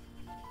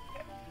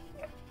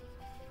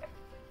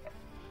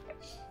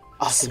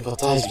 I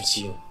sympathize with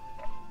you,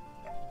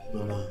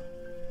 Mama,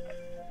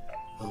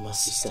 and my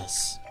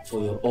sisters,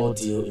 for your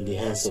ordeal in the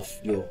hands of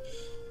your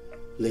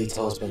late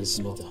husband's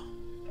mother.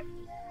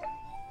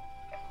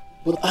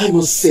 But I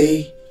must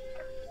say,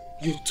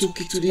 you took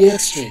it to the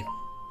extreme.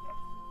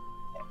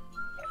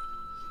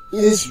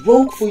 It is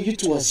wrong for you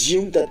to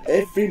assume that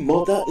every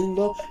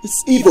mother-in-law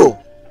is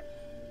evil.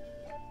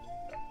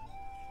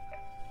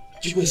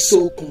 You were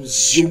so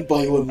consumed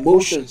by your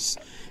emotions,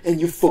 and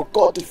you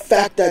forgot the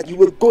fact that you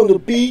were going to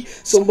be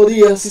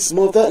somebody else's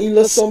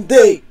mother-in-law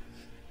someday.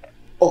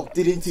 Or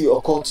didn't it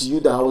occur to you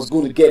that I was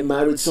going to get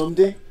married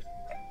someday?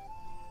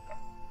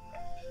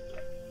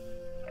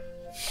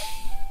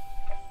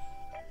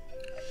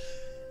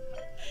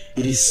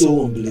 It is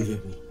so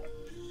unbelievable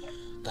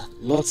that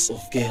lots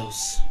of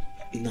girls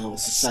in our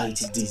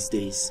society these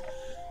days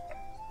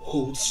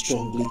hold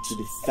strongly to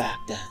the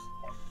fact that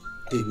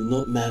they will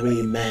not marry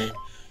a man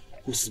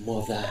whose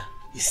mother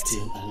is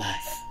still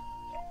alive,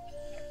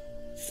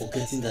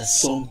 forgetting that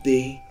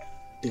someday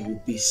they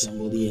will be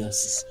somebody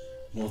else's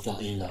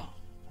mother-in-law.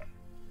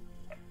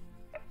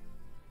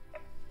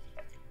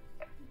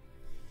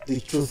 The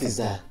truth is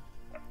that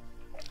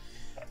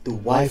the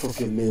wife of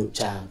your male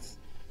child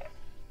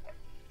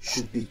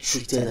should be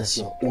treated as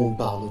your own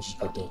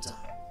biological daughter.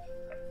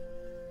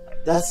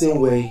 That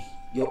same way,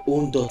 your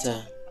own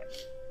daughter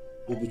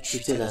will be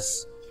treated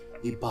as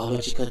a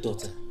biological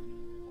daughter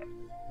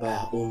by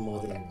her own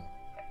mother-in-law.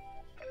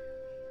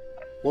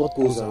 What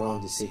goes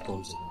around, they say,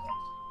 comes around.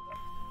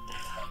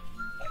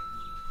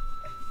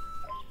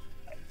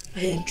 I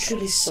am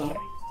truly sorry,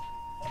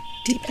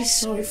 deeply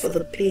sorry for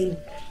the pain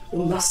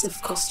we must have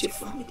caused your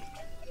family.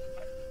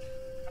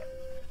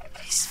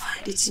 Please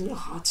find it in your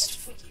heart to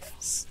forgive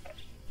us.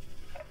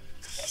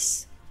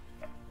 Please.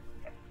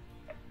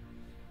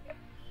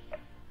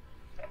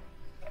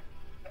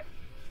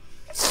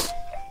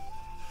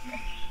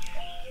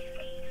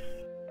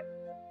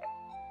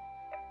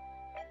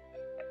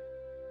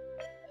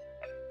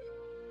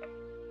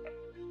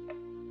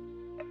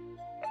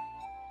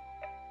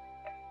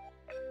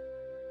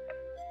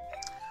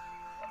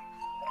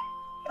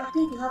 I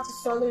think you have to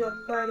swallow your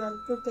pride and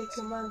protect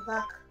your man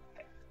back.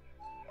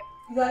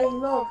 You are in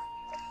love.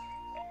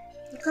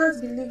 You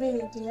can't be living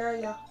in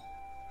denial.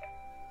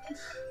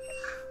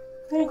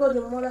 Thank God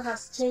your mother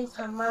has changed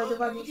her mind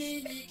over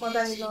this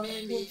mother-in-law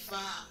thing.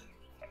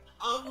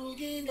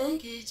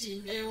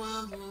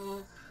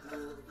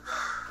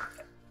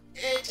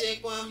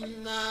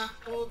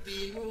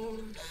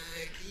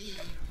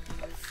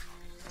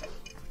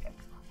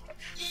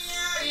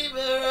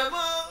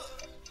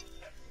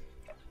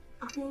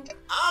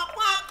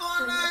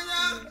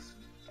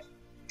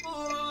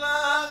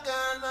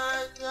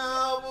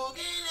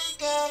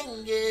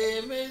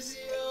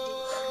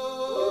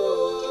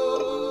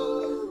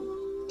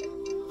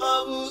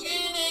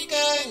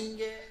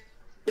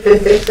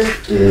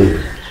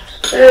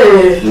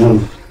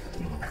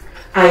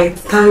 I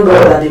thank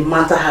God that the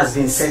matter has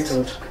been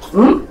settled.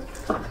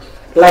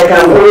 Like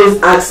I've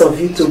always asked of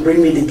you to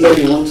bring me the girl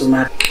you want to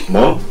marry.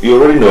 Mom,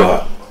 you already know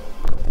her.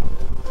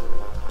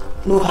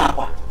 Know her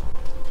what?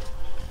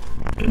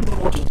 You know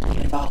what you're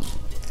talking about.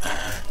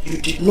 You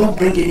did not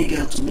bring any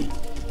girl to me.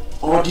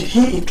 Or did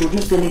he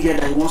introduce any girl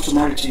that he wants to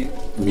marry to you?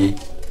 Me?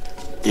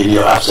 In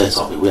your absence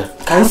of where?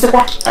 Can you say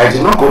what? I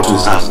did not go to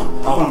his house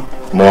now.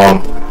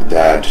 Mom,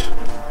 Dad,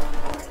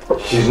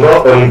 she's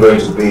not only going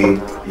to be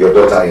your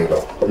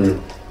daughter-in-law,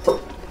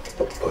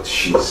 but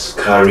she's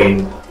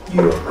carrying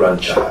your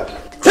grandchild.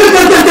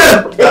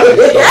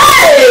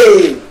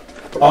 Hey!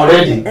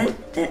 Already?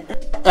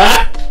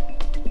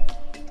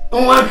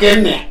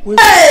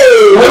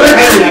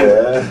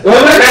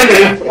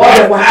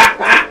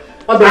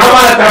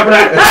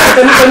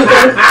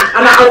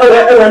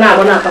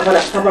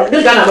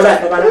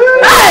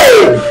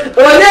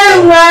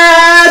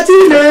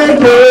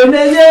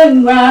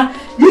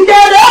 You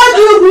can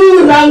do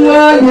good and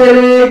one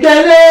year,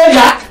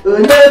 Galega,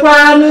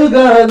 Nepanu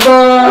Gago.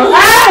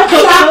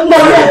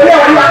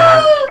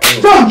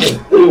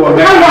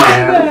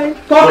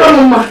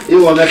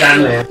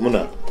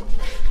 Muna,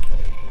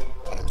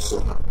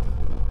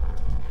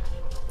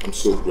 I'm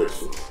so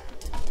grateful.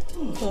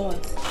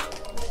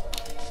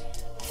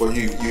 For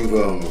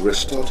you've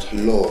restored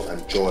love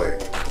and joy,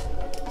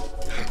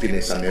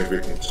 happiness and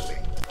everything to me.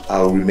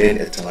 I'll remain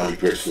eternally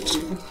grateful to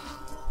you.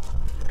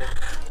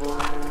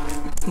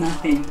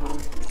 Nothing.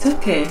 It's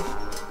okay.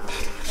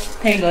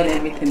 Thank God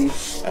everything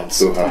is I'm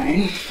so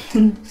happy.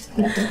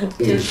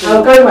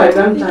 I'll carry my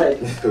grandchild.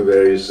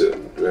 Very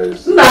soon, very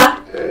soon. Nah.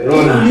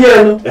 Rona.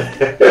 Yeah.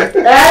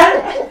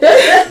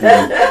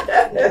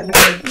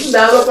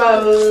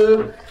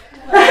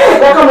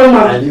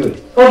 I knew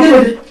it.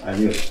 I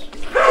knew it.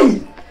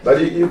 But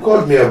you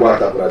called me a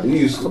Batapra. Do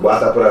you use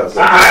Batapra?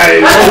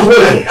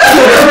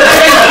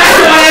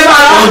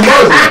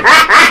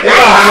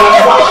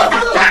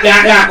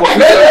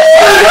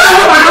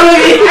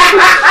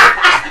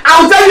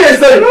 I'll tell you a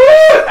story.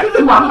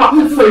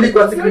 I'm fully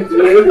consequent to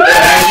you.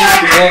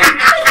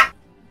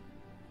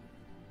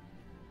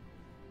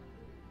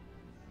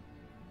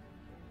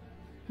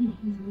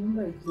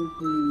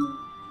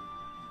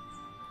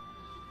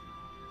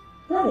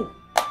 Hey.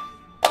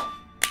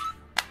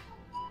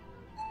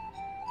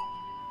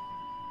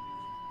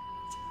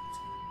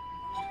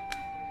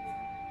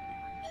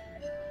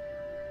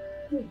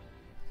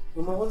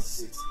 Mama, what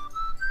is it?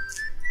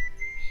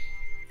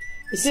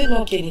 Is it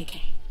not Kenika?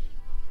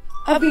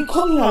 I've been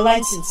calling her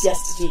line since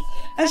yesterday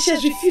and she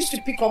has refused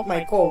to pick up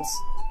my calls.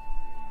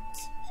 I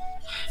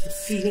have a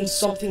feeling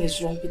something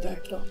is wrong with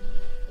that girl.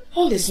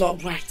 All is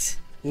not right.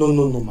 No,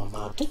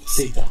 Mama. Don't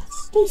say that.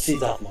 Don't say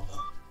that, Mama.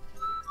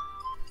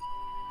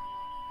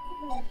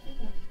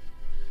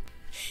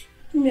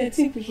 I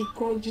think we should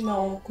call Gina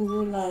or Uncle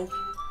Roland.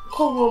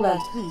 Call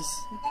Roland, please.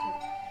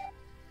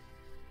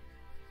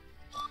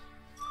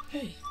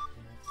 Hey.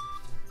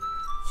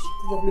 She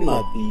probably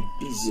might be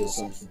busy or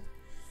something.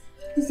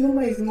 His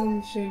number is not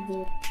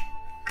reachable.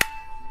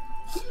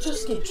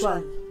 Just keep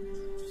trying.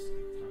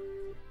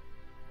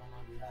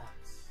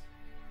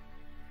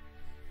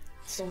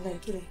 So,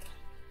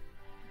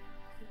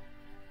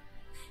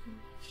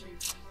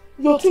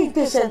 you're too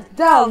impatient.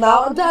 Dial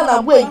now, dial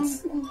and wait.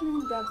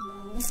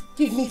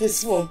 Give me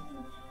this one.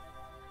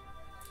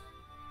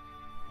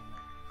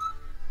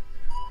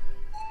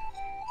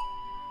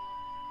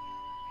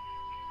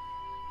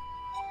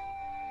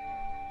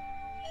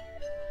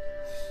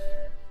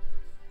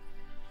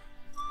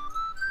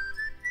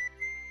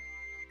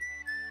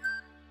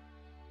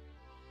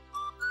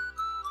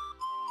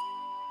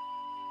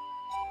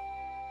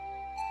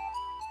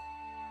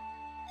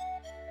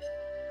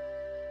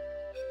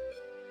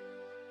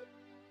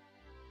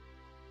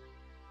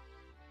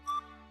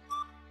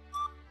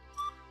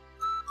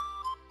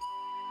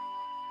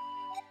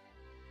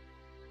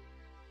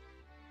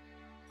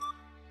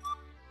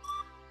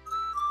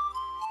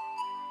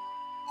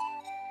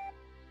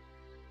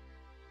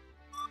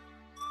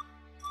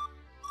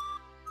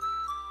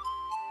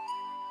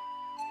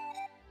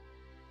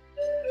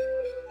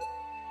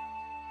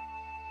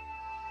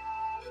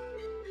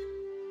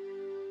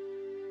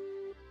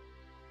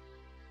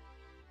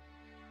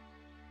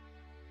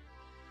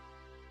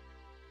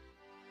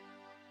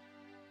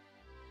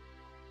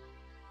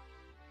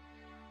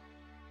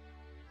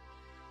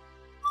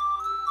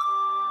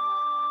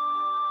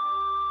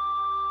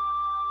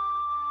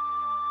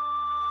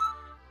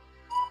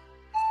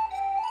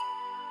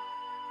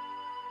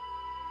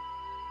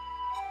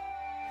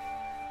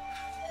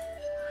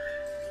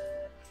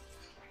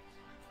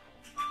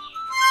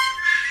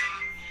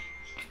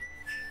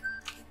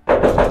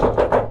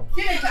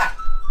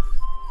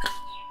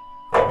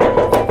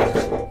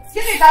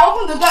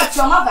 Open the door to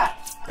your mother.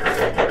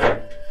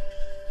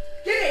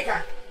 Ginika,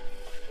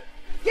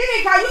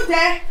 are you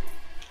there?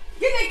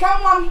 Ginika,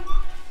 Mom.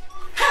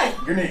 Hey.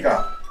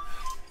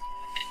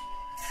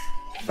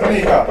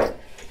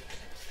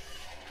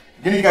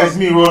 Ginika, it's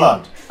me,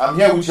 Roland. I'm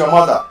here with your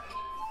mother.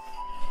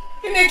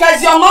 Ginika,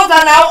 is your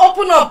mother now?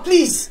 Open up,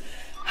 please.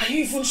 Are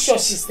you even sure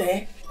she's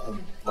there?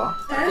 Ma?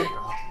 I think I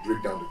have to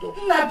break down the door.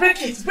 Nah,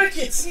 break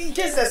it, in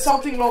case there's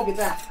something wrong with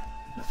that.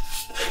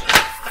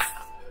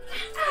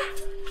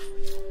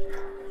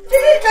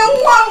 Ginika,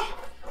 Mom!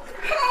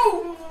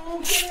 Oh,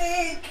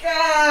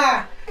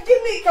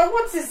 Ginika,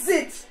 what is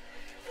it?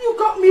 You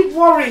got me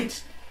worried.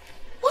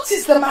 What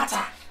is the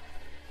matter?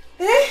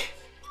 Eh?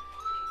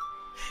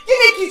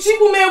 Ginika,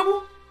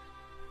 Chibumebu?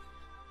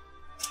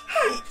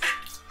 Hi.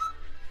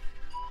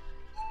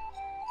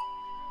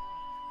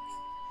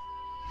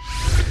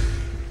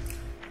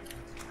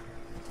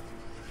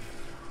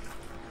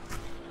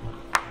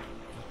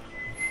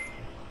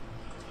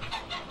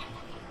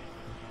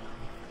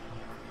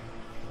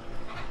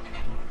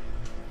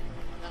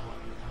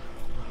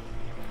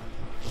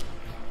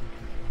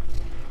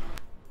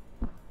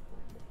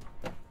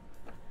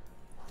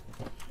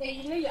 Yeah,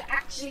 you know you're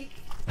actually...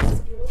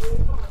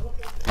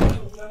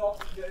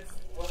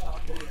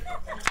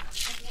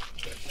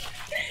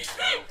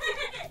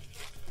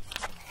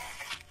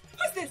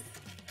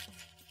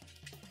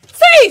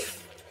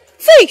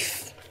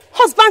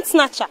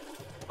 snatcher.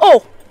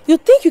 Oh, you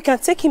think you can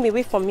take him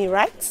away from me,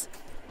 right?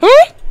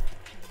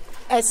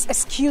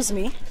 Excuse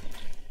me?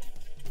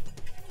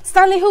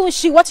 Stanley, who is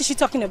she? What is she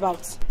talking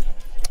about?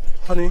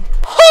 Honey.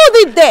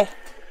 Hold it there.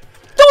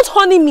 Don't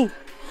honey me.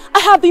 I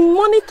have been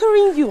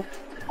monitoring you.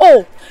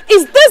 Oh,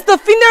 is this the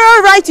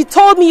funeral rite you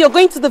told me you're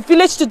going to the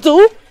village to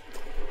do?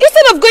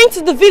 Instead of going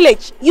to the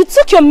village, you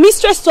took your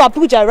mistress to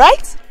Abuja,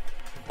 right?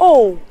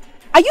 Oh,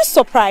 are you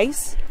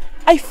surprised?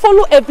 I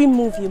follow every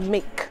move you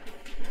make.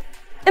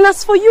 And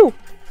as for you,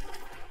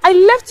 I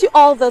left you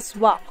all this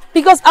while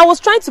because I was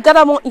trying to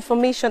gather more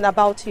information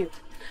about you.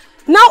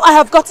 Now I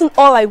have gotten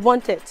all I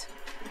wanted,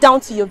 down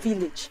to your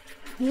village.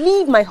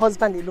 Leave my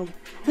husband alone.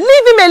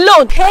 Leave him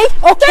alone, okay?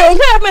 Okay. Take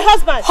care of my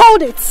husband.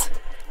 Hold it.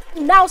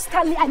 Now,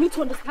 Stanley, I need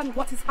to understand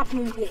what is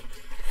happening here.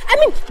 I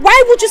mean,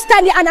 why would you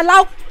stand here and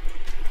allow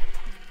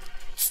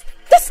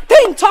this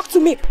thing talk to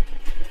me?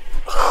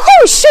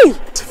 Who is she?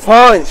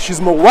 Fine, she's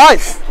my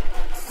wife.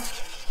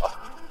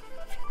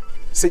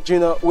 See,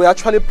 Gina, we're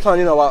actually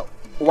planning our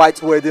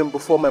white wedding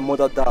before my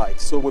mother died,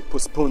 so we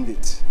postponed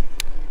it.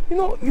 You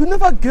know, you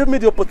never gave me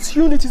the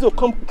opportunity to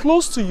come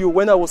close to you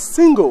when I was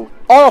single.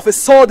 All of a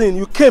sudden,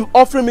 you came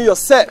offering me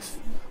yourself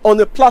on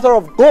a platter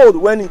of gold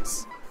when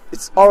it's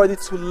already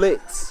too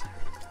late.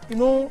 You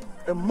know,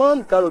 a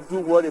man gotta do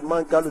what a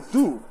man gotta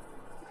do.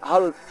 I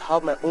gotta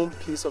have my own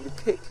piece of the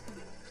cake.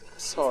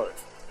 Sorry.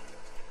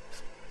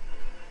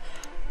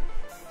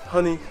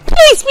 Honey.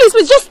 Please, please,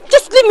 please,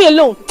 just leave me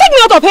alone. Take me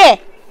out of here.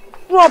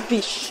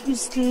 Rubbish,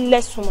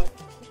 useless woman.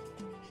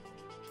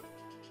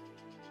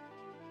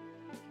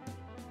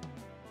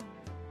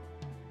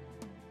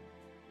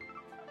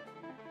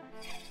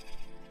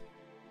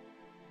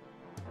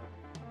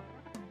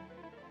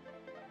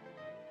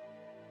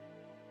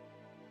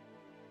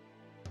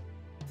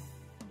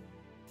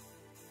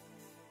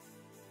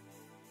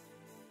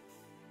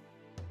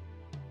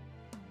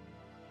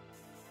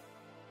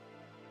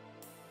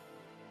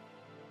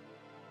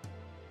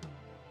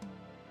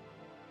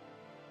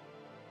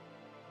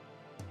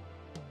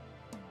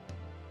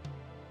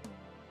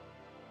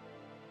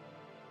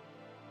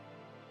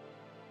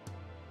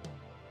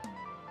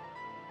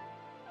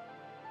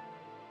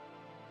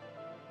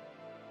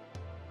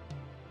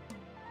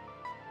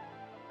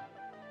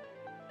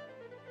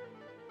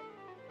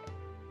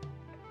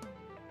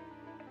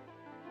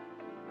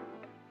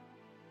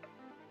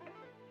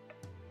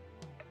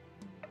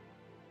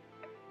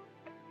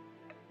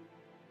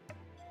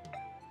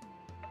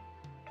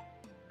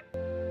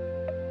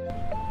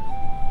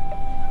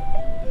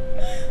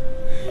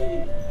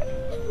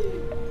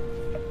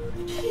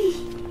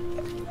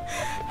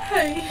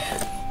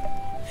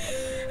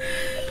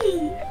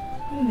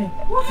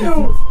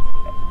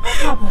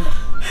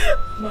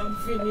 I'm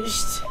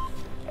finished.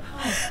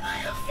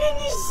 I am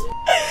finished.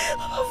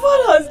 My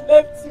father has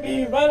left me.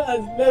 Man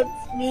has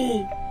left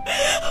me.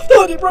 After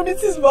all the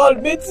promises Val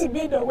made to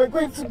me that we're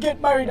going to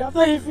get married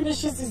after he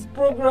finishes his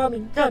program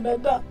in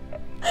Canada.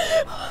 My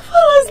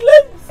father has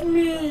left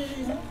me.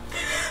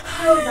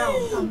 Calm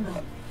down, calm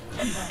down.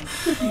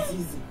 Take it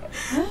easy.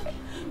 Huh?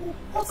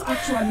 What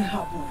actually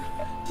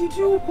happened? Did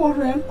you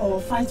quarrel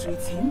or fight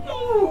with him?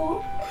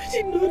 No, we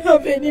did not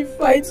have any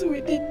fights.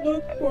 We did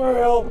not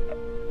quarrel.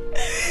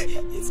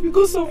 It's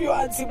because of your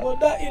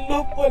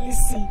anti-mother-in-law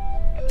policy.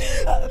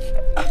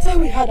 After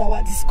we had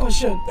our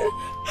discussion,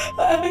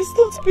 I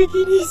stopped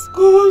picking his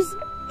calls.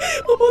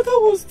 My mother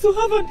was to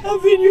have an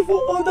avenue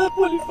for other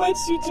qualified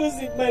suitors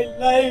in my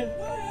life.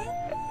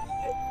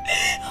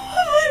 My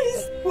mother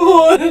is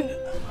born.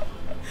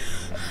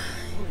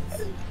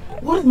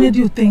 What made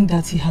you think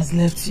that he has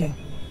left you?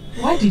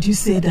 Why did you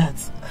say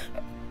that?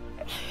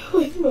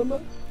 Wait,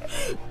 Mama.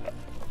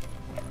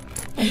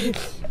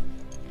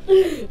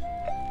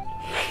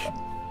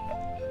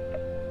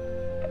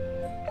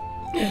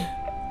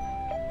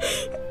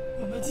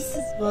 Mama, this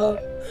is Val.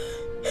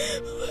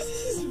 Mama,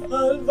 this is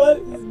Val. Val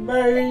is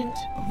married.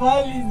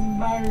 Val is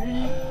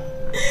married.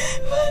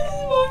 Val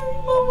is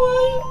married, Mama.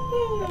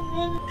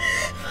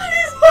 Val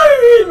is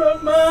married,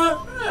 Mama.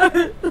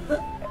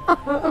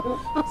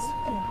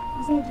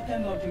 It's not the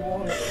end of the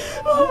world.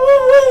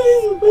 Val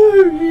is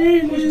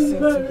married. He's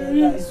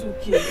married. It's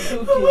okay. It's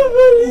okay.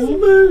 Val is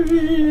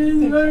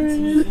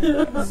married.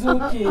 It's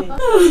okay.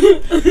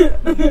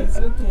 It's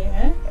okay,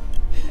 eh?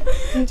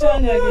 It's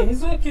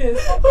okay.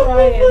 Stop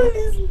crying.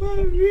 He's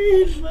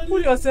married.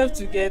 Pull yourself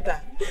together.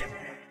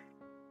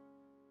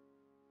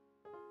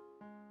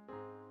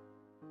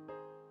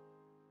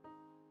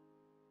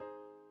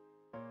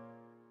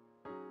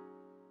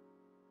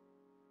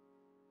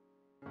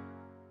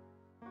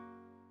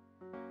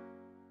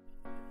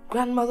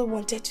 Grandmother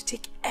wanted to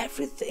take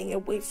everything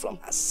away from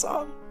her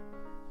son.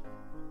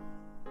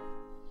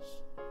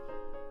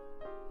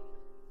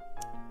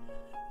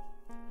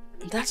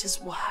 And that is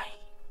why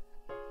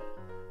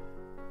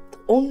the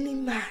only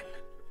man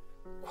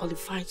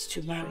qualified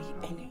to marry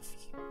any of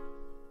you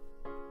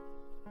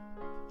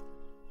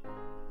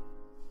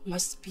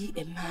must be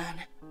a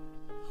man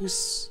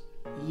whose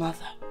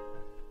mother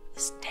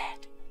is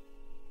dead.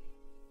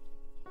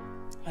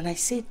 When I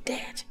say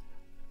dead,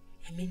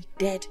 I mean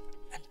dead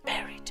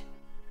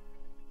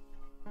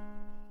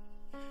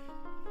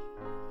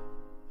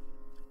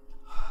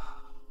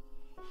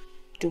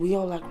Do we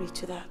all agree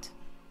to that?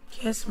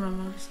 Yes,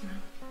 Mama.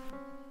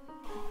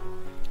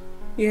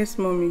 Yes,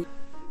 Mommy.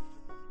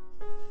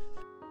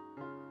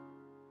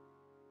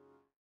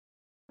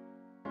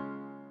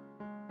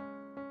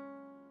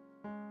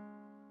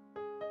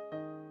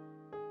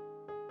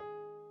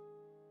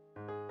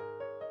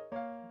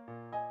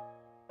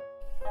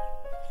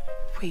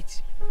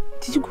 Wait,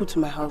 did you go to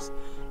my house?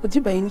 Or did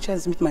you by any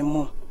chance meet my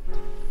mom?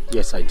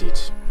 Yes, I did.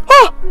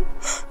 Ah!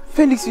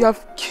 Felix, you have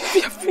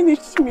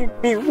finished me.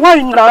 Why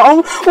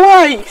now?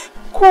 Why?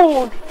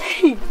 God,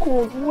 hey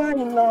God, why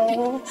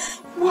now?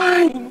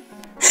 Why?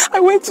 I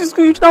went to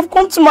school, you should have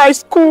come to my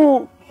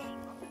school.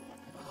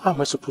 How am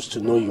I supposed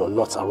to know you're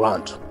not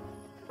around?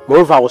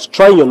 Moreover, I was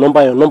trying your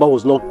number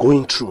was not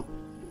going through.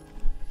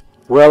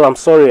 Well, I'm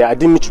sorry, I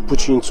didn't mean to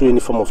put you into any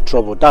form of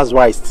trouble. That's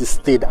why I still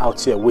stayed out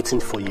here waiting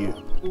for you.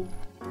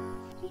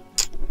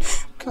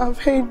 I've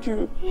heard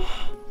you.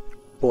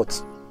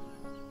 But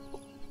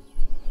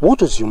what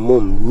does your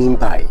mom mean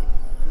by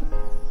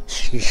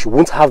she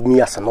won't have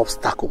me as an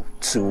obstacle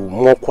to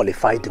more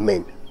qualified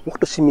men? What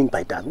does she mean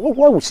by that?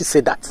 Why would she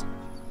say that?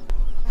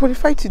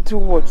 Qualified to do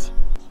what?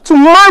 To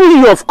marry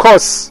you, of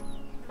course.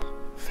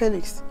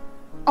 Felix,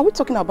 are we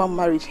talking about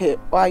marriage here,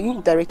 or are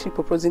you directly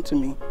proposing to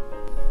me?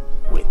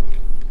 Wait,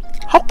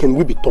 how can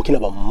we be talking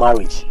about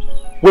marriage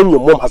when your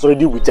mom has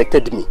already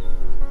rejected me?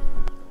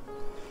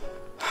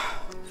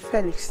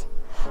 Felix,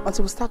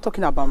 until we start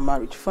talking about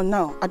marriage, for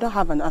now, I don't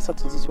have an answer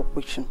to this your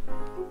question.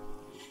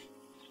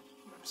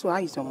 So how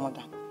is your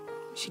mother?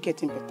 Is she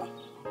getting better?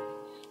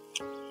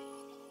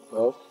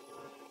 Well,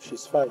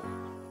 she's fine.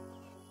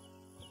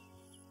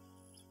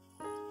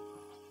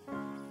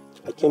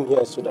 I came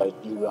here so that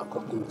you will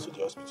accompany me to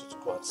the hospital to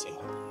go and see her.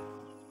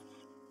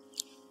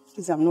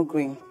 Please, I'm not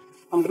going.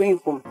 I'm going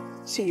home.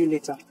 See you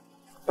later.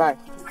 Bye.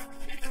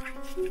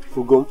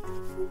 Ugom.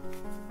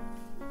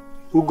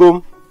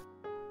 Ugom.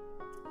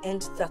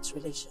 End that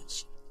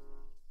relationship.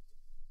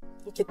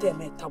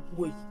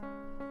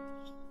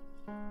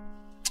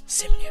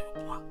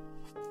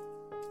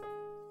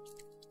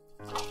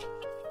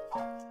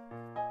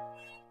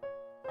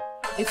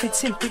 If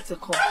it's him, pick the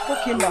call.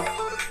 Okay, now.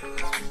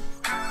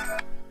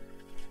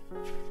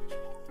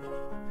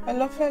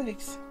 Hello,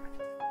 Felix.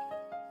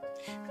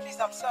 Please,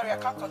 I'm sorry, I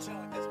can't continue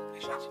with this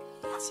relationship.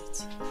 That's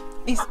it.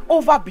 It's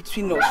over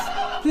between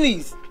us.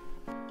 Please.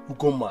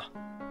 Ugoma,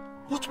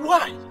 but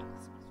why?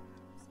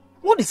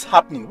 What is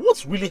happening?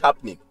 What's really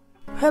happening?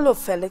 Hello,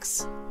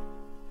 Felix.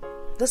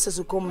 This is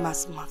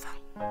Ugoma's mother.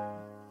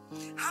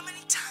 How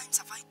many times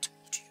have I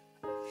told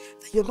you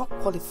that you're not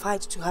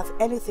qualified to have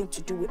anything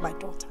to do with my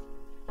daughter?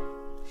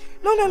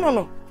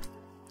 No.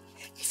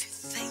 If you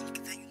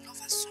think that you love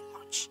her so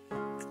much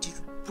and you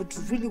would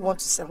really want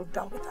to settle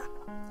down with her,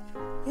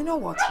 you know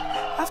what?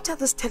 After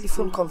this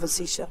telephone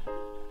conversation,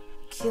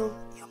 kill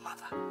your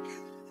mother.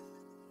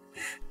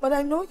 But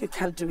I know you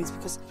can't do it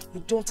because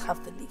you don't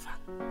have the liver.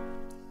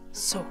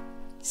 So,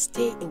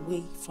 stay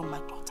away from my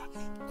daughter.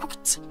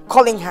 Quit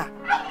calling her.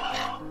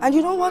 And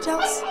you know what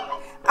else?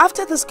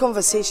 After this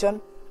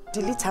conversation,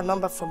 delete her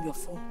number from your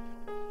phone.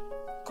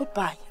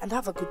 Goodbye and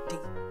have a good day.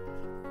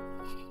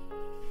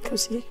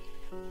 Kusi,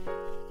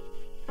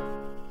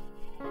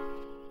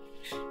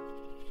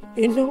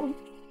 you know,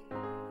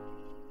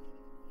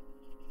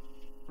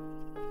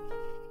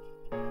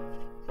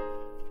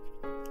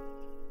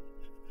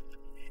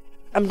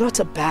 I'm not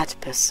a bad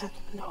person.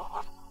 No,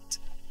 I'm not.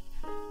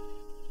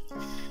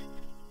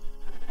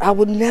 I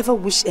would never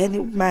wish any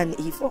man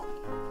evil.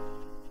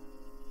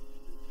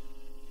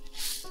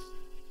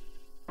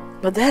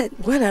 But then,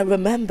 when I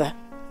remember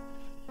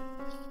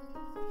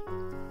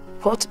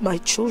what my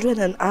children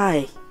and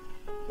I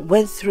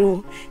went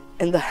through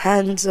in the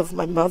hands of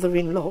my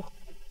mother-in-law,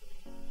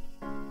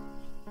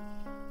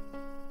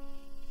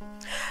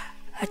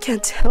 I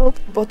can't help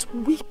but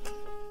weep.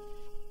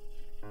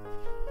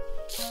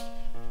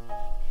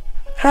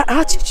 Her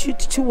attitude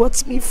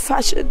towards me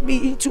fashioned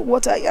me into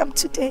what I am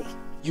today.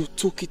 You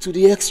took it to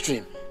the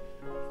extreme.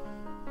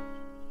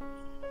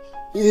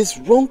 It is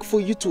wrong for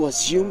you to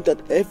assume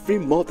that every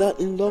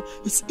mother-in-law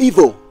is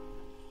evil.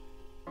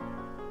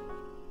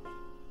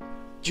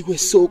 You were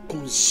so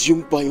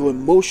consumed by your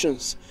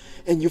emotions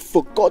and you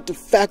forgot the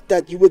fact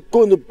that you were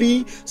going to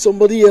be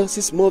somebody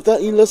else's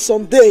mother-in-law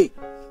someday.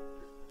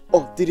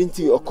 Or didn't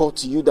it occur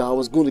to you that I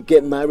was going to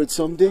get married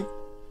someday?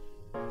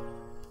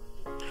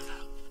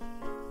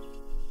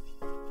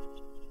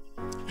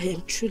 I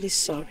am truly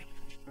sorry.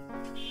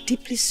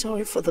 Deeply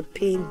sorry for the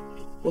pain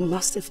we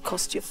must have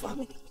caused your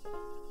family.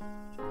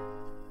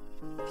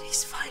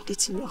 Please find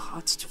it in your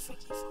heart to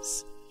forgive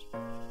us.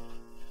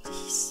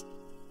 Please.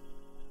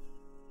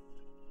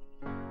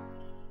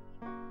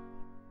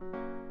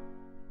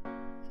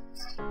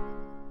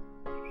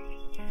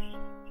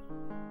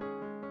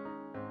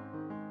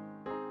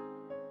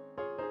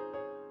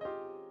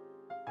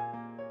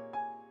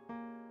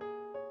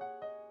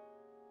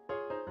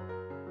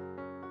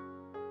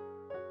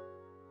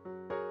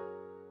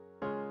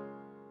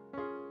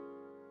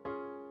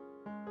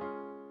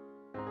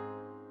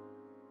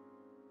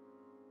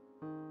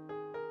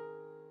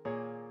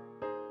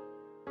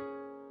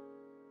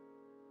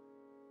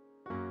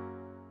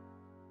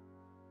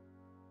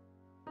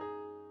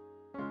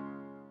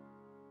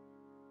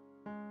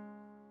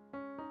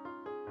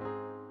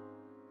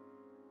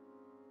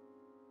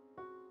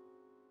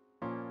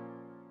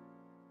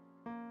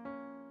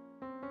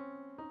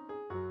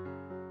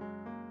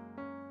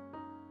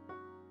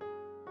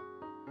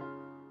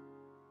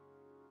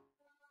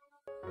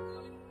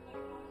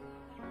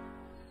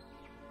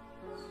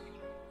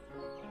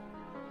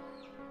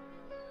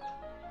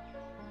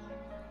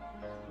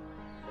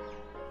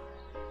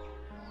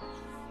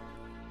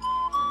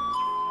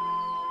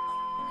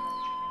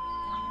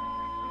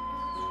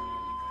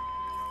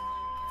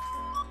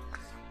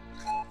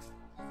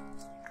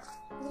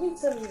 didn't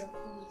tell me you're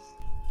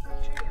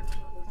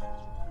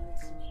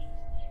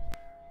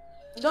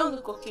You don't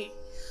look okay.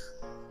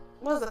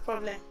 What's the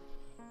problem?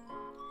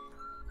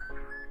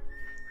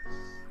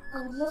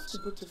 I would love to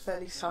go to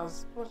Felix's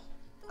house, but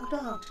I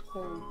don't have the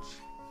courage.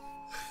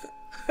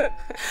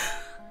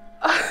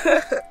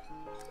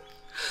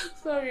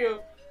 Sorry.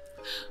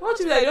 What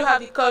do you mean I don't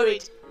have the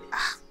courage?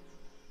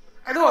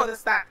 I don't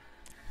understand.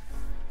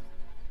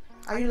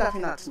 Are you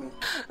laughing at me?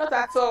 Not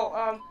at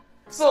all.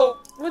 So,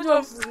 what do you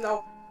want me to do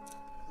now?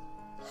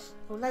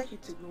 I would like you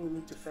to go with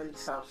me to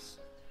Felix's house.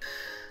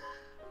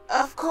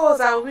 Of course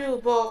I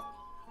will, but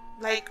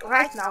like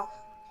right now?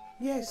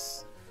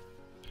 Yes.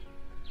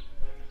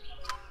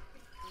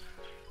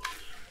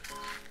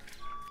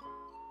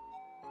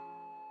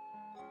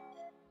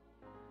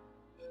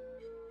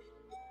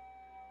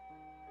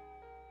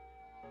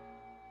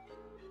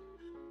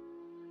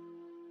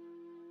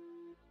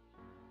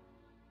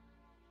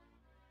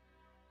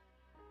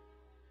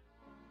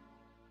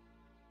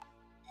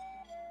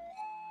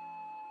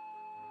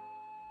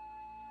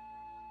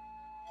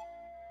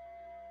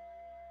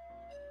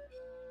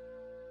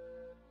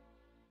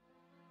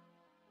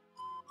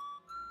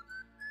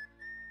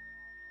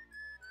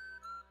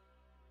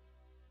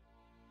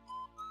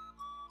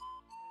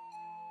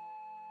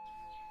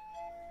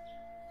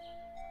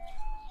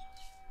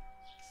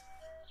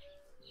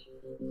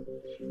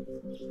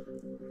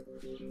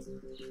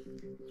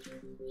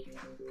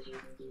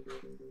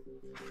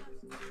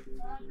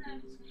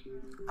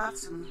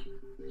 Atom,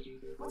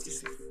 what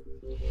is it?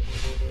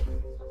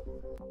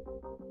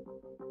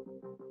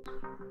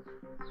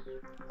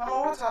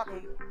 Mama, what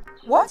happened?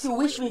 What you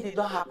wish me did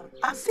not happen.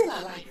 I'm still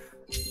alive.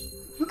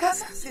 You can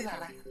say I'm still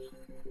alive.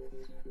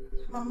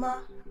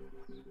 Mama,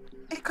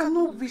 I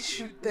cannot wish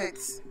you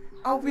death.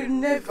 I will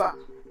never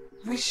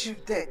wish you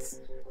death.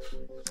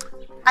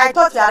 I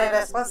thought you are a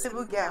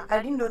responsible girl.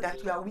 I didn't know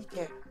that you are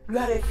wicked. You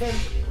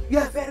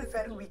are very,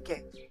 very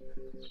wicked.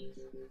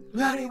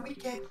 You are a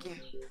wicked girl.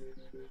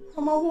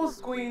 Mama, what's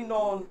going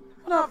on?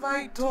 What have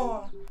I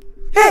done?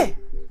 Hey!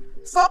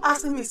 Stop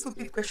asking me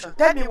stupid questions.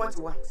 Tell me what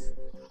you want.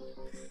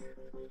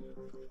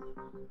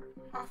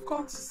 I've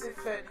come to see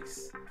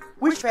Felix.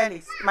 Which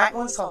Felix? My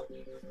own son.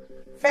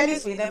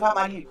 Felix will never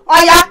marry you.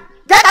 Oh yeah?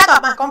 Get out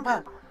of my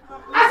compound.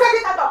 I said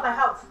get out of my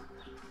house.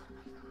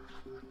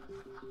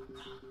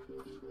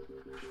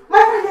 My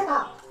friend, get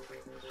out.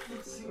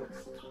 It's you.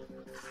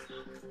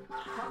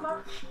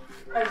 Mama,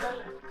 I don't know.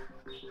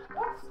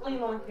 What's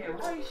going on here?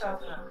 Why are you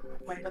shouting at me?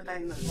 My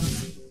daughter-in-law.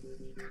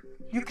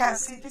 You can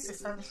see this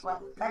is Felix's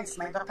wife. That is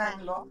my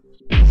daughter-in-law.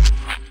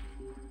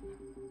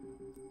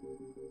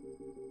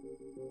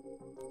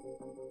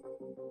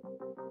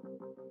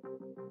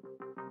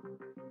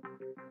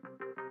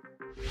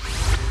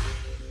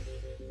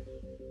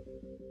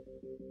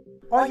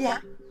 Oh yeah,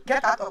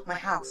 get out of my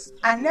house.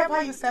 And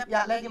never you step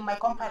your leg in my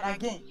compound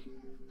again.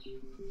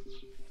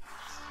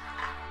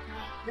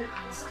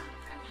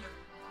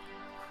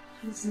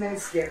 This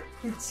nice girl,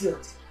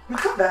 idiot. You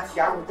thought that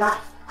I will die.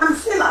 I'm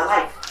still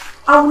alive.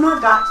 I will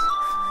not die.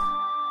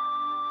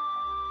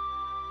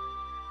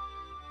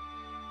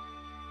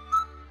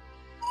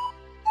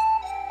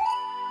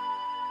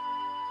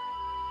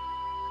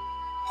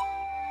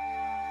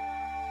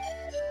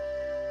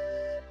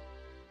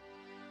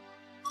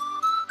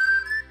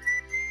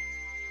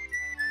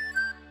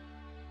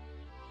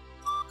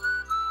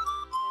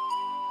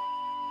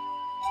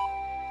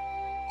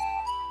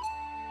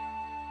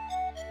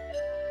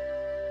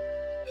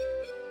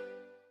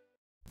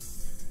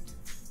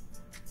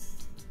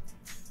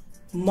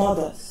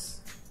 Mothers,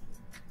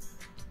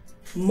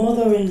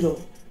 mother-in-law.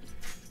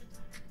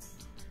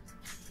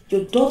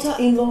 Your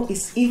daughter-in-law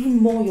is even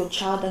more your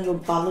child than your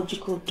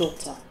biological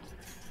daughter,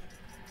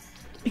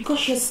 because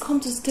she has come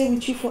to stay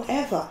with you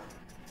forever.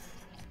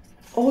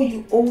 All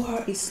you owe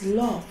her is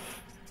love.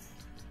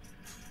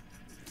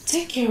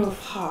 Take care of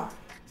her,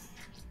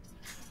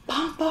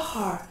 pamper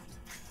her,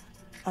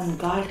 and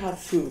guide her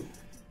through,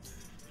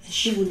 and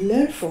she will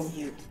learn from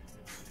you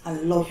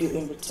and love you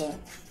in return.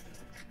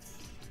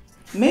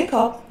 Make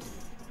up.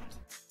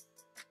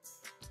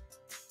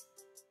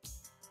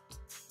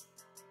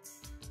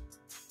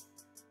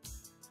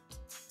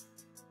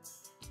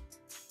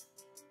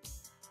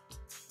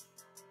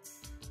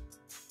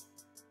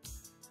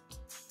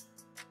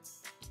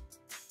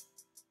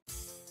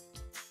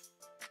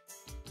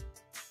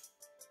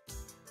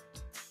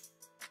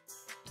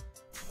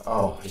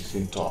 Oh, it's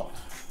been tough.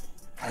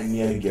 I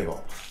nearly gave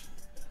up.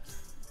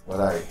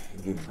 But I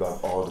give God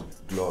all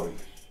the glory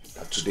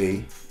that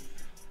today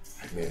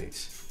I made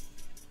it.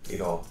 You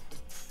know,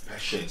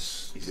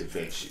 patience is a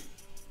virtue.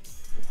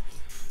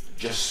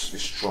 Just be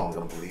strong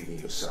and believe in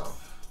yourself.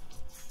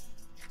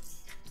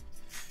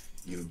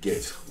 You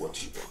get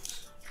what you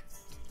want.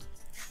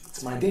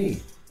 It's my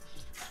day.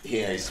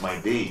 Yeah, it's my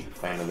day.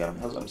 Finally,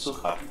 I'm so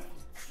happy.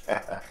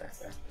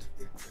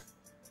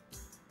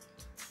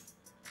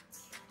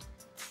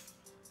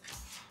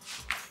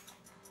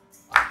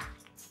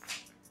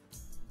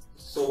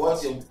 So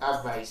what's your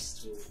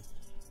advice to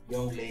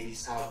young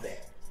ladies out there?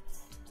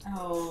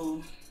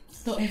 Oh,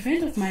 So a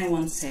friend of mine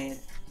once said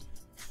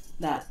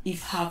that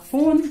if her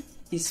phone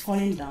is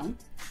falling down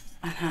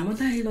and her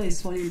mother-in-law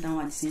is falling down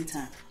at the same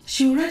time,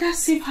 she would rather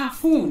save her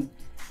phone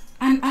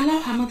and allow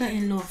her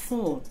mother-in-law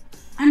fall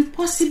and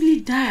possibly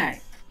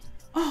die.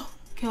 Oh,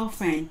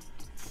 girlfriend,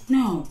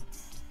 no.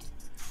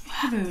 You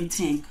have a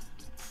rethink.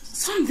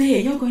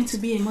 Someday you're going to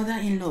be a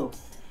mother-in-law.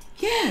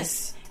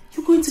 Yes,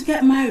 you're going to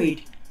get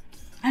married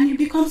and you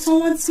become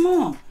someone's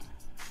mom.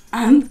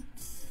 And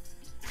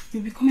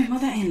you become a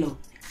mother-in-law.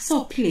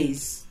 So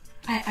please,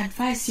 I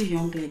advise you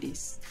young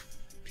ladies,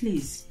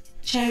 please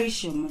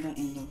cherish your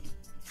mother-in-law.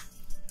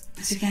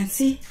 As you can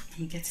see,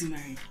 I'm getting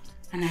married.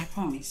 And I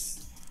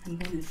promise, I'm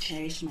going to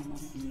cherish my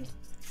mother-in-law.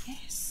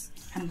 Yes,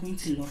 I'm going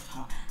to love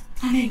her.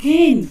 And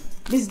again,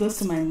 this goes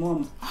to my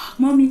mom. Oh,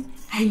 Mommy,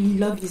 I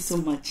love you so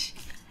much.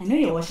 I know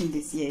you're watching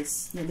this,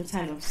 yes. Your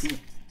daughter loves you.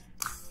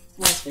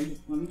 What's for you,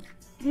 Mommy?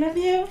 Love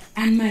you.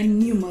 And my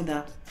new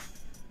mother,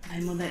 my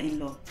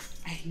mother-in-law,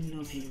 I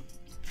love you.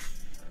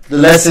 The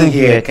lesson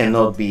here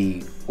cannot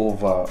be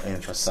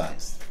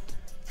overemphasized.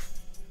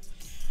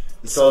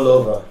 It's all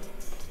over.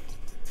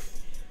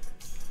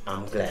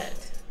 I'm glad.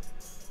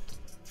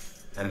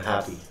 I'm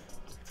happy.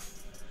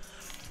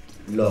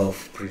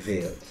 Love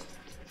prevailed.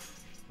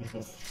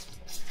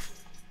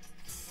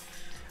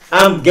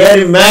 I'm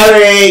getting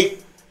married.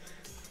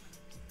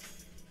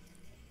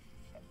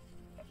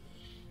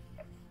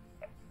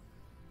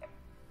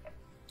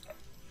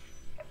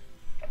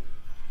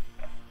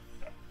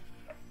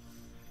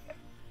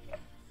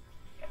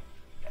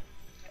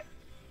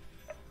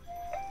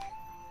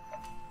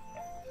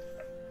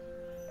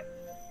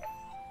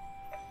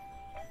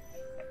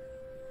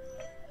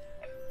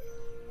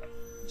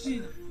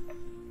 Gina,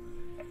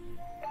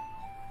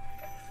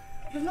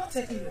 you're not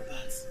taking your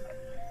bath.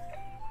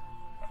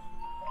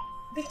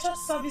 The church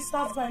service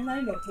starts by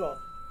 9 o'clock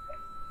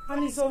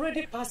and it's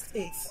already past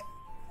 8.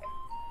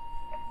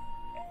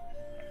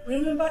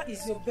 Remember,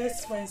 it's your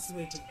best friend's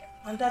wedding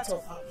and that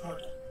of our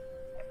brother.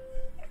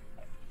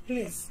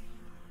 Please,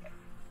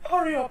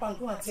 hurry up and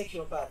go and take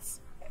your bath.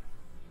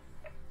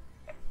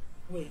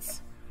 Wait.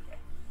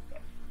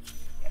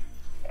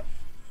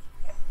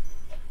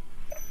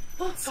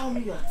 Don't tell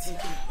me you are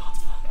thinking about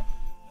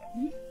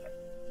her.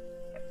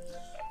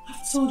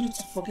 I've told you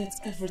to forget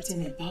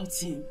everything about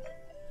him.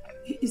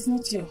 He is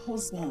not your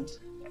husband.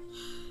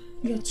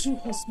 Your true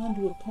husband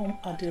will come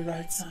at the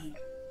right time.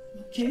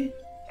 Okay?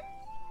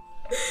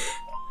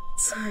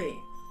 Time.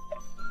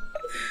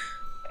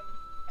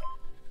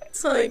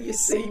 Time, you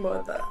say,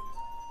 mother.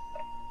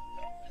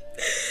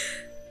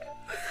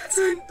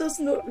 Time does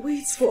not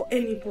wait for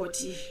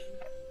anybody.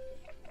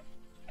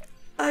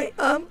 I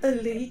am a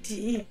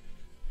lady.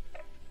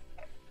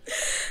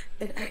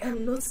 And I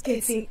am not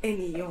getting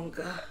any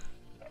younger.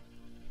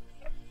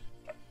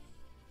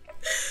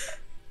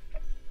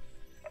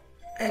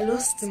 I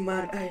lost the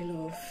man I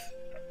love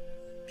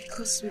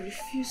because we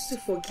refused to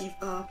forgive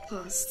our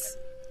past.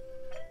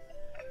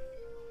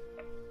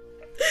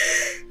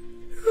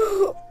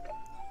 Oh,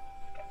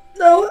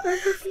 now I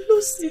have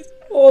lost it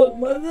all,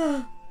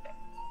 mother.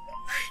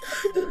 I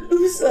am the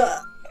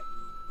loser.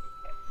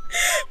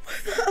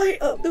 Mother, I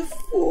am the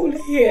fool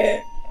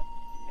here.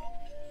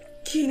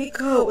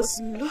 Kinika was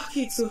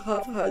lucky to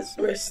have hers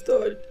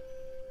restored.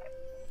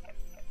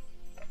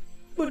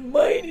 But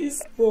mine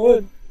is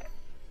gone.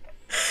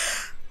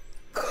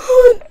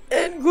 Gone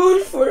and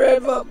gone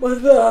forever,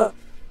 mother.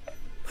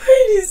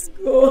 Mine is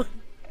gone.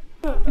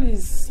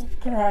 Please stop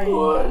crying,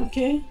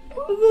 okay?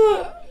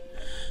 Mother.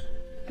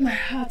 My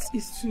heart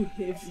is too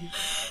heavy.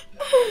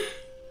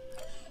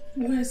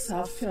 Words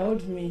have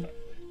failed me.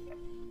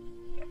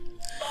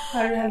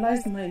 I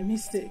realized my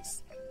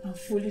mistakes and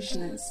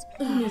foolishness.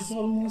 It is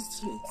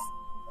almost late.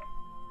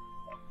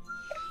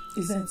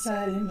 It's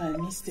entirely my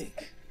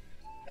mistake.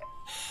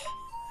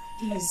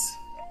 Please,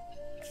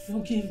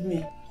 forgive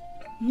me.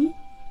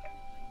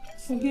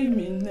 Forgive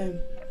me,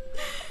 Nnem.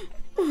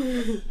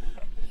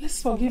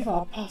 Let's forgive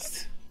our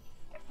past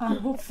and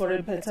hope for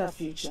a better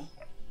future.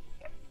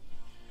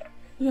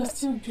 You are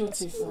still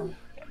beautiful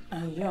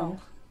and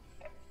young.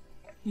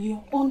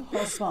 Your own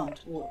husband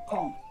will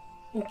come,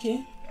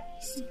 okay?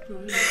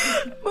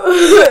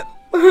 Mother.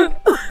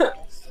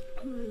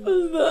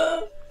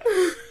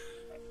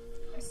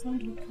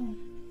 Husband will come.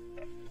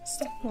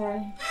 Stop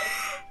crying.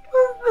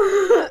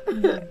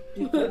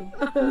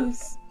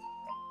 Please.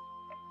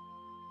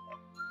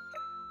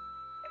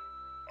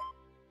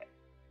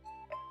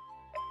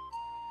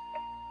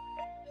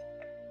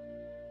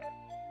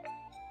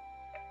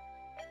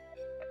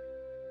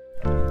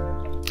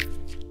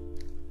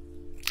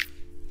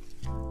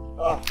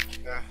 Oh,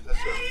 yeah, let's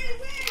go.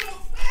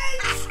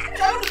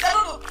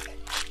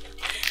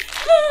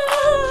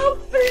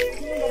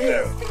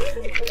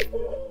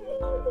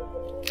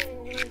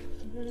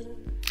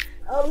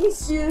 I'll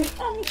miss you.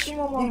 I'll miss you,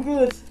 Mama. Be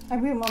good. I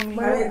will,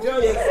 Mommy. Enjoy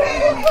it.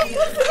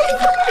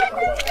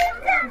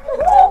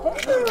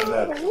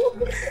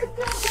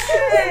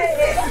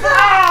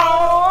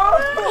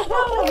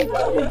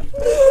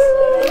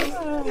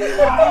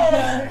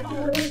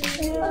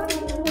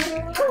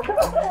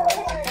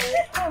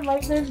 my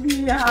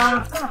baby.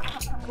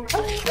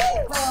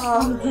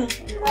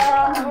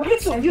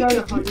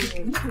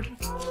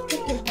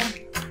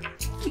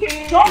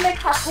 Don't make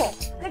her come.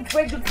 Take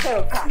very good care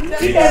of her.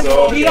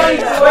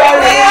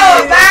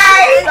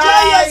 Bye.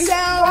 Enjoy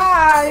yourself.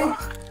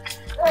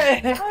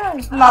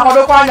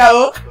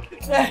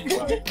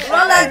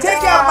 Roland, take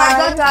care of my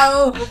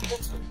daughter.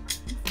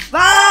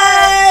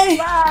 Bye.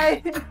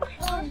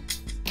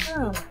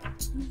 Bye.